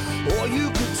 Or you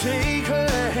could take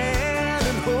her hand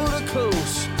and hold her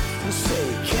close and say,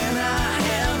 can I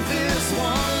have this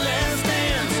one last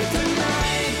dance? If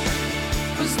tonight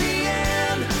was the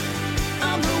end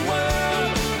of the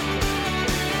world,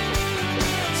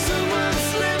 someone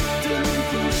slipped and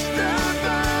pushed that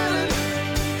button,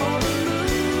 or the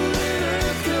moon and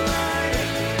earth collide,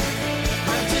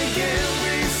 I'd take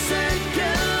every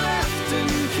second left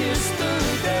and kiss the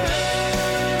girl.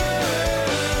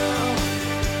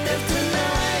 If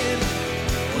tonight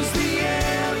was the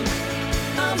end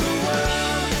of the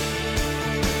world,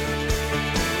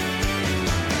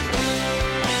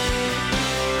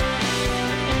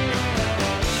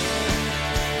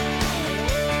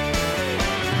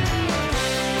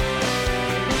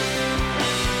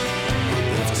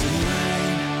 if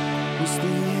tonight was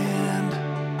the end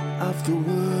of the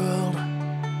world,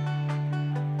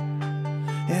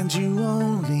 and you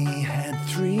only had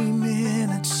 3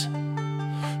 minutes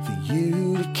for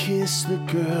you to kiss the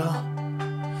girl,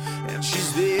 and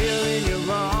she's there in your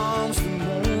arms the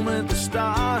moment the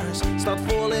stars start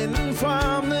falling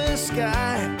from the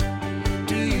sky.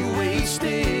 Do you waste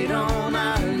it on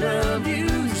I love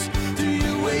yous? Do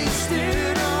you waste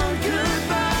it on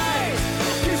goodbyes?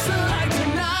 'Cause like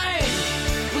tonight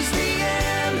was the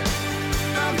end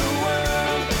of the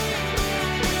world,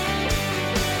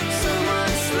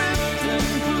 someone slipped and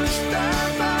pushed that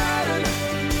by,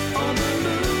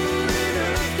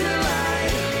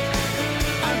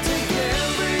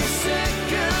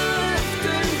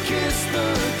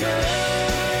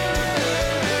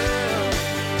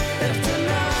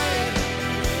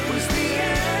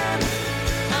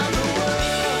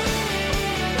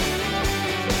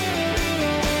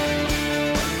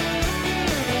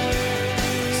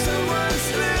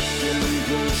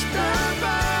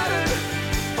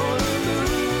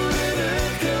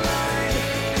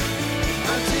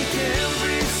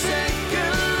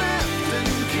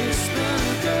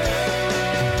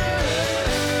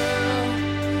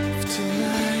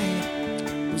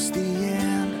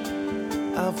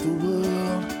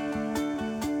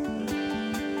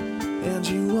 and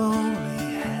you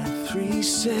only had 3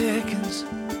 seconds.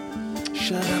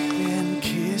 Shut up and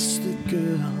kiss the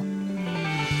girl.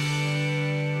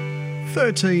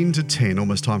 13 to 10,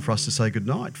 almost time for us to say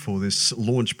goodnight for this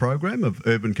launch program of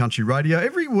Urban Country Radio.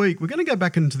 Every week, we're going to go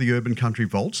back into the Urban Country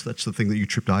vaults. That's the thing that you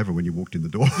tripped over when you walked in the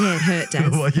door. Yeah, it hurt, Daz.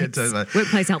 Well, yeah,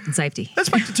 Workplace health and safety. Let's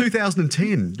back to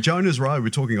 2010. Jonas Row, we're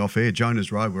talking off air.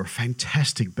 Jonas Row were a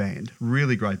fantastic band,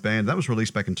 really great band. That was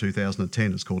released back in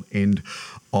 2010. It's called End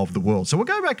of the World. So we'll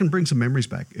go back and bring some memories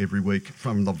back every week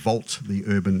from the vault, the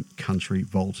Urban Country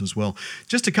vault as well.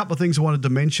 Just a couple of things I wanted to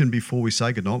mention before we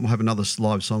say goodnight. We'll have another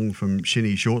live song from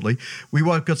Shinny shortly.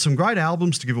 We've got some great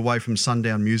albums to give away from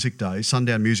Sundown Music Day.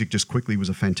 Sundown Music, just quickly, was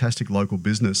a fantastic local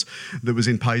business that was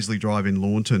in Paisley Drive in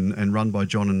Launton and run by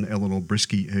John and Eleanor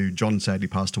Brisky, who John sadly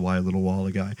passed away a little while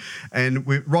ago. And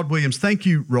Rod Williams, thank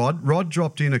you, Rod. Rod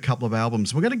dropped in a couple of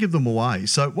albums. We're going to give them away.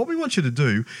 So what we want you to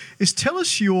do is tell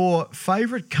us your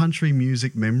favourite country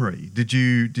music memory. Did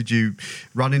you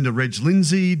run into Reg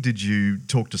Lindsay? Did you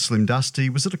talk to Slim Dusty?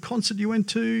 Was it a concert you went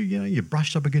to? You know, you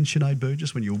brushed up against Sinead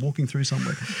Burgess when you were walking through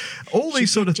somewhere. All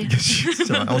these sort of things.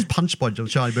 Sorry, I was punched by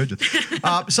Sinead Burgess.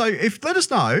 So let us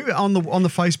know on the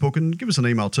Facebook and give us an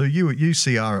email too.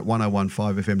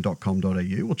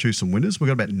 UCR@1015fm.com.au. We'll choose some winners. We've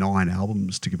got about 9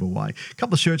 albums to give away. A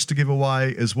couple of shirts to give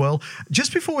away as well.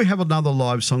 Just before we have another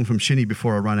live song from Shinny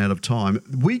before I run out of time,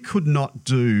 we could not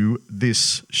do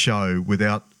this show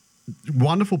without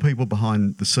wonderful people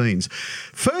behind the scenes.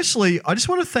 Firstly, I just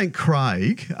want to thank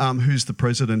Craig, who's the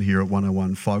president here at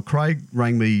 1015. Craig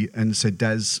rang me and said,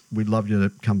 Daz, we'd love you to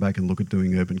come back and look at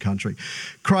doing Urban Country.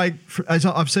 Craig, as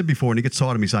I've said before, and he gets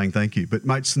tired of me saying thank you, but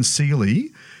mate,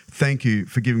 sincerely, thank you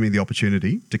for giving me the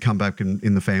opportunity to come back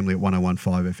in the family at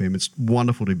 1015 FM. It's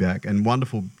wonderful to be back and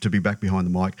wonderful to be back behind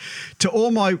the mic. To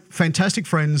all my fantastic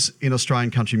friends in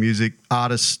Australian country music,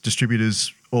 artists,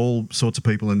 distributors, all sorts of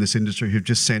people in this industry who've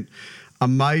just sent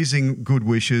amazing good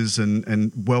wishes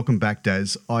and welcome back,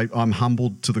 Daz. I'm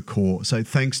humbled to the core. So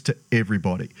thanks to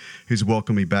everybody who's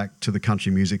welcomed me back to the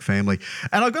country music family.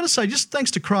 And I've got to say, just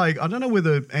thanks to Craig, I don't know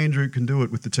whether Andrew can do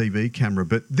it with the TV camera,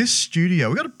 but this studio,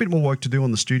 we've got a bit more work to do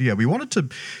on the studio. We wanted to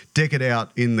deck it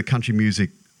out in the country music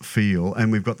feel,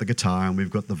 and we've got the guitar and we've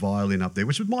got the violin up there,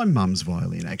 which was my mum's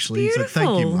violin actually. Beautiful. So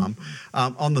thank you, Mum,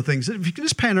 on the things. If you can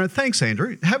just pan around, thanks,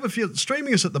 Andrew. If you're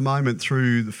streaming us at the moment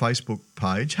through the Facebook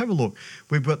page, have a look.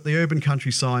 We've got the Urban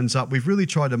Country signs up. We've really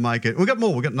tried to make it. We've got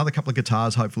more. We've got another couple of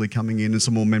guitars hopefully coming in and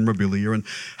some more memorabilia. And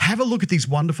have a look at these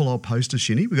wonderful old posters,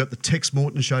 Shinny. We've got the Tex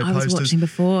Morton Show posters. I was watching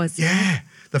before. Yeah.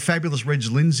 The fabulous Reg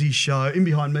Lindsay show. In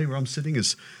behind me where I'm sitting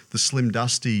is the Slim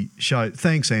Dusty show.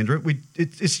 Thanks, Andrew.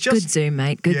 It's just good Zoom,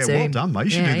 mate. Good Zoom. Yeah, well done, mate.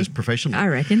 You should do this professionally. I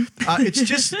reckon.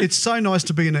 It's so nice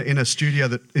to be in a studio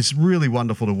that is really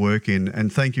wonderful to work in,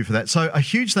 and thank you for that. So a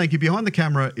huge thank you. Behind the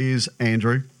camera is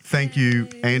Andrew. Thank you,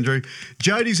 Andrew.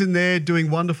 Jodie's in there doing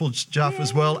wonderful stuff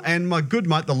as well. And my good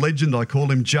mate, the legend, I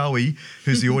call him, Joey,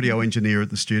 who's the audio engineer at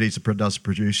the studio. He does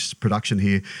production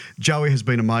here. Joey has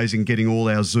been amazing getting all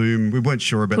our Zoom. We weren't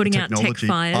sure about putting the technology. Out tech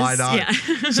fires. I know. Yeah.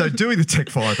 So doing the tech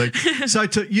fire thing. So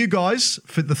to you guys,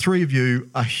 for the 3 of you,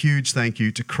 a huge thank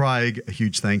you. To Craig, a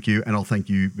huge thank you. And I'll thank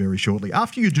you very shortly.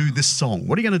 After you do this song,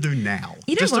 what are you going to do now?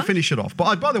 You know just what? To finish it off.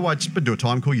 By the way, just do a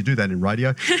time call. You do that in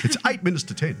radio. It's 8 minutes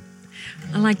to 10.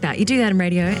 I like that. You do that in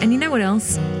radio. And you know what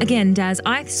else? Again, Daz,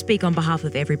 I speak on behalf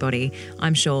of everybody,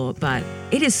 I'm sure, but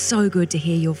it is so good to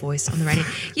hear your voice on the radio.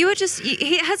 You are just,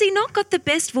 has he not got the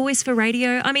best voice for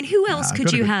radio? I mean, who else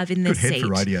could you have in this seat? Good head for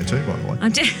radio too, by the way.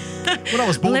 When I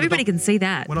was born, well, everybody can see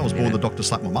that. When I was born, the doctor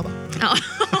slapped my mother. Oh.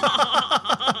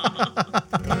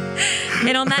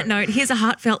 And on that note, here's a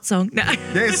heartfelt song. No.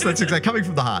 Yes, that's exactly coming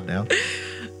from the heart now.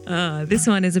 This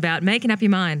one is about making up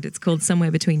your mind. It's called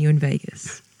Somewhere Between You and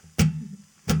Vegas.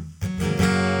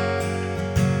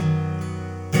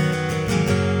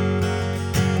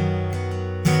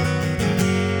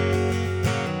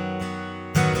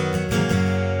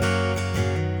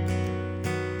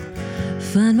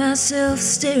 Find myself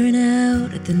staring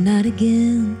out at the night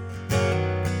again.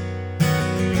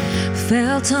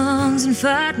 Foul tongues and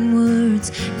fighting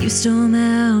words, you storm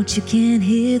out, you can't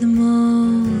hear them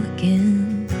all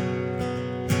again.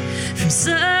 From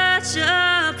such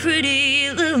a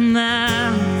pretty little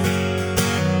mouth,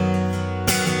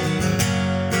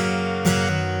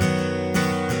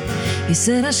 you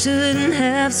said I shouldn't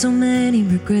have so many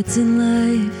regrets in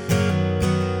life.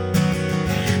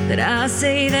 But I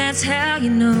say that's how you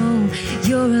know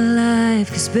you're alive.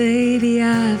 'Cause baby,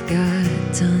 I've got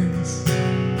tons.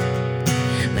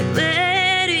 Like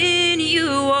letting you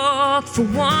walk for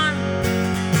one.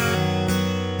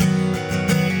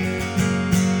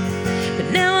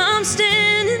 But now I'm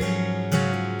standing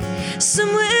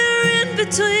somewhere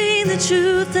between the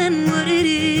truth and what it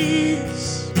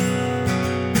is.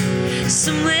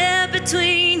 Somewhere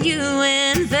between you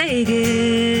and Vegas.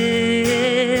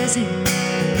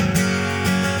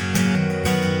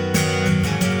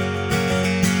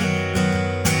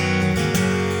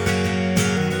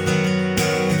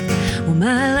 Well,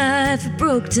 my life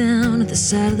broke down at the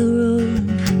side of the road.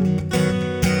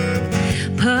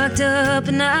 Parked up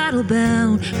and idle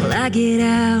bound. Will I get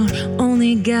out?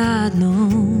 Only God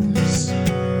knows.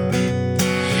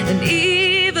 And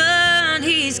even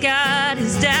he's got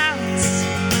his doubts.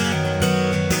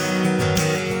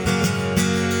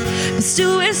 But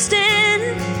still we're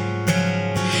standing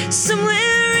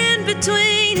somewhere in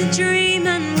between a dream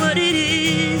and what it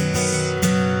is.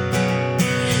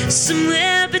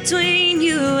 Somewhere between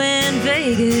you and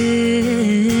Vegas.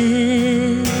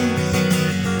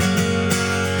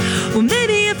 Well,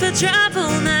 maybe if I drive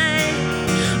all night,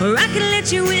 or I can let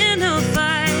you in a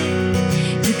fight,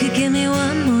 you could give me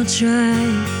one more try.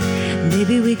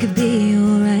 Maybe we could be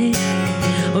alright.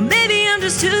 Or maybe I'm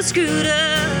just too screwed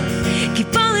up, keep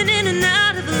falling in and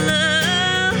out of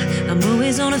love. I'm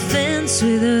always on a fence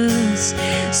with us,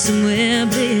 somewhere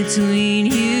between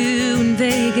you and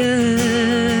Vegas.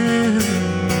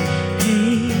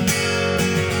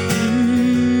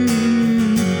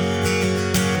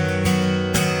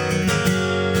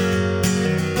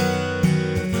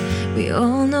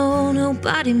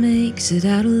 Nobody makes it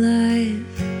out alive.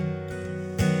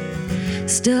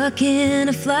 Stuck in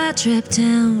a fly-trap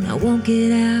town, I won't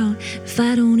get out if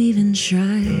I don't even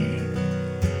try.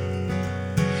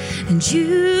 And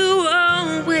you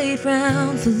won't wait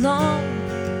round for long,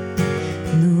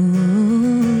 no.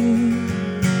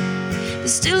 But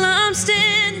still I'm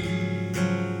standing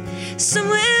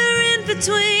somewhere in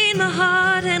between my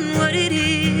heart and what it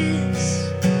is.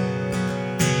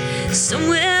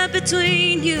 Somewhere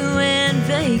between you and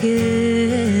Vegas.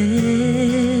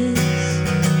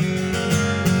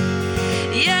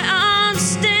 Yeah, I'm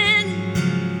standing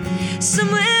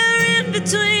somewhere in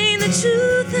between the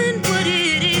truth and what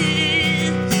it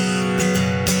is.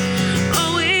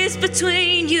 Always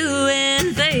between you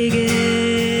and Vegas.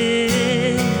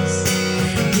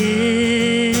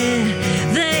 Yeah,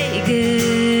 Vegas.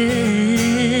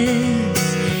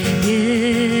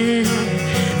 Yeah,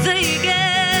 Vegas.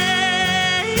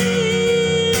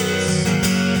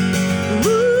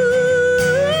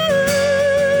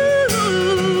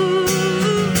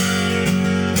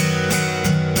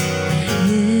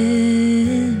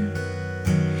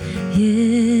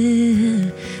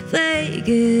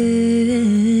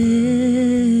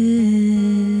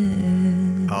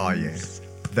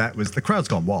 That was The Crowd's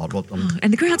Gone Wild. Well,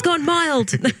 and The Crowd's Gone Mild.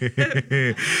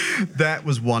 That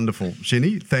was wonderful,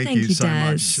 Shinny. Thank you so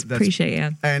Daz. much. Appreciate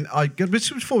you. And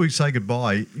just before we say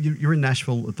goodbye, you're in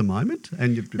Nashville at the moment,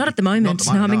 and Not at the moment.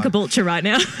 No, I'm in Caboolture right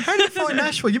now. How do you find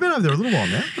Nashville? You've been over there a little while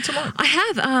now. What's it like? I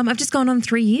have. I've just gone on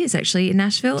 3 years actually in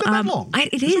Nashville. Is it that long?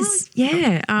 It is. Really?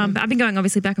 Yeah. I've been going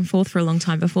obviously back and forth for a long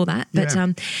time before that, but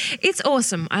Yeah. it's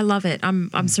awesome. I love it.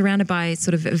 I'm surrounded by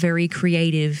sort of a very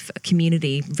creative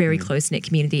community, very close knit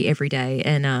community every day,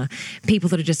 and people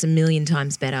that are just a million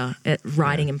times better at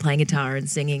writing and playing guitar and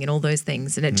singing and all those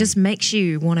things, and it just makes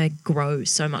you want to grow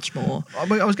so much more. I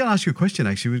was going to ask you a question,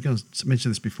 actually. We were going to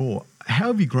mention this before. How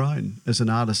have you grown as an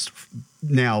artist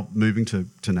now moving to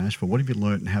Nashville? What have you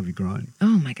learned and how have you grown?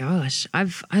 Oh my gosh,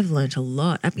 I've learned a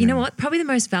lot. You know what? Probably the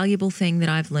most valuable thing that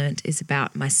I've learned is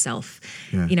about myself.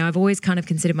 Yeah. You know, I've always kind of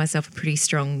considered myself a pretty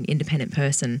strong, independent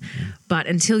person, but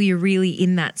until you're really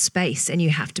in that space and you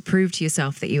have to prove to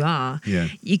yourself that you are,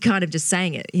 you kind of just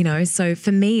saying it, you know? So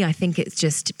for me, I think it's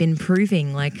just been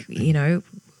proving like, you know,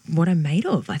 what I'm made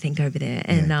of, I think, over there.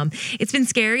 And it's been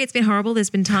scary. It's been horrible. There's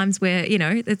been times where, you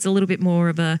know, it's a little bit more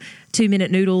of a 2-minute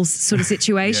noodles sort of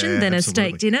situation than a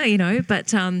steak dinner, you know.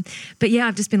 But yeah,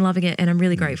 I've just been loving it, and I'm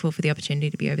really grateful for the opportunity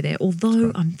to be over there.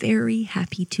 Although I'm very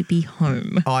happy to be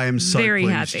home. I am so very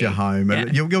pleased happy. you're home. Yeah.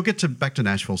 And you'll get back to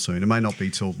Nashville soon. It may not be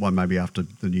till maybe after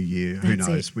the new year. Who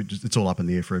That's knows? It's all up in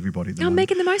the air for everybody. at the I'm moment.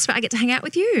 making the most of it. I get to hang out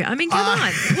with you. I mean, come on.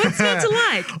 What's not to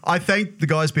like? I thank the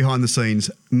guys behind the scenes.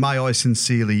 May I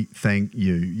sincerely thank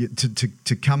you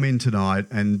to come in tonight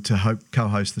and to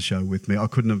co-host the show with me. I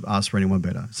couldn't have asked for anyone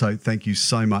better. So thank you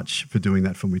so much for doing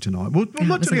that for me tonight. We'll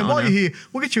not doing it while you're here.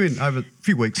 We'll get you in over a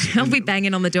few weeks. I'll be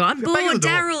banging on the door. I'm bored,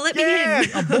 Daryl. Let me in.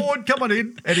 I'm bored. Come on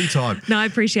in anytime. No, I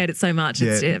appreciate it so much.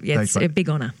 It's thanks, a mate. big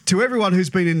honour. To everyone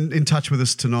who's been in touch with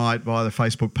us tonight via the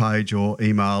Facebook page or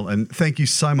email, and thank you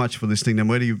so much for listening. No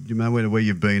matter where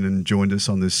you've been and joined us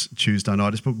on this Tuesday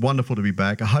night, it's been wonderful to be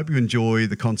back. I hope you enjoy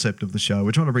the concept of the show.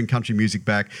 We're trying to bring country music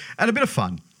back and a bit of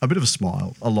fun. a bit of a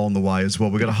smile along the way as well.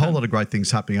 We've got a whole lot of great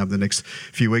things happening over the next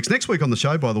few weeks. Next week on the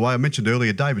show, by the way, I mentioned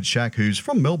earlier, David Shack, who's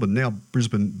from Melbourne, now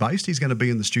Brisbane-based. He's going to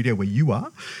be in the studio where you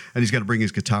are, and he's going to bring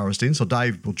his guitarist in. So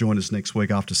Dave will join us next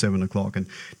week after 7 o'clock and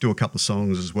do a couple of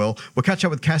songs as well. We'll catch up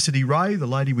with Cassidy Ray, the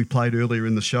lady we played earlier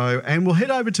in the show, and we'll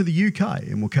head over to the UK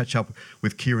and we'll catch up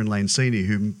with Kieran Lancini,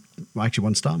 who actually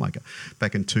won Star Maker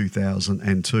back in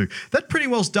 2002. That pretty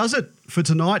well does it for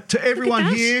tonight. To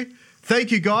everyone here,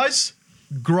 thank you guys.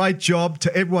 Great job.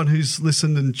 To everyone who's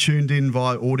listened and tuned in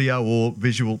via audio or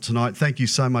visual tonight, thank you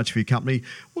so much for your company.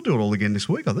 We'll do it all again this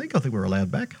week, I think. I think we're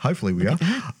allowed back. Hopefully we are.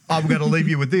 I'm going to leave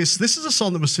you with this. This is a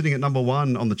song that was sitting at number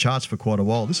 1 on the charts for quite a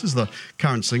while. This is the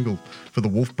current single for the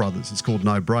Wolf Brothers. It's called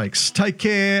No Breaks. Take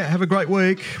care. Have a great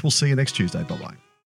week. We'll see you next Tuesday. Bye-bye.